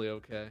probably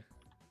okay.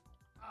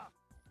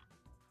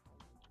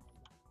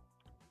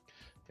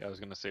 Yeah, I was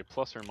gonna say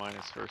plus or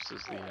minus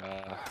versus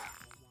the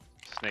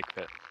snake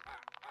pit.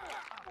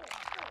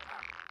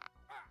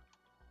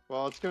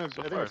 Well, it's gonna.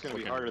 So I think far it's gonna be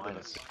looking harder than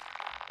minus. this.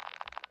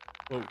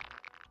 Whoa.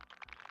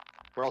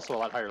 We're also a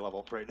lot higher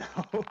level right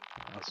now.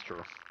 That's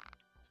true.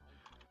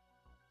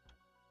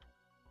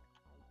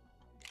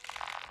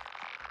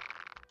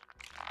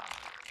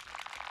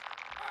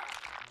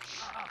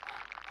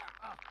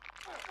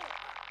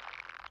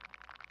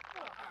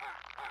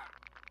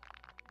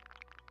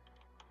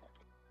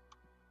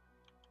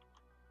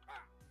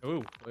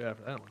 Ooh, look out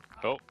for that one.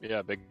 Oh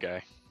yeah, big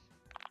guy.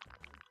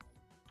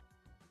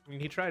 I mean,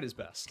 he tried his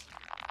best.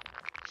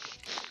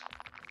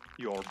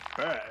 Your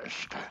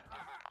best.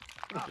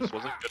 This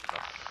wasn't good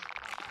enough.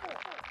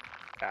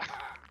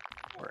 Ah,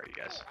 where are you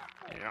guys?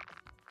 Yeah.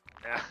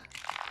 Yeah.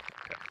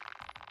 Okay.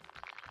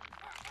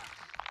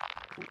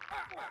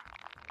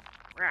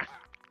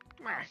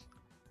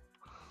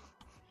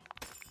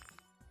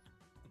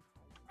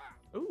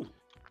 Ooh,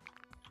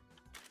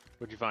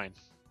 What'd you find?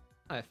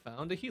 I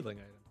found a healing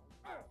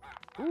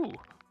item. Ooh.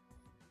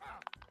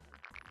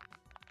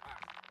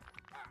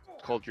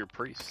 It's called your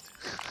priest.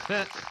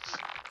 I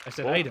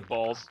said Oh, item.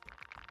 balls.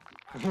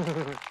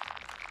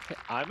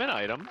 I'm an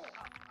item.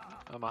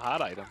 I'm a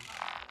hot item.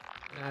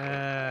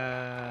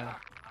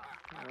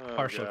 Oh,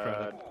 Partial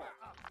credit. God.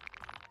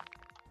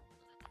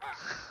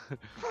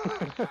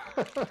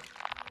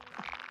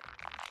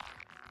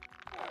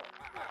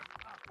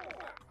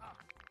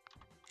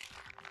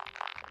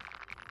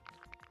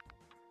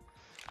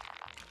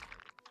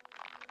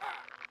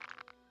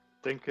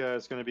 Think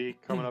it's going to be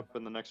coming up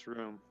in the next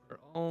room. We're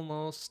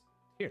almost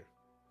here.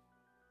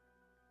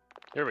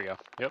 Here we go.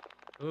 Yep.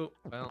 Oh,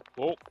 well,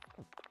 Whoa.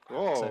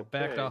 Oh, so I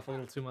backed okay. off a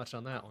little too much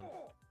on that one.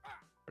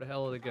 Where the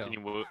hell did it go? Can you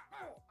move?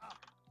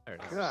 There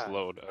it is. God.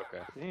 Slowed.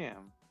 Okay.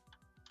 Damn.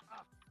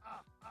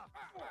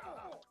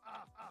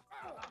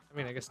 I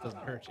mean, I guess it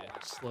doesn't hurt you. It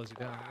just slows you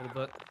down a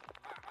little bit.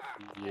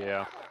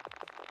 Yeah.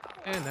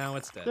 And now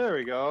it's dead. There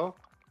we go.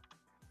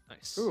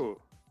 Nice. Ooh.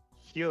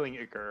 Healing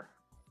Ichor.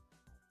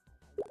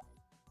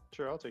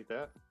 Sure, I'll take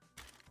that.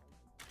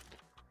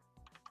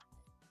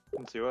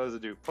 Let's see, what does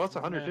it do? Plus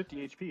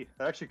 150 HP.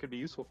 That actually could be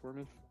useful for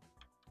me.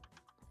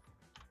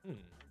 Hmm.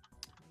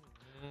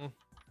 Take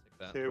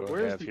that. Okay, What do I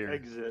where's have the here?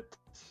 exit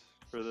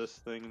for this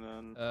thing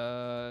then?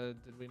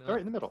 Did we not? Oh, right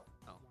in the middle.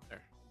 Oh,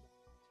 there.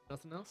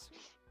 Nothing else?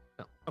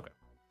 No.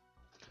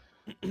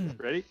 Okay.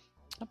 Ready?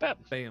 Not bad.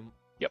 Bam.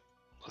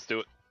 Let's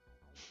do it.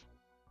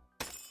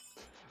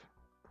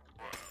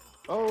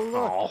 Oh,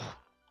 look.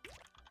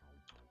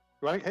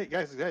 Oh. Hey,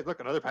 guys, look,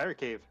 another pirate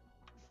cave.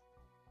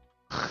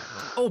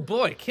 Oh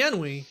boy, can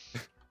we?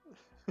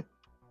 All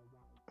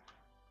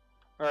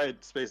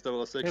right, Space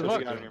 006, Hey, what look.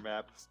 you got on your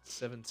map?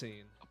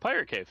 17. A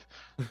pirate cave.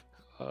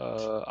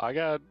 I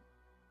got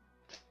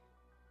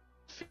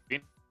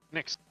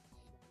Phoenix.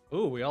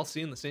 Ooh, we all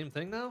seeing the same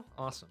thing now?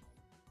 Awesome.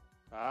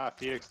 Ah,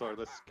 Phoenix Lord,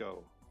 let's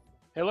go.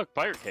 Hey, look,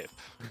 pirate cave.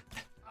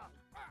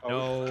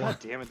 Oh, No. God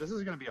damn it, this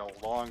is gonna be a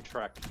long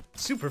trek.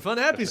 Super fun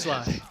happy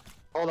slide.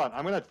 Hold on,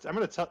 I'm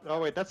gonna tell. Oh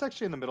wait, that's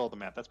actually in the middle of the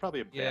map. That's probably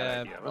a bad Yeah,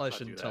 idea. Let's probably not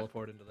shouldn't do that.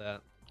 teleport into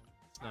that.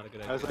 It's not a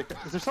good I was idea.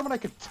 like, is there someone I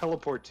could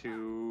teleport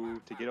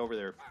to get over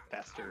there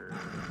faster?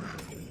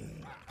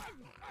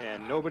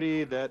 And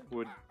nobody that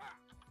would.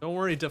 Don't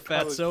worry, Probably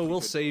DeFatso, we'll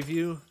good. save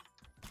you.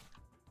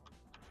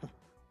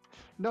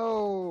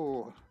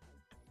 No.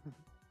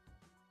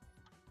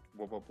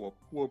 Whoop whoop whoop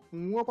whoop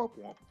whoop whoop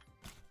whoop.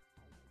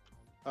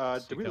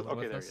 Is Did he we? coming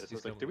Okay, with there us? he is. He's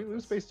It's like, coming did we with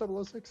lose us.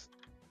 Space 006?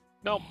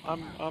 No,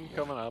 I'm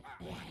coming up.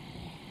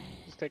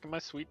 Just taking my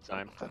sweet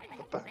time.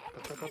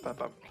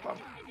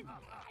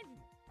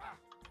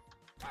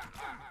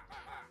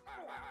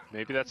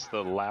 Maybe that's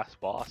the last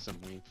boss and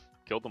we've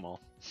killed them all.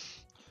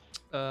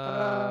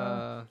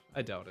 I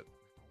doubt it.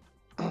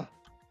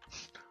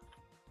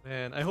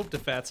 Man, I hope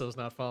DeFatso's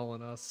not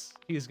following us.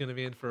 He's gonna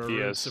be in for a He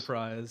rude is.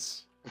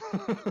 surprise.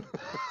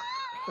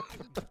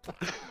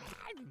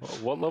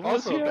 What level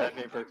is Also he a at? bad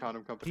name for a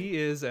condom company. He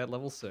is at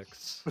level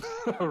 6.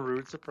 A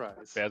rude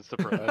surprise. Bad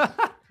surprise.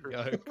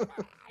 Yuck.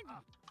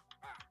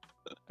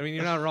 I mean,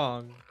 you're not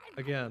wrong.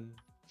 Again,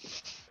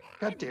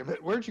 God damn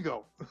it! Where'd you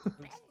go?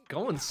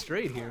 going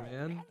straight here,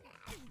 man.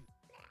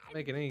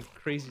 Making any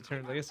crazy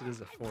turns. I guess it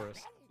is a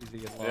forest. Easy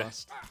to get Yeah.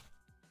 lost.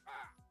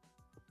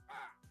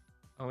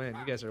 Oh man,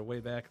 you guys are way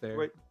back there.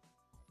 Wait,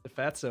 The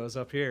Fatso is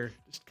up here,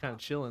 just kind of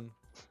chilling.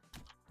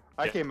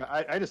 I Yeah. came.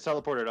 I just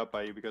teleported up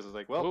by you because I was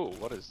like, well, Oh,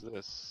 what is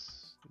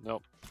this?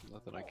 Nope,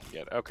 nothing I can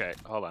get. Okay,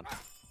 hold on.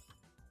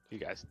 You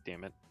guys,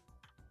 damn it.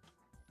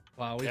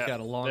 Wow, we've Yeah, got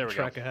a long there we go.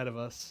 trek ahead of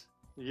us.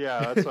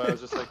 yeah. That's why I was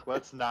just like,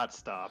 let's not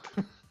stop.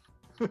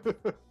 We're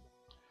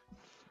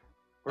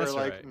That's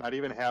like alright. not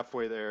even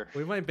halfway there.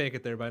 We might make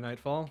it there by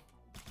nightfall.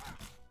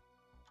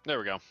 There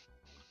we go.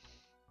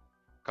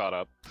 Caught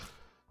up.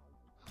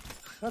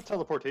 That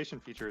teleportation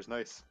feature is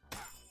nice,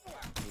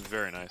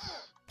 Very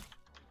nice.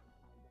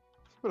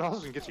 but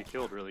also can get you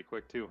killed really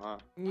quick too, huh?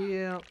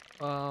 Yeah.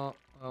 Oh,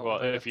 Well,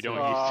 if you that's don't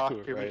it. Aw, used to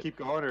it, Can we right? keep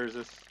going, or is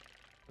this?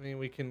 I mean,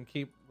 we can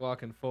keep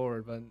walking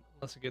forward, but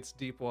unless it gets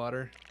deep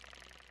water.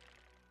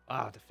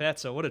 Wow, the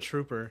Fatso, what a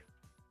trooper.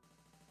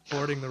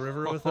 Fording the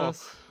river with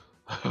us.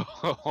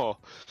 Oh,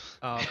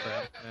 Oh, crap.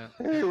 Yeah.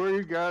 Hey, where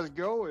you guys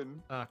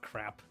going? Ah,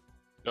 crap.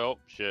 oh,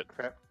 shit.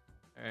 Crap.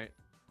 Alright.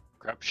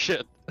 Crap,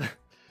 shit.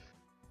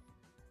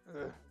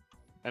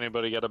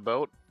 Anybody get a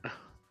boat?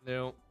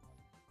 No.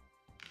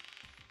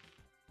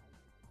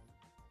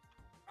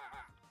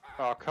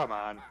 Oh, come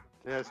on.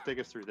 It has to take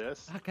us through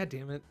this. Ah, God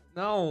damn it.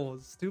 No,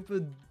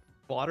 stupid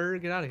water.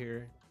 Get out of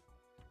here.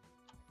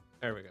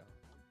 There we go.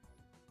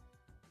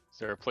 Is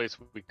there a place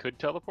we could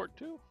teleport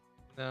to?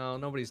 No,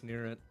 nobody's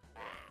near it.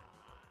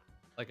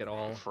 Like at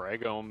all.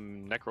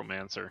 Fragome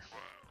Necromancer.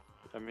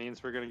 That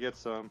means we're gonna get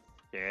some.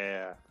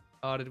 Yeah.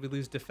 Oh, did we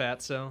lose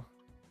DeFatso?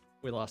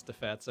 We lost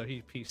DeFatso.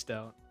 He pieced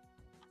out.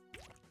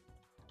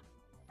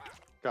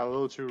 Got a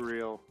little too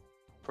real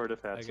for the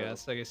fat.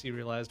 I guess he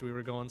realized we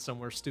were going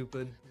somewhere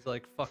stupid. He's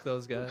like, fuck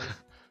those guys.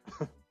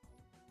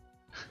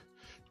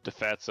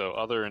 DeFatso,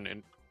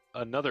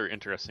 another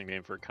interesting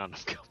name for a condom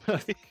Oh,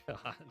 company.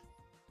 God.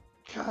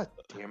 God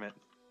damn it.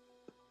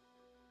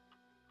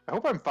 I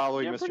hope I'm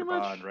following Yeah, Mr. pretty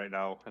much. Bond right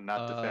now and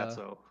not the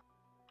fatso.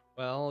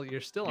 Well, you're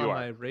still You on are.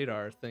 my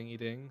radar thingy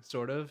ding,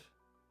 sort of.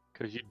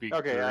 Because you'd be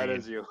Okay, that green.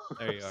 is you.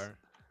 There you are.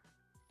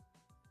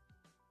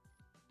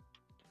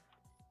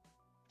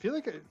 I feel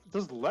like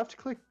does left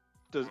click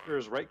or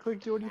does right click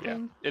do Yeah,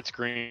 anything? it's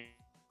green.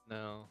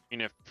 No.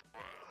 If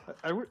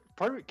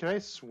Part of it, can I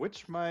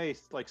switch my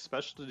like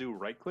special to do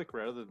right click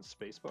rather than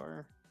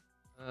spacebar?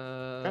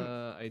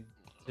 I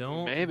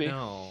don't Maybe.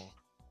 know.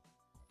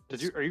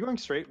 Are you going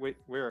straight? Wait,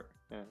 where?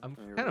 Yeah, I'm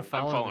you're kind of right.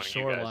 following the following you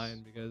guys.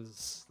 shoreline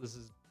because this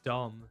is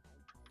dumb.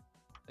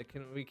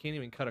 We can't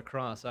even cut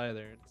across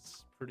either.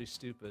 It's pretty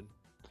stupid.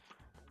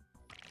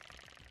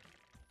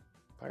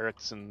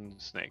 pirates and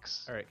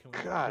snakes. All right, can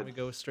God. we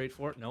go straight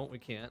for it? No, we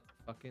can't.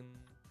 Fucking.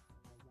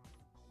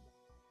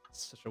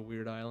 It's such a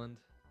weird island.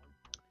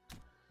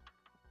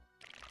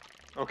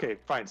 Okay,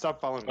 fine. Stop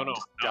following Oh me. no,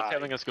 Just now it's die.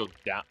 having us go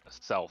down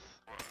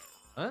south.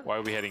 Huh? Why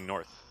are we heading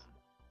north?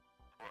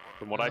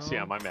 From what I see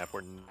No. on my map,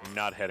 we're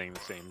not heading the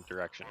same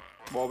direction.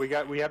 Well, we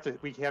have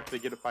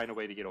to find a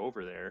way to get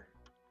over there.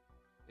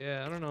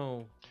 Yeah, I don't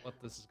know what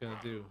this is gonna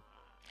do.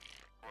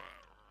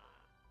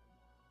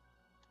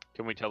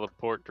 Can we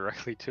teleport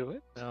directly to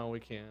it? No, we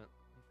can't. Not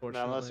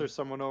Unfortunately. unless there's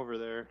someone over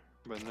there.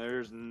 But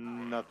there's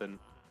nothing.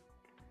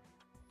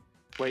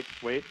 Wait.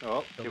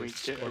 Oh, can we?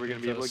 Are we gonna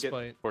be able to get?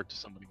 Teleport to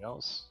somebody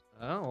else?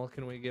 Oh, well,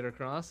 can we get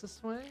across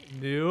this way?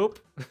 Nope.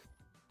 God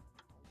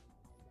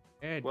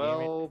damn it.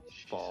 Well,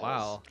 balls.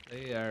 Wow,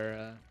 they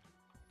are.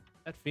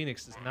 That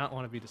Phoenix does not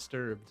want to be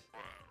disturbed.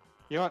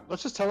 You know what?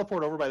 Let's just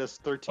teleport over by this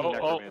 13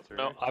 necromancer.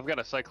 no, I've got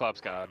a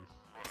Cyclops God.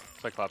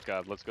 Cyclops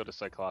God, let's go to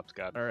Cyclops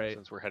God. All right.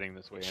 Since we're heading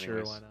this way anyways.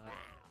 Sure, why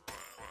not?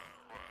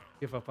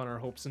 Give up on our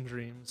hopes and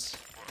dreams.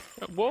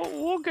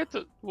 We'll get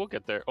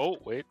there. Oh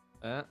wait,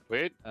 Ah,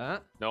 wait, ah,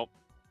 nope.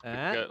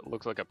 ah. It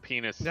looks like a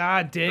penis.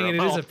 God dang it!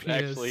 It is a mouth,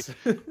 penis.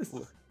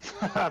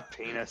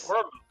 Penis.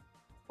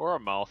 Or a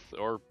mouth,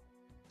 or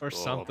or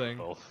something.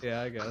 both.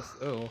 Yeah, I guess.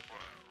 Oh.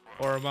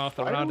 Or a mouth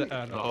Why around do it.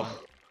 we-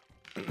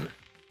 No.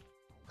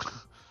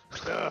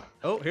 Ugh.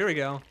 Oh, here we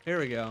go. Here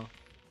we go.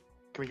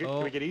 Can we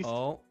Oh, get east?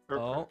 oh, Or-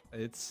 oh!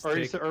 It's Or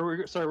take- sorry,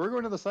 we're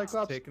going to the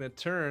Cyclops. taking a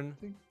turn.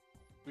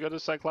 we go to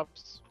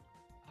Cyclops.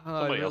 Oh, I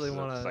Somebody else really is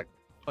at want to Cyclops.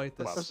 fight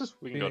this Let's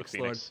just- We can go to Phoenix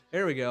Lord. Phoenix.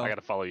 There we go. I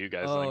gotta follow you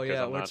guys. Oh then, 'cause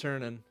yeah, I'm we're not...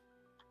 turning.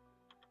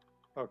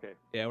 Okay.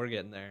 Yeah, we're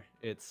getting there.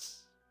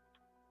 It's.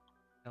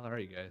 How are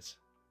you guys?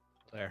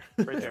 There.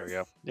 Right There we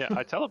go. Yeah,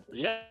 I teleport.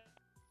 Yeah.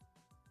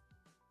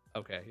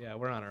 Okay, yeah,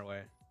 we're on our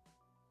way.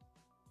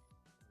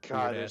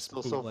 God, Weird there's ass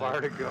still so bootleg.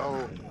 far to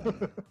go.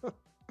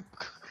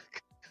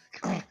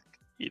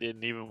 He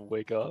didn't even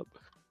wake up.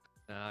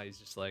 Nah, he's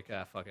just like,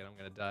 ah, fuck it, I'm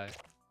gonna die.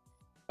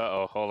 Uh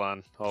oh, hold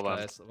on.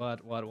 Guys,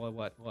 what?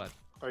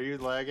 Are you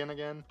lagging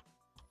again?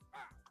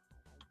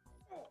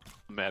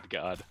 Mad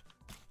God.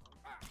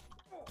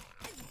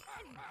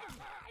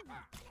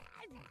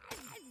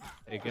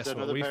 Hey, Is guess that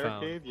what another we pirate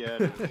found? cave? Yeah,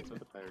 it is. It's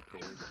another pirate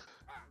cave.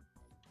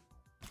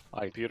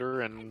 Hi,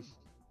 Peter, and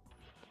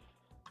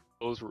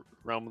those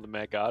Realm of the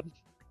Mad God.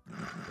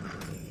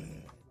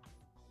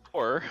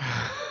 Or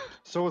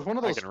So with one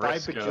of I those can 5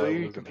 risk, bajillion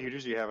losing.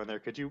 computers you have in there,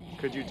 could you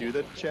do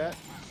the chat?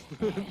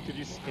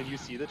 Can you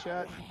see the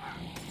chat?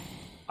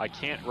 I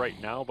can't right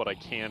now, but I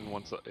can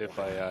once if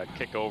I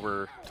kick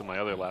over to my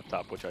other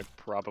laptop, which I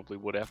probably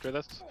would after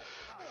this.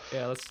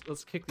 Yeah,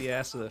 let's kick the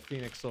ass of the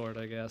Phoenix Lord,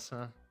 I guess,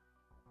 huh?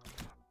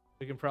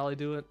 We can probably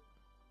do it.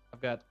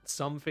 I've got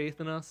some faith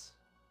in us,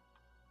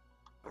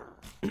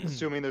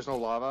 Assuming there's no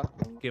lava.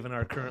 given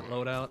our current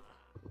loadout.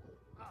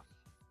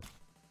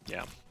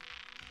 Yeah.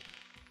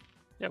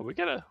 Yeah, we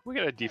got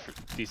a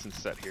decent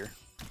set here.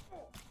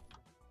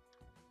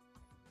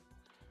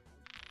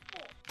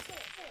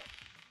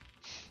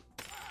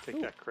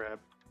 Take that crab.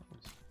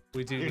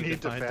 We do You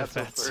need to find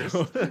Defatso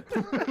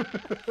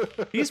Defatso.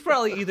 first. He's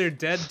probably either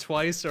dead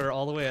twice or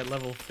all the way at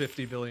level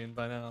 50 billion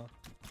by now.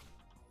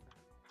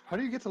 How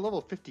do you get to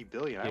level 50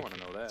 billion? I want to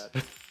know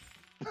that.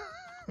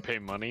 Pay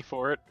money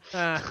for it.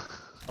 Ah,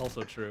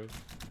 also true.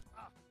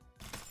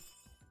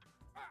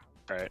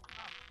 Alright.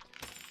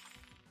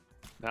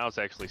 Now it's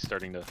actually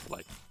starting to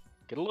like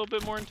get a little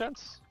bit more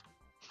intense.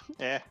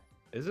 Eh,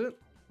 Is it?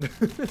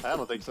 I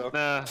don't think so.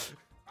 Nah,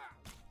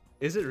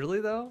 Is it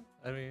really though?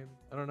 I mean,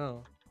 I don't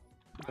know.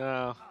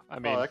 no. I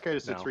mean, Oh, that guy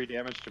just did no. 3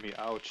 damage to me.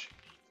 Ouch.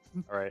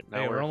 Alright,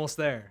 now Hey, we're almost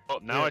there. Oh,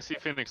 now we're- I see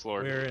Phoenix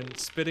Lord. We're in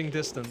spitting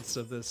distance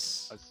of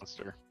this. That's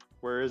monster.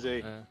 Where is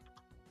he?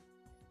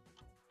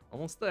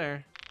 Almost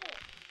there.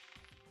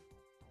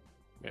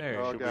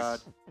 There. Oh Should we- god.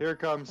 Here it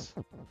comes.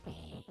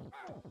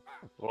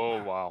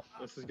 Oh wow.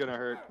 This is gonna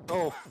hurt.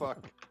 Oh fuck.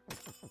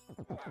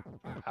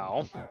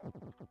 Ow.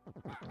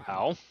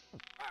 Ow. Is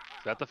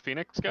that the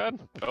Phoenix God?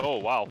 Oh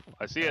wow.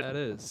 I see it. That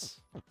is.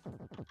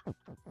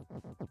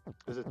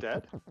 Is it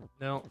dead?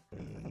 No,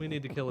 we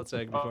need to kill its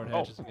egg before it Oh.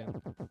 hatches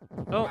again.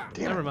 Oh,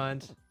 Damn never it.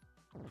 mind.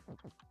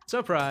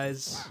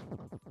 Surprise.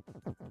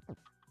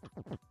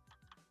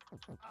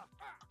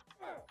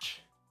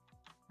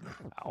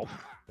 Ow.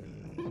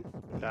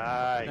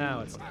 Die.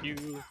 Now it's You.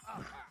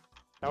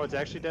 Now it's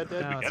actually dead.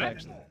 now it's get it?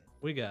 actually.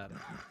 We got it.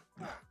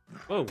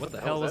 Whoa, what the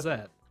Hell hell was was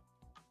that?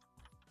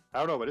 I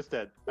don't know, but it's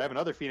dead. I have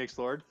another Phoenix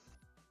Lord.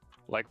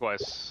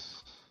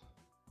 Likewise.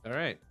 All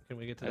right, can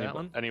we get to that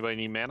one? Anybody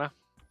need mana?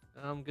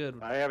 I'm good.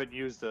 I haven't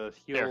used a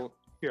heal.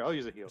 Here, I'll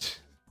use a heal.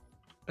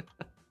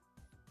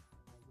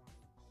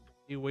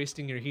 You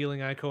wasting your healing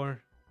Icor?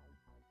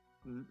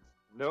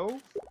 No,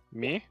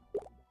 Me?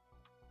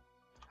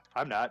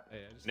 I'm not.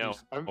 Hey, I just No.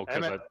 used- I'm, Oh,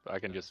 I'm, because at- I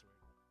can just.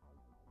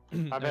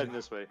 I'm I- heading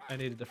this way. I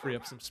needed to free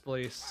up some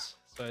space,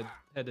 so I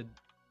had to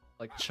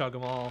like chug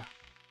them all.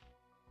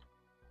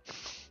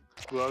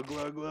 Glug,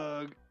 glug,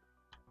 glug.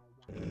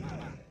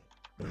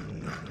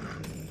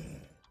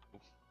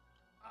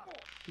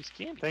 He's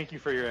candy. Thank you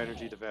for your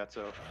energy,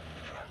 Defatso.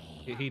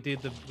 He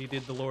did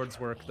the Lord's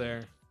work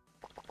there.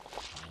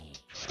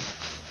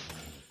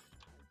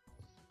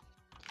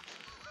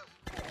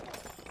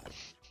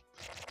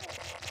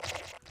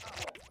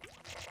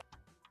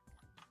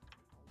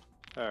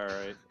 All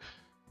right.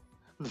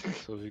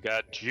 So we've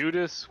got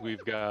Judas,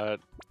 we've got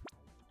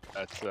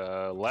that's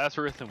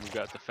Lazarus, and we've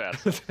got the fat.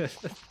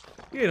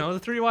 You know, the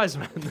 3 wise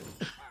men.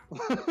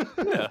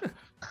 Yeah.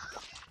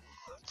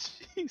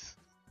 Jeez.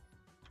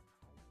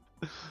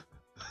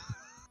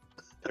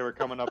 They were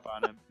coming up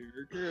on him.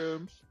 Here it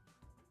comes.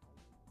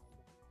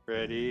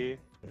 Ready,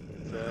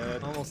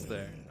 set. Almost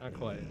there. Not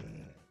quite.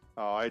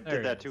 Oh, I There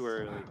did that it too is.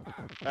 early.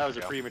 That was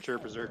a Yeah. premature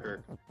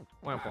berserker.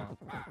 Womp womp.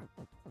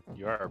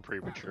 You are a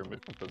premature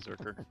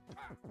berserker.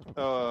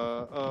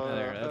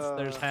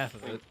 There's half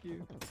of it. Thank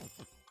you.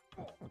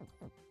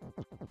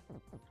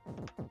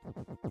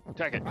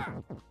 Attack it.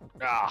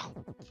 Ah.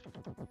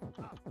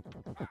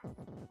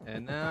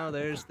 And now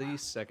there's the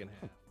second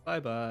half. Bye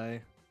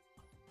bye.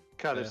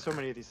 God, there's so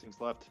many of these things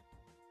left.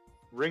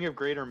 Ring of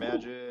Greater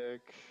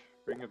Magic.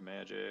 Ring of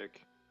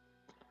Magic.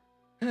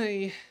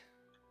 Hey,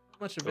 how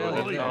much of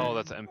value? Oh, there? oh,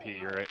 that's MP.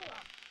 You're right.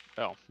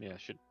 Oh, yeah,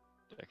 should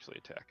actually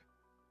attack.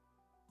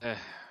 Eh.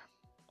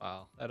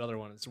 Wow, that other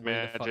one is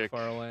way the fuck Magic.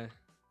 far away.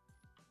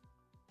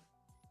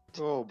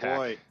 Oh Attack.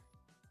 boy.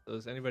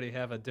 Does anybody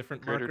have a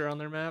different Greater- marker on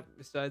their map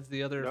besides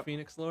the other Yep.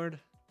 Phoenix Lord?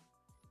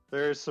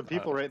 There's some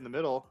people right in the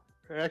middle.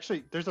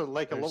 Actually, there's a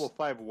There's- level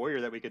 5 warrior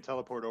that we could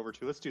teleport over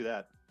to. Let's do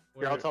that.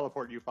 Here, I'll Where-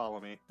 teleport you. Follow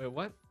me. Wait,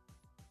 what?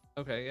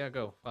 Okay, yeah,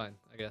 go. Fine,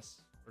 I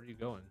guess. Where are you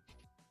going?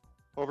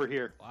 Over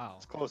here. Wow.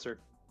 It's closer.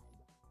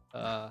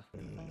 Well,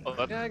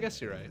 that- Yeah, I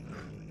guess you're right.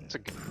 that's a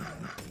good.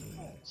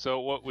 So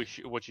what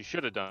you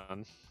should have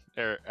done,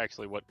 or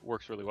actually what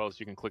works really well is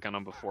you can click on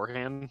them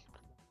beforehand,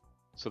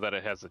 so that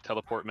it has the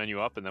teleport menu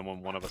up, and then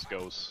when one of us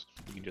goes,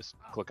 you can just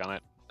click on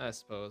it. I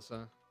suppose,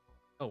 huh?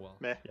 Oh well.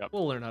 Meh. Yep.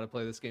 We'll learn how to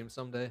play this game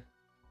someday.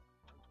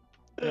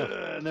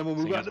 Yeah. And then we'll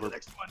move Seeing on as to the we're-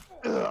 next one.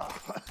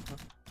 Ugh.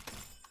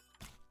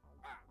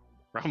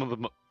 Realm of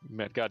the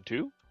Mad God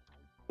 2?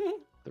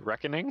 The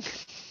Reckoning?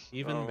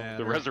 Even Oh, the madder.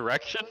 The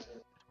resurrection?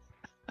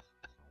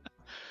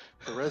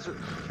 The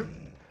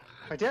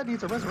My dad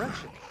needs a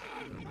resurrection.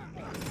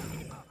 What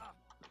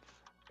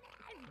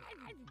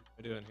are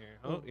we doing here?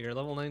 Oh, you're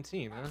level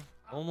 19, huh?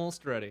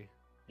 Almost ready.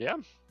 Yeah,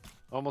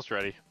 almost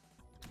ready.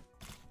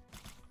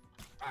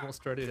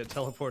 Almost ready to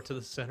teleport to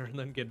the center and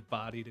then get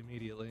bodied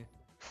immediately.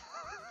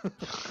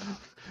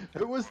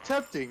 It was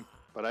tempting,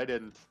 but I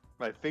didn't.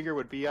 My finger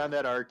would be on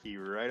that R key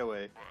right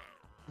away.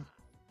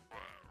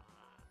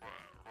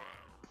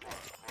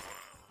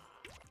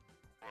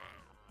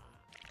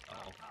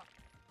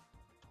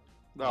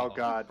 Oh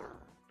God,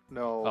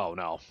 no. Oh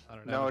no. I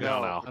don't No, have a good,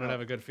 no, I don't no.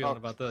 have a good feeling Oh.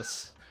 about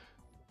this.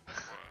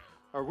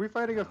 Are we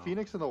fighting a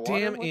phoenix in the water?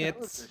 Damn What the hell is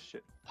it. this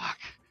shit? Fuck.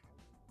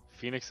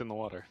 Phoenix in the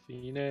water.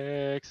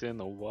 Phoenix in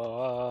the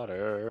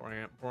water.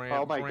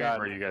 Oh my God!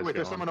 Where are you guys Wait,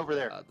 there's going? someone over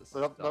there. God, this is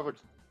Level- dumb. level-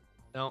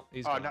 No,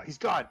 he's Oh gone. no, he's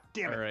gone.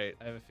 Damn it! All right,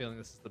 I have a feeling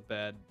this is the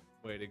bad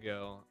way to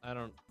go. I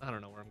don't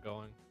know where I'm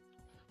going.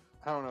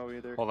 I don't know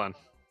either. Hold on.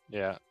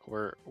 Yeah,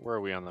 where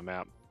are we on the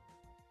map?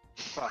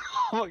 Fuck.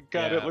 Oh my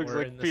God, Yeah, it looks we're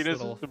like in this penis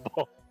little and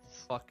balls.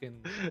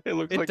 Fucking. It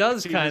looks It like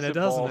does penis kind of, and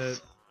doesn't balls.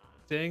 it?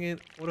 Dang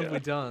it! What have Yeah. we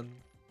done?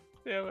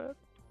 Damn it.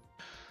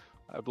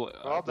 I Well,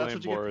 blame that's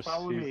what you Boris. get for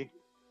following He- me.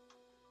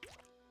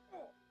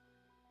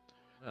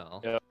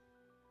 Well, Yeah.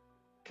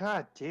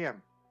 God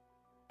damn.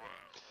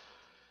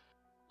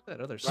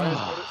 that other Right.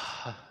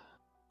 side.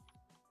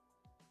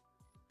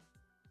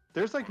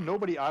 There's like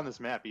nobody on this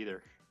map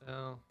either.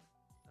 No,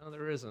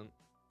 there isn't.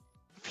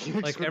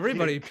 Phoenix Like would be a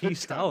everybody good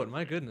pieced con- out.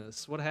 My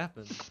goodness, what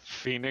happened?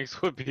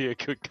 Phoenix would be a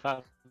good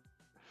con.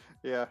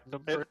 Yeah,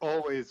 number. it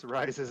always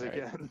rises Right.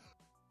 again.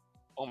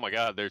 Oh my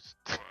God, there's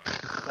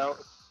Now,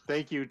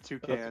 thank you,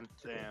 Toucan.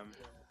 Damn.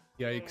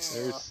 Yikes!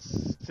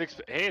 there's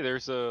 6. Hey,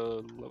 there's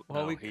a. Well,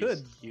 no, we he's-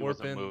 could He warp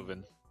wasn't in.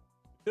 moving.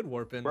 Could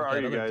warp in Where with are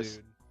that you other guys?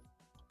 dude,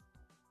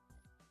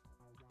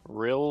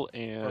 Rill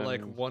and. or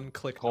like one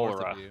click north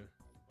Cholera. of you,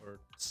 or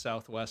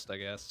southwest, I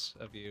guess,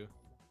 of you.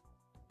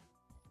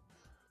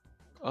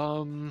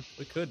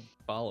 We could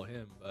follow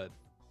him, but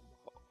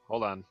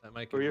Hold on. that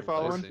might get Who are a you little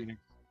following? dicey.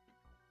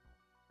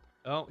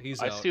 Oh,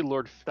 he's I out. see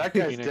Lord That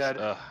guy's Phoenix.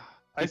 dead.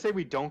 I say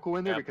we don't go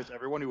in there Yep. because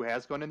everyone who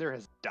has gone in there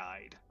has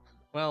died.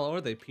 Well,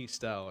 or they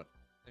pieced out.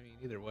 I mean,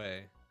 either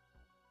way.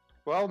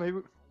 Well,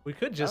 maybe. We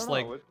could just don't know,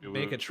 like what- Do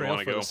make we- a trail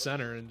wanna for go? the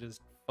center and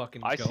just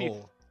fucking I go.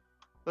 see-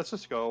 Let's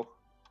just go.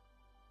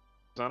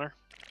 Center.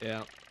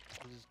 Yeah.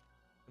 Just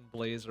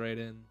blaze right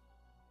in.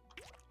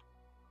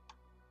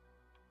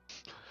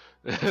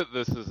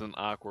 This is an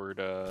awkward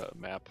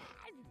map.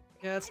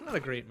 Yeah, it's not a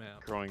great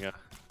map. Growing a.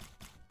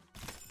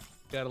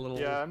 Got a little.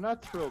 Yeah, I'm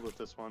not thrilled with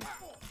this one.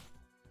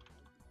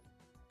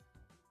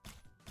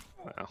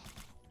 Wow.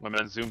 My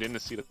man zoomed in to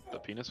see that the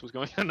penis was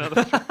going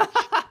another.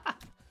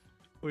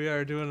 We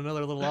are doing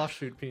another little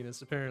offshoot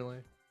penis, apparently.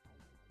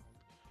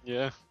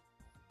 Yeah.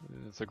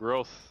 It's a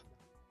growth.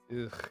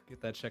 Ugh,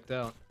 get that checked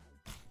out.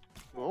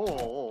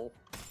 Oh.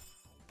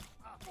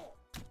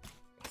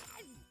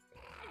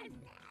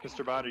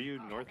 Mr. Bond, are you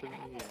north of me?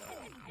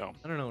 Yeah.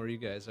 I don't know where you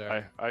guys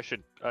are. I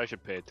should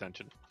pay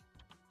attention.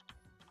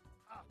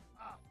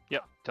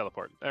 Yep,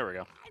 teleport. There we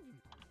go.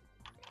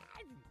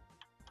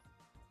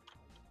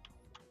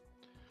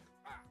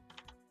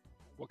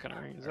 What kind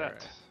of ring is that?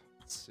 Alright.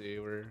 Let's see,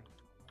 we're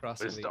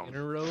crossing the Wisdom.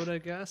 inner road, I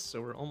guess,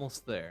 so we're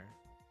almost there.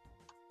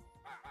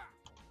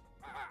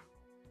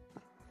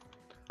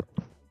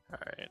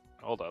 Alright,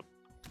 hold up.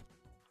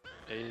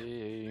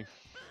 Hey.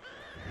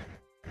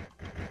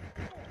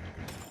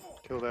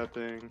 Kill that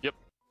thing. Yep.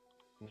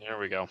 There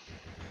we go.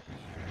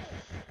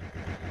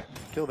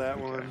 Kill that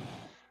Okay. one.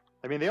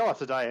 I mean, they all have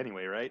to die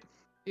anyway, right?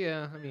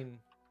 Yeah, I mean,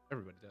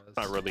 everybody does.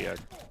 Not really a.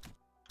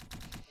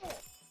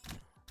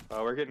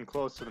 We're getting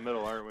close to the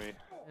middle, aren't we?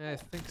 I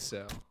think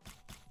so.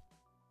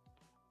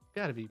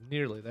 Gotta be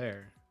nearly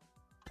there.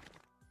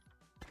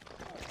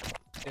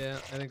 Yeah,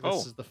 I think this Oh,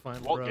 is the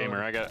final Walt road.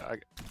 Gamer, I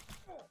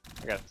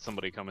got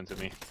somebody coming to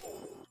me.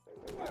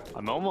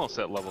 I'm almost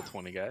at level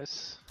 20,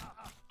 guys.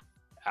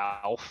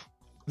 Ow.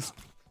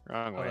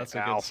 Wrong Oh, way. that's a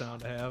Ow. good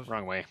sound to have.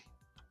 Wrong way.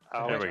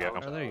 Ouch, There we go.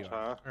 ouch, Oh, there you ouch,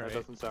 are. huh? Alright. That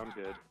doesn't sound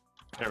good.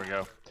 There we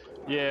go.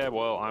 Yeah,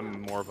 well,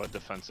 I'm more of a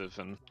defensive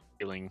and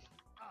healing.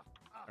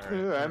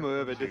 Alright. I'm more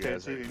of a You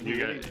guys are- defensive you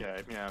guy.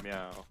 guys- Meow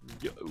meow.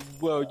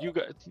 Well,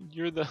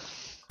 you're the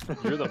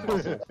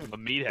muscle, the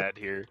meathead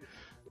here.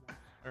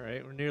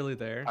 Alright, we're nearly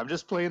there. I'm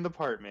just playing the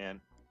part, man.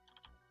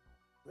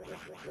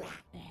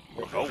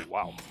 Oh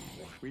wow.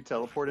 We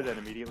teleported and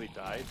immediately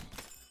died.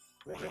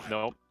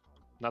 No,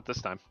 not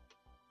this time.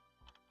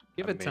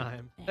 Give I it mean-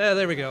 time. Yeah,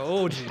 there we go.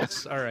 Oh,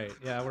 jeez. Alright,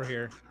 yeah, we're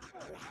here.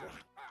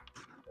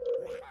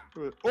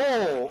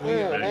 Oh,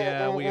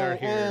 Yeah, we are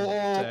here.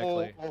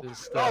 Exactly. Oh,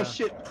 Just, oh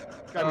shit!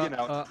 I'm getting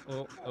out.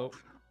 Oh.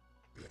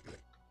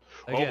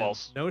 Again,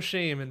 Almost. no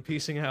shame in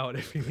piecing out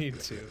if you need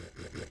to.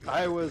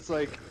 I was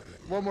like,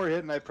 one more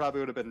hit and I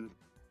probably would have been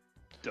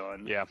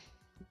done. Yeah.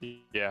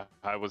 Yeah,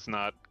 I was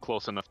not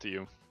close enough to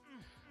you.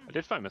 I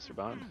did find Mr.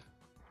 Bond.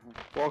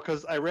 Well,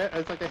 because I ran,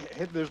 it's like I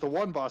hit. There's the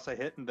one boss I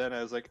hit, and then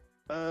I was like,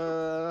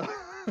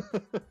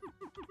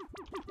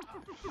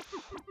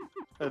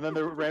 And then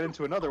they ran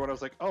into another one. I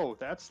was like, oh,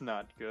 that's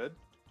not good.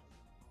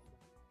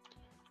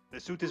 The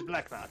suit is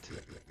black knot.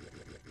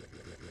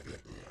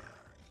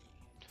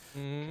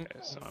 Okay,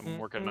 so I'm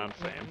working on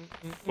fame.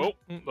 Whoa,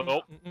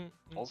 whoa.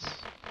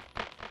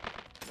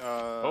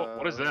 Oh,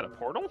 what is that? A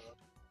portal?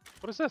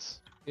 What is this?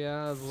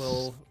 Yeah, the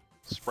little.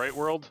 Sprite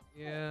world?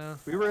 Yeah,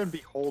 We were in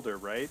Beholder,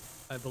 right?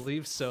 I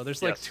believe so.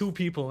 There's like Yes. 2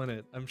 people in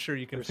it. I'm sure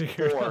you can There's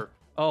figure it 4. out.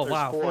 Oh There's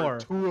wow,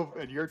 4.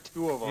 And you're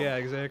 2 of them. Yeah,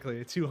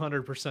 exactly.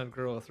 200%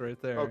 growth right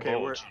there. Okay,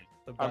 Oh, we're, gee.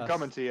 The I'm best.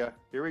 coming to you.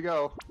 Here we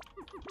go.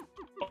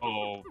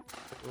 Oh,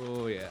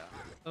 Oh yeah.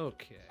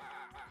 Okay.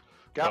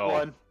 Got Oh.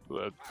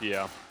 one.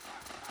 Yeah.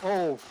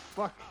 Oh,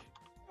 fuck.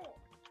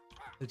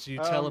 Did you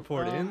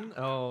teleport in?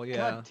 Oh yeah.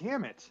 God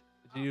damn it.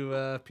 Did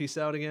you peace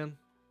out again?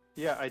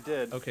 Yeah, I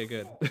did. Okay,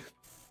 good.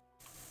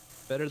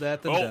 Better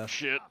that than Oh death.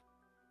 shit.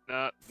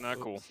 Not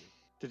cool. Oops.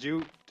 Did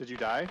you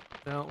die?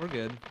 No, we're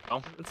good.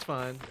 Oh, It's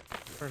fine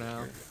for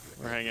now.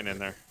 we're hanging in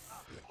there.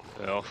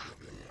 Oh.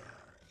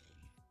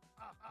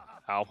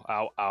 Ow,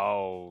 ow,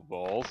 ow,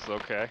 balls.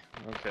 Okay,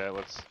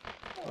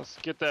 let's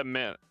get that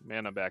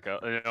mana back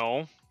up.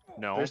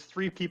 No, There's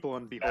 3 people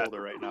in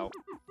Beholder right now.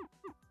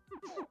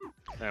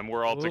 and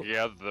we're all Whoop.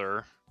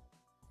 together.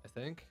 I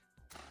think.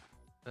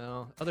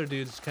 No, other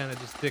dude's kind of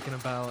just dicking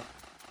about,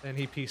 and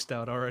he peaced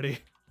out already.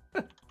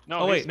 No,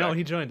 Oh he's wait, no, back.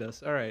 he joined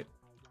us. All right.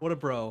 What a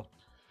bro.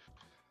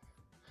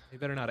 He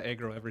better not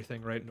aggro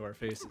everything right into our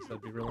faces.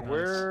 That'd be really nice.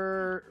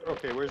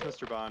 Okay, where's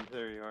Mr. Bond?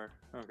 There you are.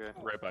 Okay.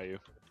 right by you.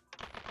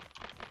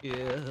 Yeah.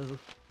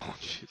 Oh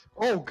jeez.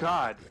 Oh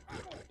god.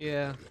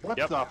 Yeah. What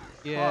Yep. the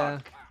Yeah.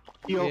 fuck?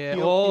 Heal, Yeah.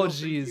 heal, Oh heal,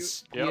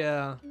 jeez. Yep.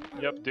 Yeah.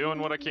 Yep, doing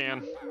what I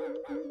can.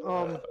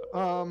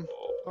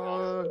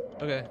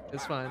 Okay,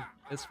 it's fine.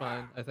 It's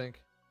fine. I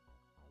think.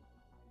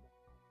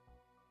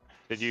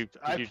 I Did you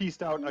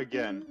pieced out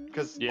again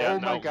because Yeah, oh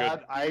my no, good- god,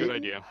 good I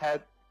idea.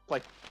 had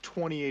like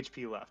 20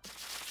 HP left,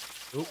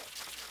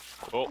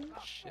 Oh,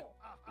 Shit.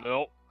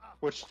 no.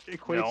 which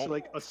equates No. to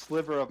like a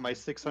sliver of my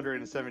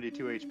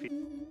 672 HP.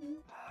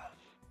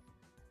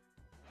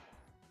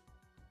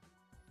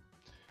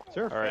 Is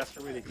there a All right.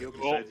 faster way to heal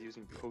Oh. besides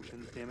using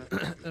potions? Damn it!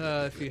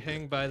 If you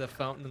hang by the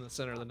fountain in the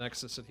center of the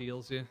Nexus, it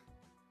heals you.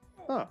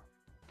 Huh.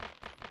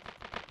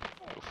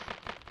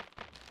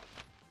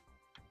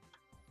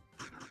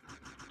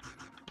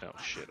 Oh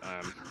shit,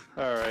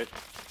 All right.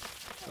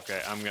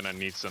 okay, I'm gonna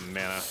need some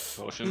mana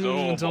potions. Mm,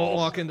 Oh, don't balls.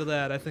 walk into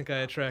that. I think I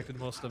attracted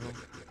most of them.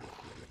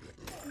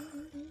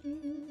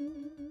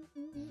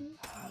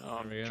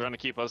 I'm There we go. trying to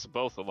keep us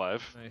both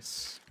alive.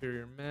 Nice.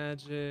 Superior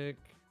magic.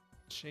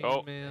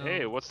 Oh, Chainmail.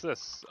 hey, what's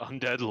this?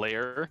 Undead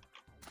lair?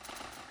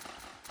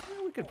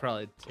 Yeah, we could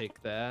probably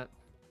take that.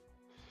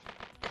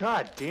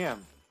 God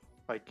damn.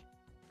 Like,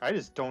 I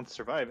just don't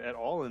survive at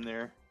all in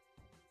there.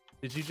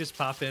 Did you just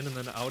pop in and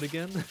then out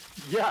again?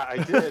 Yeah, I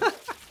did.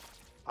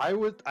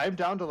 I'm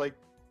down to like,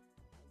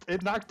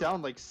 it knocked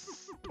down like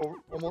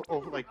almost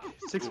over like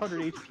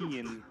 600 HP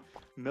in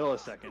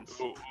milliseconds.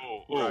 Ooh,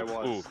 Where I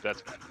was.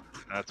 that's bad.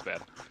 That's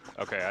bad.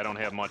 Okay, I don't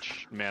have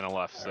much mana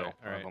left, so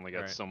Alright, I've only got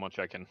alright. so much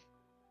I can.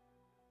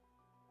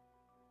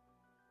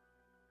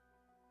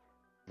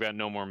 I've got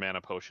no more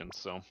mana potions,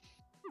 so.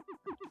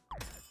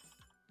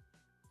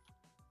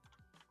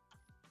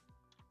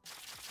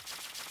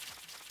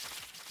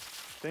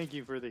 Thank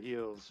you for the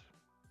heals.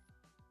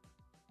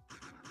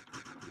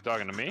 You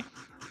talking to me?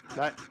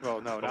 No,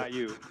 not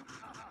you.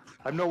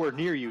 I'm nowhere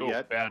near you Oh,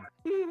 yet, bad.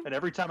 and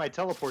every time I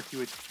teleport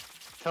you, it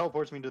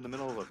teleports me to the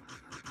middle of a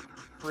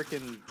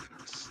freaking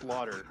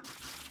slaughter.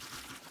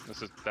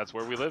 That's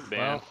where we live, man.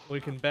 Well,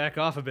 we can back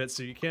off a bit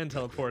so you can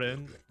teleport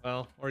in.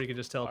 Well, or you can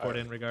just teleport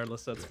in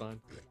regardless. That's fine.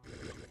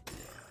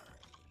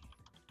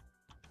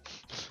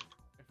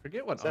 I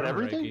forget what Is that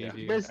armor everything? I gave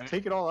You you. guys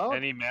take it all out?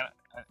 Any mana?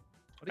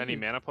 What do Any you-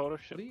 mana What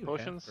do you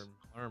potions? have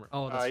for armor?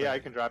 Oh, that's Yeah, right. I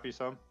can drop you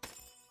some.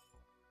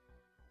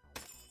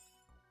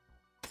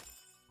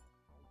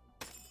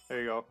 There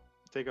you go.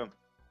 Take them.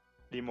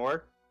 Need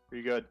more? Are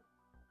you good?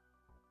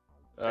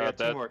 I got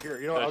 2 more. Here,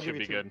 you know what? That I'll should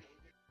give you be 2. good.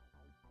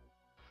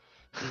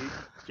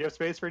 Do you have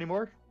space for any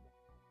more?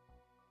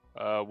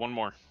 One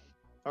more.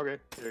 Okay,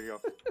 there you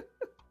go.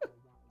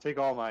 Take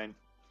all mine.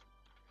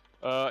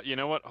 You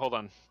know what? Hold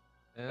on.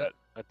 Yeah. That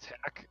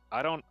attack.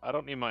 I don't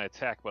need my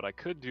attack, but I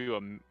could do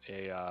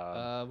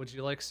Would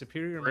you like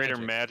superior greater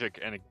magic? magic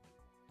and a.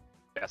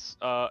 Yes.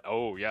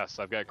 Oh yes,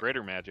 I've got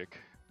greater magic.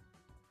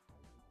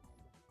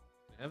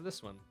 I have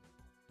this one.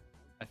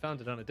 I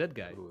found it on a dead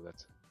guy. Ooh,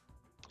 that's.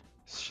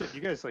 Shit,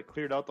 you guys like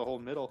cleared out the whole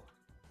middle.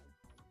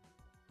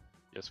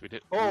 Yes, we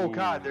did. Oh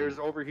god, Ooh. there's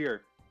over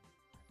here.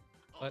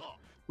 What?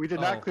 We did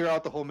Oh. not clear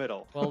out the whole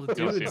middle. Well, the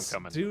You'll see him dude's,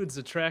 coming. dude's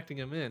attracting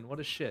him in. What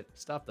a shit.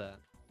 Stop that.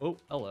 Oh,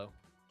 hello.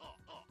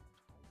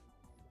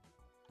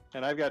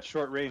 And I've got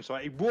short range, so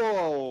I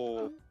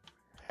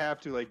have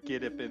to like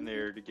get up in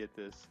there to get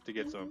this, to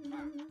get some.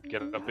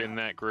 Get up in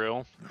that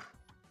grill.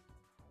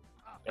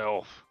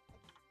 Oh.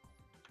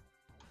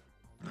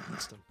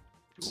 Missed him.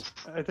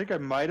 I think I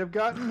might have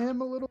gotten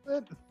him a little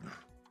bit.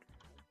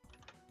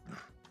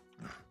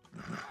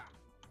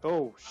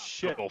 Oh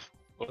shit! Oh.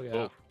 Oh,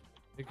 yeah.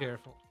 Be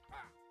careful.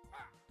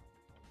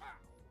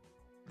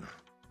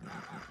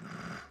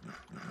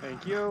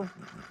 Thank you.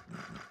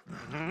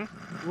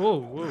 Mm-hmm. Whoa,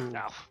 whoa.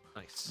 Ow.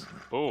 Nice.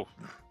 Oh,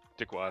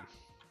 dickwad.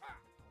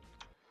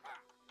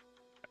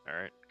 All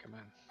right, come on.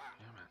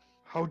 Come on.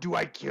 How do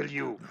I kill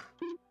you?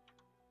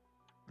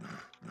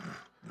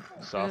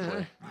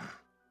 Softly.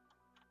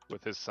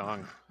 With his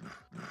song.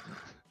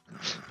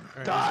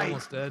 Alright, Die! he's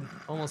almost dead.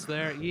 Almost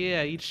there.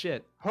 Yeah, eat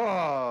shit.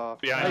 Oh,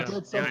 Behind I us,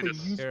 did behind something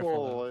us.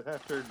 useful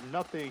after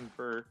nothing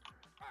for.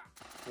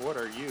 What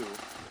are you?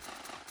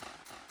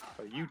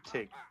 Oh, you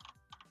take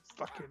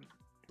fucking.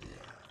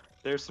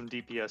 There's some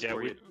DPS Yeah, for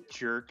we- you,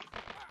 jerk.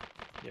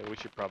 Yeah, we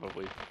should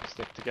probably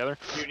stick together.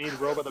 You need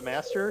Robo the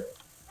Master?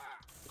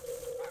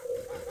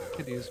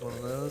 Could use one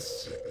of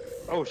those.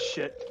 Oh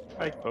shit!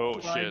 Oh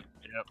lied. shit.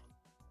 Yep.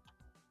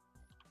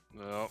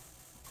 No.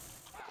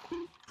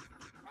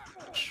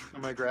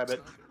 I'm gonna grab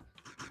it.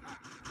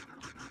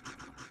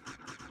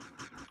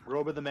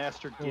 Robo the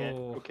Master, get.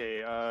 Oh. Okay,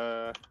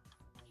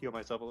 heal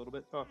myself a little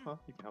bit. Oh, huh,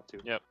 you can help too.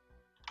 Yep.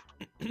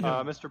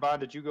 Mr.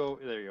 Bond, did you go?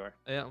 There you are.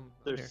 Yeah, I'm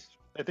here. There's.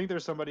 I think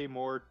there's somebody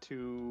more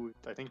to.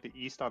 I think the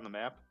east on the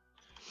map.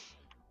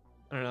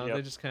 I don't know, Yep.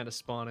 they just kind of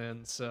spawn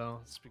in, so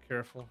let's be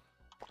careful.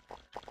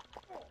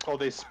 Oh,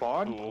 they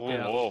spawn? Whoa,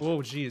 Yeah. whoa. Whoa,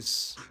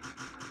 jeez.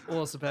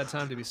 Well, it's a bad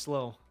time to be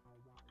slow.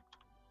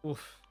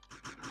 Oof.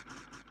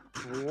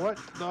 What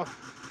the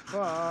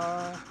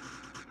fuck?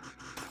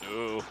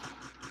 Ooh.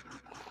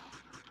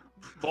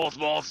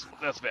 Balls.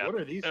 That's bad.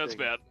 What are these That's things?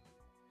 bad.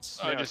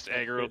 I Yeah, just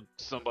it's- aggroed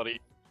somebody.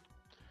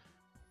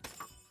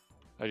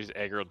 I just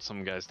aggroed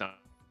some guys down.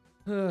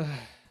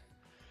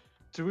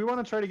 Do we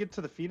want to try to get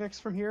to the Phoenix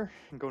from here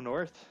and go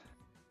north?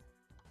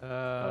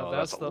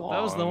 that's a that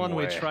was the long one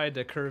we way. tried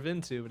to curve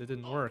into, but it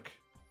didn't work.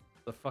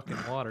 The fucking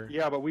water.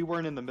 Yeah, but we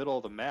weren't in the middle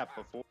of the map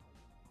before.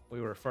 We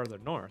were farther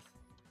north.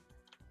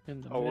 In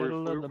the Oh,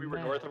 middle of the we were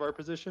map. north of our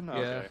position? Yeah.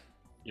 Okay.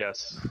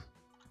 Yes. I'm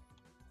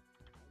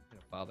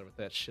gonna bother with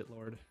that shit,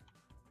 Lord.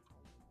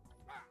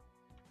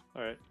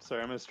 Alright,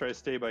 sorry, I'm going to try to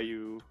stay by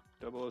you,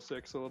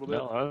 006, a little bit.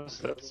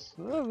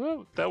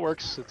 No, that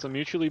works. It's a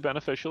mutually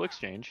beneficial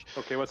exchange.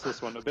 Okay, what's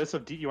this one? Abyss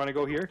of D. You want to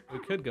go here? We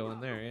could go in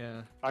there,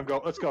 yeah.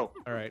 Let's go.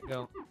 All right,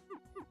 go.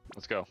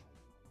 Let's go.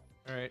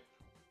 All right.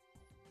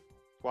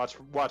 Watch,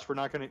 we're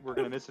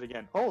gonna miss it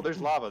again. Oh,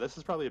 there's lava. This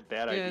is probably a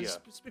bad Yeah, idea.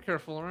 just be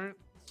careful, all right?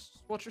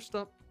 Just watch your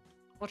step.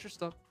 Watch your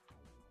step.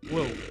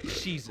 Whoa,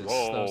 Jesus,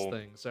 Whoa. those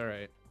things. All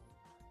right.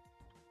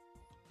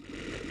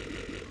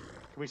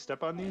 Can we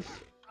step on these?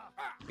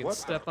 You can What?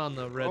 step on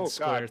the red Oh,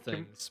 square God, can-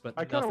 things, but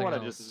I kind of nothing want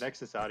to else. just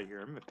Nexus out of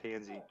here. I'm a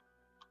pansy.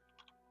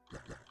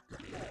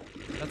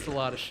 That's a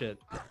lot of shit.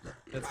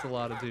 That's a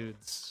lot of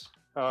dudes.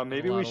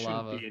 Maybe lot we of shouldn't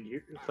lava. be in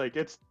here. Like,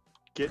 it's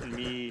getting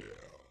me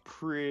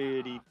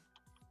pretty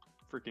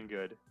freaking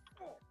good.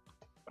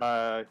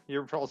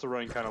 You're also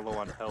running kind of low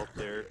on health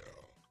there.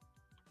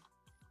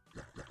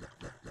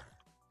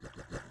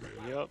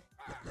 Yep.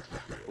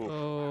 Oof.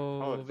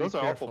 Oh, be those are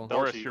awful careful. belts.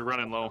 Boris, you're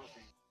running low.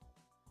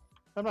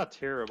 I'm not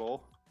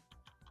terrible.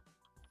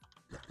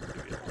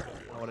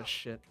 Oh, what a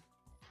shit.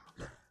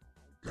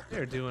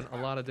 They're doing a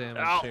lot of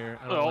damage Ow. here.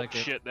 I don't Oh like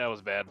shit, that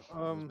was bad.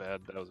 Um,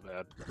 That was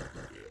bad.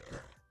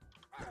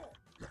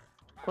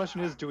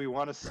 Question is, do we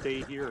want to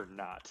stay here or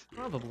not? it.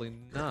 Probably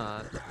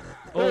not. Oh,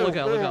 Whoa, look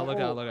out, look whoa, out, look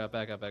whoa. out, look out.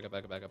 Back up, back up,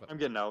 back up, back up. I'm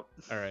getting out.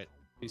 All right.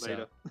 Peace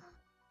Later.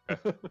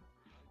 out.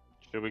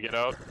 Should we get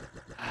out?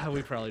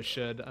 We probably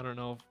should. I don't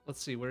know.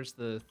 Let's see. Where's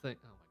the thing?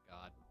 Oh my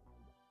god.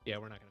 Yeah,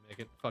 we're not gonna make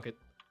it. Fuck it.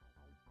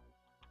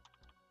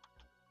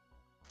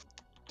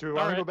 Do we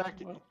want to go Alright,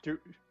 back? well.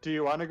 Do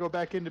you want to go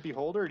back into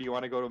Beholder, or do you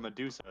want to go to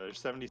Medusa? There's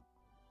 70.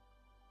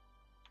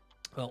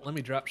 Well, let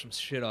me drop some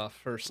shit off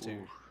first here.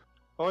 Ooh.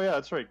 Oh yeah,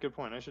 that's right. Good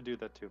point. I should do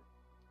that too.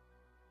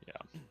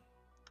 Yeah.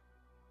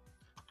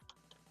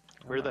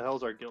 Where the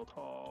hell's our guild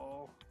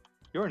hall?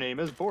 Your name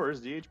is Boris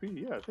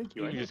DHB. Yeah, thank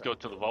you. You I can knew just that. go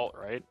to the vault,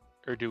 right?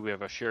 Or do we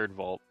have a shared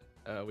vault?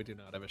 We do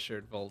not have a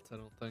shared vault, I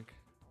don't think.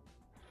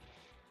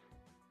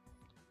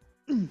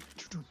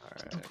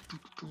 Alright.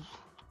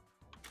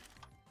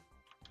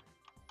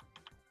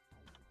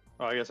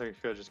 Oh, I guess I could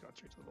have just gone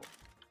straight to the vault.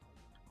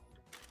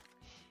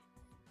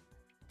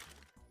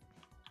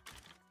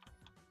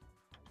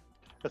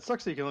 It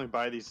sucks that you can only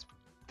buy these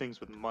things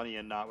with money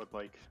and not with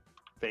like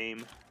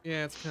fame.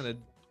 Yeah, it's kind of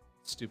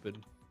stupid.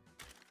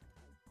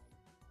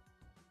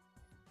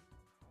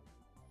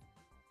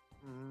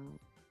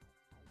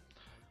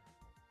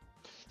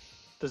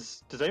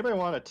 Does anybody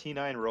want a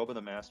T9 Robe of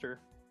the Master?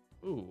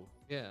 Ooh,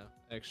 yeah.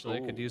 Actually,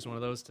 I could Ooh. use one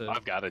of those to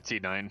I've got a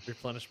T9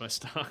 replenish my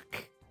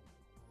stock.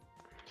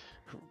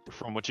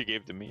 from what you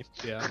gave to me.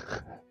 Yeah.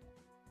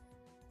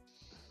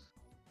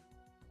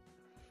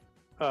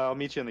 I'll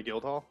meet you in the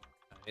guild hall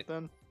Right.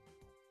 then.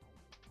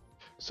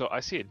 So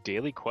I see a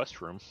daily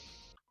quest room.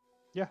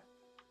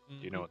 Do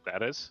you know what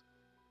that is?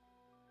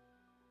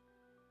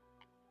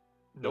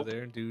 Go Nope.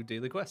 there and do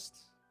daily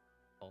quests.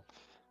 All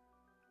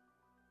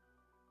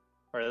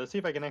right, let's see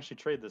if I can actually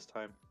trade this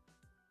time.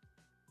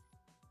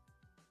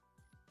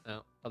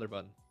 No, other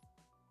button.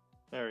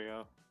 There we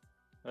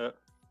go.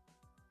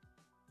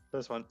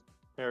 This one.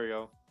 There we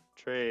go.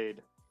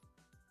 Trade.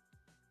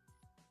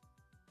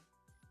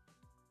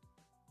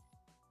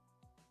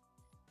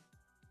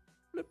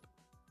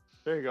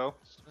 There you go.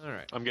 All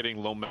right. I'm getting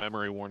low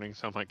memory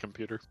warnings on my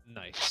computer.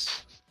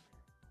 Nice.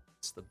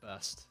 It's the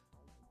best.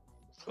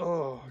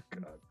 Oh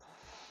god.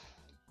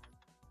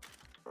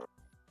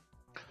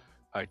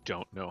 I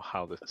don't know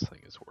how this thing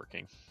is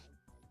working.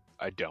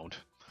 I don't.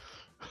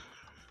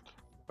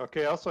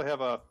 Okay, I also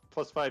have a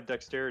 +5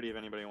 dexterity if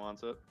anybody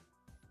wants it.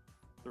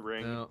 The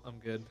ring. No, I'm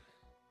good.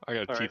 I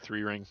got a All right.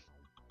 T3 ring.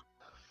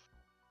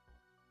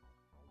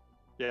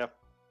 Yeah.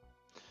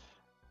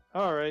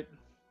 All right.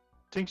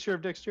 Tincture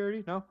of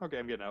dexterity? No? Okay,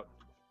 I'm getting out.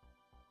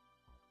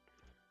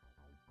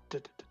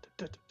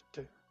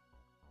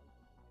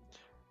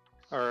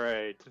 All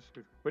right.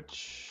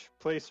 Which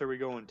place are we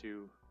going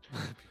to?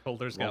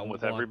 Beholder's Going got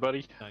with one.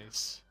 everybody.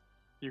 Nice.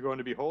 You going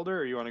to Beholder,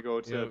 or you want to go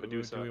to Do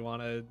Medusa? we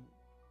want to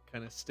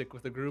kind of stick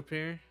with the group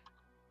here?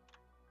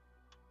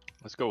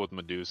 Let's go with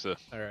Medusa.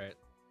 All right.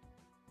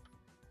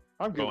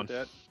 I'm good Going. with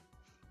that.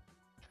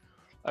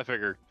 I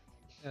figure.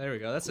 Yeah, there we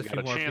go. That's a We few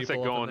got a more chance at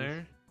people up in going-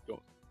 there.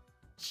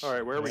 All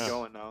right, where are we Yeah.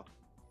 going now?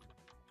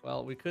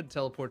 Well, we could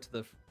teleport to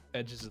the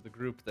edges of the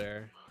group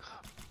there.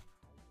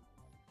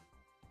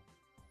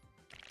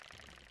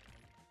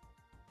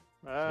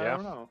 I Yeah.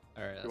 don't know.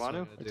 All right. That's want what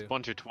I'm to? gonna It's do. a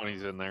bunch of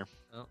 20s in there.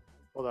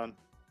 Hold on.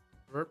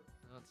 Burp.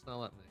 No, it's not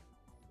letting me.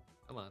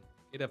 Come on.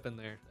 Get up in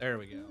there. There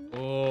we go.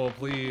 Oh,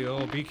 please.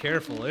 Oh, be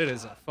careful. It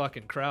is a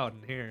fucking crowd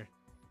in here.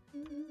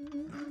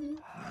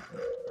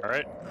 All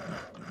right.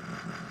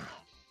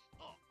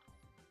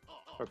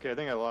 Okay, I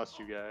think I lost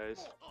you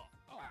guys.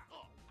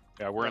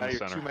 Yeah, we're in Now the you're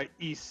center. to my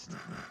east.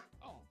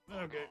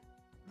 Okay.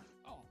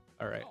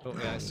 All right. Oh,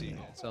 yeah, I see you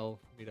guys. I'll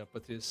meet up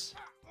with you.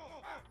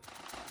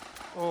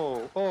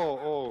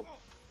 Oh,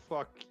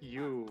 fuck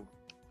you.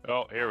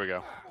 Oh, here we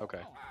go. Okay.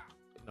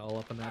 Getting all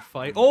up in that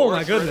fight. Oh, my Force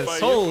right goodness. by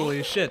you.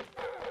 Holy shit.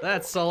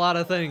 That's a lot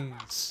of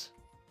things.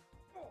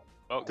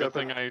 Oh, good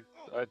thing I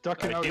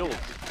Ducking out. healed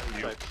I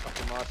you.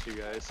 fucking lost you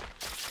guys.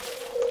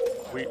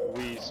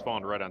 We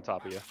spawned right on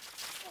top of you.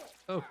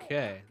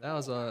 Okay. That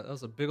was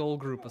a big old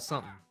group of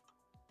something.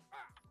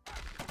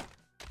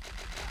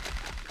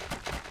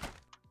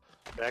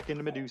 Back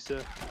into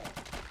Medusa.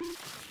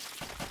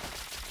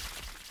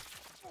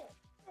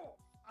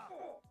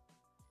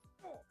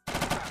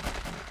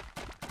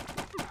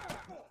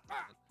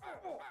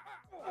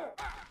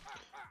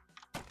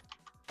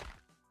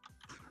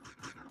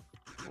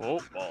 Oh,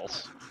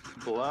 balls.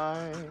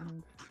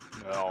 Blind.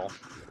 No.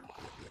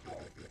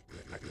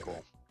 Not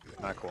cool.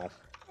 Not cool.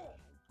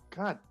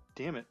 God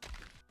damn it.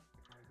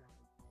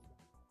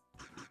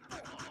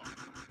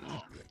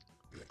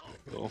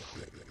 Oh,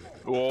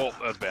 oh,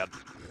 that's bad.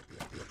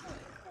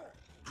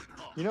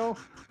 You know,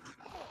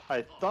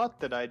 I thought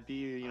that I'd be,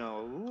 you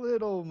know, a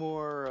little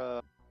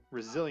more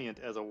resilient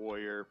as a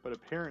warrior, but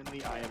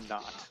apparently I am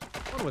not.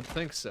 One would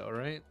think so,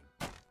 right?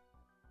 That's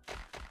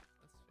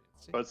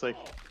fancy. But it's like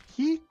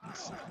he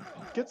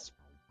gets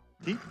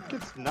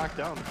knocked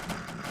down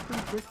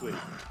pretty quickly.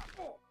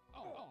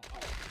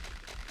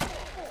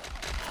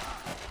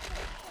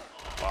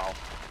 Wow.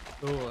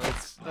 Oh,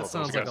 that those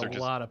sounds like guys a are just-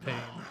 lot of pain.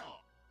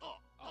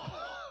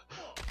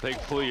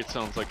 Thankfully, it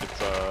sounds like it's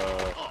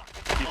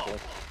people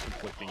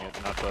inflicting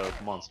it, not the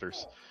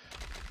monsters.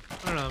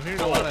 I don't know. I'm hearing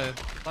a lot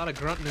of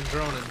grunting and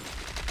groaning.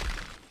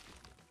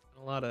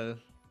 A lot of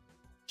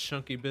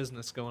chunky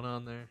business going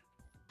on there.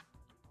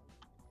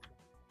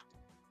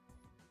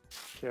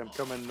 Okay, I'm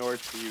coming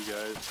north to you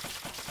guys.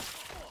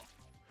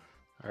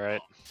 All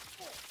right.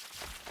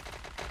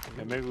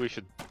 Yeah, maybe we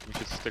should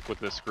stick with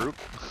this group.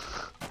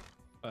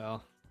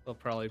 Well, they'll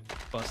probably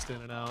bust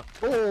in and out.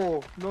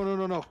 Oh,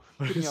 no.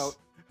 Getting out.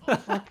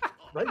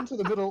 Right into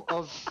the middle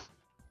of...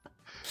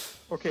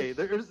 Okay,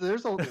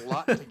 there's a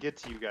lot to get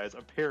to you guys,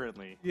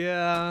 apparently.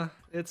 Yeah,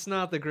 it's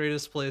not the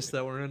greatest place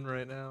that we're in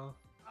right now.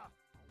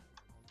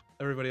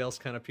 Everybody else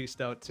kind of pieced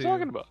out too.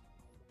 Talking about.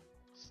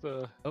 It's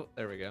the Oh,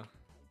 there we go.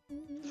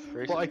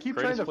 greatest, Well, I keep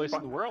trying greatest to place fi-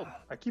 in the world.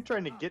 I keep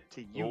trying to get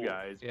to you Oh,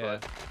 guys, Yeah.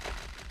 but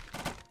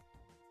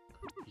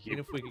You keep Even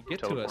if we could get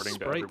to a teleporting to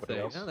sprite everybody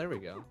thing. else. Oh, there we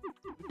go.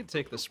 We could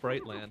take the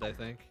sprite land, I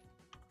think.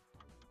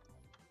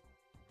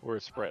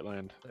 Where's Sprite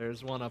Land?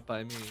 There's one up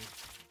by me.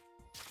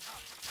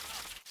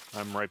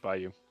 I'm right by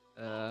you.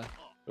 Uh,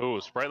 Oh,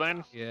 Sprite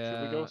Land? yeah.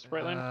 Should we go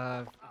Sprite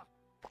Land?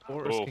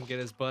 Forrest Oh. can get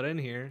his butt in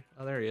here.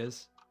 Oh, there he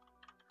is.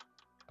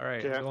 All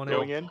right, Okay, going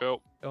going in. in?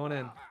 Go. Going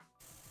in.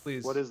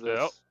 Please. what is this?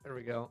 Yep. There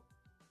we go.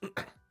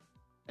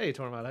 Hey,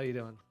 Tormod, how you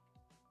doing?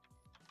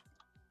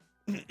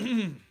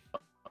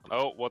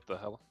 Oh, what the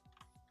hell?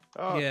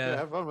 Oh, Yeah.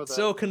 have fun with that.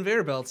 So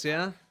conveyor belts,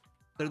 yeah,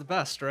 they're the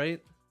best,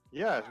 right?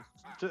 Yeah,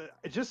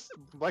 just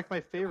like my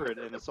favorite,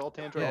 and it's all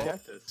Tandroid Yeah.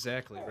 Cactus.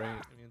 Exactly, right.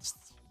 I mean,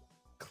 it's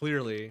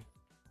clearly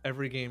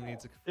every game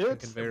needs a fucking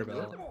It's conveyor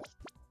belt.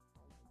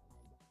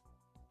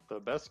 the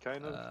best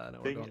kind of No,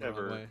 we're thing going the wrong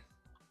ever. way.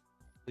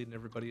 Leading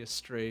everybody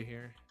astray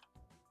here.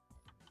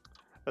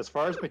 As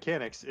far as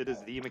mechanics, it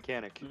is the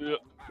mechanic. Yeah.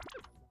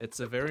 It's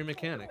a very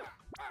mechanic.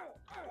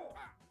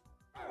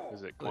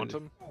 Is it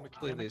quantum?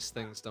 Hopefully these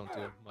things don't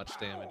do much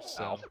damage,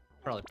 so Ow.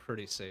 probably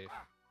pretty safe.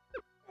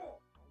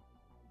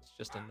 It's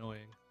just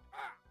annoying.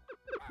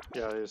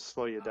 Yeah, they just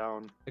slow you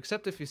down.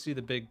 Except if you see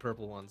the big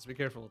purple ones. Be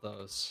careful with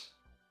those.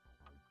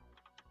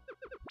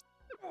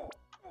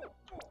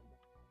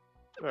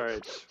 All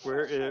right,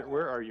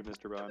 where are you,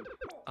 Mr. Bond?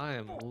 I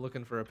am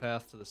looking for a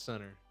path to the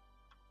center.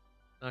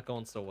 Not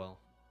going so well.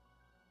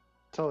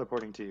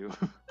 Teleporting to you.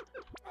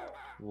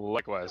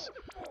 Likewise.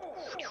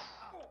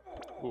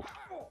 Oof.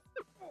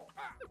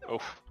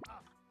 Oof.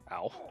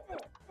 Ow.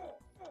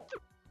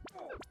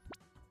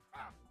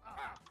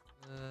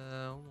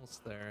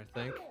 Almost there, I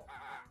think.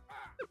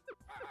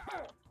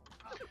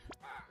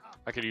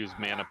 I could use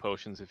mana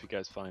potions if you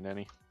guys find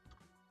any.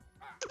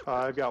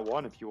 I've got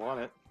one if you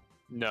want it.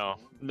 No,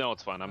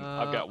 it's fine.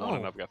 I've got one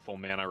and oh. I've got full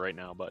mana right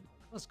now, but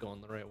I was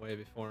going the right way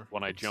before.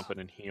 when I Oops. jump in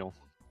and heal.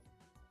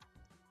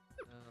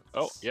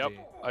 Let's Oh, yep. see.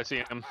 I see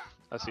him.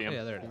 I see him. Oh,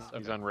 yeah, there it is.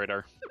 He's Okay. on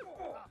radar.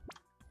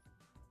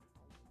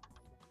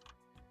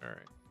 Alright.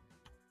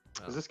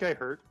 Is this guy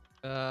hurt?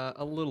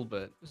 A little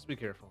bit. Just be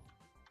careful.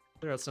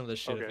 Clear out some of this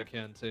shit if Okay. you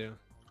can, too.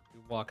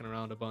 You're walking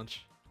around a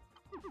bunch.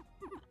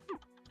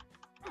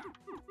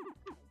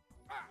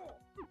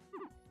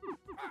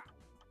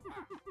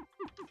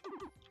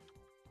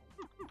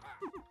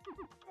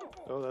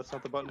 Oh, that's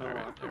not the button I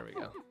Alright, want. there we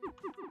go.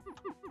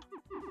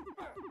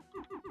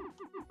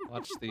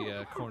 Watch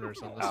the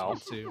corners on this Ow. one,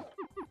 too.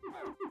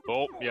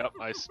 Oh, yep.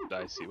 I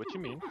see what you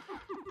mean.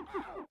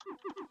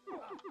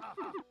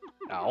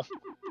 Ow.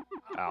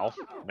 Ow.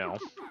 No.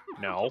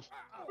 No.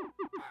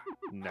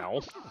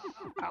 No.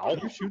 Ow.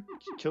 Can you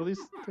kill these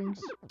things?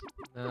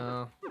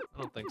 No,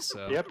 I don't think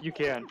so. Yep, you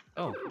can.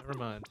 Oh, never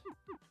mind.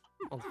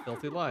 Well,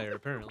 filthy liar,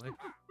 apparently.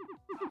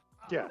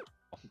 Yeah.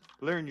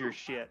 Learn your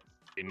shit.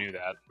 You knew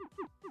that.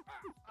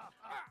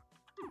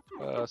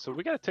 So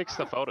we gotta take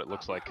stuff out, it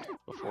looks like,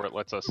 before it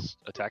lets us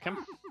attack him.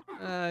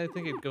 I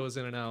think it goes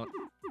in and out.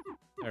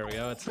 There we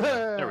go. It's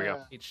There we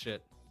go. eat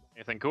shit.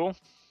 Anything cool?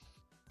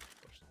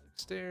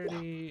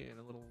 Dexterity and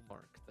a little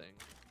mark thing.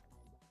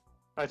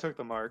 I took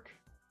the mark.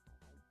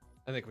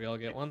 I think we all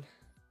get one.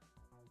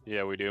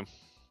 Yeah, we do.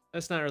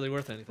 That's not really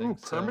worth anything. Ooh,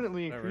 so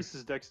permanently whatever.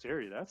 increases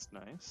dexterity. That's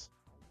nice.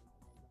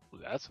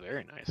 That's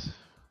very nice.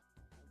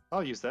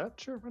 I'll use that.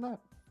 Sure, why not?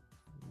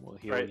 We'll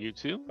heal Right. you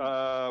too.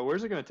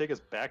 Where's it gonna take us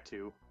back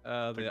to?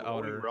 The glowing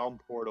outer realm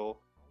portal.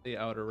 the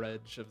outer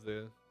edge of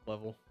the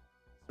level. So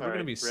we're Alright,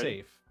 gonna be ready?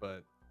 safe,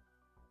 but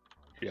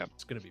Yep.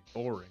 it's gonna be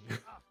boring.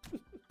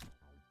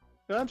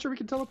 I'm sure we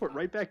can teleport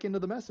right back into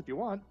the mess if you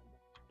want.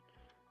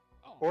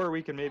 Or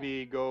we can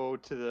maybe go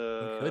to We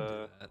the. could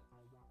do that.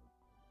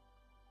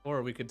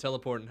 Or we could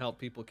teleport and help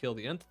people kill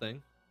the nth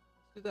thing.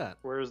 Let's do that.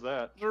 Where is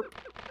that?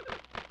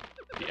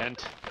 The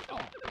end.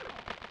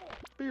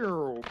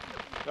 Pew.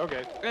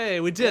 Okay. Hey,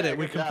 we did Yeah, it.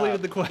 We good completed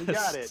job. the quest. We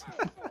got it.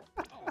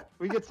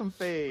 We get some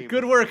fame.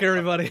 Good work,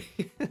 everybody.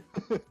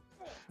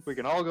 We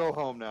can all go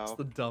home now. It's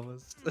the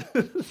dumbest.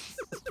 It's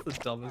the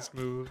dumbest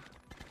move.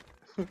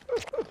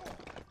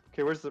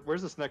 Okay, where's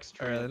this next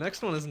tree? Alright, the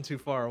next one isn't too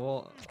far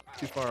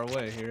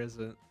away here, is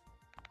it?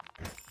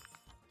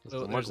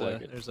 Doesn't there's look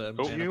like it. there's a Oh,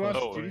 do mana you want?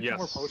 potion. Oh, do you need some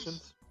more yes.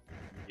 potions?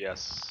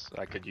 Yes,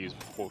 I could use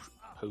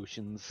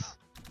potions.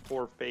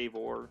 For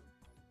favor.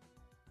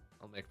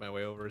 I'll make my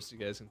way over so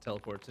you guys can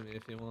teleport to me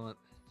if you want.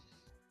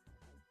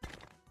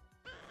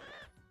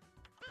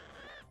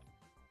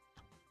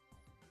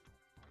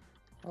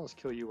 I'll just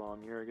kill you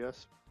on here, I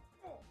guess.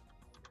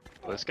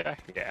 This guy?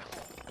 Yeah.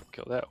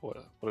 Kill that. What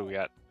do we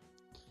got?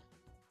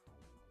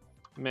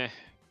 Meh.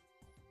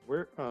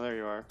 Where? Oh, there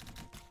you are.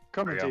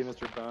 Coming There to you you,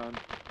 Mr. Bond.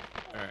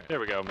 Alright. There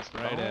we go, Mr.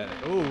 Right Bond. at it.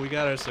 Oh, we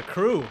got us a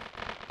crew.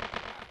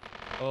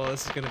 Oh,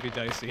 this is gonna be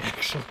dicey,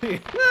 actually.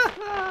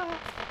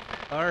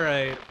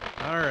 Alright.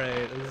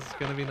 Alright. This is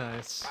gonna be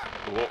nice.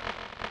 Cool.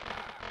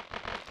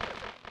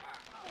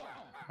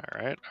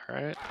 Alright,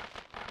 alright.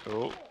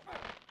 Cool.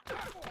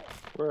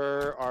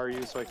 Where are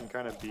you so I can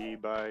kind of be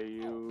by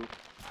you?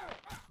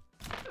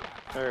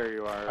 There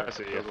you are. I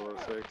see you.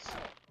 006.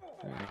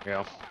 There you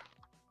go.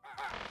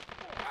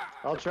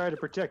 I'll try to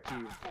protect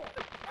you.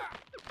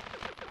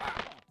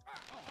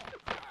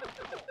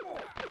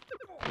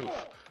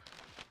 Oof.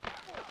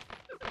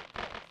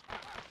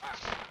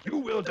 You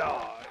will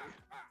die.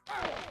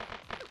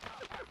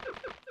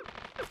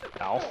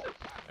 Ow.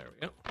 There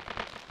we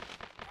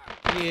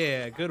go.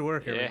 Yeah, good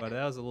work, Yeah. everybody.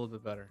 That was a little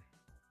bit better.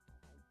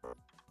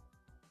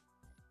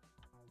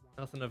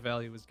 Nothing of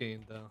value was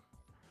gained, though.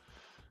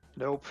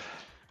 Nope.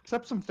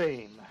 Except some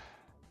fame.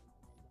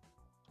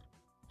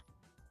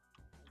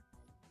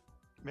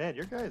 Man,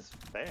 your guy's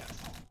fast.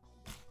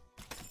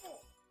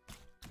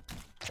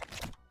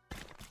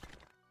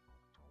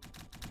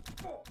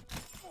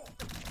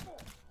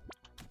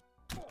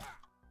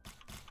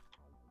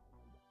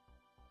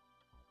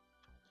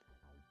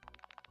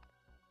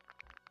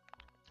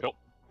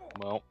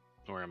 Well,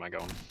 where am I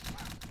going?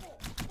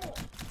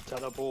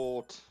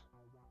 Teleport.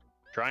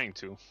 Trying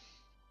to.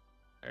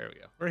 There we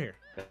go. We're here.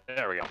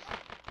 There we go.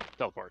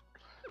 Teleport.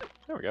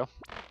 There we go.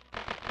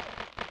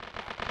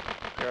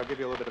 Here, I'll give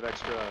you a little bit of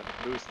extra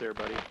boost there,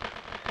 buddy.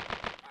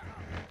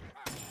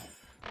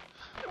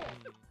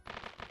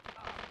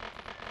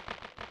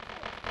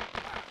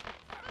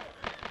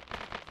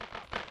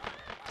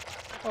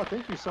 Oh,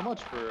 thank you so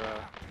much for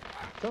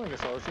telling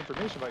us all this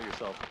information about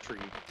yourself, tree.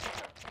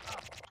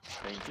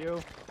 Thank you.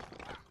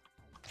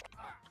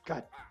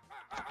 God,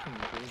 fucking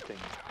green thing.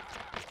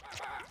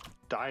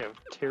 Die of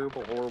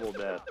terrible, horrible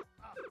death.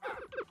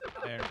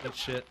 There, eat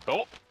shit.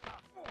 Oh!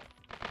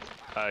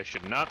 I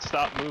should not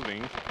stop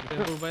moving.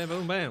 Bam, boom, bam,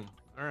 boom, bam.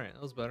 All right,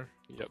 that was better.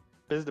 Yep.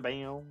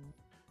 Bizda-bam.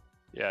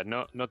 Yeah,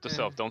 note to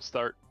self, don't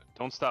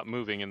stop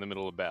moving in the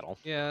middle of battle.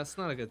 Yeah, it's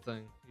not a good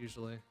thing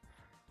usually.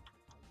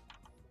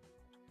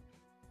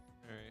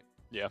 All right,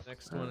 Yeah.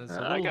 next one is a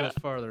I little got-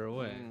 bit farther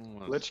away.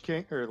 Lich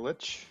King, or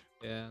Lich?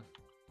 Yeah.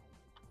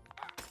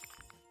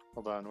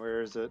 Hold on,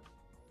 where is it?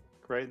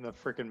 Right in the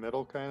freaking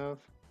middle, kind of?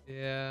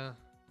 Yeah.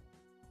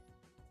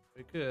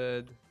 We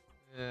could.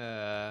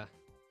 Yeah.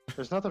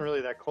 There's nothing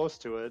really that close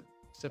to it.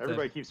 Except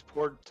Everybody keeps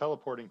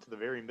teleporting to the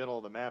very middle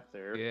of the map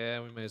there. that,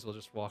 yeah, we may as well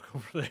just walk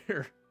over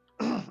there.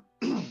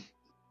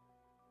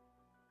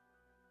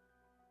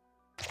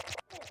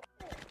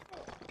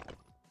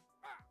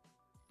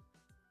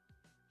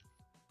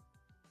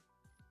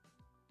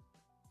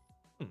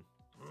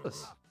 What's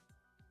this?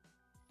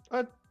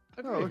 What?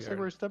 A Oh, it looks like graveyard.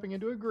 we're stepping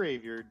into a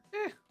graveyard.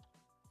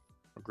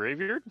 A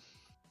graveyard?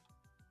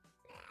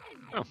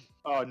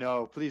 Oh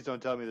no, please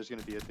don't tell me there's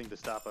going to be a thing to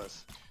stop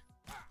us.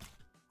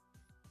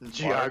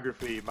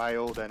 Geography, my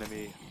old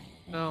enemy.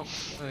 No, I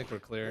think we're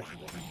clear.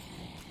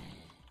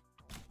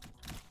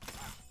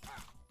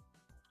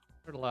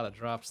 Heard a lot of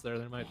drops there.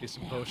 There might be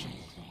some potions.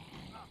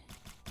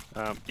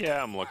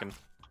 Yeah, I'm looking.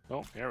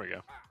 Oh, here we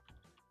go.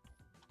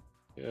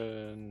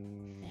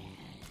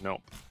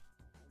 Nope.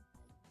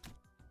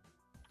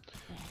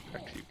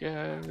 Back to you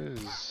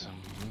guys.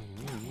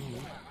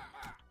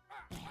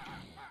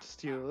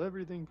 Steal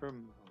everything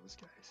from those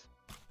guys.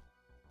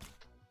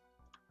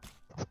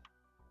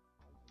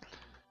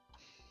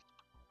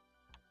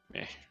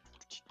 Meh.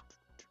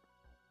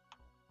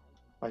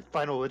 My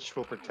final lich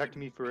will protect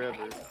me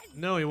forever.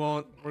 No, he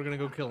won't. We're gonna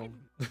go kill him.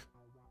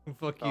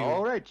 Fuck you.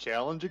 Alright,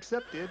 challenge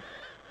accepted.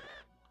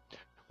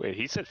 Wait,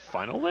 he said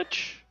final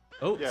lich?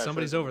 Oh, Yeah, it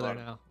somebody's says over there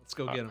bottom. now. Let's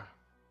go get him.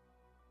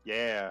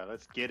 Yeah,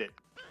 let's get it.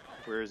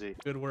 Where is he?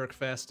 Good work,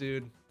 fast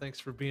dude. Thanks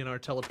for being our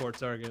teleport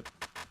target.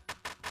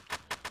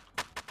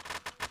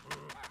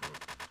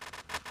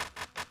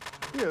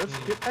 Yeah, let's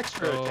get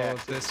extra Oh,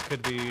 attacks. this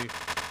could be.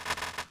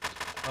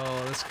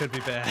 Oh, this could be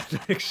bad,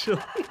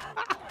 actually.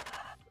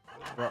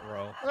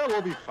 Ruh-roh. Oh,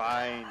 we'll be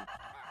fine.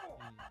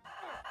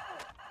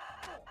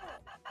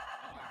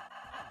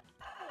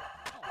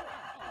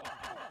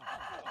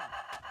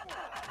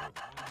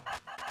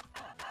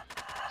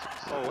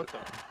 Oh, what the?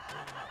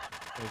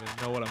 I don't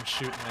even know what I'm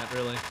shooting at,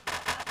 really.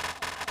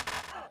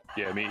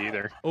 Yeah, me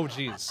either. Oh,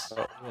 jeez.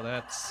 Oh. Well,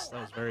 that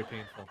was very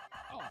painful.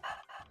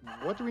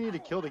 What do we need to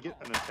kill to get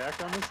an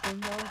attack on this thing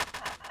now?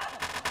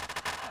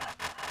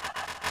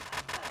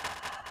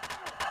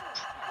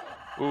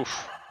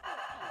 Oof.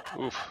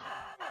 Oof.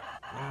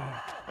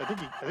 I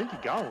think he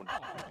gone.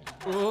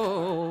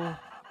 Oh,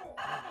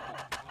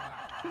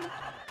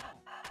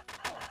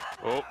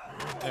 Oh,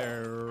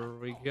 there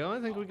we go.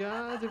 I think we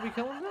got. Did we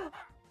kill him now?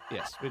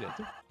 Yes, we did.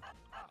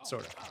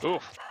 Sort of.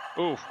 oof.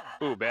 Oof.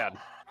 Ooh, bad.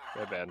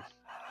 Bad.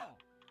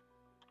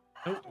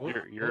 Oh, oh,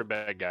 You're a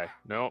bad guy.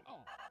 No,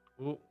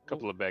 oh,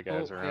 couple of bad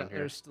guys oh, around yeah, here.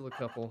 There's still a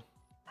couple.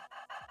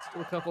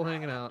 Still a couple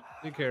hanging out.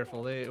 Be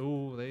careful. They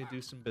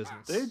do some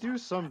business. They do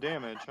some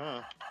damage,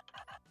 huh?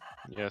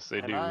 Yes, they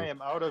And do. I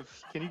am out of.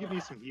 Can you give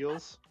me some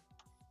heals?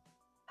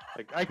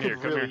 Like I Here,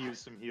 could come really here. use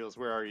some heals.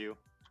 Where are you?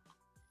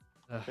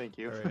 Thank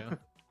you. There we go.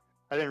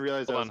 I didn't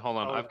realize. Hold I on, was hold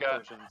on. out I've of got-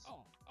 potions.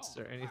 Is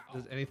there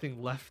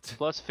anything left?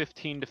 Plus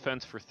 15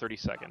 defense for 30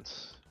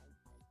 seconds.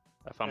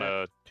 I found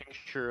Yeah. a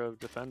tincture of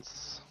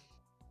defense,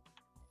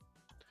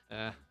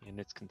 Ah, and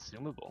it's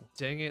consumable.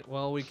 dang it.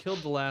 Well, we killed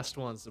the last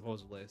one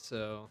supposedly,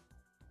 so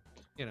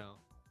you know.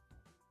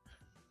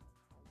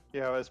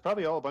 Yeah, it's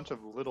probably all a bunch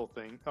of little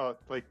things. Oh,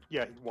 like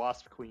yeah,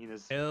 Wasp Queen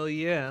is. Hell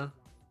yeah.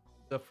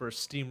 Up for a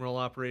steamroll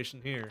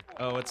operation here.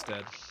 Oh, it's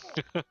dead.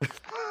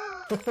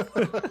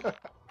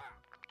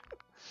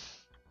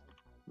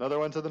 Another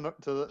one to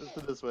to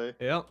this way.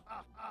 Yep.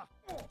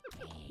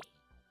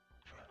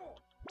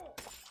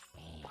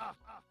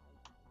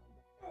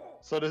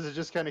 So does it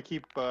just kind of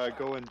keep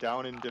going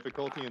down in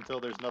difficulty until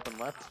there's nothing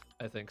left?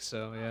 I think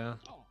so, yeah.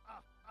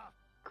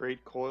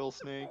 Great coil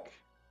snake.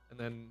 And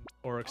then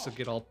Oryx will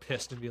get all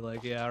pissed and be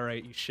like, yeah,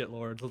 alright, you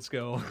shitlords, let's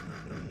go.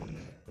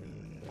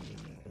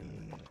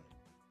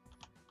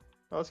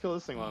 Oh, let's kill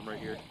this thing while I'm right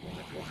here,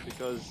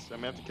 because I'm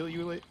gonna have to kill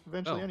you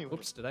eventually Oh, anyway.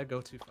 whoops, did I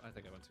go too far? I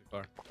think I went too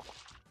far.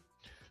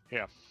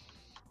 Yeah.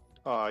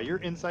 You're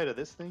inside of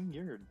this thing.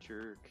 You're a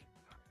jerk.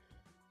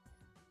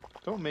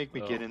 Don't make me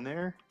get Oh. in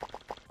there.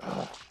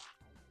 Ugh.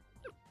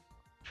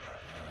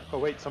 Oh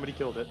wait, somebody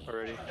killed it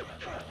already.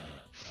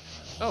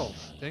 Oh,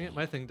 dang it,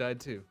 my thing died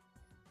too.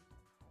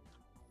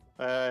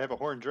 I have a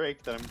horn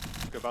drake that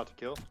I'm about to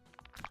kill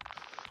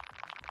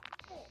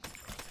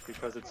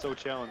because it's so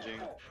challenging.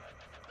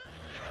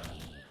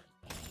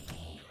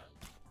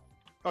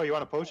 Oh, you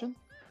want a potion?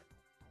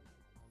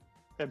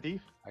 MP?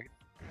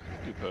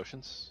 do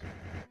potions.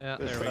 Yeah,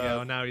 This, there we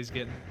go. Now he's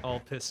getting all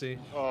pissy.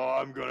 Oh,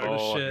 I'm gonna.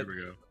 Oh, shit. here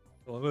we go.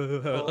 Oh,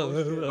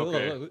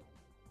 Okay.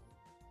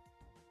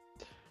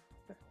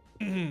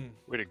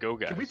 Way to go,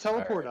 guys. Can we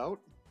teleport out?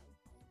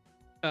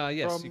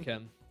 Yes, you From-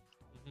 can.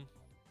 Mhm.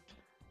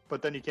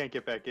 But then you can't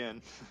get back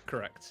in.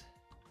 Correct.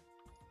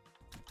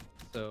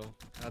 So,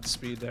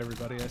 Godspeed to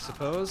everybody, I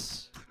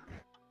suppose.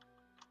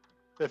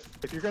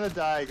 If you're gonna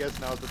die, I guess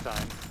now's the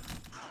time.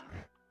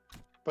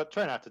 But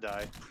try not to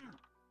die.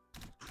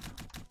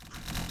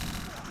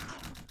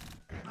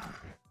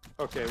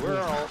 Okay, we're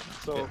all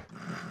so.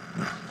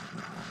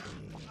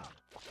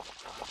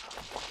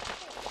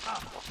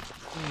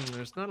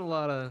 There's not a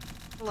lot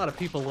of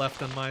people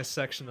left on my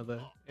section of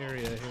the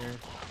area here.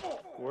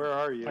 Where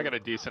are you? I got a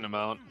decent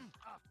amount.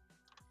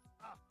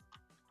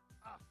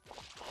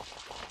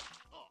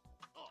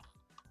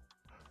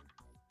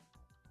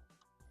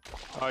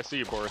 Oh, I see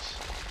you, Boris.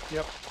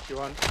 Yep. You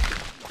want?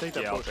 Take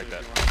that Yeah, I'll potion take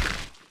if that.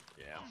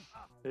 you want. Yeah.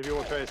 Maybe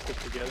we'll try to stick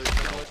together.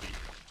 Somewhat.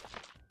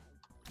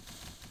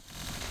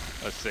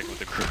 Let's stick with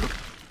the group.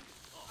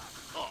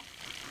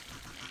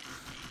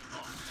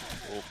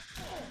 Oh.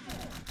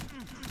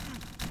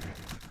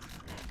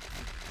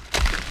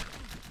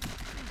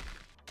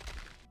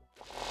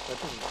 That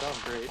doesn't sound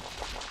great.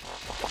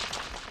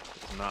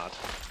 It's not.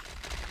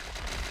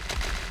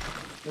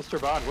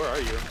 Mr. Bond, where are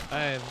you? I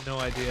have no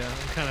idea.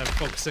 I'm kind of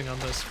focusing on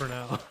this for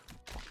now,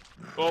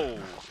 Oh!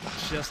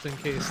 just in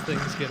case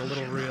things get a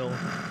little real.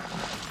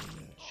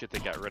 Shit, they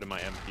got rid of my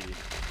MP.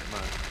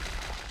 Come on.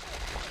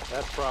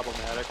 That's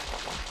problematic.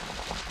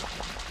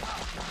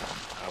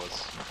 I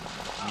was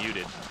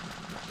muted.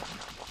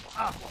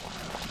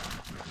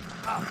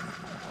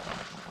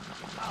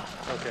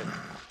 Okay.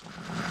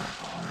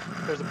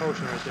 There's a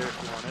potion right there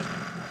if you want it.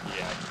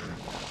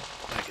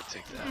 Yeah, I could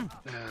take that.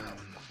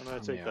 I'm gonna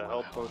take Yeah, the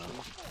health well, potion.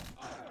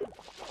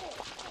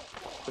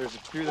 There's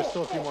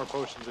still a few more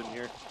potions in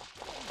here.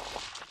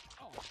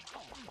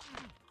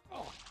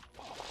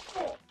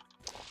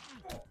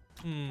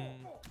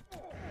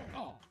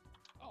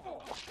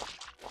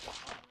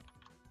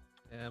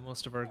 Yeah,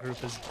 most of our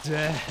group is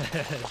dead.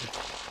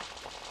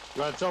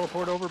 You want to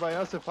teleport over by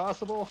us if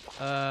possible?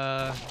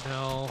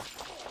 No.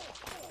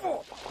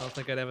 I don't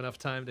think I'd have enough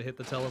time to hit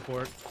the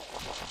teleport.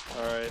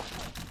 All right.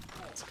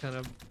 Let's kind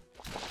of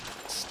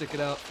stick it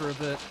out for a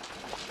bit.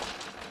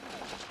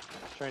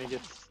 Trying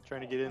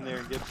to get in there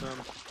and get some.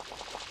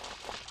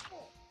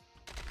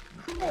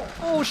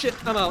 Oh shit,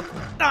 I'm out.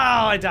 Oh,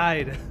 I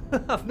died.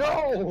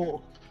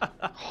 No!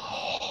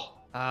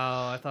 Oh,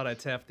 I thought I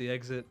tapped the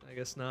exit. I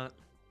guess not.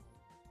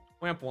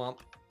 Whamp womp.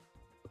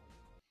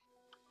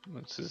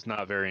 This is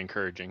not very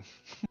encouraging.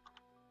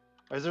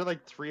 Is there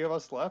like 3 of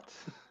us left?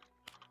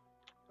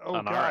 Oh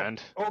On god. our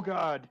end. Oh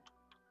god.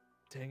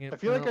 Dang it. I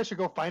feel like well, I should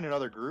go find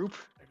another group.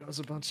 There goes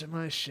a bunch of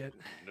my shit.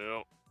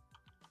 No.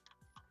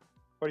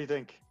 What do you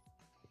think?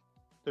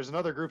 There's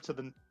another group to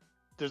the.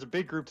 There's a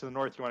big group to the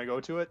north. You want to go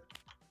to it?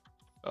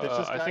 It's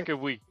this I guy? think if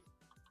we...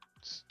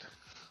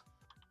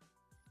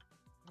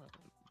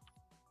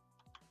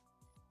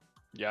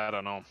 Yeah, I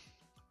don't know.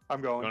 I'm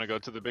You going. want to go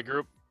to the big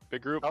group?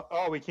 Big group?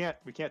 Oh, we can't.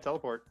 We can't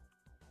teleport.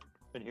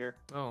 In here.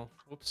 Oh,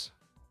 whoops.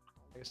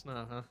 I guess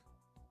not, huh?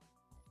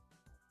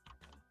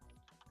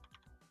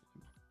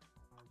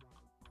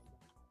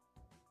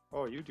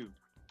 Oh, you do.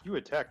 You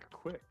attack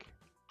quick.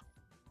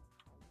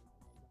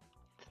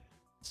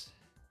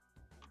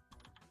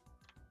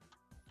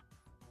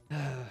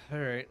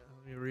 Alright,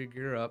 let me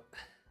re-gear up.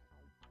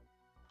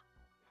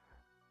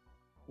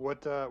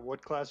 What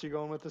class are you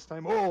going with this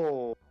time?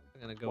 Oh,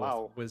 I'm gonna go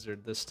Wow. with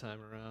Wizard this time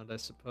around, I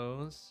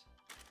suppose.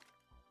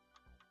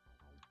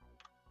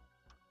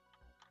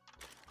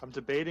 I'm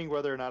debating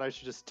whether or not I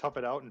should just tough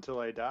it out until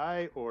I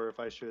die, or if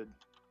I should.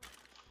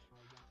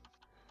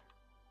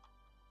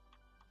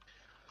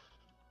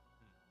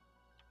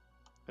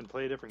 And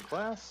play a different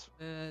class.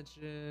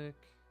 Magic.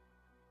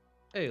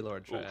 Hey,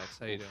 Lord Oof, Trax,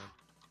 how you oof. doing?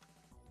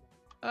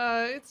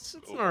 It's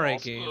an Oof, alright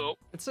also- game.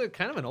 It's a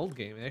kind of an old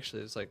game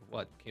actually. It's like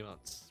what came out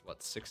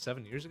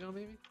 6-7 years ago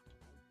maybe.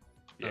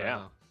 I don't Yeah.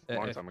 know. A I-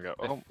 long I- time ago.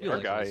 I Oh, feel our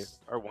like it guy, was-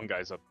 our one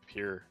guy's up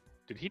here.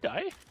 Did he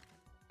die?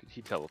 Did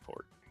he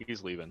teleport?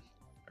 He's leaving.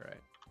 All right.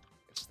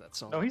 Guess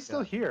that's all. No, I he's still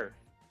got. here.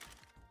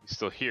 He's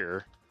still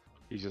here.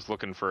 He's just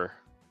looking for...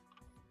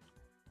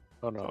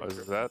 Oh no,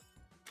 is that...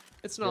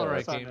 It's an Yeah, alright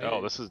that's not game. me.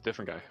 Oh, this is a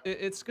different guy.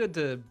 It's good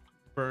to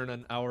burn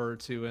an hour or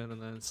two in,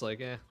 and then it's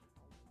like,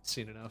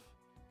 seen enough.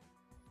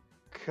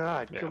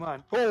 God, Yeah. come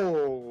on.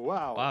 Oh,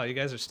 wow. Wow, you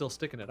guys are still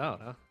sticking it out,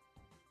 huh?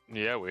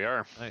 Yeah, we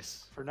are.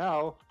 Nice. For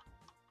now,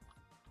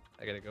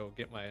 I gotta go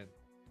get my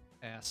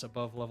ass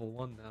above level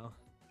 1 now.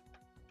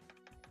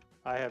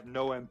 I have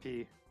no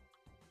MP.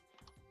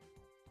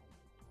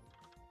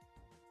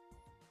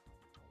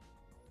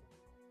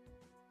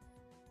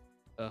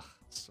 Ugh,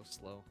 it's so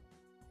slow.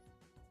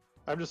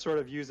 I'm just sort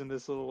of using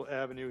this little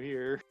avenue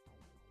here.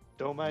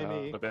 Don't mind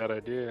Not me. a bad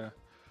idea.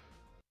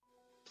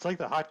 It's like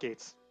the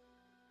hotgates.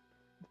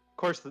 Of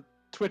course,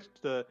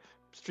 the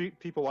street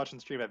people watching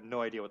the stream have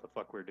no idea what the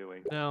fuck we're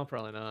doing. No,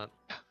 probably not.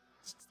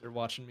 They're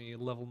watching me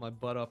level my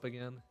butt up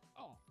again.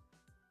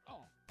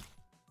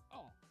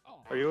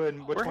 Are you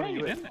in? Which We're one are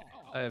you hanging in? in there.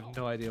 I have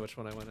no idea which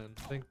one I went in.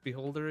 I think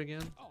Beholder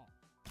again?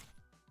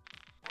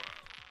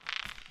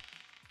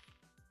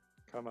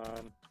 Come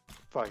on.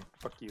 Fine.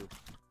 Fuck you.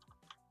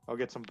 I'll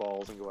get some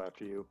balls and go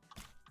after you.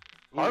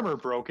 Ooh. Armor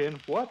broken.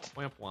 What?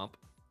 Whamp womp.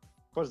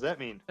 What does that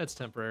mean? That's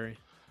temporary.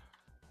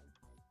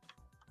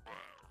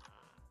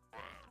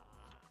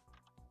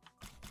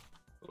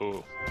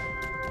 Ooh.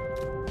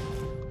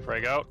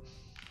 Frag out.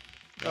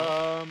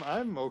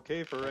 I'm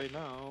okay for right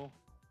now.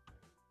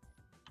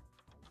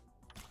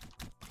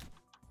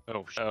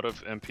 Oh, out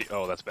of MP.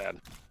 Oh, that's bad.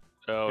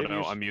 Oh Maybe no,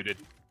 you I'm muted.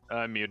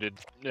 I'm muted.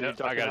 you Yeah, I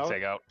ducking gotta out?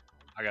 take out.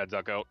 I gotta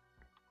duck out.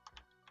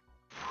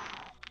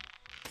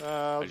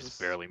 I just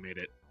barely made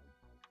it.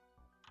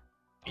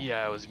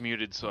 Yeah, I was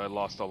muted, so I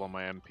lost all of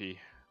my MP.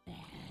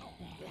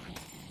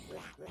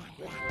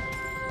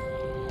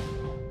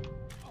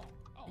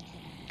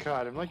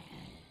 God, I'm like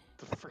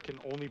the freaking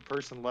only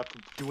person left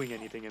doing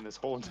anything in this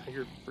whole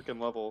entire freaking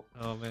level.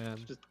 Oh man.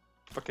 Just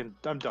fucking,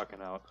 I'm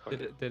ducking out. Fuck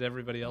it. Did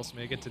everybody else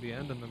make it to the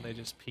end and then they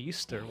just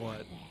pieced or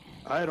what?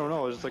 I don't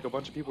know. It's just like a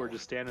bunch of people are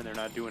just standing there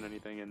not doing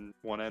anything in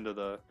one end of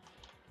the.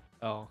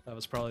 Oh, that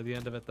was probably the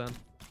end of it then.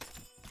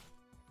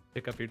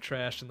 Pick up your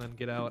trash and then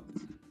get out.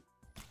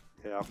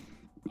 Yeah.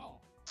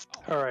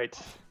 All right.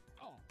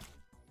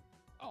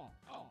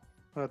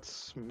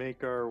 Let's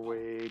make our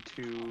way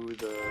to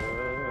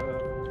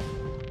the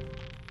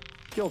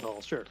guild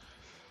hall. Sure.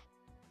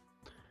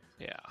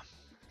 Yeah.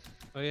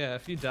 Oh yeah,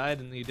 if you died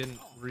and you didn't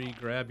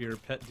re-grab your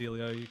pet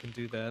dealio, you can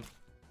do that.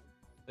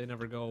 They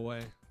never go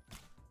away.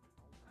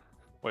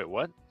 Wait,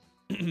 what?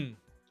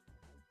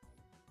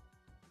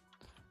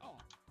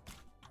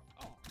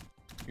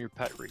 Your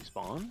pet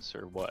respawns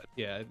or what?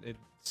 Yeah, it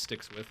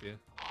sticks with you.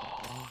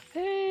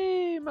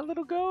 Hey, my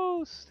little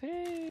ghost.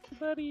 Hey,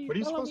 buddy. What are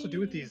you follow supposed to do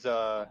with me.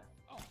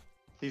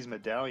 these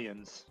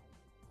medallions?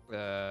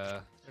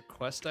 They're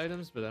quest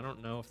items, but I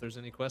don't know if there's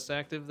any quests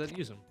active that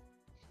use them.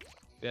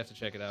 You have to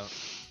check it out.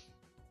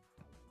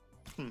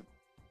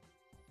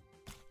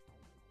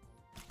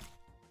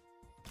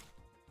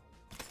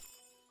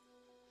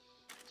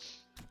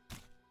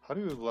 How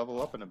do you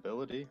level up an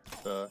ability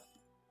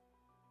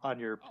on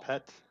your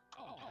pet?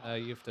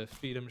 You have to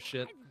feed them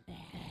shit.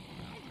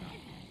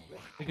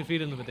 You can feed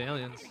them the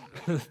medallions.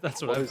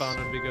 That's what What I is-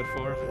 found would be good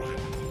for.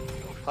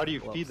 How do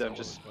you Well, feed them? all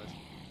Just over the place.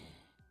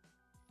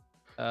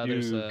 You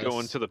There's a go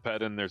into the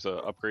pet and there's a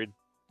upgrade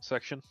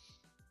section.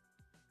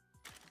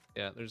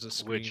 yeah, there's a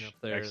screen Which up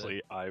there. that-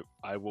 actually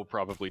I will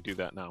probably do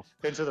that now.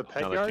 into the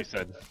pet Now that you yard?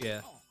 said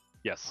yeah,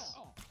 yes.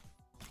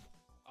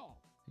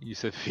 You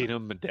said feed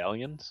them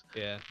medallions?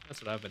 yeah, that's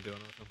what I've been doing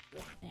with them.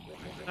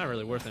 Not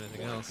really worth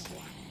anything else.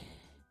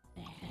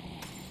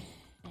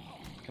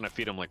 Can I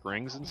feed them like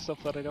rings and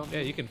stuff that I don't? Yeah,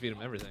 you can feed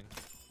them everything.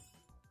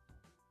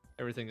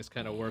 Everything is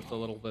kind of worth a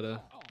little bit of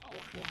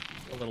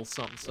a little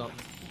something something.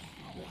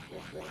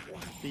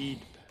 Feed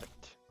pet.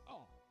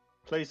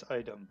 Place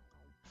item.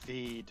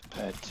 Feed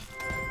pet.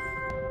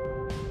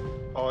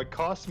 Oh, it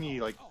costs me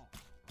like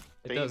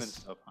It fame does. and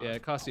stuff. huh? Yeah,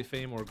 it costs you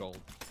fame or gold,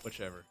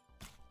 whichever.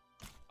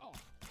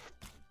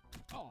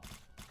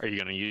 Are you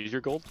gonna use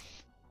your gold?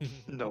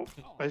 No,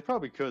 I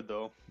probably could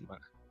though. What?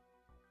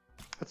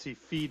 Let's see,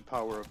 feed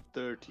power of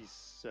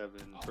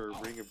 37 for a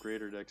ring of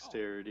greater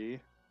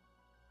dexterity.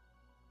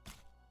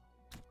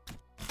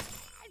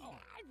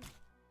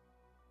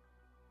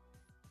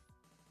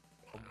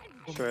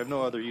 Sure, I have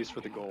no other use for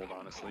the gold,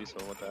 honestly. So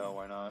what the hell?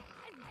 Why not?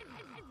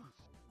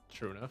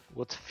 True enough.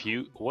 What's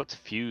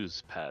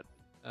fuse pet?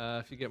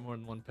 If you get more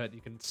than one pet,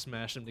 you can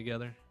smash them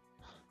together.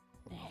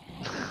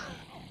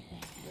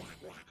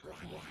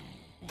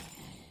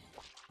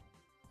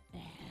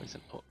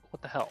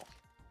 What the hell?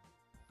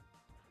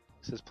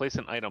 It says place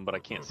an item, but I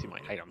can't see my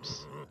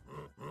items.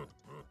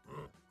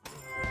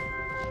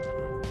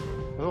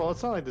 Well,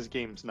 it's not like this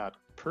game's not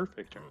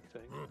perfect or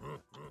anything.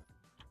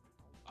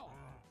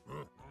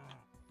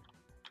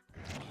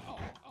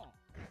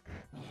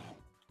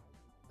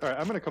 All right,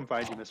 I'm gonna come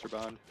find you, Mr.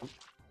 Bond.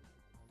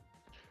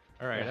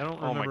 All right, I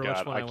don't Oh my remember God,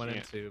 which one I I went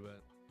can't. into,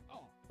 but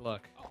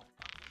look.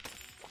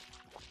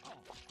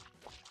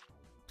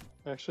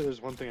 Actually,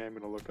 there's one thing I'm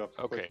gonna look up.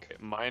 Okay,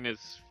 quick. mine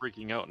is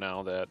freaking out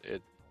now that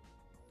it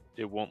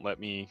won't let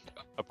me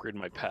upgrade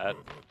my pet,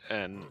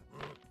 and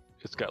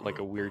it's got like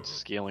a weird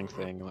scaling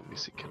thing. Let me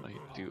see, can I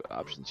do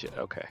options yet?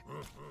 Okay,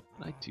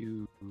 can I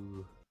do?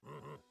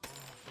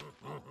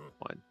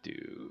 Want to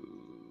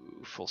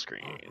do full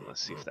screen? Let's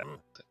see if that.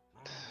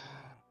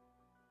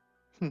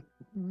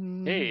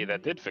 Hey,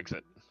 that did fix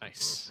it. Let's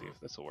Nice. see if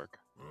this will work.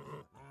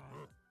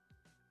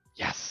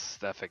 Yes,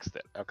 that fixed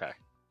it. Okay.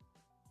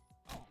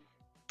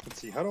 Let's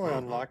see. How do I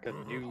unlock a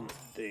new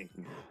thing?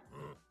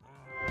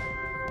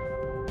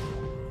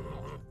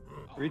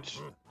 Reach.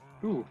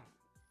 Ooh.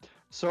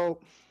 So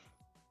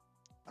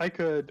I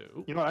could.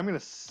 Ooh. You know, what, I'm gonna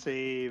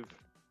save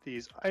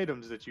these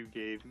items that you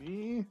gave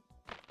me.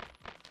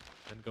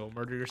 And go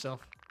murder yourself.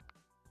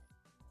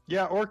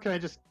 Yeah, or can I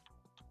just?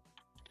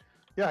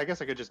 Yeah, I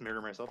guess I could just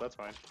murder myself. That's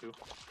fine too.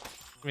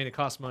 I mean, it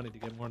costs money to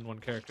get more than one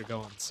character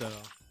going, so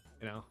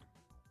you know,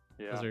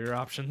 Yeah. those are your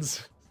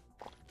options.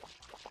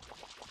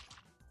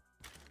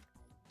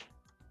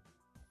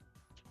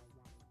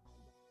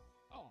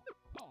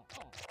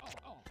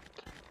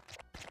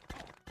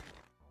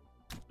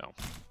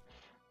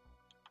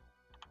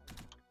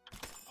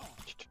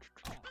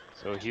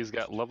 So he's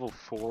got level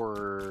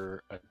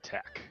 4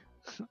 attack.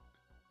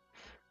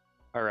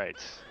 All right,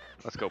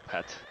 let's go,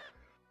 pet.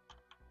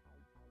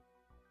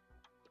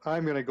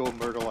 I'm gonna go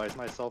Myrtleize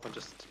myself and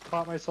just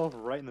pop myself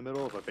right in the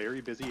middle of a very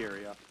busy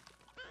area.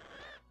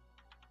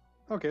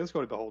 Okay, let's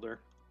go to Beholder.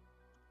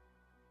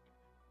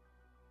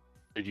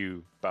 Did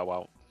you bow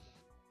out?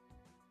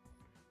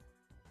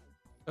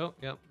 Oh,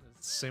 yep.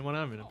 It's the same one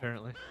I'm in,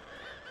 apparently.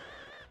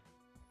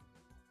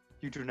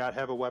 You do not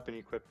have a weapon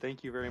equipped.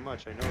 Thank you very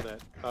much. I know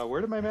that.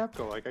 Where did my map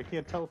go? Like, I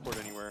can't teleport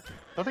anywhere.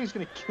 Nothing's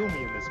gonna kill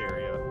me in this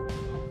area.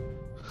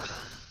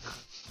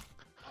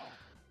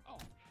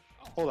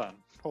 Hold on.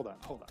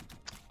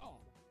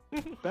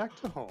 Back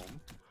to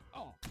home.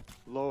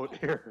 Load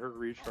error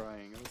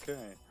retrying.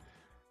 Okay.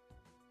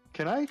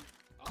 Can I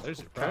There's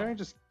your Can I problem.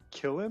 just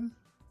kill him?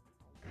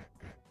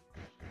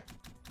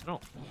 I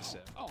don't think so.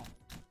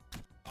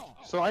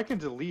 So I can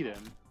delete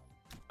him.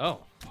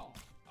 Oh.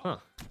 Huh.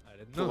 I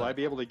didn't know Will I that.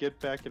 be able to get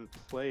back and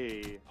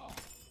play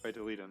if I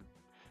delete him?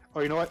 Oh,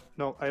 you know what?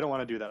 No, I don't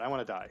want to do that. I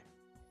want to die.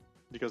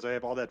 Because I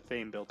have all that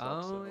fame built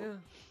up. Oh, So.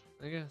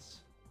 yeah. I guess.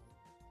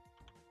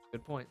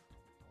 Good point.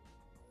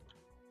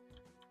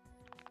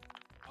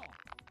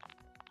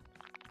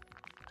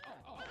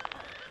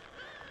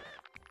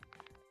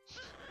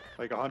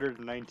 Like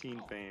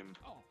 119 fame.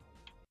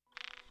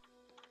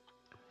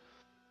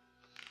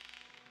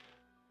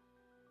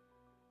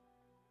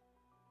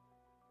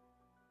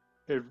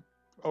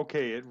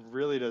 Okay, it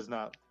really does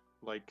not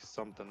like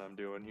something I'm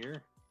doing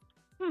here.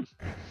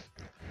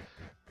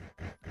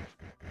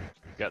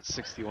 Got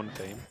 61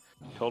 fame.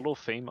 Total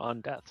fame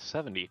on death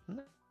 70.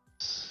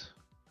 Nice.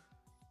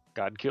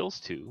 God kills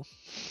 2.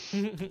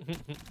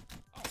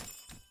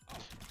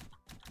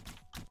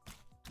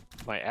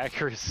 My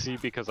accuracy,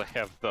 because I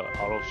have the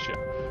auto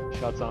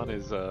shots on,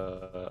 is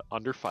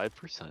under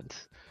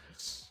 5%.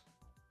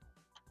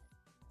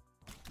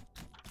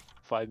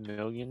 5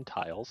 million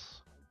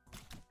tiles.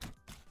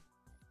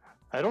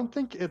 I don't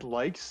think it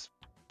likes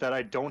that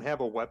I don't have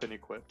a weapon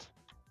equipped.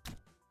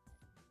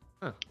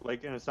 Huh.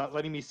 Like, and it's not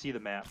letting me see the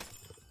map.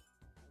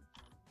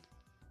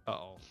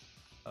 Uh-oh.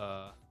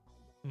 Hmm.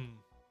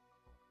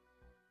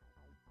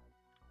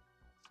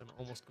 So I'm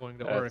almost going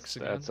to Oryx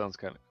again. That sounds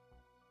kind of.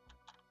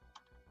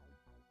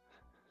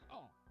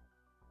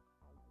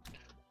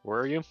 Where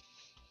are you?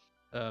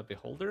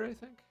 Beholder, I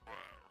think?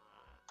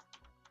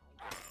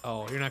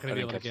 Oh, you're not going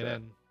to I be able didn't to get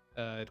catch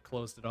in. It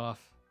closed it off.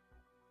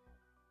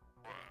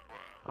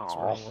 So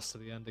we're Oh, almost to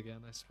the end again,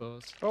 I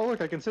suppose. Oh,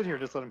 look, I can sit here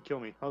and just let him kill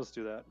me. I'll just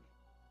do that.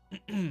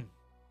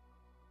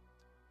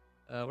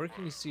 Where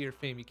can you see your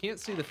fame? You can't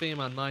see the fame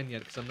on mine yet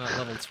because I'm not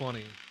level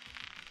 20.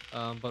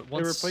 But It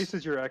once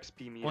replaces your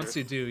XP meter. once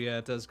you do, yeah,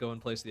 it does go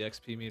and place the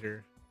XP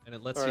meter, and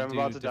it lets Alright, you I'm do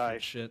about to different die.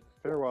 shit.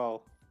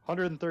 Farewell.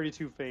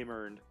 132 fame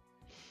earned.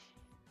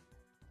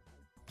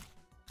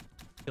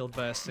 Killed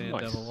by a sand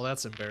Nice. devil. Well,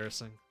 that's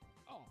embarrassing.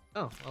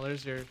 Oh, well,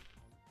 there's your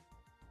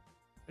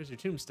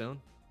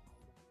tombstone.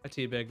 I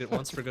teabagged it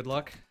once for good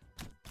luck.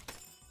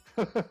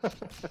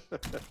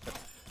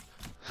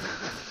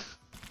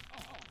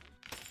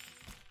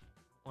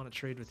 Want to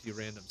trade with you,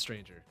 random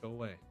stranger? Go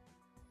away.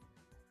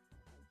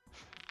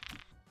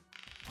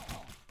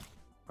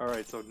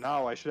 Alright, so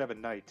now I should have a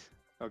knight.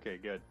 Okay,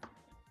 good.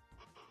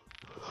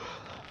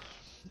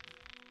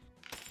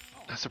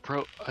 I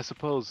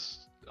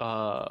suppose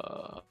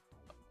I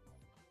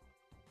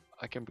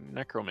can be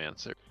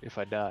necromancer if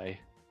I die.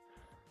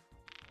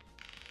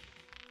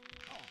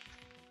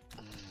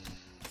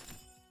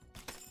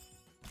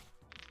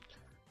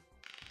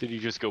 Did you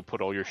just go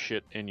put all your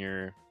shit in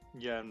your?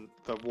 Yeah, and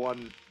the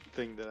one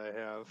thing that I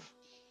have.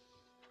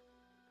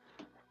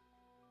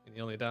 And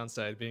the only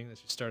downside being that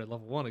you start at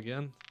level 1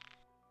 again.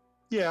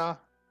 Yeah,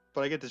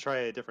 but I get to try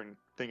a different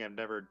thing I've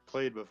never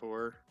played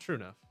before. True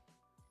enough.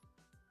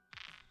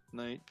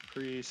 Knight,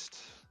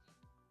 priest,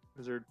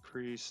 wizard,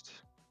 priest.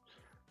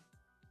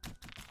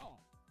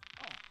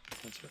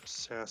 That's your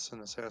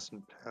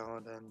assassin,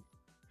 paladin.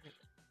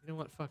 You know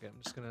what? Fuck it.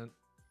 I'm just gonna.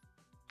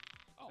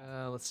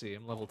 Let's see.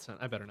 I'm level 10.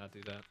 I better not do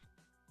that.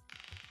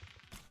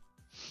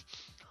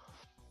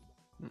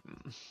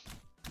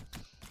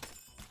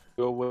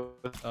 Go with.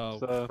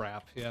 Oh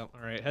crap. Yeah. All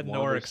right. Heading to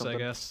one or Oryx, I something.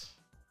 guess.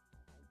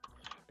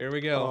 Here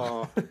we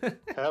go. Oh,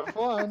 have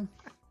fun.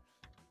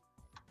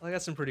 Well, I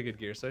got some pretty good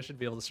gear, so I should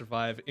be able to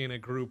survive in a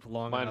group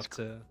long Mine's enough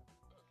to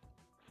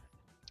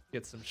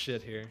get some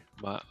shit here.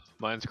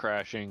 Mine's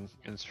crashing.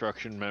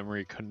 Instruction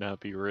memory could not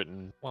be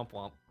written. Womp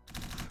womp.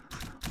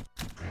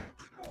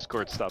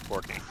 Discord stopped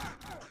working.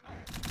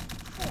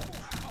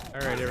 All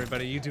right,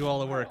 everybody, you do all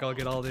the work. I'll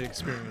get all the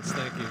experience.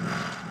 Thank you.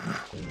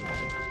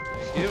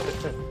 Thank you.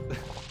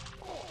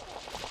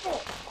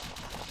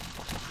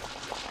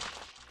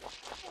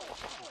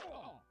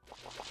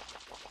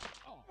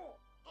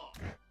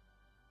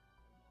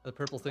 The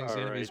purple things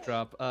the enemies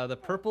drop. The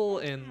purple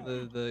and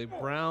the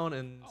brown,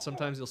 and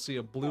sometimes you'll see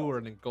a blue or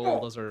a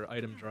gold. Those are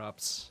item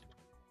drops.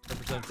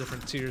 Represent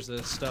different tiers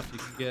of stuff you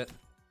can get.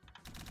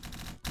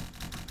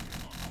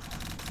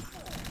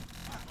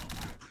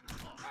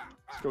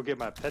 Let's go get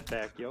my pet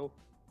back, yo.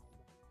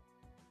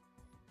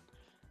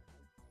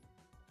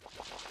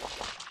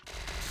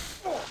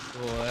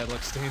 Oh, that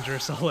looks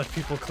dangerous. I'll let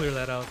people clear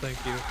that out. Thank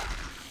you.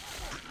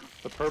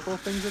 The purple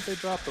things that they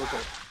drop, those are.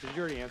 Did you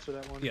already answer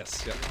that one?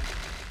 Yes. Yep.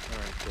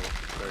 Alright, cool.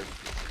 Sorry.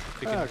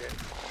 They can- Okay.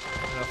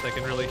 I don't know if they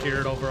can really hear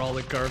it over all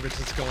the garbage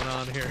that's going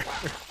on here.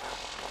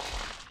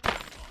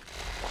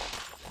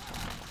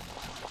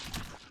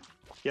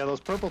 Yeah, those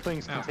purple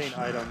things Ouch. contain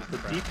items. The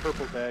deep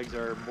purple bags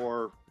are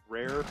more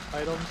rare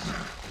items.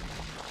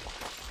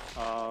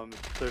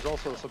 There's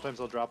also sometimes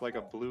they'll drop like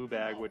a blue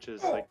bag, which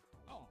is like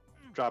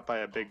dropped by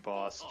a big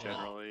boss Yeah,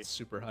 generally.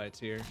 super high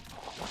tier.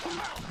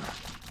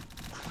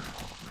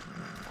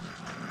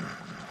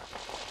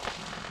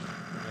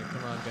 Alright,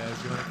 come on,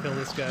 guys. You want to kill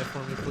this guy for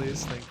me,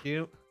 please? Thank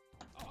you.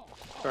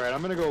 Alright,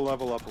 I'm gonna go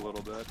level up a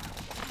little bit.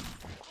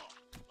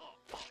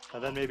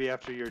 And then maybe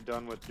after you're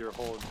done with your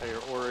whole entire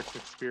Oryx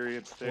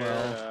experience there,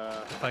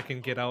 Well, if I can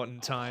get out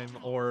in time,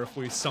 or if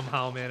we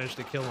somehow manage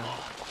to kill him.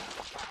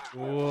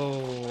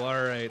 Whoa,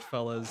 alright,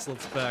 fellas.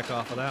 Let's back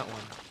off of that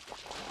one.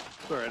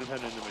 alright, I'm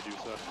heading into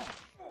Medusa.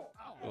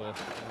 Cool.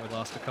 We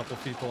lost a couple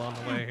people on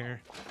the way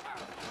here.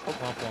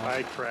 Womp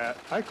womp.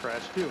 I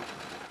crashed too.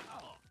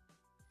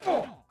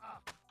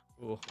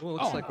 Ooh, well,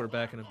 looks like we're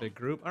back in a big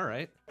group.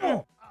 Alright.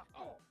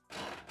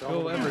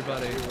 Go,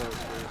 everybody.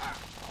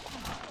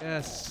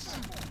 Yes.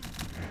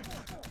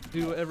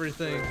 Do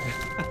everything.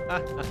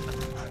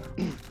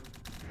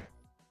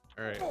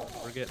 Alright,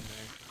 we're getting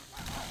there.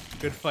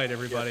 Good fight,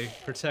 everybody.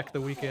 Protect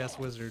the weak-ass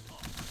wizard.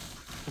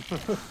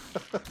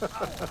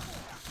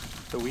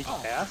 The weak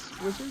ass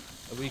wizard?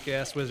 The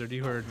weak-ass wizard,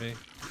 you heard me.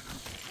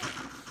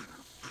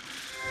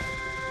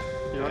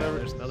 You don't Yeah, ever,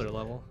 there's another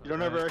level. you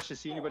don't Alright. ever actually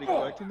see anybody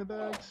collecting the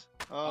bags?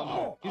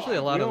 Usually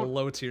a lot we of the don't-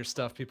 low-tier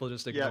stuff people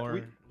just Yeah, ignore. we-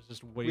 There's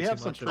just way we too have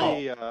some much of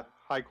pretty it.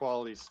 high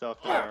quality stuff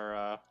in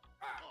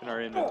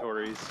our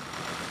inventories.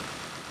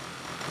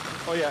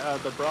 Oh yeah,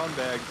 the brown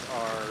bags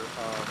are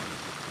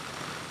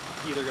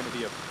either going to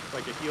be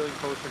like a healing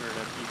potion or an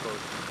MP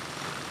potion.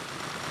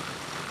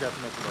 Forgot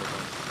to mention those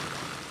ones.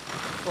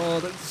 Oh,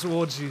 that's,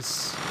 oh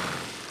jeez.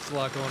 There's a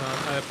lot going on.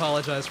 I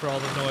apologize for all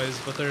the noise,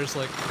 but there's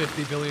like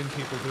 50 billion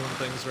people doing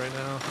things right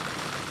now.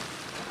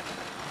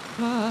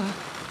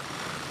 Ah.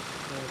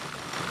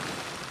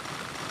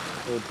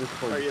 So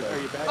Discord Are you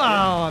says, back?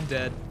 Oh, I'm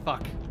dead.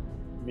 Fuck.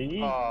 me?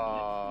 In?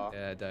 Aw.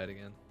 Yeah, I died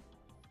again.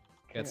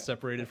 Got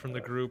separated from the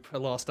group. I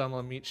lost all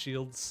my meat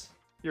shields.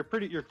 You're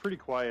pretty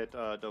quiet,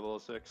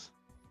 006.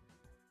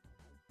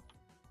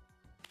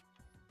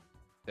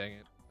 Dang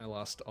it. I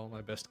lost all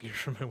my best gear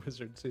from my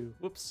wizard too.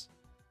 Whoops.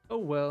 Oh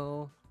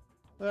well.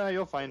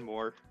 You'll find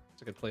more.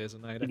 It's a good play as a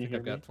knight. I Can you think hear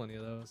I've got me? plenty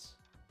of those.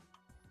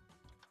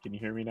 Can you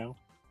hear me now?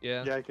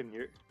 Yeah. Yeah, I can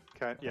hear.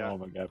 Yeah. Oh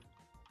my god.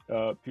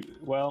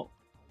 Well,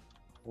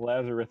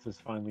 Lazarus has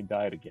finally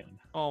died again.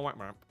 Oh, whap,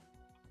 whap.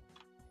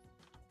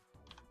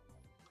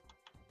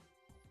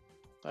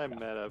 I'm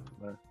at a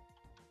There.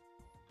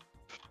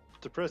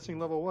 depressing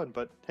level 1,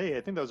 but hey,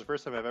 I think that was the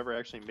first time I've ever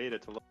actually made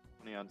it to level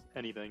 20 on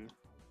anything.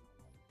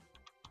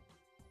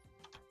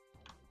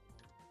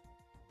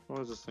 What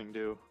does this thing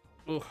do?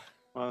 Ooh.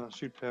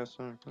 Shoot past.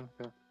 Okay.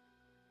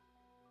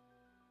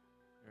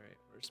 Alright,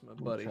 where's my Let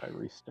me buddy? try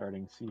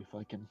restarting, see if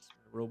I can.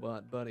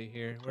 Robot buddy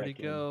here. Where'd he Check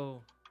in.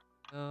 go?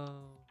 Oh.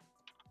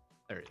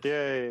 There he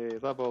is. Yay!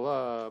 Level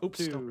up.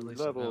 Oops, don't release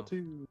it level now.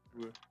 2.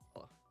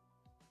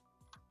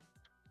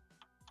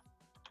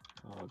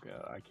 Oh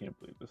god, I can't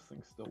believe this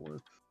thing still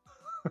works.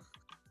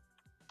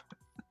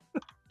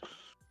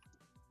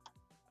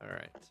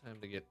 Alright, time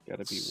to get Gotta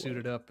be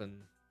suited up and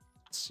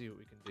see what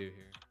we can do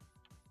here.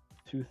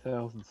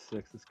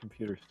 2006. This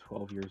computer's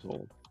 12 years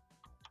old.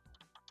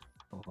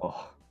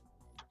 Oh,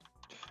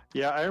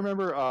 Yeah, I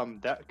remember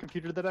that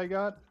computer that I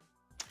got.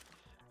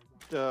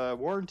 The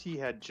warranty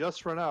had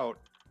just run out,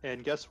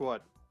 and guess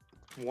what?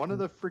 One of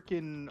the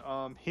freaking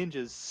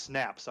hinges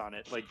snaps on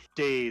it like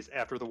days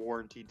after the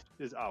warranty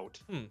is out.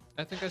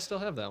 I think I still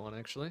have that one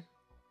actually.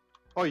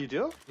 Oh, you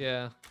do?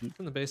 Yeah, You- it's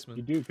in the you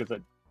basement. do, because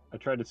I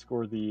tried to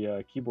score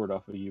the keyboard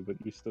off of you, but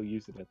you still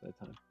used it at that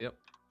time. Yep.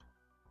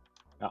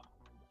 Yeah.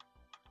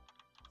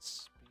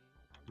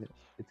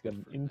 It's got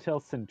an Intel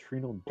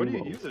Centrino Duo. What do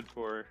you use it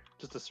for?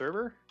 Just a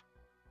server?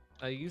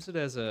 I use it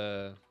as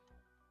an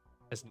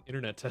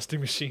internet testing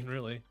machine,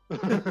 really.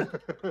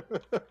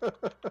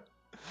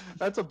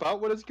 That's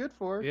about what it's good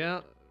for.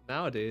 Yeah,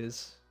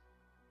 nowadays.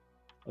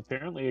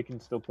 Apparently, it can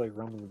still play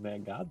Realm of the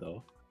Mad God,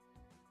 though.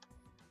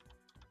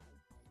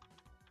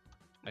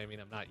 I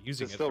mean, I'm not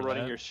using It's it still for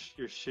running that.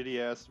 your shitty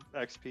ass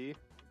XP.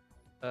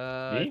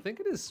 I Me? think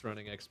it is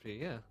running XP.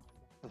 Yeah.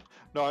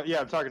 No, yeah,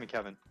 I'm talking to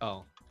Kevin.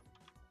 Oh.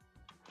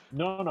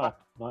 No.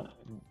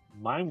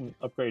 Mine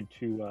upgraded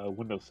to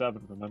Windows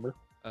 7, remember?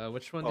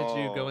 Which one did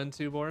you go Oh.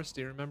 into, Boris?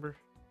 Do you remember?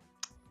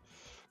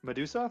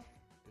 Medusa?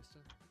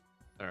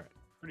 All right.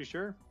 Pretty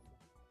sure.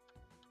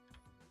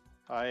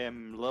 I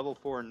am level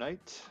 4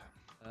 knight.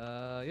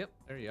 Yep.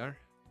 There you are.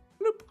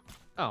 Bloop.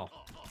 Oh.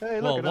 Hey,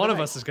 look, Well, another one of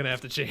knight. us is gonna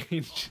have to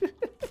change.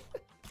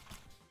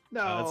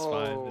 No, That's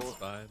fine. It's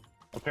fine.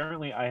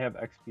 Apparently, I have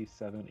XP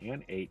 7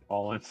 and 8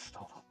 all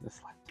installed on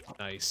this laptop.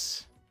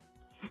 Nice.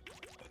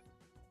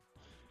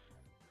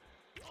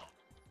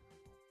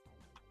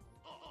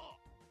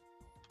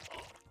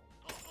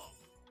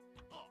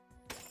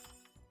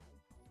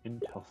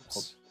 Intel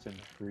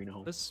Centrino.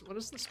 What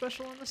does the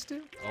special on this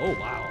do? Oh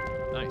wow,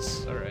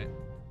 nice. All right.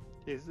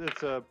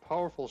 It's a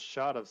powerful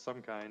shot of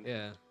some kind.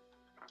 Yeah.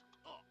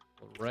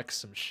 We'll wreck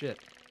some shit.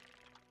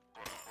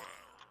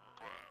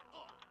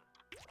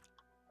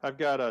 I've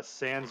got a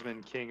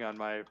Sandsman King on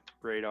my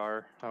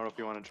radar. I don't know if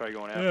you want to try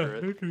going after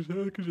it.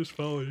 I could just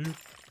follow you.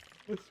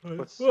 That's fine.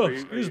 What's- Oh, are you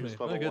excuse me. just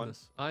My level one?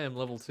 goodness. I am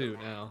level 2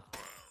 now.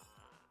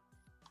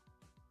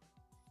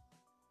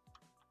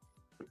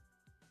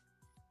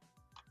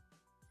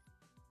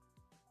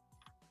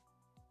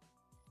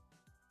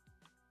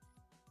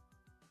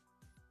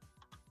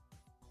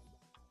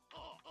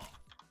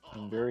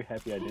 I'm very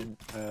happy I didn't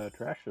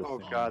trash this Oh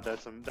thing. god,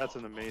 that's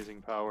an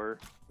amazing power.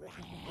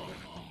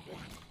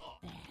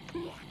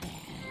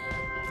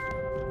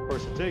 Of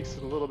course, it takes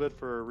a little bit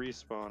for a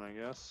respawn, I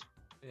guess.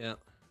 Yeah.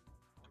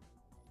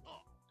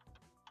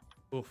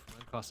 Oof,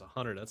 mine costs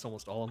 100. That's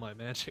almost all of my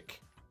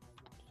magic.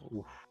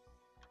 Oof.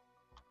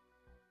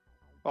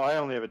 Oh, I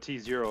only have a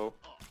T0,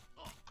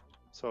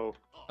 so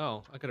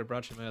Oh, I could have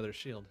brought you my other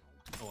shield.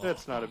 Oh, well.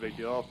 that's not a big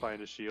deal. I'll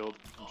find a shield.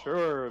 I'm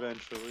sure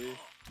eventually.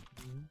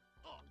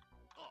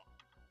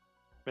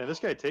 Man, this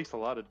guy takes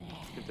can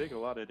take a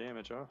lot of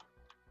damage, huh?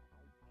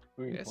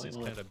 Who are I you guess playing he's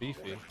with? kind of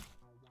beefy.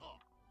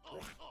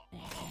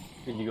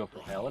 Did you go for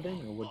Paladin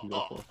or what did you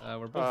go for?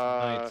 We're both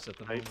knights at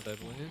the knight. moment, I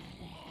believe.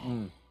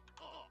 Mm.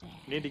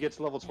 You need to get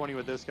to level 20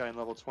 with this guy and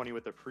level 20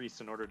 with the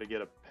priest in order to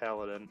get a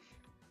paladin.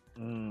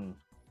 Mm.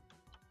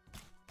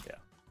 Yeah.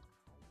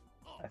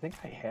 I think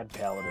I had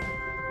Paladin.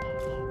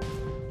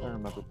 I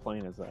remember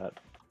playing as that.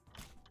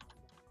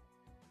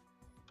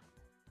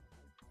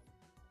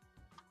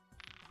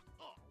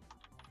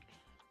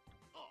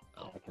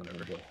 Oh, I can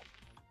whatever. remember.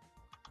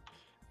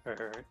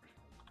 Alright.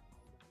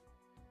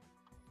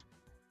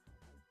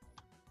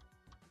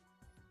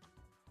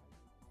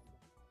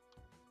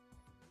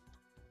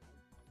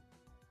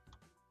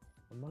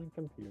 On my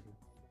computer.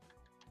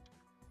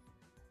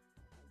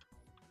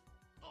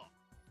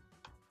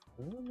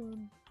 Come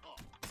on.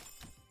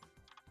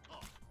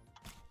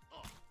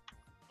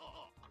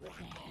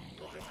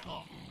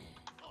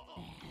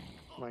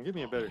 Come on, give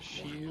me a better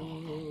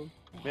shield.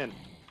 Man,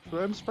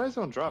 I'm surprised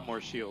I don't drop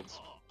more shields.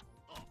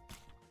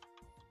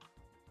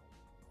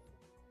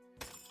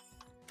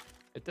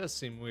 It does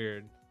seem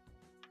weird.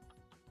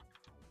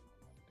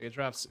 Like, it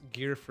drops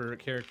gear for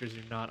characters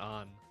you're not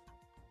on.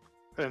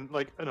 And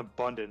like an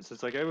abundance.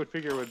 It's like I would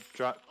figure it would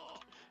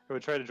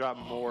try to drop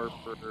more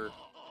for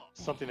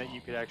something that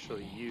you could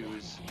actually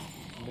use.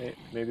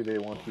 Maybe they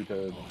want you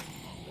to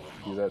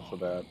do that so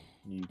that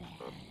you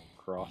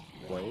cross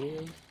play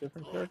as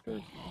different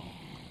characters.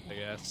 I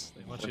guess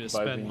they want you to Incentivizing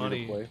spend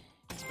money. play.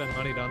 Spend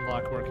money to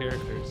unlock more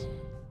characters.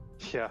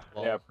 Yeah.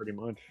 Well, Yeah, pretty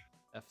much.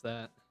 F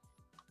that.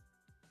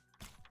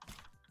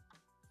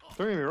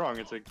 Don't get me wrong,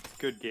 it's a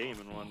good game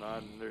and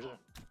whatnot, and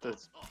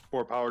that's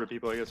more power to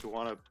people I guess who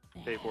want to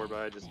pay for it, but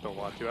I just don't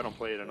want to. I don't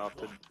play it enough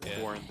to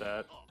Yeah. warrant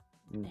that.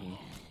 Mm-hmm.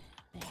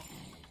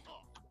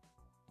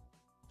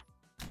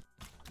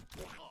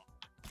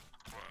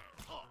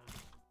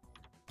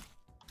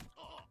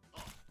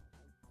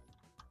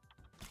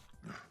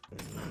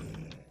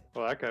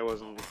 Well, that guy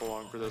wasn't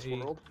belong for this he,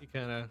 world. He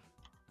kind of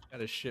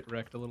got his shit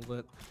wrecked a little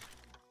bit.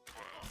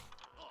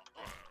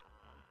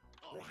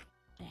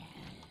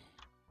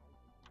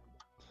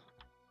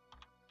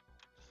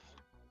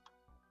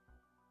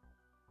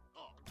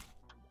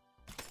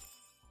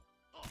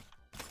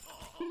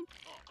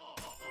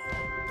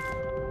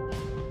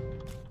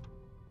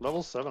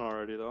 Level 7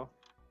 already, though.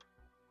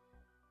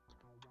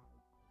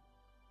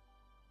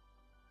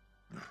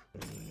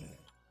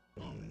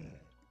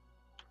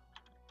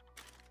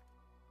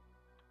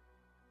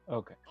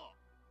 Okay.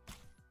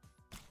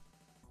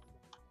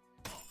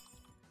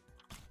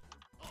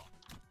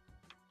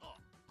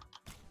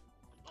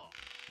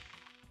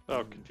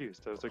 Oh,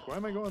 confused. I was like, why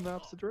am I going the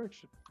opposite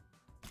direction?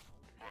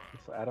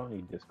 So I don't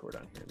need Discord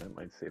on here. That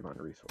might save on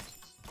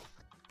resources.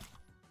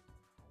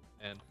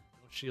 And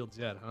no shields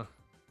yet, huh?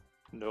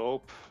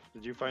 Nope.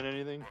 Did you find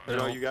anything? Or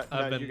No, no, you got.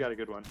 I've You been- got a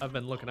good one. I've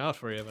been looking out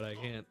for you, but I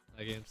can't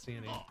see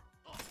any.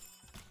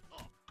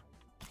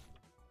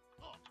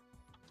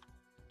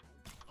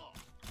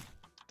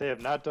 They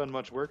have not done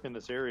much work in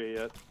this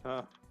area yet.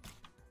 Huh.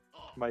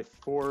 My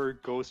 4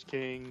 Ghost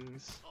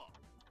Kings.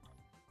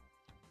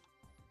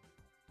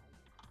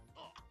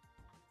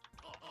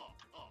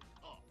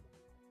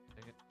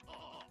 Dang it.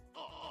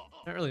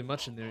 Not really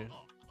much in there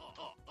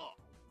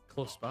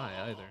close by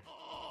either.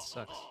 It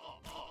sucks.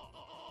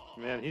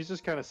 Man, he's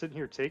just kind of sitting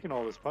here taking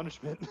all this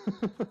punishment.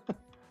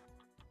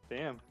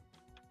 Damn.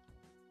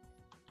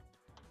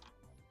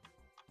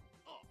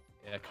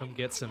 Yeah, come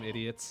get some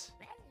idiots.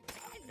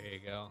 There you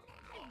go.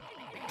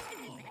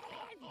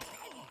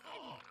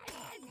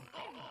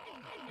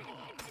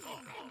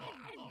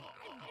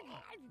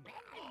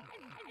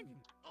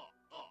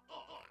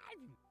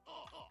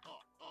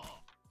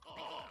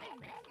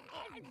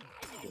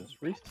 Just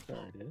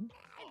restarted.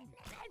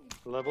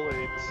 Level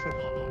 8.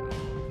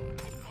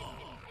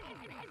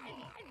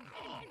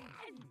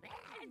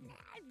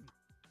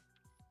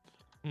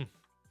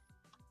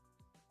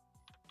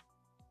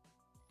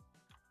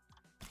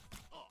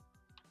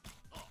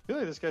 feel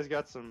like this guy's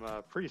got some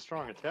pretty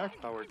strong attack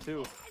power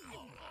too.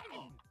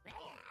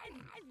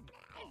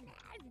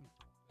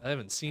 I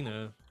haven't seen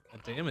a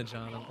damage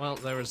on him. Well,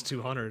 there was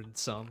 200 and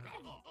some.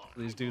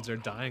 These dudes are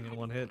dying in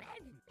one hit.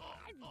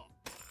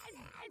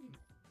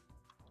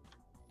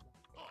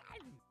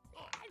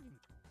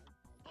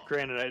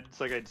 Granted, it's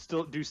like I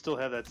still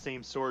have that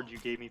same sword you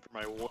gave me for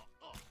my war.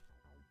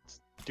 It's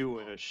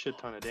doing a shit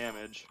ton of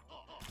damage,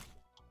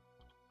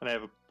 and I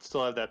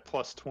still have that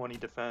plus 20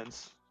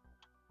 defense.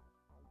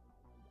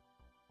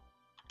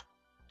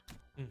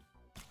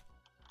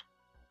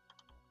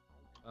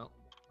 Well,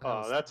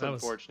 Oh, that's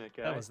unfortunate,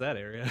 guy. That was that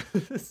area.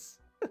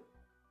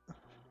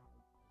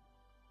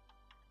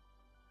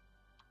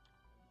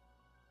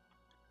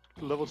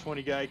 Level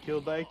 20 guy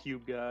killed by a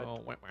cube god.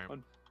 Oh, wah, wah.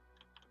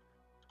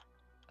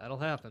 That'll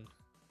happen.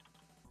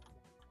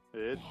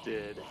 It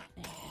did.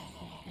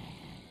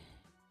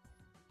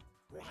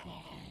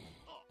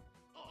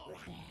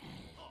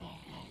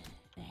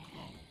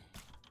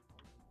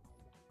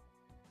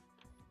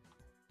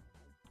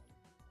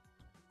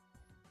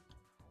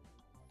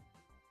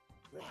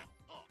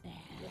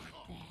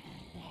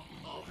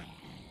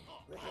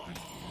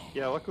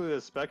 Yeah, luckily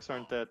the specs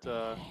aren't that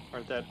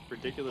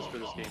ridiculous for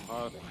this game,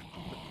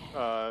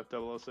 huh?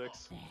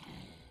 006.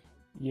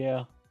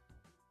 Yeah.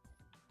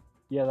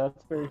 Yeah,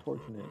 that's very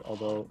fortunate.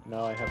 Although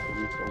now I have to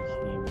restart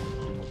Steam and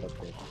Steam with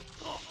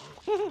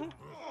updates.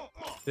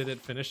 Did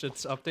it finish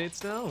its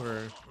updates now,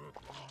 or?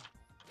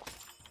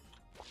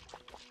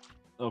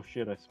 Oh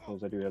shit! I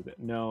suppose I do have it.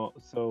 No,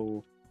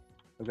 so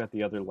I've got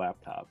the other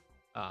laptop,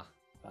 Ah,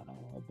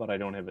 but I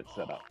don't have it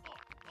set up.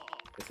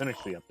 It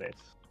finished the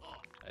updates,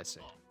 I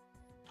see.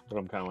 but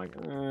I'm kind of like,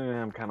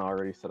 I'm kind of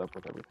already set up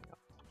with everything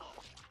else.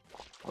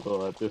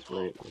 Although at this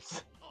rate,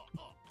 it's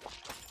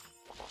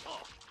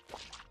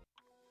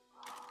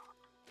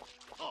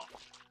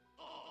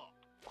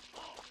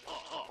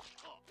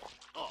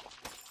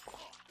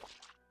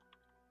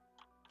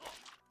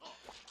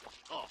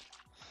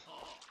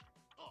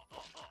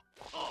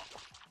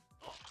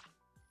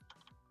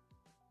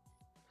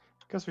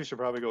Guess we should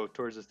probably go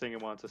towards this thing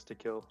it wants us to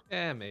kill.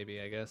 Yeah, maybe,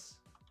 I guess.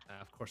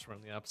 Of course, we're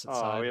on the opposite Oh,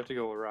 side. we have to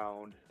go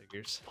around.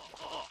 Figures.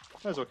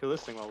 Might as well kill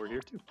this thing while we're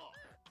here too.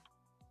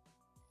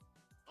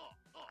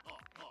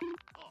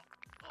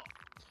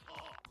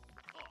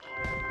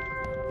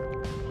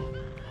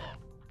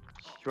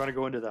 You want to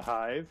go into the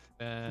hive?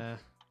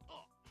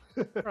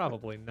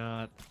 Probably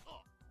not.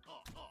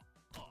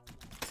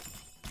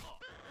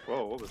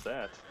 Whoa, what was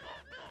that?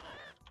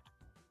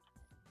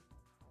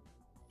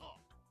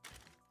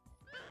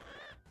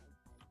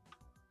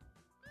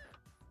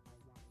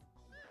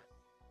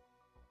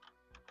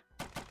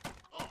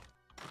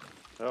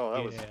 Oh,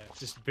 that was. Yeah,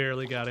 just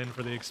barely got in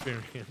for the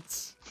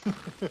experience.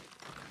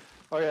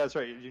 Oh yeah, that's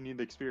right. You need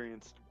the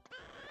experience.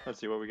 Let's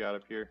see what we got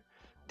up here.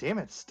 Damn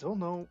it, still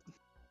no.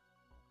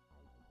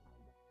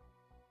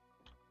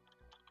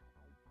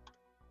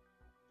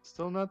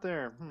 Still not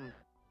there.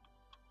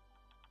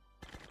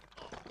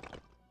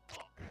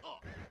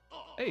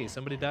 Hey,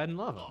 somebody died in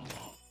lava.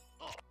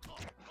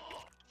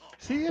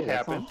 See, it Hey,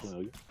 that sounds happens.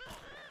 familiar.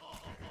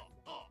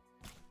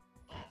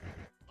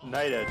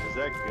 Night Edge, is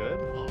that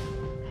good?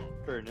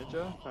 For a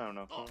ninja? I don't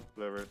know.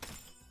 Whatever.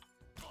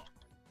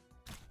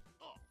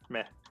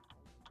 Meh.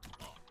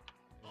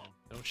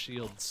 No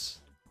shields.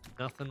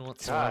 Nothing God,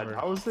 whatsoever.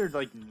 how is there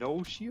like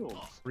no shields?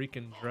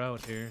 Freaking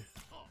drought here.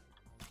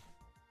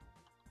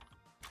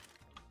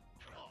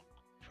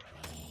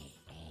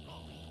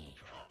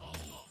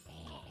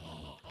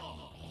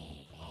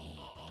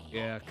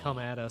 Yeah, come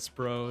at us,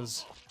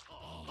 bros.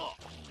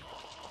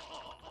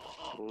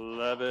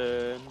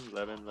 11.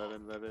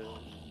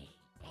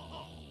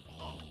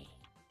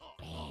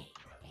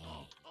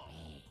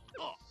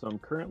 So I'm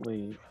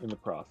currently in the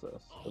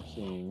process of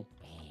seeing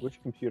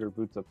which computer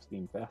boots up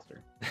Steam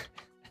faster.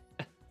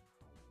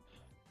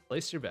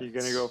 Place your bets. You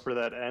gonna go for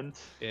that end?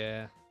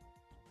 Yeah.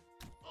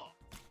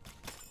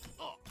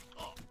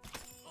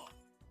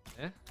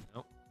 Yeah,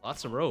 no.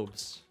 Lots of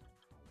robes.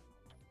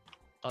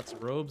 Lots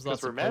of robes, 'Cause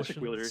lots we're of magic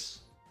potions. wielders.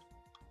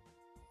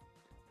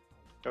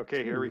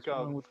 Okay, here we What's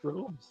wrong go. with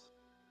robes?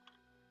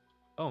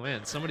 Oh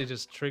man, somebody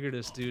just triggered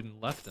this dude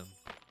and left him.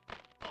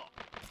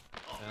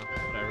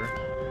 Yeah,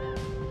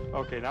 whatever.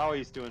 Okay, now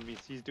he's doing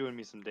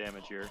me some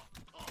damage here.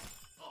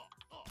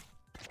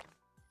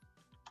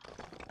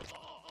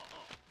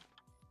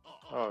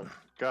 Oh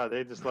god,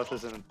 they just left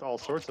us in all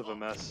sorts of a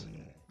mess.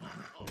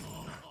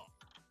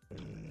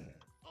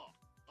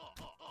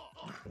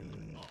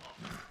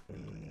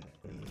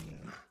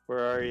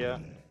 Where are you?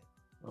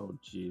 Oh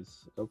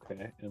jeez.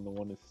 Okay, and the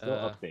one is still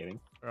updating.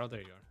 Oh,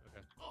 there you are.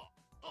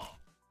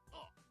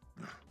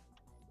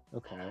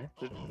 Okay. Okay.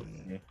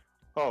 Did-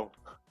 Oh,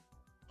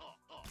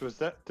 was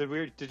that?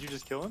 Did you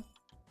just kill him?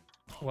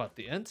 What,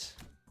 the Ent?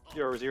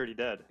 Yeah, or was he already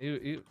dead?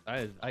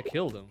 I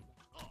killed him.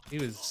 He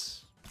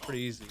was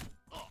pretty easy.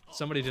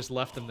 Somebody just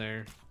left him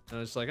there. And I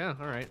was like, oh,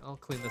 alright, I'll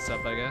clean this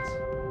up, I guess.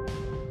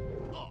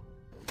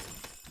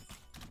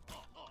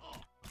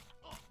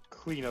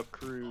 Cleanup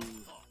crew.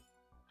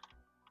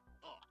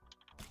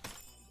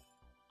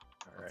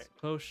 All right.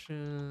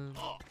 potions.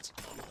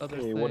 Other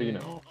Hey, what do you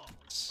know?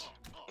 things.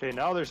 Okay,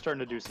 now they're starting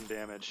to do some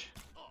damage.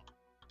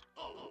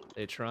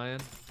 They trying?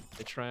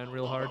 They trying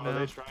real hard Oh, now?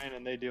 they trying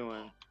and they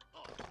doing.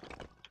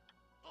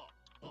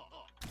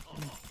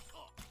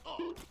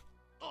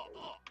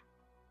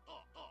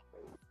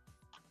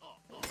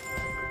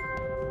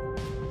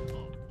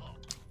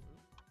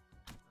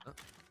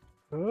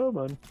 Come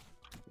on.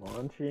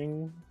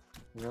 Launching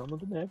Realm of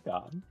the Mad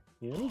God.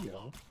 Here we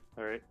go.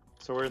 All right,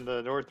 so we're in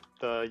the north,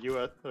 the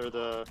U.S. or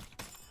the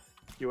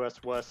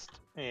U.S. West,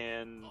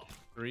 and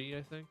 3,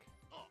 I think.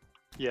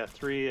 yeah,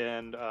 3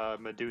 and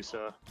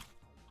Medusa.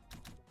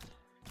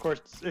 Of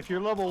course, if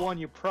you're level 1,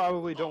 you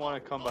probably don't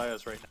want to come by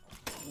us right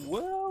now.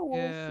 Well, we'll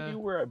Yeah. see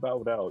where I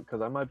bowed out,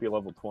 because I might be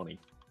level 20.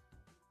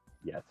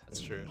 Yet.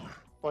 That's true.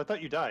 Well, I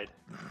thought you died,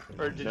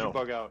 or did No. you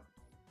bug out?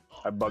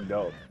 I bugged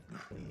out.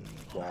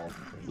 Wow.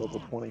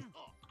 Level 20.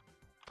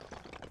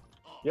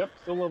 Yep,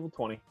 still level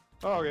 20.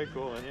 Oh, okay,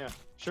 cool. Then yeah,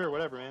 sure,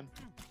 whatever, man.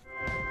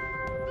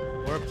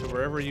 We're up to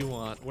wherever you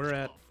want. We're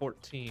at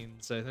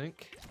 14s, I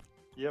think.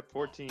 Yep,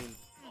 14.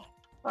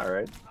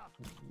 Alright.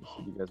 You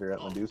said you guys are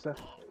at Medusa?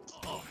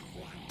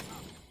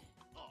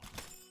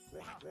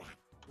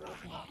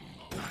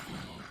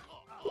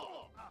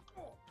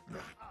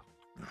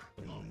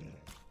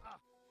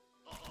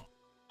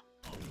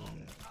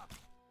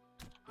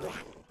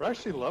 We're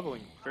actually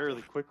leveling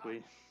fairly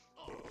quickly.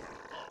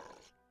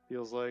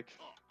 Feels like.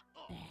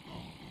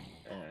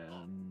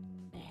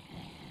 And...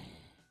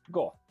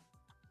 Go.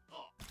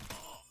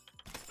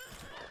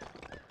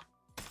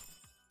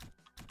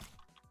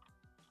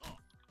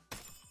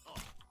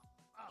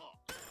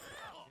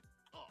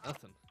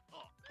 Nothing.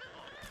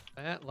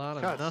 That lot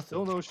of God, nothing.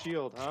 still no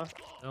shield, huh?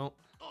 Nope.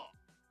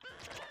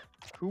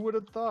 Who would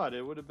have thought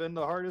it would have been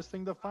the hardest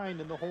thing to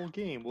find in the whole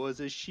game was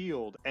a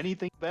shield.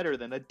 Anything better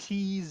than a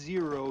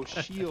T0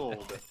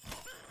 shield.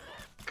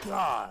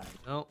 God.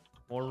 Nope.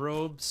 More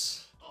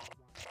robes.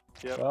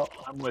 Yep. Well,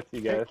 I'm with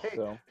you Hey, guys, hey,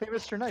 so... hey,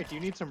 Mr. Knight, do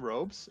you need some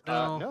robes?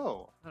 No,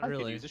 No. not I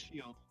really. can use a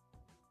shield.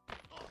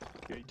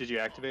 Did you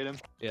activate him?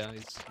 Yeah,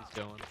 he's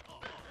going.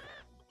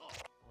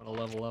 I want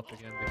to level up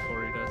again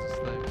before he does his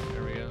thing.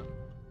 There we go.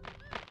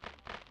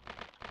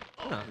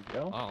 Huh. There we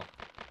go. Wow.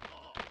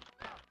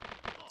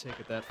 Take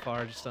it that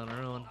far just on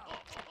our own.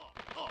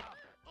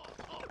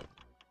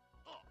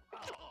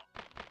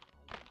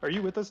 Are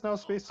you with us now,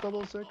 Space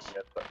 006?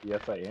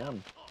 Yes, I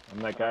am. I'm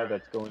that guy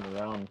that's going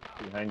around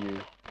behind you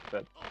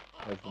that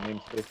has the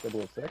name Space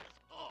 006.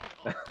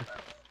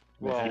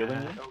 Well,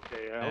 Healing you?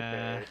 okay,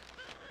 okay.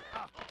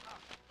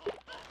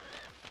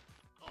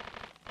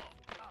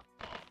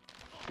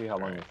 See how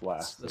long this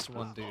lasts. This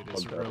one dude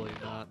is Okay. really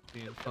not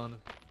being fun.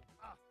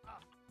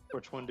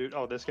 Which one, dude?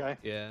 Oh, this guy?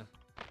 Yeah.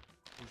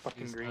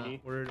 Fucking not- greenie.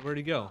 Where'd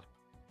he go?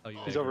 Oh, you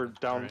He's aggroed over him.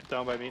 down Alright.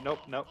 down by me. Nope,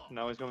 nope.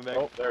 Now he's coming back.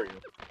 Oh, there you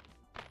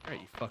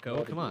Alright, you fucko.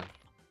 What Come is on.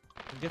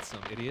 Come get some,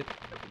 idiot.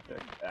 go.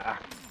 Ah,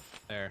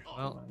 There. come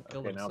Well, on.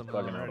 killed Okay, him now it's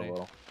somehow bugging out a already.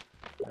 little.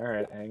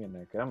 Alright, hang in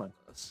there. Come on.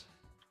 Let's-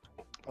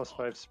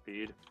 +5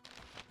 speed.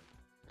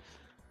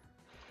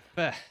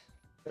 Bah.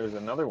 There's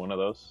another one of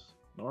those.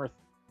 North.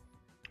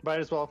 Might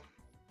as well.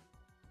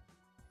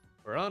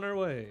 We're on our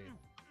way.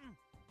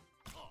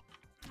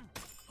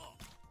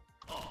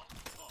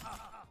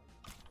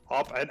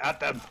 Up and at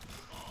them.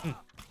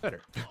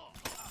 Better.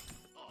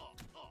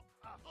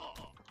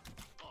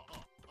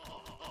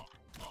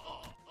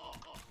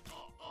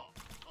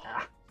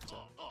 Ah. So,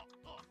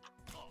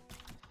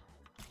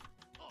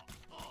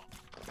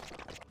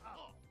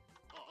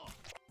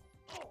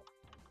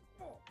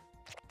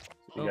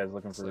 You oh, guys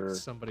looking looks for like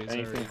somebody's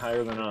anything already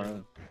higher than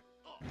a...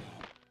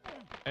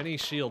 any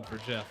shield for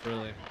Jeff,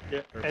 really.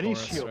 Yeah, Or any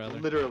Boris, shield, rather.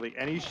 literally,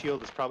 any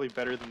shield is probably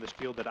better than the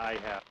shield that I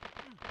have.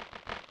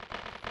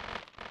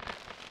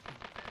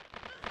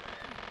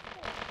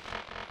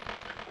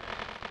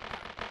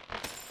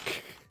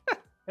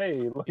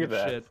 Hey, look at Good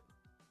that. shit.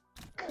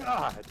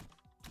 God.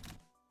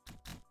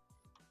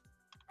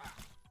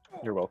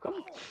 You're welcome.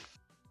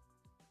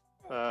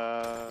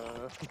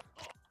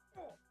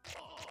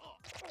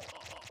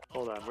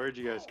 Hold on, where'd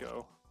you guys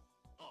go?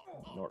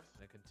 North.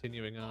 And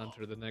continuing on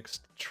through the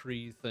next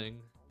tree thing.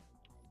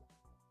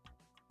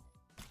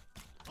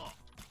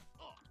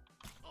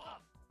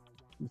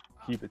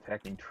 Keep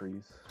attacking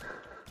trees.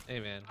 Hey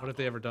man, what have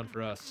they ever done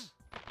for us?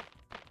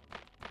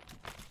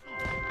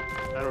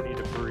 I don't need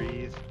to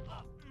breathe.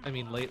 I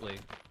mean, lately.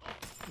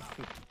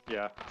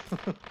 Yeah.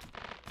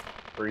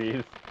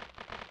 Breathe.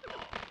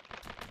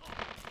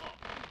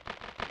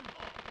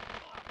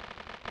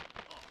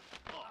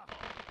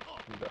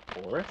 The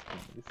forest?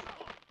 Nice.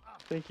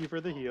 Thank you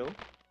for the heal.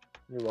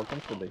 You're welcome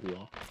for the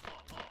heal.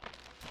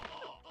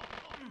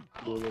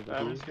 Heal over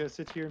I'm here. just gonna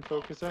sit here and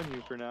focus on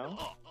you for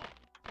now.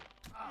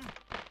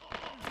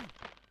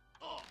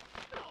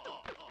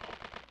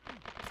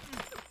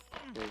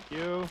 Thank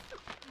you.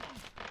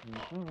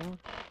 Mhm.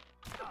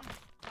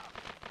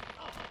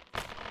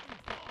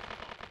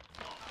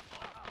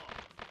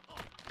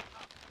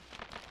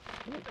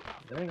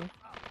 Ooh, ring.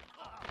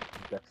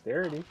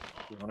 Dexterity.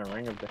 You want a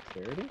ring of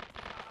dexterity?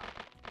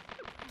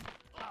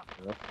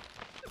 Yep.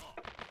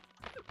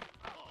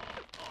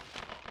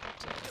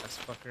 ass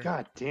fucker.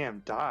 God damn,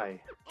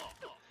 die.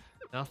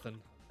 Nothing.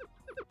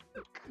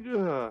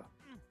 Ugh.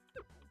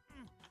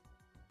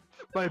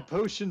 My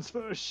potions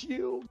for a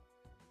shield.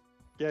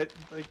 Yeah,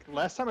 like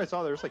last time I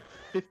saw there was like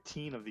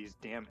 15 of these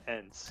damn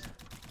Ents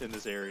in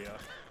this area.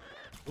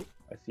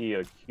 I see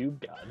a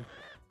cube god.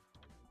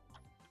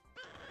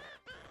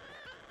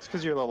 It's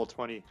because you're level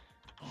 20.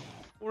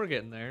 We're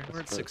getting there. We're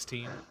at That's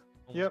 16.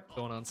 Yep.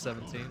 Going on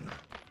 17.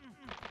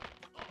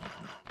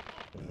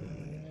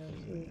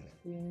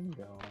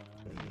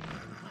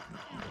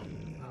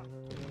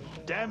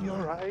 Damn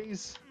your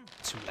eyes.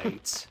 Too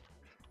late.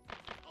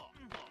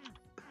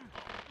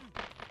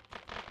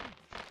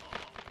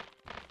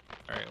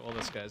 Alright, well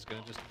this guy's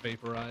gonna just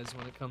vaporize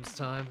when it comes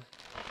time.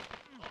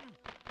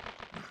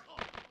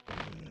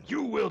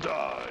 You will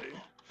die.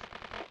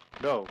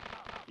 No,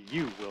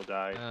 you will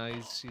die.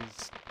 He's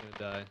gonna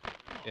die.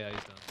 Yeah,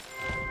 he's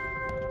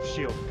done.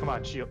 Shield, come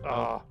on, shield.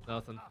 Oh,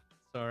 nothing.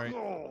 Sorry.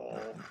 Oh.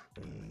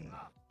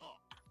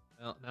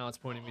 Well, now it's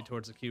pointing me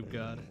towards the cube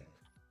god.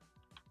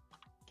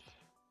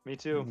 Me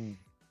too. Mm.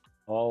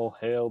 All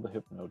hail the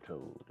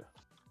Hypnotoad.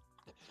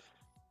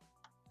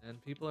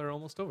 And people are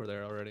almost over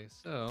there already,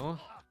 so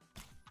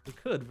we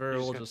could very You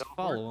just well gonna just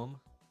teleport? follow him.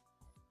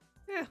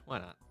 Yeah, why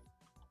not?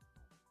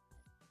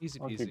 Easy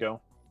Why don't you peasy.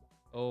 go?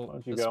 Oh, Why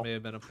don't you this go? may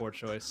have been a poor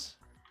choice.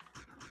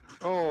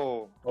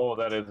 Oh, Oh,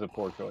 that is a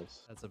poor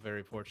choice. That's a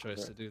very poor choice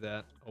Right. to do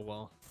that. Oh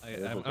well. It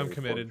is a I'm very poor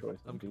committed. choice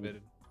I'm indeed.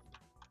 committed.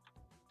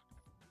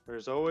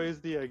 there's always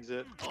the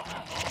exit.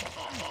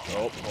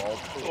 Oh, well,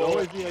 There's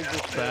always the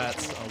exit.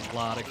 That's a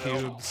lot of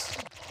cubes.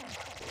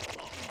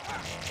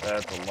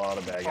 that's a lot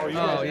of bad Oh, guys. you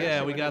guys Oh yeah, actually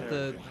we went got in the.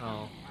 there.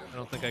 Oh, I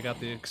don't think I got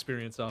the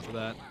experience off of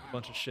that.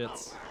 Bunch of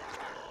shits.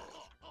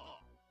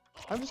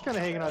 I'm just kind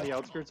of hanging on the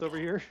outskirts over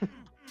here.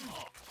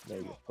 There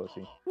you go,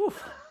 pussy.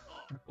 Woof.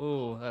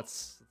 Ooh,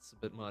 that's a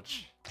bit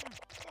much.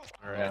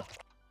 All right.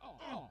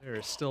 There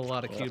is still a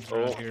lot of Yeah. cubes Oh.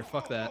 around here.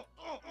 Fuck that.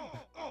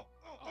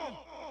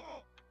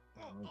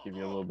 I'll give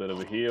you a little bit of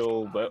a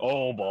heal, but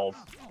oh balls.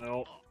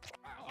 No,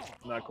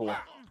 not cool.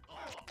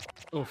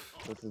 Oof.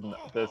 This is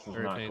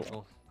Very not painful.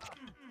 cool.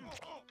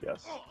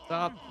 Yes.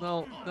 Stop.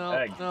 No. No.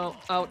 Egg. No.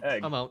 Out.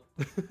 Egg. I'm out.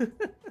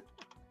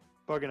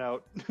 Bugging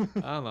out.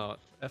 I'm out.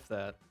 F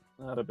that.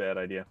 Not a bad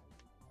idea.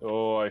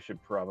 Oh, I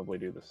should probably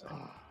do the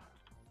same.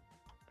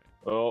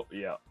 Oh,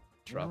 yeah.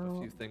 Drop a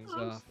Well, few things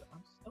I'm off.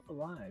 I'm still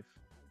alive.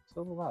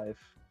 Still alive.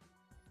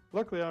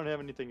 Luckily, I don't have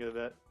anything of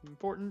that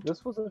important.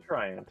 This was a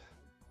triumph.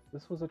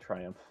 This was a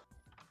triumph.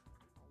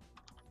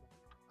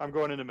 I'm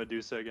going into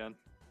Medusa again.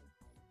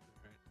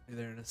 Alright, be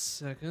there in a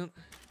second.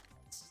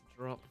 Let's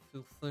drop a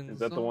few things. Is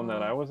that the one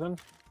that I off. was in?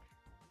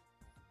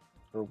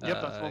 Or-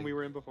 Yep, that's the one we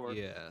were in before.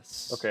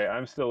 Yes. Okay,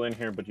 I'm still in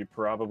here, but you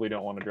probably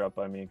don't want to drop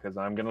by me because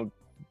I'm gonna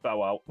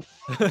bow out.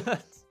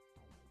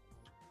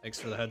 Thanks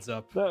for the heads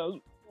up. that I'm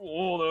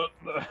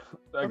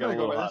got a gonna go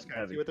little by hot this and guy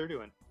and see heavy. what they're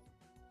doing.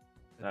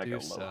 That got a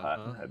Medusa, little hot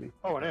huh? and heavy.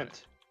 Oh, an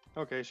int.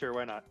 Okay, sure,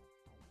 why not?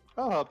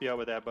 I'll help you out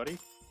with that, buddy.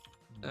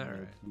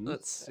 Alright,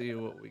 let's see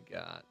what we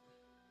got.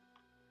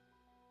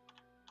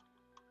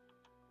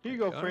 Here you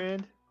go, Go.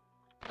 friend.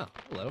 Oh,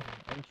 hello.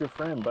 I'm your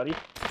friend, buddy.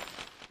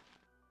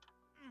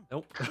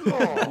 Nope.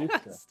 Oh.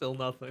 Still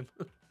nothing.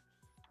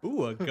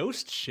 Ooh, a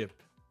ghost ship.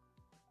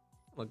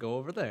 I'll go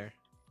over there.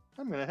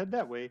 I'm gonna head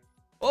that way.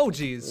 Oh, There's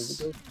jeez.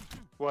 a ghost.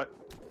 What?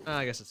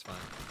 I guess it's fine.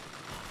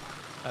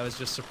 I was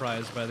just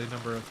surprised by the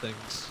number of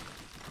things.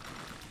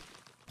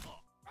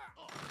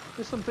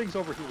 There's some things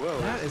over here. Whoa,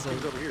 That there's is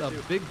things over here a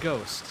too. big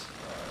ghost.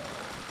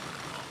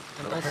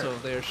 And Where- also,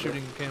 they are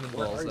shooting Where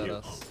cannonballs are at you?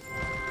 us.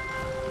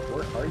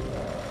 Where are you?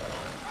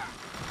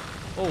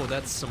 Oh,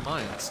 that's some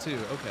Mayans too.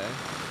 Okay.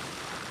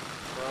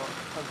 Well,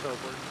 I'm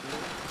teleporting to you.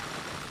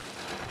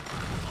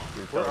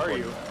 You're Where are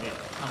teleporting you? to me.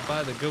 I'm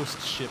by the ghost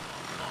ship.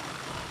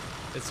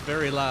 It's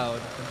very loud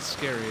and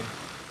scary.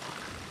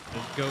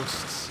 There's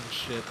ghosts and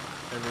shit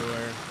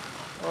everywhere.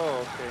 Oh,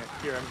 okay.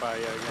 Here, I'm by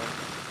you again.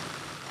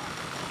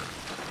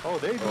 Oh,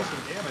 they do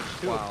some damage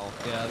too. Wow.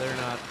 Yeah,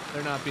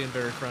 they're not being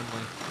very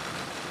friendly.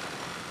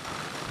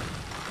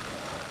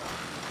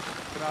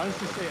 I can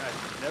honestly say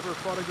I've never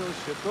fought a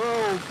ghost ship.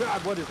 Oh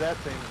God, what is that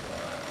thing?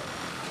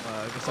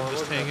 I guess Oh, I'm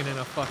just look at- hanging in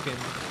a fucking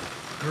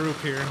group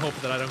here and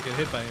hoping that I don't get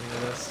hit by any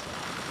of this.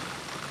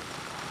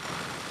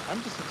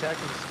 I'm just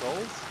attacking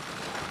skulls.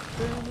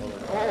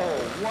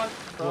 Oh, what?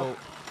 the- Whoa.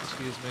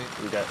 Excuse me.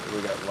 We got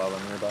lava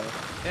nearby.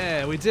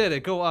 Yeah, we did it.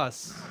 Go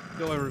us.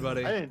 Go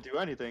everybody. I didn't do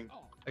anything.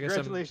 I guess I'm.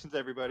 Congratulations,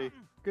 everybody.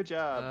 Good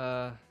job.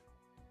 I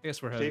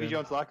guess we're heading. Davy in.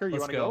 Jones' locker. You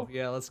Let's want to go. go?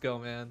 Yeah, let's go,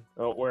 man.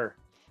 Oh, where?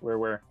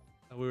 Where?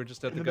 We were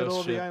just at In the the middle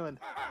ghost of the ship. island.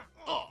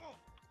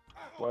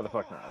 Why the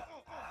fuck not?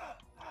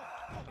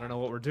 I don't know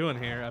what we're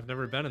doing here. I've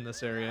never been in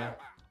this area.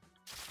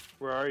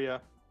 Where are you?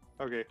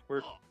 Okay,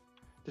 where?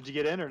 Did you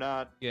get in or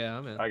not? Yeah,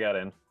 I'm in. I got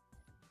in.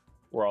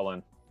 We're all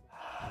in.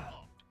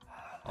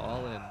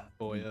 All in,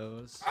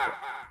 boyos.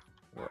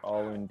 We're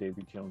all in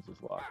Davy Jones's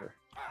locker.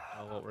 I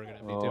don't know what we're gonna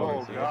be Oh, doing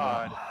Oh here.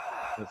 God.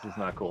 This is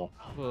not cool.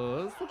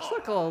 Whoa, this looks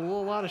like a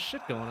lot of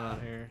shit going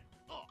on here.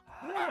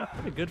 Yeah.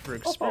 Pretty good for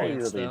I'll follow your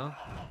experience, lead. though.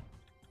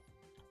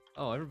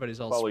 Oh, everybody's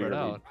all Follow spread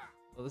your lead. out.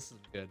 Well, this is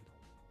good.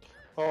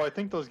 Oh, I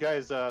think those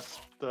guys, the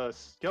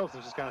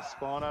skeletons just kind of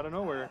spawn out of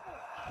nowhere.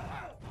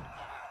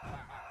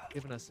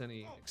 Giving us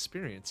any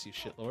experience, you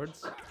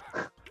shitlords.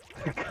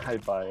 The guy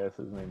by us,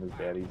 his name is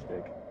Daddy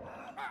Stick.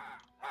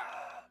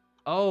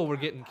 Oh, we're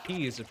getting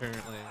keys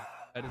apparently.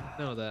 I didn't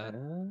know that.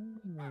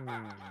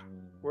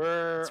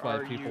 Where That's why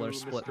are people you, are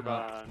splitting Mr.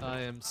 up. Bond?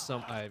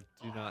 I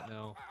do not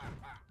know.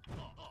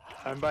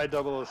 I'm by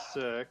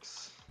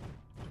 006.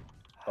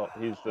 Oh,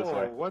 he's this Oh,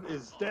 way. what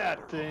is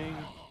that thing?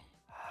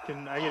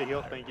 Can I get a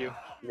heal? Thank you.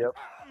 Yep.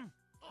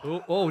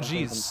 Oh, oh, Something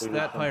jeez, completed,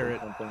 that something,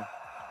 pirate. something.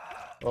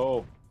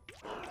 Oh,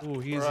 Ooh,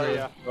 he's Where are a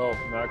ya? oh,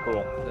 not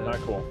cool. Not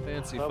cool.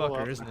 fancy Level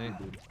fucker, up. isn't he?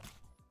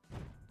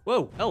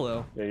 Whoa,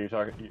 hello. Yeah, you're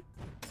talking.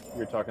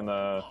 You're talking.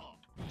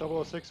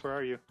 006, where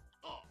are you?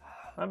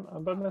 I'm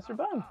by Mr.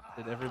 Bond.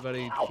 Did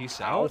everybody Ow,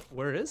 peace ow. out?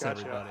 Where is Gotcha.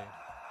 everybody?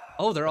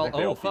 Oh, they're I all. think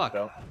they Oh, peaced fuck.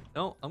 out.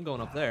 No, I'm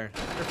going up there.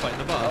 They're fighting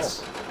the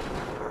boss.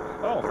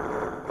 Oh.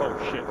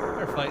 Oh shit.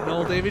 They're fighting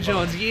old Davy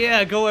Jones.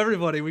 Yeah, go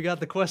everybody. We got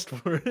the quest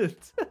for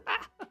it.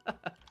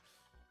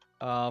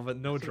 But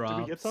no So, drops.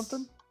 did we get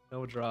something?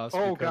 No drops.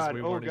 Oh because god,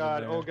 we oh weren't even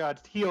god, there. oh god.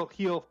 Heal,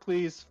 heal,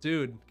 please.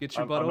 Dude, get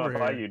your I'm butt over not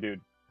by here. you,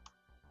 dude.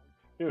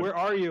 Dude. Where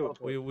are you?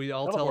 We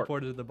all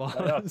Teleport. teleported to the By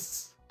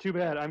boss. Too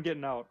bad, I'm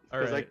getting out. All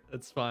 'cause right,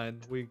 it's fine.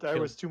 We There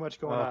killed, was too much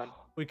going on.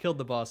 we killed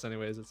the boss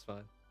anyways. It's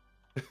fine.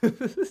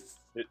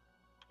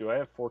 Do I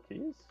have 4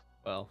 keys?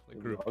 Well, the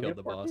Did we group all killed get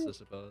the 4 boss, I keys?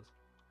 suppose.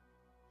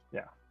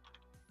 Yeah.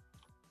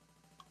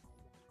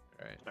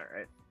 All right. All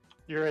right.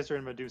 You guys are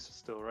in Medusa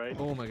still, right?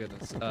 Oh my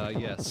goodness.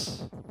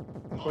 Yes.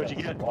 What'd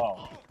you get?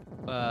 Wow.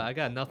 I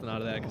got nothing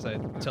out of that because I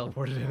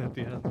teleported in at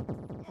the end.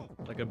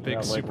 Like a big,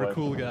 Yeah, super likewise.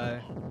 cool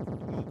guy.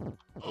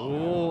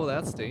 Oh,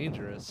 that's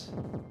dangerous.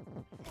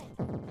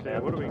 Okay,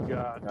 what do we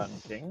got? Gotten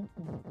king?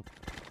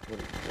 What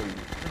are you?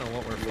 I don't know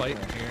what we're Looking fighting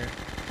at- here.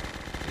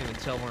 Can't even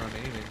tell where I'm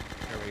aiming.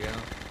 There we go.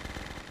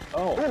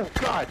 Oh, Oh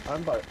god!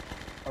 I'm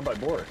by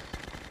Boris.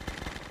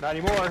 Not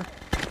anymore.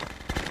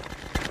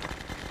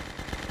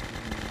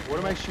 What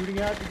am I shooting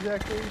at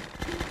exactly?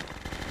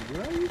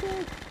 Where are you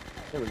guys?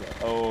 There we go.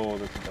 Oh,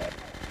 this is bad.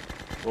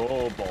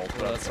 Oh, balls.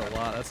 Oh, that's a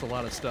lot. That's a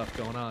lot of stuff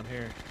going on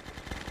here.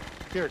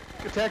 Here,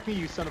 attack me,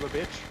 you son of a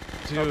bitch.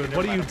 Dude, never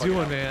what are mind, you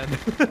I'm bugging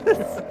doing,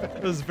 out. man?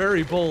 It was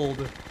very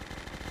bold.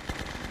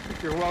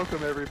 You're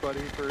welcome, everybody,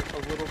 for a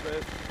little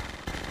bit.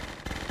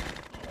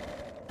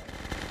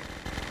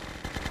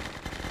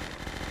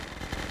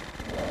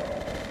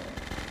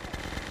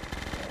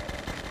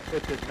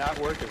 It did not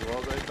work as well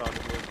as I thought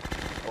it would.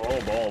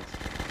 Oh, balls.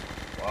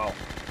 Wow.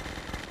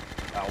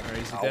 Ow. All right,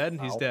 is he ow, dead?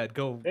 He's ow. dead.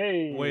 Go.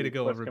 Hey, Way to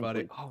go, quest everybody.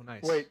 complete. Oh,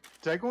 nice. Wait,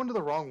 did I go into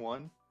the wrong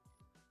one?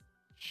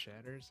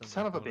 Shatters? I'm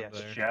Son not of a going up bitch.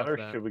 there. Fuck Shatters?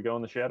 that. Should we go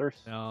in the shatters?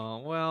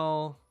 No,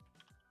 well.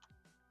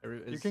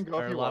 You can go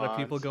if Are a you lot of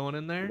people want. going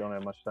in there? We don't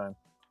have much time.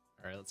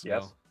 All right, let's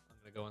Yes. go. I'm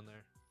gonna go in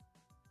there.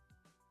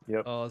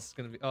 Yep. Oh, this is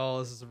gonna be. Oh,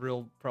 this is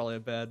probably a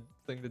bad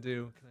thing to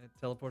do. Can I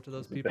teleport to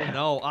those This is people? bad.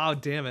 No. Oh,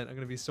 damn it! I'm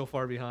gonna be so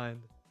far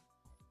behind.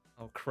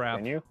 Oh crap!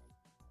 Can you?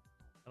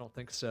 I don't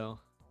think so.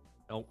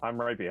 Nope.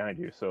 I'm right behind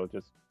you, so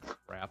just.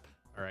 Crap.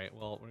 All right.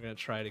 Well, we're gonna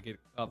try to get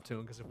up to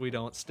him because if we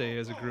don't stay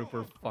as a group,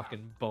 we're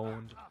fucking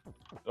boned.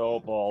 Oh,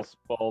 balls.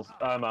 Balls.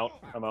 I'm out.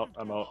 I'm out.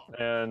 I'm out.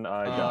 And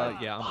I died.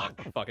 Yeah, I'm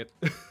out. Fuck it.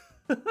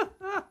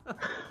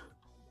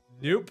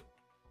 Nope.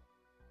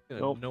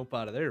 Gonna Nope. nope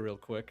out of there real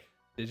quick.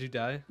 Did you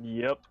die?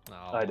 Yep.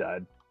 Oh. I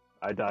died.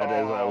 I died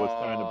as I was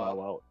trying to Aw.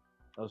 bow out.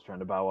 I was trying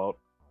to bow out.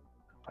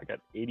 I got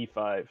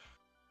 85.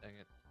 Dang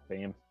it.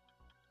 Bam.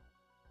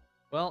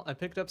 Well, I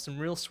picked up some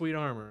real sweet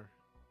armor.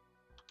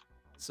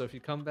 So if you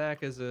come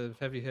back as a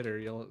heavy hitter,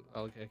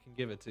 I can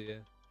give it to you.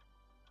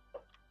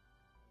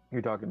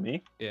 You're talking to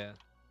me? Yeah.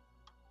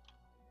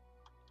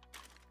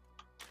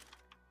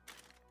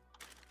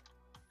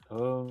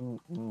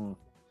 Mm.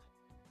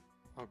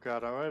 Oh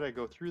god, why did I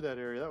go through that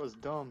area? That was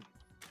dumb.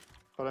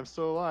 But I'm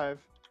still alive.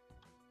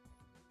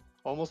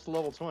 Almost to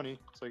level 20,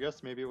 so I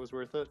guess maybe it was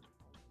worth it.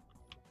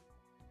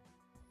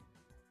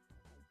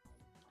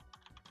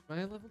 Am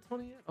I at level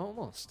 20 yet?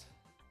 Almost.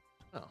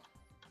 Oh.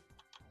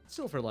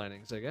 Silver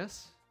linings, I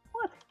guess.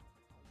 What?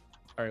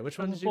 Alright, which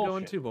one This did is you go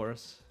bullshit. into,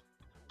 Boris?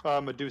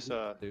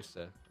 Medusa.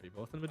 Medusa. Are you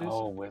both in Medusa?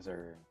 Oh,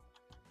 wizard.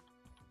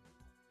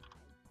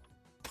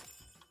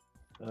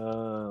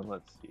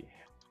 Let's see.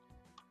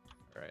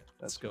 Alright,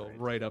 let's That's go right.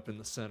 right up in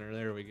the center.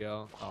 There we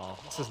go. Oh,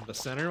 this isn't the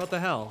center? What the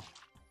hell?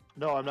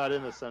 No, I'm not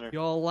in the center.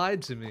 Y'all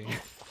lied to me.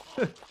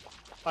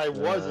 I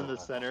was in the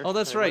center. Oh,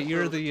 that's I right. went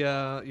You're for-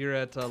 the you're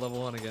at level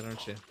 1 again,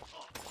 aren't you?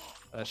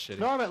 That's shitty.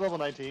 No, I'm at level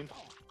 19.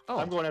 Oh,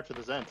 I'm going after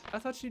the Zent. I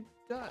thought you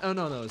died. Oh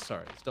no,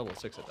 sorry. It's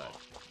 006 that died.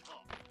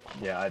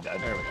 Yeah, I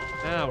died. There we go.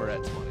 Now we're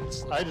at 20.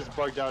 So I just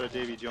bugged out at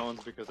Davy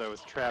Jones because I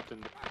was trapped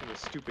in a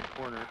stupid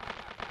corner.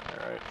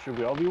 Alright. Should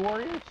we all be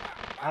warriors?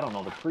 I don't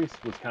know. The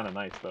priest was kind of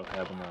nice, though,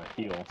 having a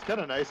heal. It's kind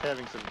of nice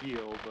having some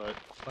heal, but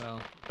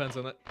well, depends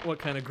on what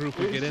kind of group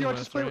we You get in know, with,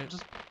 just play, right?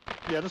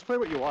 just play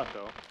what you want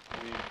though.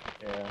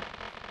 Yeah.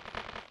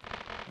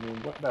 I mean,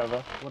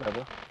 whatever.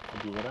 Whatever.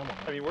 I'll do what I want.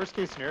 I mean, worst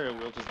case scenario,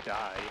 we'll just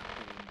die. I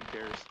mean,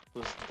 cares?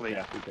 Let's play.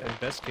 Yeah, we In did.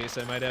 best case,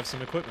 I might have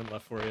some equipment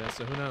left for you,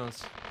 so who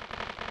knows?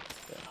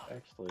 Yeah,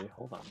 actually,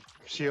 hold on.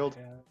 Shield.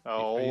 Yeah. Are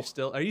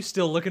Oh, you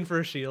still looking for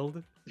a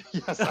shield?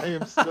 yes, I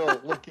am still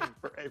looking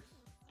for a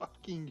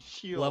fucking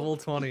shield. Level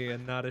 20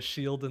 and not a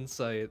shield in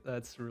sight.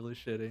 That's really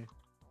shitty.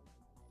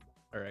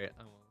 Alright,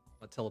 I'm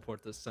gonna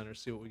teleport this center,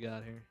 see what we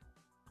got here.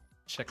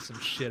 Check some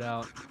shit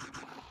out.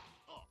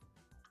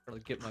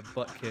 Probably get my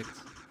butt kicked.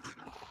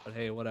 But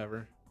hey,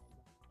 whatever.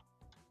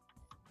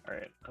 All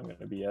right, I'm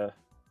gonna be a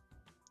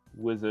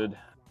wizard.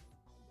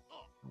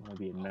 I'm gonna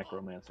be a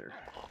necromancer.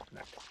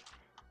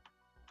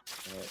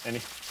 Any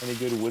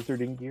good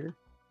wizarding gear?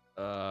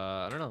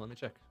 I don't know, let me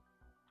check.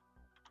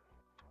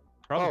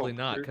 Probably Oh,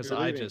 not, you're because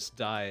leaving. I just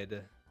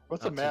died.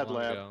 What's not a too mad long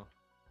lab? ago.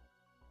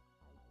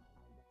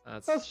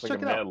 That's Let's It's like check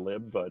a it mad out.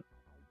 lib, but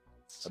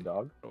a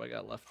dog. what do I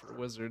got left for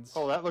wizards?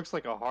 Oh, that looks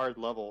like a hard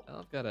level.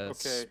 I've got a okay.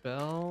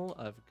 spell,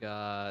 I've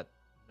got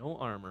no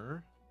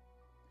armor,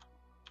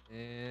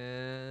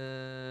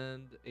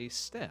 and a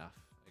staff,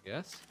 I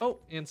guess. Oh,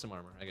 and some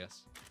armor, I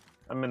guess.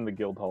 I'm in the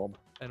guild hall.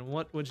 And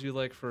what would you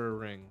like for a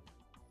ring?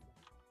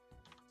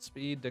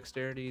 Speed,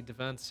 dexterity,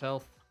 defense,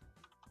 health?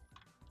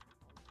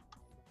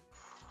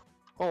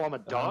 Oh, I'm a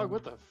dog?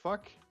 What the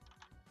fuck?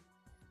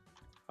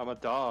 I'm a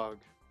dog.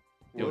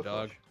 Yo, Woof.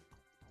 dog.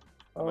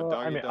 I'm a doggy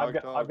I mean, dog,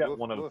 I've got woof,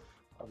 one of woof.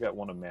 I've got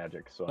one of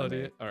magic, so Oh, I do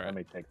may, you? All right. I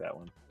may take that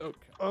one. Okay.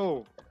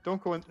 Oh,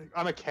 don't go in.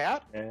 I'm a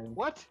cat? And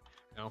What?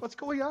 No. What's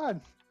going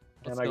on?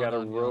 What's I got a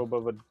going on, Neil? robe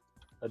of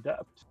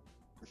adept.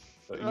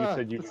 So you Ah,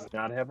 said you this- did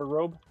not have a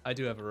robe? I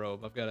do have a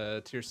robe. I've got a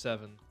tier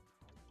 7.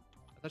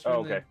 I thought you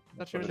Oh, were in the, okay. I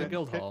thought you were in That's the what it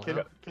guild hall. Can,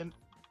 huh?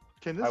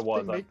 can I this was,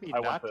 thing make me I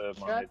went not to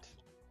my- cat?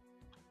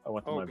 I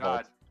went to Oh my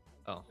god.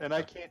 Oh. And I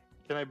okay. can't.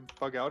 Can I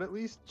bug out at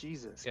least?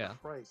 Jesus Yeah.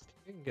 Christ.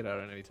 You can get out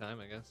at any time,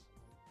 I guess.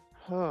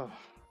 Stuff.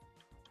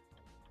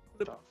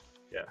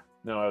 Yeah.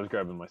 No, I was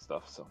grabbing my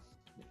stuff, so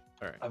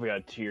Alright. I've got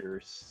a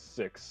tier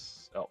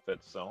 6 outfit,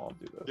 so I'll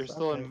do this. You're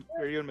still Okay. in.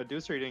 Are you in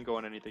Medusa or you didn't go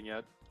on anything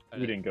yet?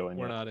 We didn't go in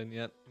We're yet. not in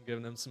yet. I'm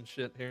giving him some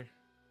shit here.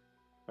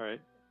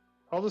 Alright.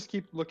 I'll just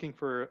keep looking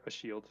for a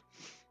shield.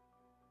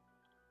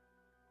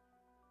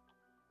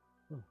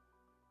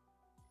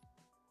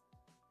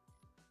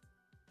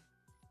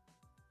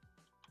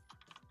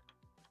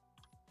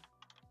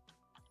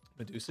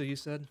 Medusa, you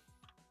said?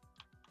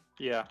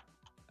 Yeah.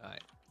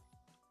 Alright.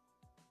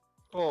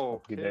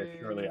 Oh, Be there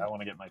shortly. I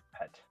want to get my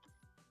pet.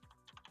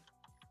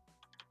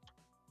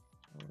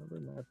 I want to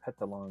bring my pet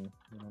along,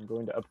 and I'm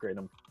going to upgrade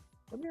him.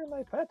 Come here,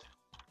 my pet.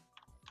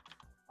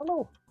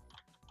 Hello.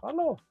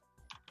 Hello.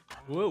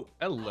 Whoa,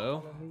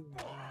 hello.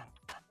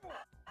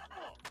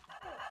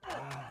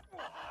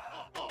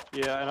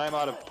 Yeah, and I'm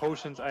out of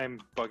potions. I'm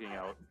bugging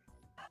out.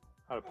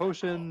 Out of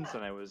potions,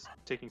 and I was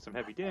taking some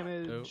heavy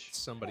damage. Oh,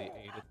 somebody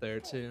ate it there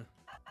too.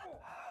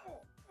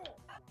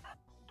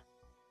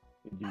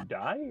 Did you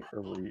die,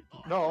 or were you?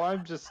 No, I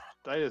just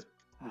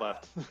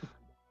left.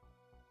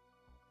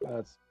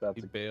 That's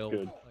He a bailed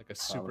good. like a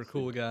super policy.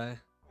 cool guy.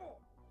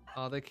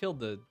 Oh, they killed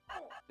the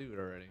dude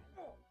already.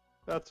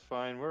 That's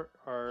fine. Where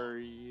are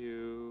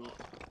you?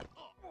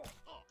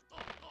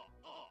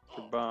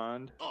 Your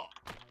bond.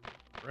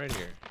 Right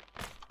here.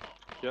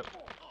 Yep.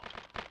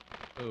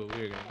 Oh,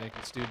 we're gonna make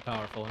this dude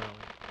powerful, aren't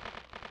we?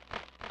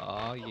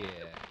 Oh yeah.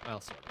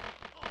 Well, sort of.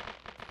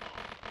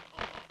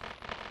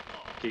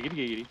 Giggity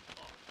giggity.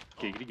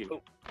 Giggity giggity.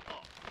 Oh.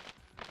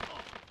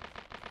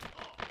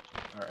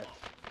 All right.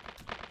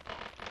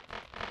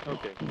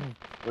 Okay.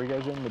 Were you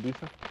guys in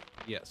Medusa?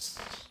 Yes.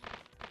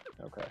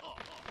 Okay.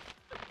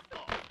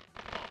 All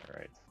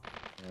right.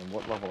 And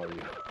what level are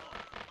you?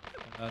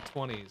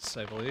 20s,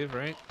 I believe,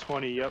 right?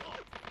 20, yep.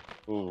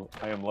 Ooh,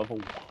 I am level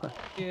 1.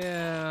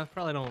 Yeah,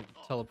 probably don't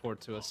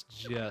teleport to us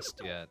just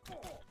yet.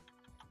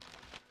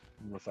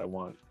 Unless I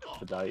want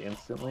to die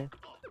instantly.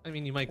 I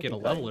mean, you might get a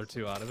think level that or is-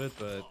 two out of it,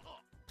 but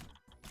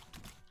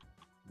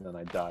And then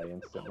I die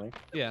instantly.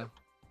 yeah.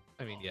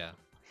 I mean, yeah.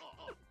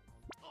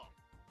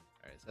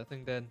 Alright, is that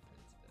thing dead?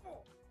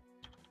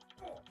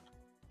 It's dead.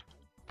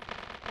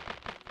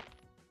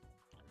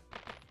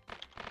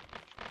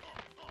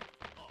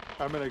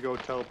 I'm gonna go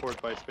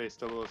teleport by space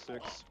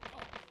 006.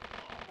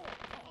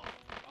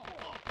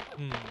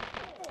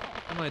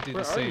 I might do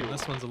Where the are same. you?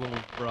 This one's a little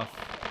rough.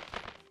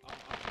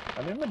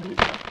 I'm in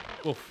Medusa.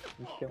 Oof.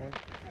 I'm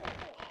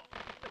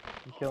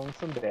killing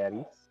some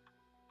baddies.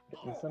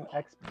 Getting some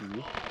XP.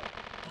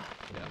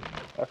 Yeah.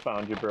 I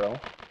found you, bro.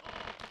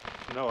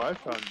 No, I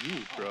found you,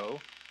 bro.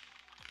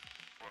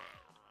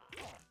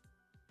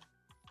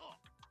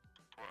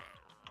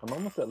 I'm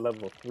almost at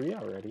level 3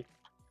 already.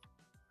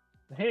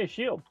 Hey,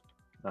 shield!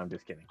 No, I'm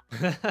just kidding.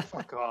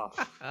 Fuck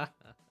off.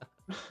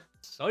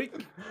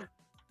 Psych.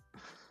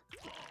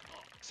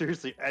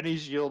 Seriously, any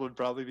shield would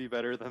probably be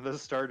better than the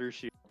starter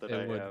shield that I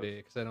It would have. be,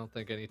 because I don't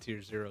think any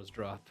tier zeros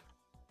drop.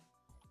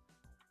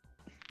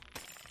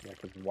 Yeah,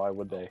 because why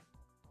would they?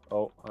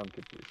 Oh, I'm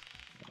confused.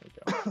 There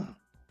we go.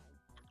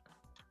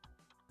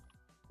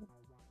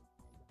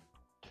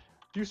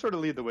 You sort of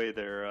lead the way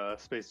there,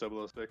 Space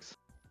 006.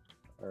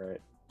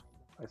 Alright.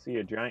 I see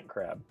a giant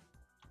crab.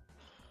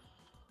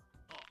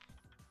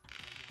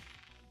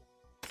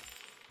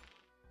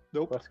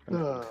 Nope. Quest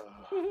complete.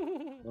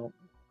 Nope.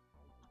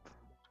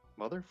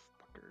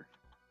 Motherfucker.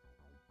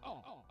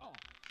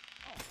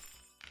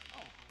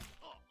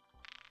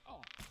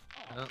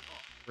 Yeah,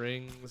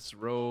 rings,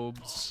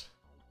 robes,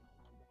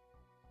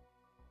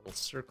 little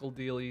circle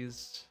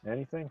dealies.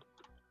 Anything?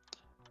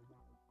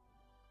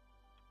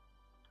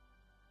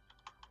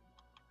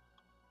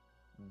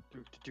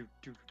 Do, do,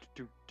 do,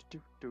 do, do,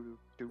 do, do,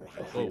 do.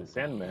 I see the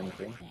Sandman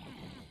thing.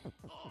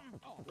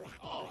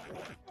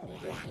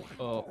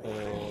 Oh,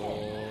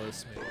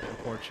 this may be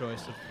a poor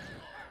choice of.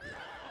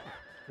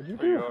 What'd you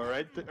Are you do? all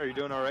right? Are you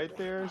doing all right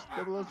there,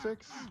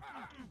 006?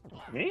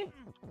 Me?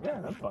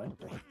 Yeah, that's fine.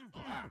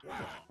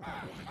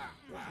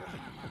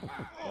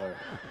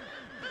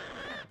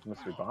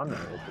 Mr. Bond is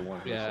the one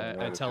who Yeah, said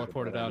I no, this is a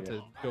teleported bad out idea.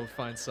 to go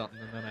find something,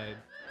 and then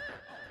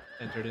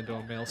I entered into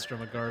a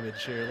maelstrom of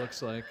garbage here.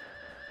 Looks like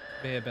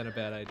may have been a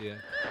bad idea.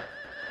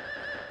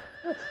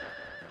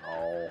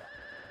 No.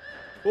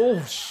 Oh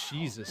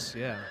Jesus,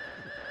 yeah.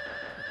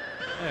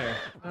 There.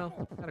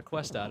 Well, got a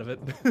quest out of it.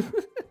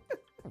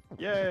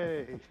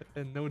 Yay!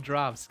 And no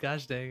drops.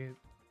 Gosh dang it.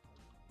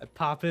 I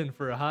pop in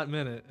for a hot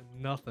minute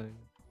and nothing.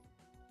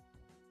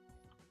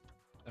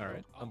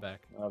 Alright, I'm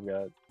back. I've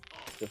got a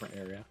different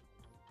area.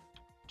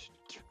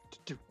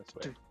 This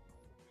way.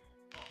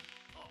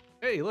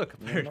 Hey, look, a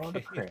pirate Leonardo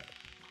cave. Crab.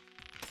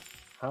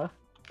 Huh?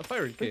 A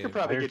pirate We could cave.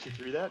 probably There- get you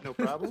through that, no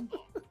problem.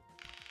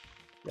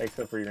 Yeah,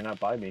 except for you're not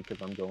by me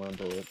because I'm going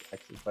to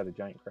exit by the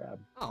giant crab.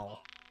 Oh,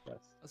 Yes.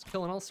 I was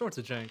killing all sorts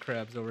of giant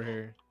crabs over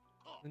here.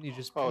 Then you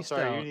just Oh, pieced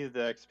sorry, out. you needed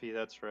the XP,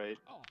 that's right.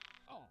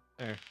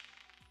 There.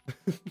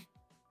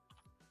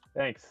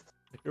 Thanks,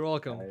 You're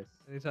welcome. guys.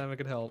 Anytime I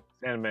could help.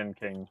 Sandman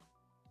King.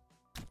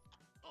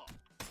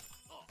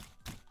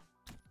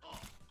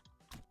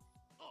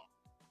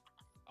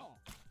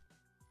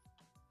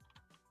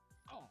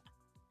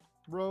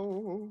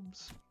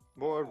 Robes.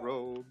 More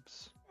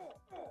robes.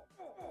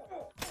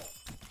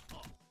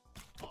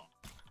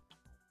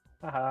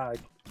 Haha.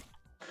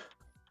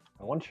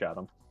 I one-shot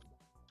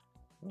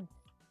him.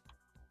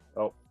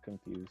 Oh,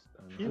 confused.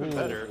 Even Ooh,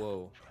 better.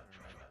 Whoa.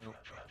 Nope.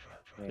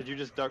 Did you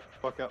just bug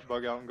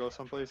out and go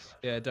someplace?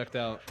 Yeah, I ducked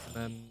out, and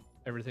then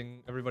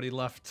everybody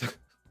left.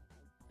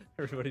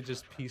 Everybody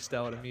just pieced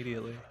out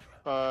immediately.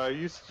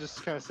 You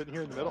just kind of sitting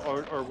here in the middle,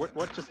 or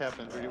what just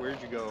happened?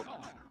 Where'd you go?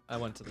 I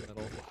went to the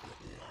middle.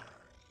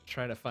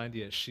 Trying to find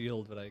you a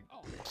shield, but I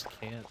just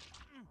can't.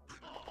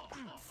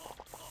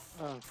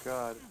 Oh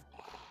God.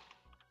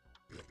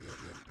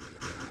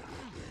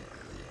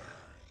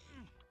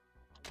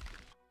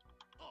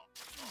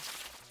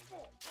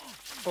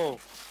 Oh,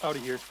 out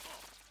of here.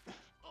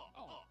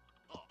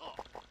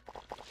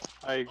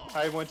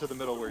 I went to the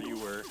middle where you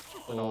were,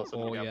 and all of a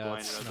sudden we got yeah,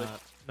 blinded. I it's was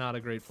not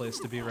a great place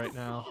to be right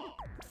now.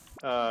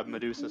 like,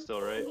 Medusa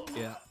still, right?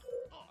 Yeah.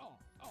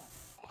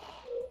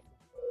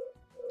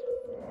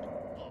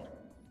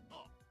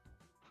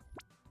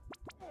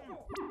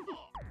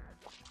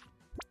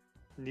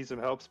 Need some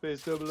help,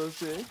 Space 006?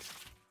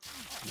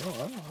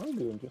 No, I'm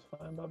doing just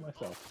fine by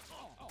myself.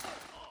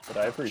 But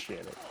I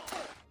appreciate it.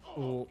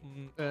 Oh,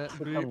 The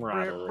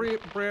camaraderie.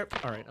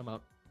 All right, I'm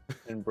out.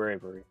 And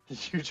bravery.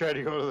 Did you try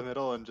to go to the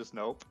middle and just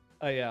nope?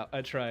 Yeah,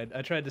 I tried.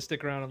 I tried to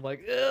stick around. I'm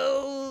like,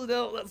 oh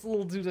no, that's a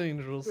little too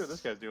dangerous. See what this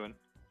guy's doing.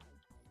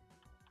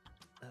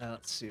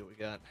 Let's see what we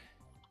got.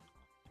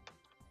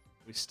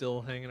 We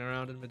still hanging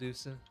around in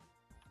Medusa?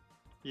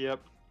 Yep.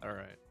 All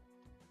right,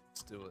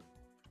 let's do it.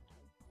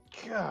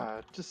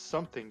 God, just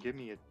something. Give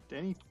me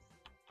any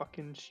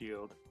fucking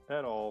shield.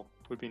 That all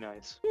would be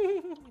nice.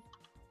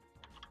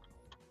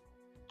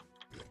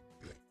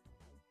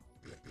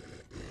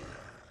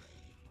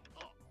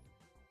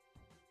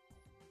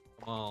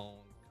 Come on,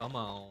 come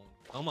on,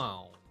 come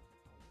on.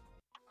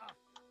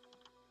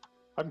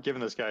 I'm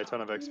giving this guy a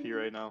ton of XP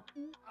right now.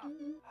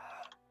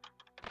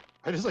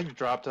 I just like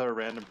dropped a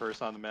random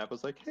person on the map. I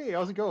was like, hey,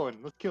 how's it going?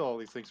 Let's kill all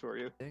these things for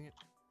you. Dang it.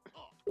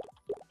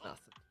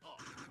 Nothing.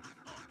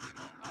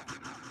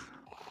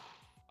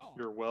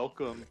 You're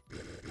welcome.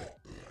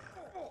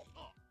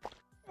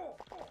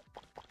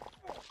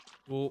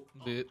 Whoop,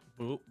 bit,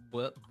 whoop,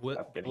 whip, whip,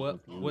 Stop getting whip,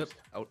 whip, confused.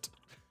 out.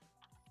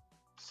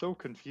 So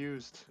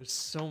confused. There's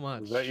so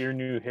much. Is that your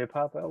new hip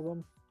hop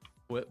album?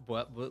 Whip,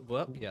 whip, whip,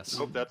 whip. Yes.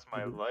 Nope, that's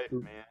my life,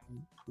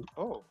 man.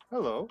 Oh,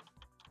 hello.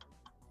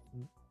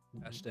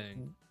 Gosh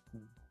dang.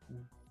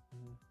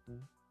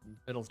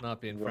 Middle's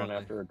not being I'm going friendly.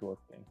 after a dwarf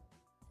king.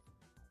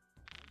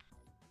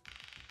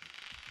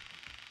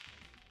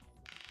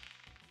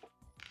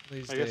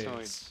 These I guess days,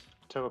 only-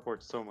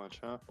 Teleports so much,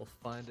 huh? we'll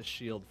find a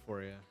shield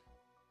for you.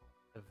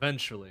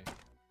 Eventually.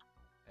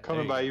 And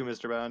Coming there by you you,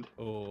 Mr. Bond.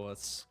 go. Oh,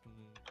 that's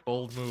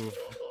bold move.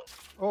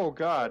 Oh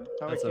God.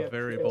 Now I That's a can't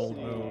very see. bold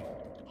move.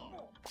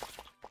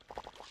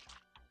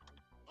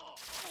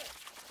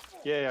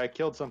 Yeah, I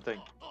killed something.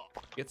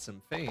 Get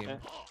some fame. Eh.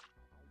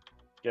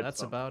 Get That's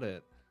some. about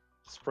it.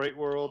 Sprite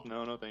World?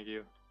 No, no, thank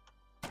you.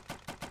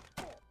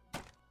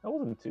 That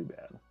wasn't too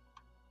bad.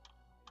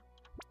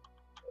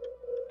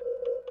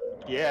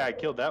 Yeah, I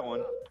killed that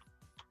one.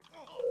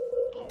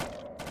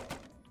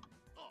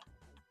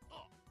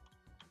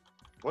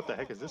 What the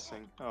heck is this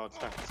thing? Oh,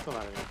 it's not. It's still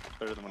not any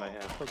better than what I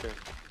have. Okay.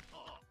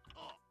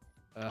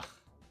 Ugh,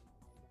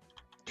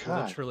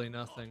 God. literally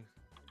nothing.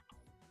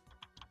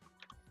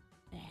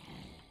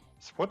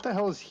 So what the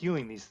hell is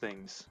healing these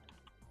things?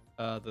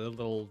 The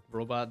little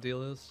robot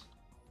deal is.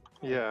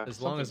 Yeah.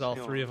 As long as something's all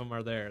healing. three of them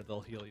are there, they'll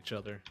heal each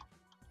other.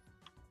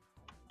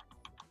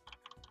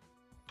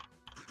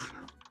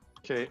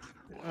 Okay.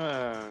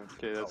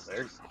 Okay, that's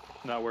there's-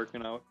 not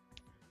working out.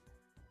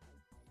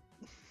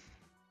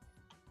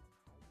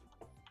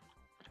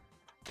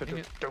 Dang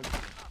it.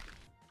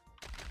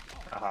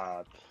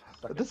 Ah,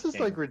 suck This it, is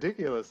like game.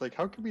 ridiculous. Like,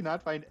 how can we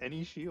not find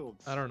any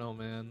shields? I don't know,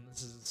 man.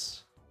 This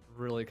is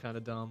really kind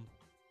of dumb.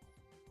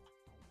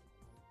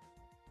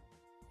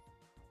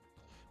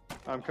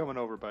 I'm coming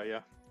over by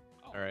ya.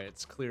 All right,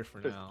 it's clear for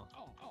Just- now.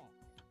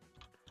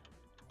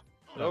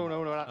 But No, I'm-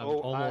 no, no, not. I'm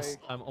Oh,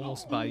 I'm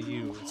almost by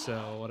you,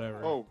 so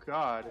whatever. Oh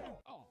God.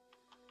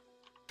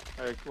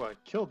 Well, I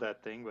killed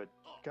that thing, but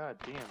God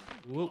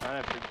damn. Whoop.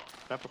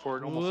 Not before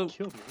it almost Whoop.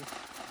 killed me.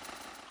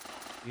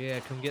 Yeah,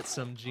 come get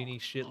some genie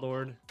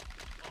shitlord.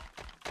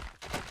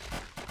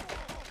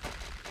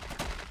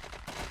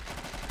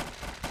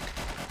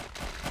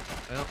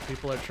 Well,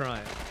 people are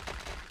trying.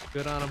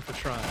 Good on them for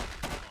trying.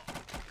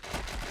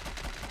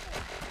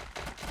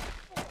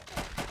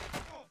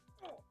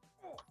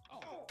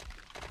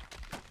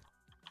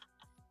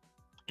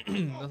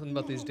 Nothing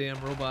but these damn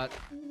robot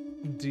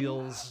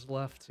deals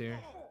left here.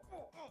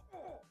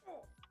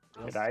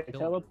 Did I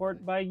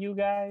teleport by you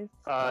guys?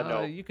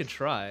 No. You could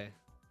try.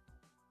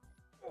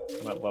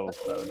 I'm at level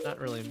 7. Not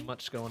really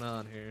much going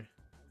on here.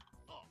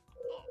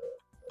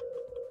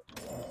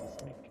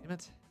 Damn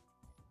it.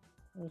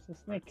 Where's the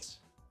snake?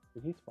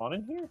 Did he spawn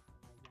in here?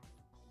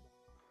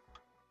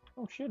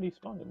 Oh shit, he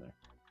spawned in there.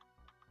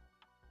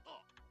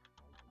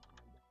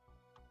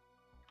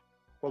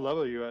 What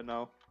level are you at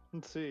now?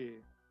 Let's see.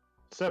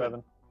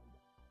 7.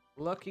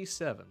 Lucky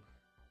 7.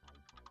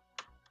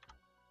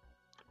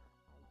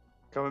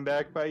 Coming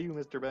back by you,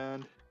 Mr.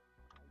 Band.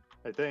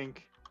 I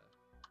think.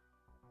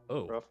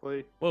 Oh.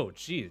 Roughly. Whoa,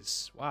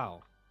 jeez.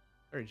 Wow.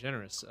 Very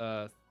generous.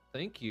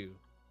 Thank you.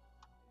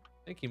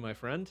 Thank you, my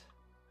friend.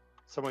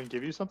 Someone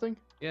give you something?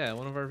 Yeah,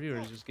 one of our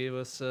viewers just gave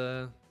us,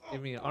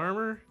 gave me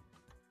armor,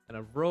 and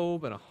a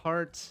robe, and a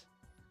heart,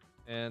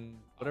 and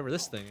whatever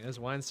this thing is,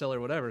 wine cellar,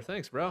 whatever.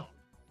 Thanks, bro.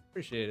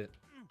 Appreciate it.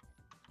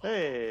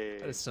 Hey.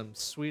 That is some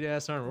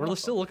sweet-ass armor. We're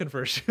still looking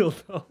for a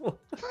shield, though.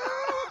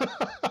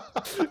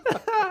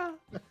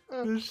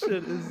 This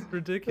shit is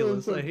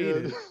ridiculous. so I hate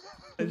good. it.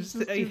 It's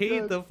I too hate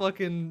good. the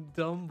fucking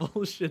dumb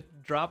bullshit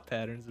drop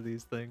patterns of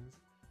these things.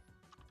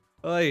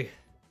 Oy.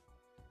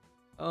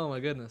 Oh my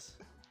goodness.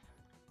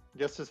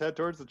 Guess just head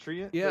towards the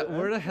tree. Yeah,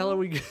 where the hell are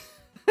we?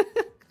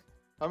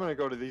 I'm gonna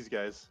go to these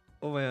guys.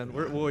 Oh man,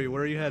 where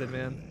are you headed,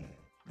 man?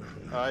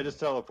 I just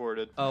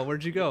teleported. Oh,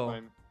 where'd you go?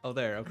 I'm Oh,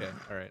 there. Okay.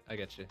 All right, I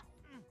get you.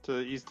 to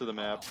the east of the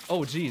map. Oh,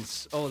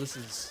 jeez. Oh, this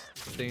is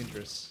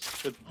dangerous.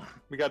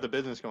 We got the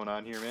business going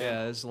on here, man.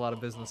 Yeah, there's a lot of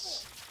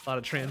business, a lot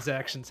of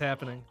transactions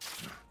happening.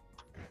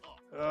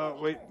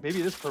 Wait,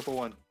 maybe this purple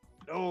one.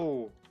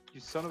 No,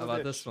 you son of How a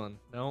about bitch. this one?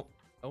 No.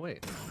 Oh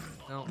wait.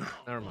 No.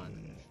 Never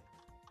mind.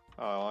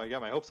 Oh, I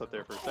got my hopes up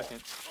there for a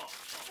second.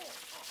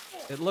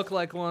 It looked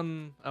like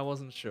one. I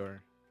wasn't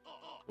sure.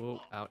 Oh,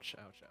 ouch!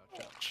 Ouch!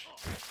 Ouch! Ouch!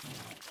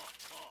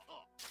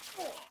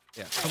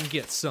 Yeah, come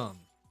get some.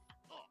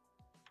 I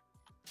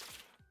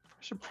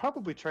should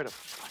probably try to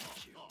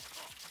find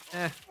you.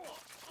 Eh,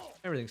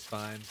 everything's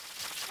fine.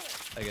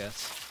 I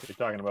guess. Are you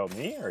talking about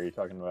me, or are you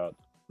talking about...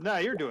 Nah,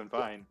 you're doing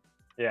fine.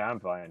 Yeah, I'm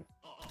fine.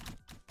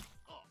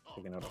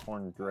 Taking out a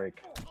horned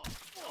drake.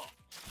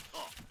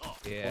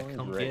 Yeah, Oh,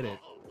 come great. get it.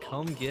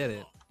 Come get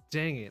it.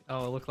 Dang it.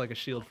 Oh, it looked like a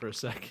shield for a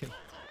second.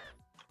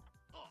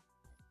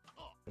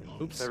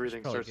 Oops. Everything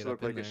should probably starts get to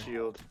look up in like a there.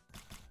 shield.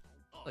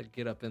 Like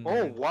get up in there.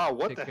 Oh and wow,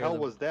 what take the care of hell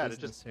was that? It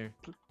business just here.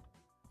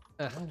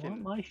 I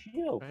want my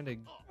shield. Trying to.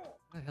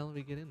 How the hell did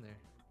we get in there?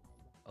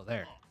 Oh,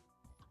 there.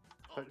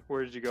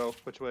 Where did you go?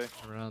 Which way?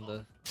 Around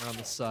the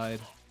side,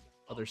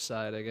 other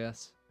side, I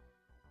guess.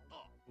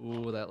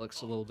 Ooh, that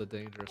looks a little bit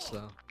dangerous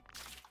though.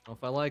 Don't know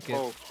if I like it.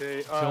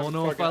 Okay. Don't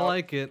know if fucking I up.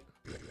 like it.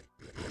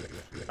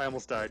 I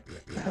almost died.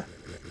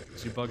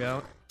 Did you bug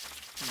out?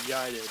 Yeah,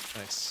 I did.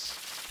 Nice.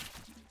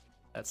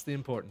 That's the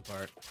important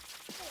part.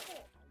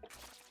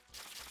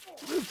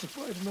 Live to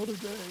fight another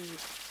day.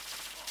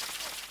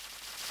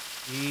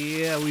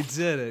 Yeah, we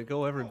did it.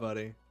 Go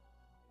everybody.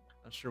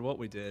 Not sure what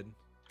we did.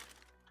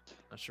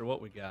 Not sure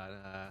what we got.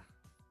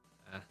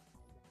 All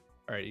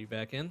right, you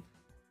back in?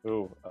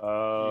 Ooh,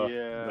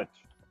 Yeah. Lich.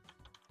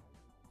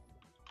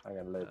 I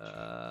got lich.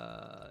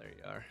 There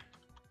you are.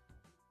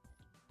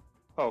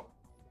 Oh,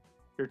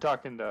 you're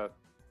talking to.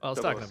 I was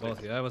talking to 006. both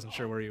of you. I wasn't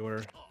sure where you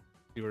were.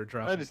 You were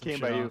dropping. I just some came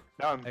shit by you. off.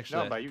 Now I'm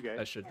Actually, by you guys.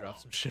 I should drop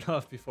some shit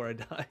off before I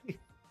die.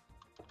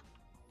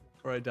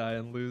 Before I die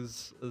and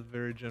lose a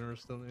very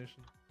generous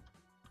donation.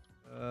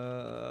 That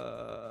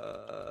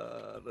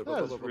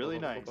was really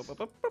nice.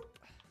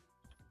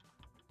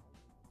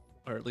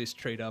 Or at least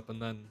trade up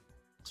and then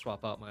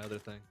swap out my other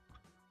thing.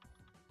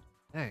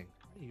 Dang,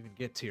 what are do you even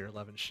get tier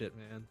 11 shit,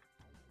 man?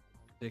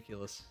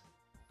 Ridiculous.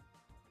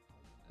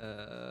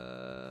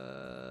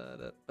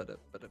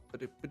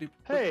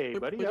 Hey,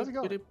 buddy, how's it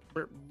going?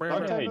 Long How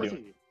time you no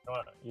doing? see.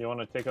 You want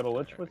to take out a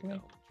lich There with we me?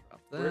 go.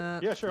 Drop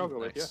that. Yeah, sure, I'll go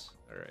with you. Nice.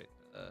 All right.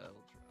 We'll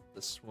drop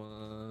this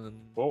one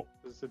Whoa,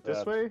 Is it this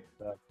That's- way?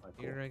 that's not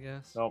cool. here, I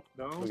guess. Nope,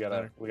 No.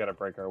 we gotta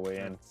break our way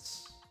in.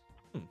 That's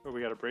Oh,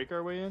 we gotta break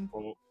our way in?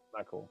 Oh,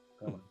 not cool.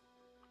 Come on.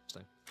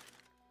 interesting.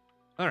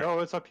 All right. No,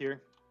 it's up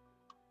here.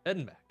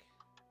 Heading back.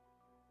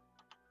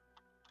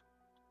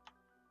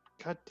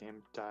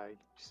 Goddamn die, you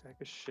sack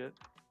of shit.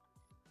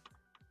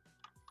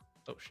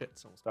 Oh shit!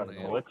 It's almost Sorry, 1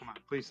 no a.m. lich. Come on,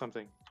 please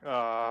something.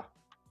 All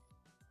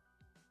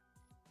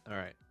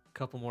right.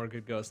 Couple more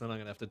good goes, then I'm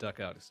gonna have to duck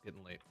out. It's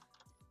getting late.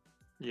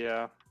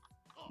 Yeah.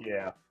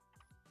 Yeah.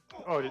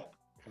 Oh,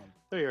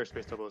 there you are,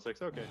 Space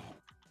 006. Okay.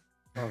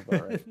 Sounds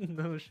about right.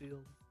 No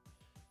shield.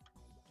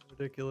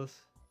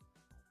 Ridiculous.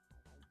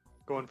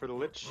 Going for the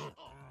lich.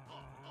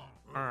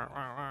 What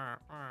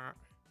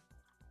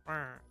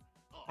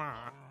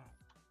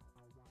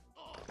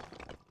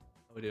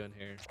are we doing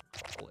here?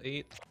 Level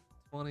 8,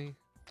 20.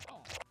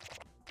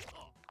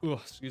 Oh,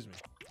 excuse me.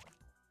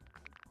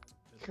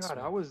 God,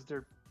 how was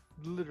there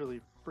literally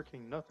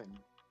freaking nothing?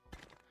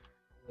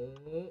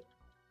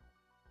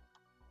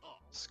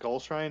 Skull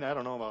Shrine? I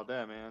don't know about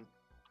that, man.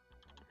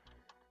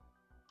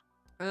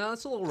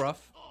 That's a little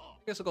rough. I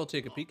guess I'll go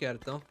take a peek at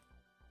it though.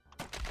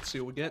 See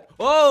what we get.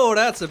 Oh,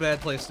 that's a bad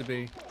place to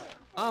be.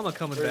 I'm a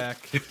coming back.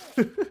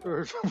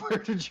 Where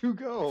did you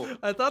go?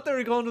 I thought they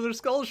were going to their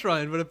skull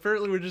shrine, but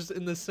apparently we're just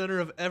in the center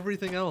of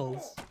everything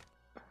else.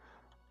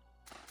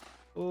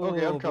 Oh,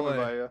 Okay, I'm coming boy.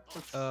 by you.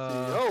 Let's see.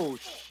 Oh,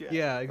 shit.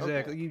 Yeah,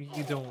 exactly. Okay.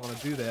 You don't want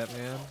to do that,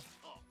 man.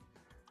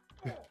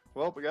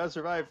 Well, we gotta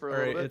survive for a All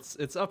little right, bit.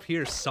 it's up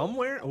here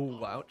somewhere.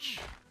 Oh, ouch!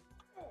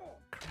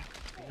 Crap,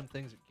 damn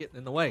things are getting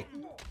in the way.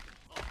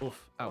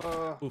 Oof!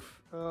 Ow! Oof!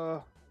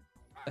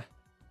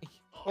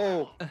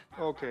 Oh,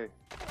 okay.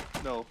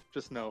 No,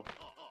 just no.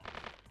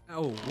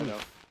 Oh! Oof. No.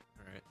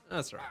 All right,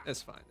 that's all right.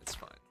 It's fine. It's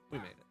fine. We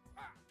made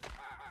it.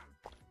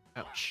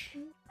 Ouch!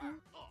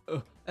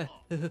 Oh.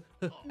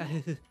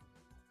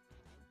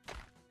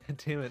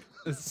 Damn it!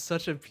 It's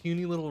such a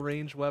puny little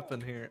ranged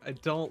weapon here. I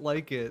don't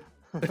like it.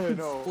 I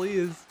know.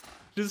 Please,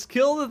 just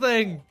kill the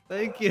thing.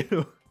 Thank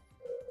you.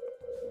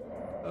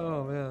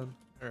 Oh man.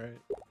 All right.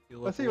 Heal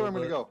Let's up a see where I'm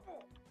little gonna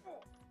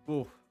bit. go.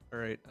 Oof. All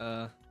right.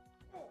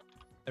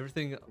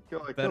 Everything I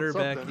better killed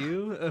back something.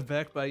 you.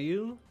 Back by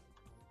you.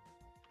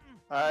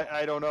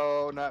 I don't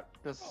know, not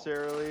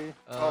necessarily.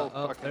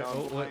 Fucking there.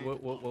 hell, Oh, wait,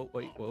 boy.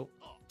 wait. All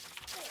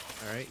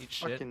right. Eat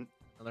shit. Fucking,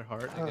 Another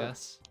heart, I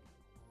guess.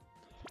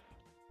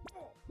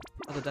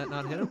 How did that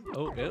not hit him?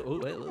 Oh, yeah. Oh,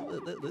 wait.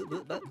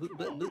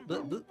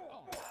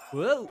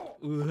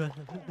 Whoa.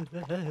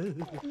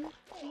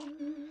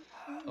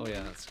 Oh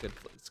yeah, it's good.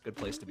 It's a good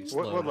place to be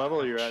slow. what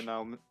level are you at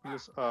now,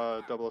 Miss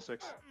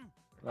 006?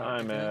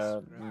 I'm Yes,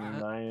 at grab that.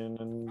 9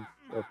 and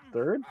a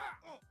third.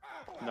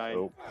 9.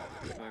 Oh,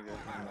 Okay.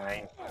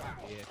 9.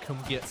 Yeah, come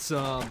get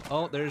some.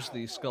 Oh, there's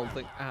the skull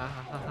thing.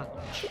 Ah.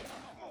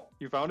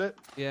 You found it?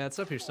 Yeah, it's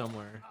up here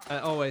somewhere.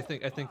 I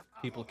think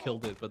people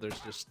killed it, but there's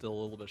just still a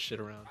little bit of shit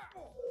around.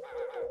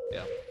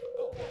 Yeah.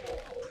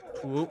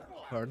 Whoop.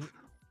 Pardon.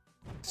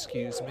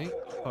 Excuse me.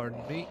 Pardon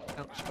me.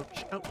 Ouch.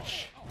 Ouch.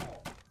 Ouch.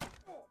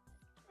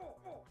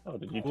 Oh,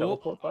 did you Whoop.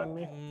 teleport by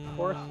me? Of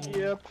course.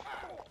 Yep.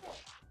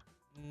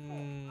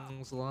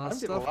 There's a lot of I'm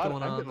getting stuff going I'm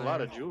on getting a there.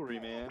 lot of jewelry,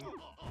 man.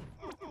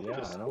 Yeah,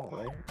 Just- I know,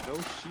 right? No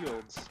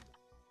shields.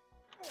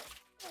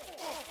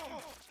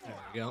 There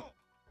we go.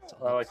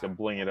 I like to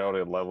bling it out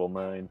at level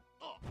 9.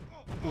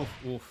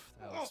 Oof, oof.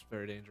 That was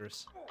very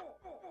dangerous.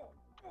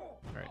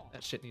 Alright,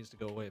 that shit needs to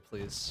go away,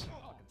 please.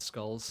 Fucking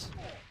skulls.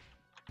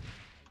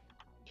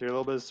 Hear a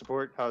little bit of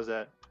support? How's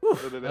that? Whew,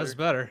 little bit that's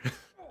better.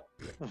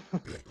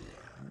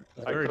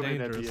 I Very come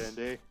in at dangerous.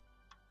 the end,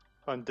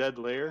 eh? Undead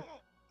lair.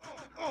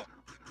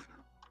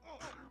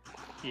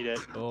 Eat it.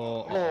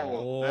 Oh,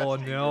 Oh,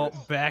 that's no.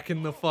 dangerous.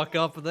 Backing the fuck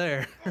up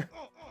there.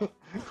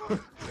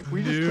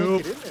 We just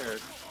Nope. can't get in there.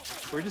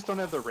 We just don't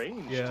have the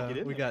range to Yeah, get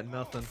in we there. got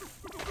nothing.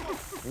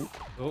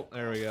 Oh,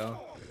 there we go.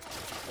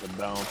 Put it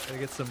down. Gotta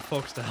get some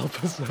folks to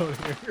help us out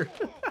here.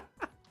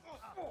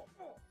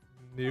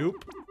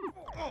 Nope.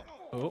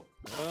 Oh,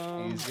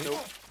 easy.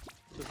 Nope.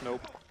 Just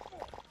nope.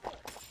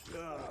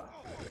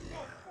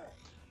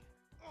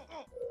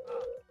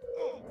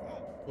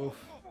 Oof.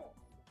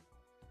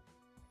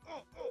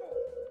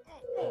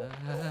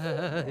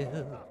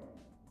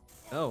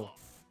 No.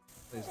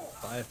 These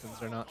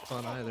Leviathans are not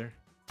fun either.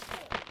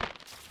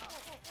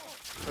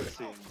 Let's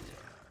see.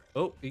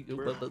 Oh,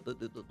 Where?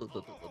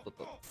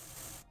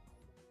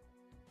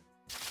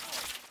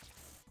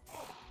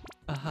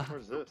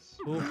 Where's this?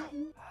 oh,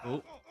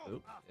 oh,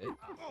 oh,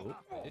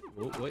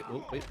 wait,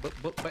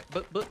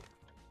 but.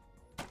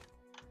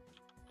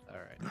 All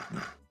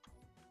right.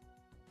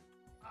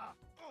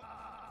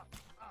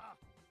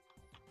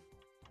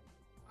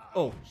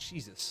 Oh,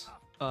 Jesus.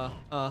 No,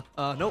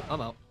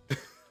 I'm out.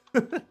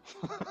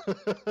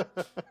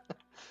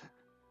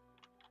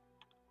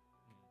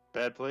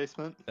 Bad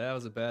placement. That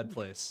was a bad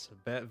place.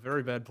 A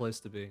very bad place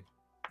to be.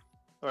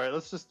 All right, I'm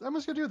just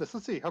gonna do this.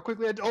 Let's see how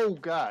quickly I. Oh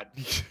God.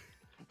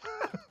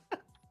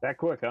 That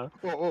quick, huh?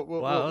 Whoa, whoa, whoa,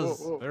 Wow, whoa, that whoa, was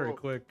whoa, very whoa.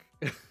 quick.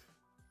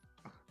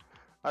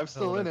 I'm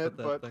still in would I it, put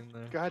that but thing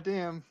there?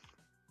 goddamn,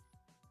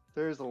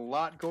 there's a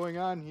lot going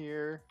on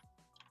here.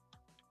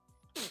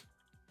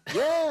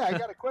 Yeah, I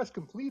got a quest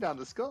complete on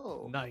the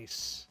skull.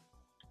 Nice.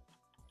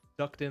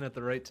 Ducked in at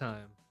the right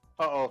time.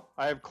 Uh-oh,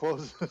 I have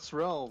closed this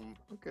realm.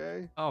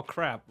 Okay. Oh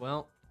crap.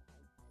 Well,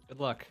 good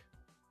luck.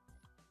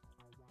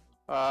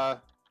 Are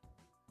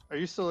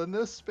you still in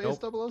this Space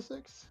Nope.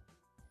 006?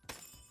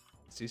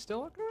 Is he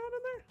still walking around in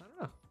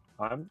there?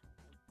 I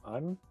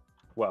don't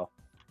know.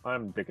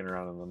 I'm dicking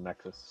around in the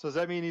Nexus. So does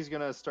that mean he's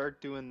gonna start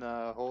doing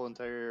the whole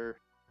entire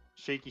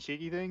shaky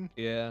thing?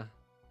 Yeah.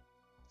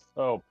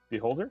 Oh,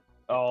 Beholder?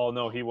 Oh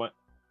no, he went.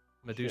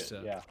 Medusa.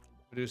 Shit, yeah.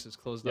 Medusa's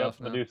closed Yep, off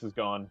now. Medusa's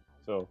gone.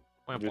 So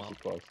Womp Medusa's womp.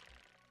 closed.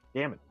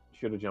 Damn it!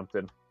 Should have jumped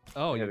in.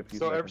 Oh, I had you, a few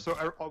So, seconds.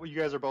 you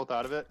guys are both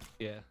out of it.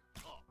 yeah.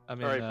 I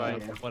mean,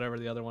 Alright, fine. whatever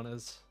the other one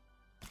is.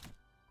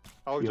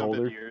 I'll jump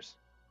Beholder? into yours.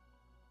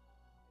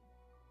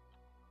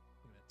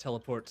 I'm gonna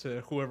teleport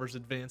to whoever's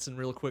advancing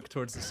real quick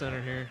towards the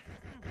center here.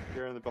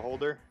 You're in the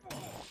Beholder.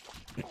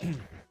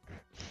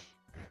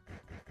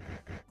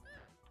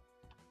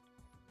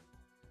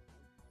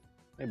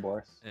 Hey,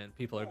 Boris. And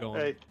people are going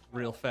Hey.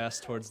 real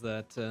fast towards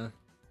that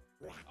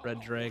red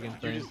dragon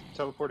Did you thing. just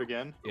teleport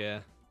again?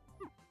 Yeah.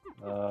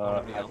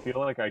 I feel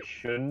like I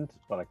shouldn't,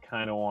 but I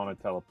kind of want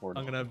to teleport.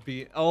 I'm gonna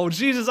be. Oh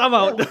Jesus! I'm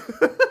out.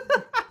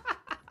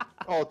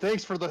 Oh,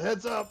 thanks for the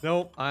heads up.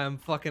 Nope. I am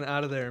fucking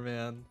out of there,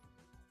 man.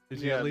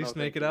 Did you Yeah, at no, least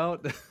make thank it you.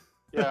 out?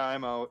 Yeah,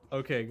 I'm out.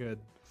 Okay, good.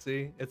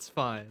 See, it's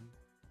fine.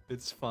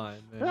 It's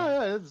fine, man.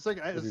 Yeah, it's like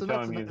If it's you're not,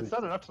 telling me it's it's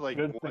not enough to like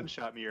good thing. one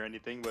shot me or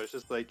anything, but it's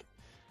just like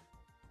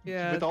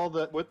Yeah. with all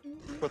the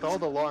with all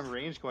the long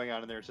range going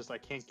on in there, it's just I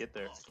can't get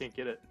there. I can't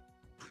get it.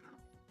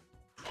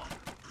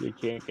 You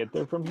can't get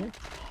there from here.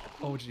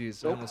 Oh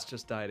jeez, I Nope. almost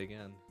just died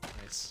again.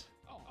 Nice.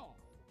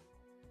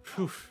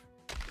 Whew.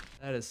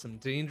 That is some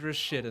dangerous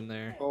shit in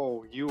there.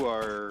 Oh, you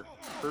are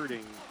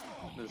hurting,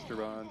 Mr.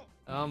 Bond.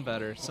 I'm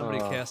better. Somebody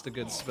cast a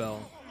good spell.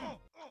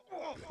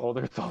 Oh,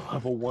 there's a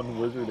level 1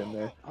 wizard in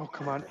there. Oh,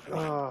 come on.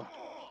 I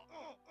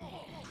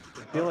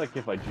feel like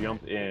if I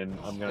jump in,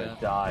 I'm gonna Yeah.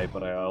 die,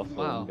 but I also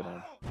Wow. am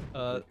gonna.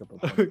 Uh, pick up a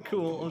bunch of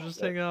cool. I'll just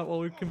hang out while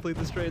we complete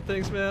this trade.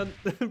 Thanks, man.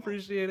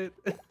 Appreciate it.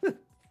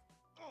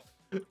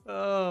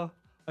 Oh,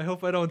 I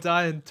hope I don't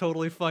die and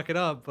totally fuck it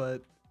up,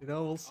 but you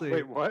know, we'll see.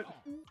 Wait, what?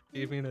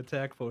 Gave me an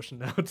attack potion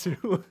now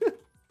too.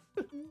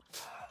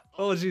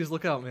 Oh jeez,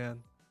 look out,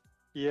 man.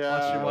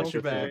 Yeah. watch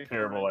your This is back. a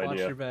terrible Watch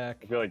idea. your back.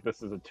 I feel like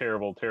this is a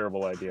terrible,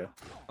 terrible idea.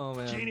 Oh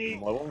man. Genie.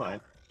 I'm level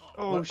 9.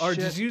 Oh What- or shit.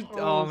 did you?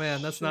 Oh,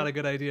 man, that's not a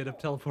good idea to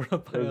teleport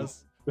up by There's-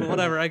 us. But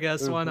whatever, I guess.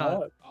 There's Why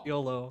not?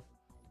 YOLO.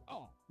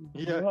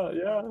 Yeah.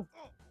 Yeah.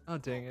 Oh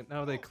dang it!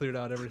 Now they cleared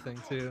out everything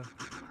too.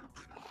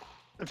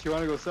 If you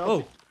want to go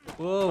south.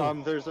 Oh,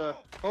 whoa. There's a.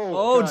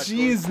 Oh God,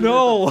 jeez,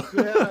 go no! through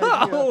it. Bad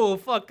idea. Oh,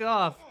 fuck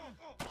off!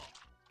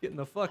 Getting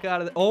the fuck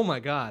out of there. Oh my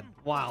god!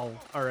 Wow.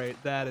 All right,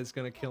 that is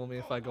gonna kill me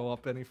if I go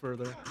up any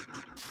further.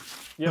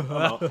 Yep. I'm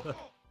out.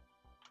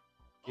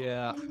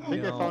 Yeah. I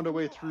think I found a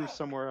way through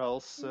somewhere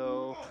else,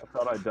 so. I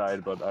thought I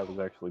died, but I was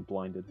actually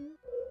blinded.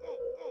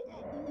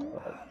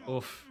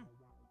 Oof.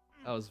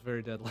 That was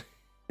very deadly.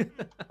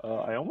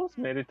 I almost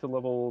made it to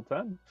level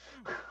 10.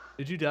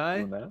 Did you die?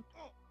 Doing that.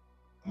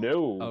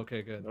 No.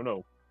 Okay, good.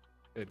 No.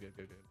 Good.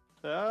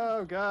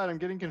 Oh god, I'm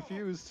getting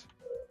confused.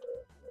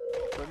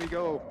 Let me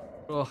go.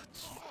 Oh,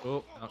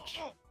 ouch.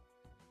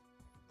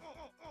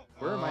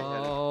 Where am I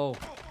headed? Oh,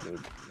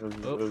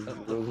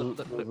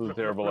 This is a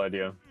terrible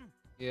idea.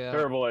 yeah.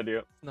 Terrible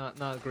idea.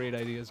 Not great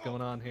ideas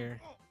going on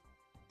here.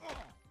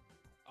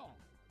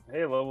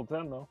 Hey, level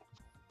 10 though.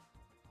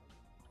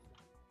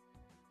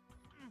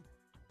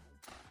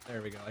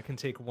 There we go. I can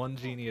take one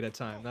genie at a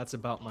time. That's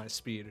about my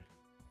speed.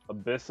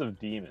 Abyss of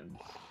Demons.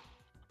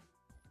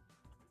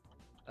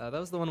 That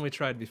was the one we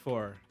tried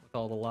before with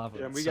all the lava.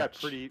 Yeah, and we got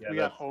such. pretty. Yeah, we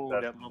got that's- owned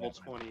that's at level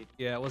definitely- 20.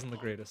 Yeah, it wasn't the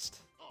greatest.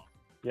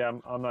 Yeah,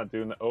 I'm not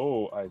doing that.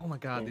 Oh, Oh my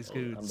god, these I'm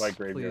dudes. by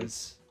graveyard.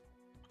 Please.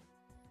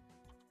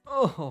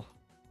 Oh.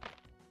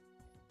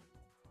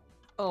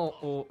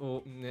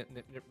 Oh. Nip.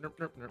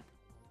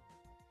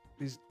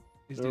 These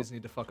Nope. dudes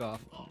need to fuck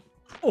off.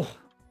 Oh.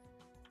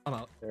 I'm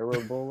out.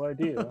 Terrible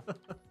idea.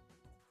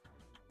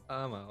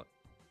 I'm out.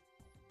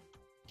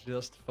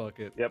 Just fuck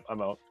it. Yep,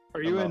 I'm out.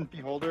 Are you I'm in out.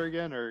 Beholder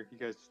again, or you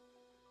guys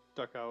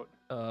stuck out?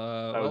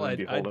 Well, was I in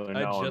Beholder,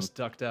 now I'm- just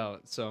ducked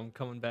out, so I'm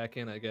coming back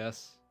in, I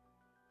guess.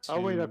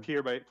 I'll wait to up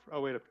here, but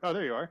I'll wait up. Oh,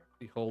 there you are,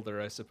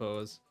 Beholder, I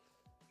suppose.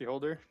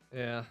 Beholder.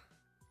 Yeah.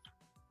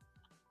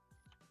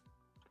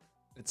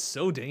 It's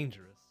so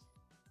dangerous.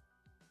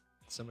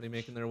 Somebody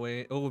making their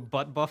way. Oh,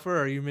 butt buffer.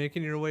 Are you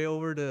making your way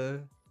over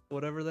to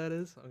whatever that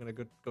is? I'm gonna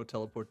go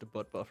teleport to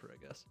butt buffer,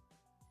 I guess.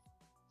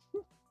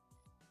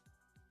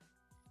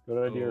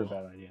 Good idea or Oh.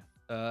 bad idea?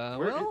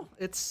 Where Well,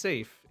 it's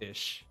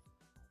safe-ish.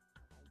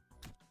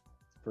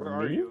 For Where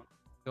are me? you?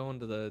 Going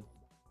to the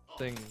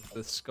thing,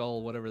 the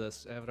skull, whatever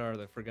this Avatar,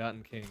 the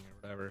Forgotten King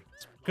or whatever.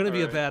 It's gonna be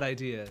a Alright. bad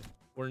idea.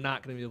 We're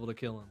not gonna be able to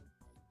kill him.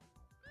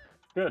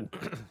 Good.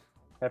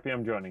 Happy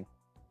I'm joining.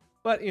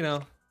 But you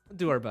know, we'll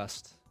do our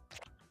best.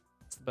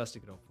 It's the best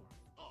you can hope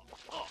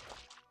for.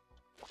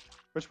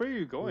 Which way are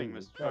you going, Ooh,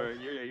 Mr. yeah.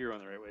 Oh, you're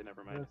on the right way.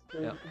 Never mind.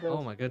 Yeah.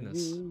 Oh my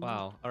goodness.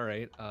 Wow. All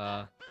right.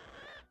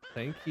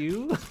 Thank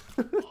you.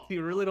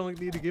 You really don't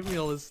need to give me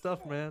all this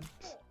stuff, man.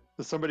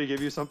 Does somebody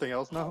give you something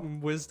else now?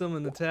 Wisdom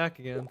and attack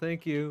again.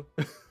 Thank you.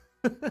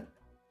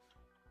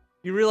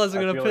 You realize I'm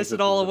I gonna feel like piss this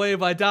it all is a- away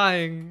by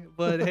dying,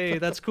 but hey,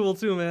 that's cool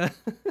too, man.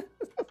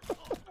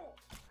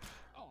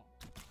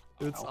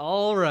 It's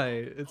all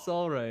right. It's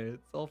all right.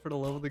 It's all for the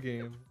love of the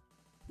game.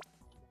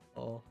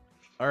 Oh.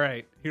 All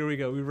right, here we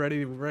go. We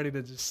ready? We ready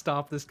to just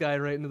stomp this guy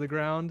right into the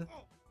ground?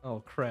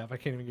 Oh crap! I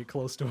can't even get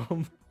close to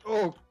him.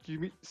 Oh, you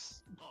mean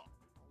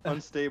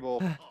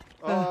unstable?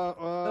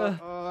 Oh,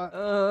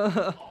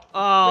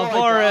 I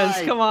Boris,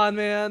 died. come on,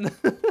 man.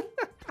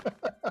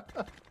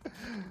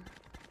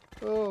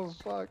 Oh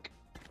fuck.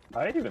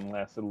 I even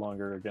lasted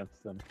longer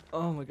against them.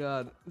 Oh my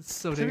god, it's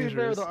so To be fair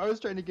dangerous. though, I was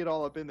trying to get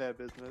all up in that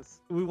business.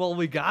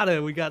 We got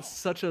it. We got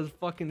such a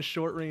fucking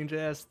short range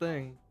ass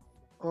thing.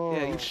 Oh.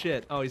 Yeah, eat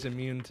shit. Oh, he's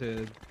immune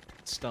to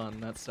stun.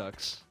 That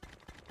sucks.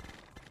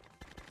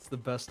 It's the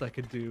best I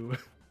could do.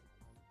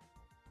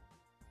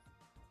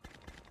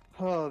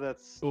 Oh,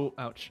 that's. Oh,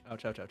 ouch.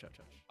 Ouch, ouch, ouch, ouch,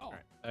 ouch.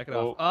 Alright, back it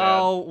Oh, off. bad.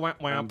 Oh, wham,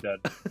 I'm wham. dead.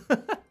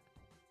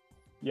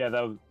 Yeah,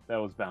 that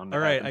was bound to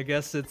Alright, happen. I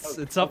guess That was-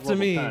 it's that up was to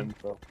level me. 10,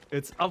 so.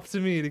 It's up to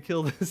me to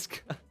kill this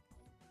guy.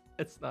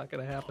 It's not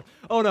gonna happen.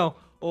 Oh no.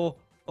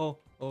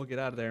 Oh, get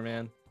out of there,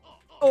 man.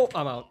 Oh,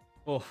 I'm out.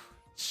 Oh,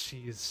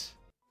 jeez.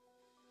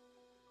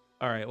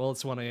 Alright, well,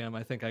 it's 1 a.m.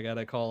 I think I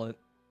gotta call it.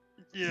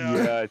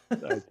 Yeah, I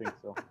think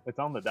so. It's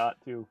on the dot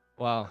too.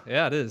 Wow,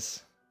 yeah, it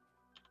is.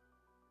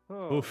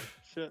 Oh, Oof.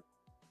 shit.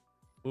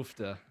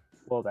 Oofda.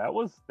 Well, that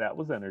was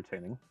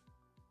entertaining.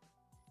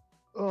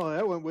 Oh,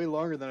 that went way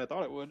longer than I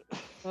thought it would.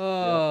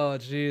 Oh,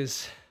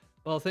 jeez.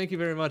 Well, thank you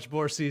very much,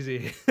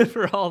 Borsizi,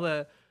 for all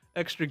the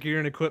extra gear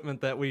and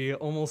equipment that we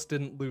almost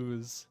didn't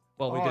lose.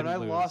 Well, we Oh, didn't and I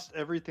lose. lost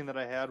everything that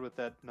I had with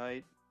that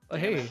knight. But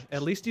Damn hey, it.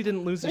 at least you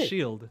didn't lose a Hey.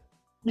 shield.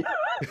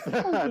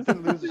 I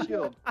didn't lose the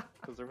shield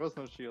because there was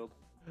no shield.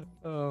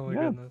 Oh my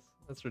Yeah. goodness.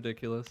 That's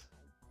ridiculous.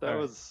 That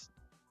Alright. was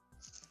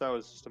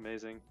just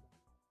amazing.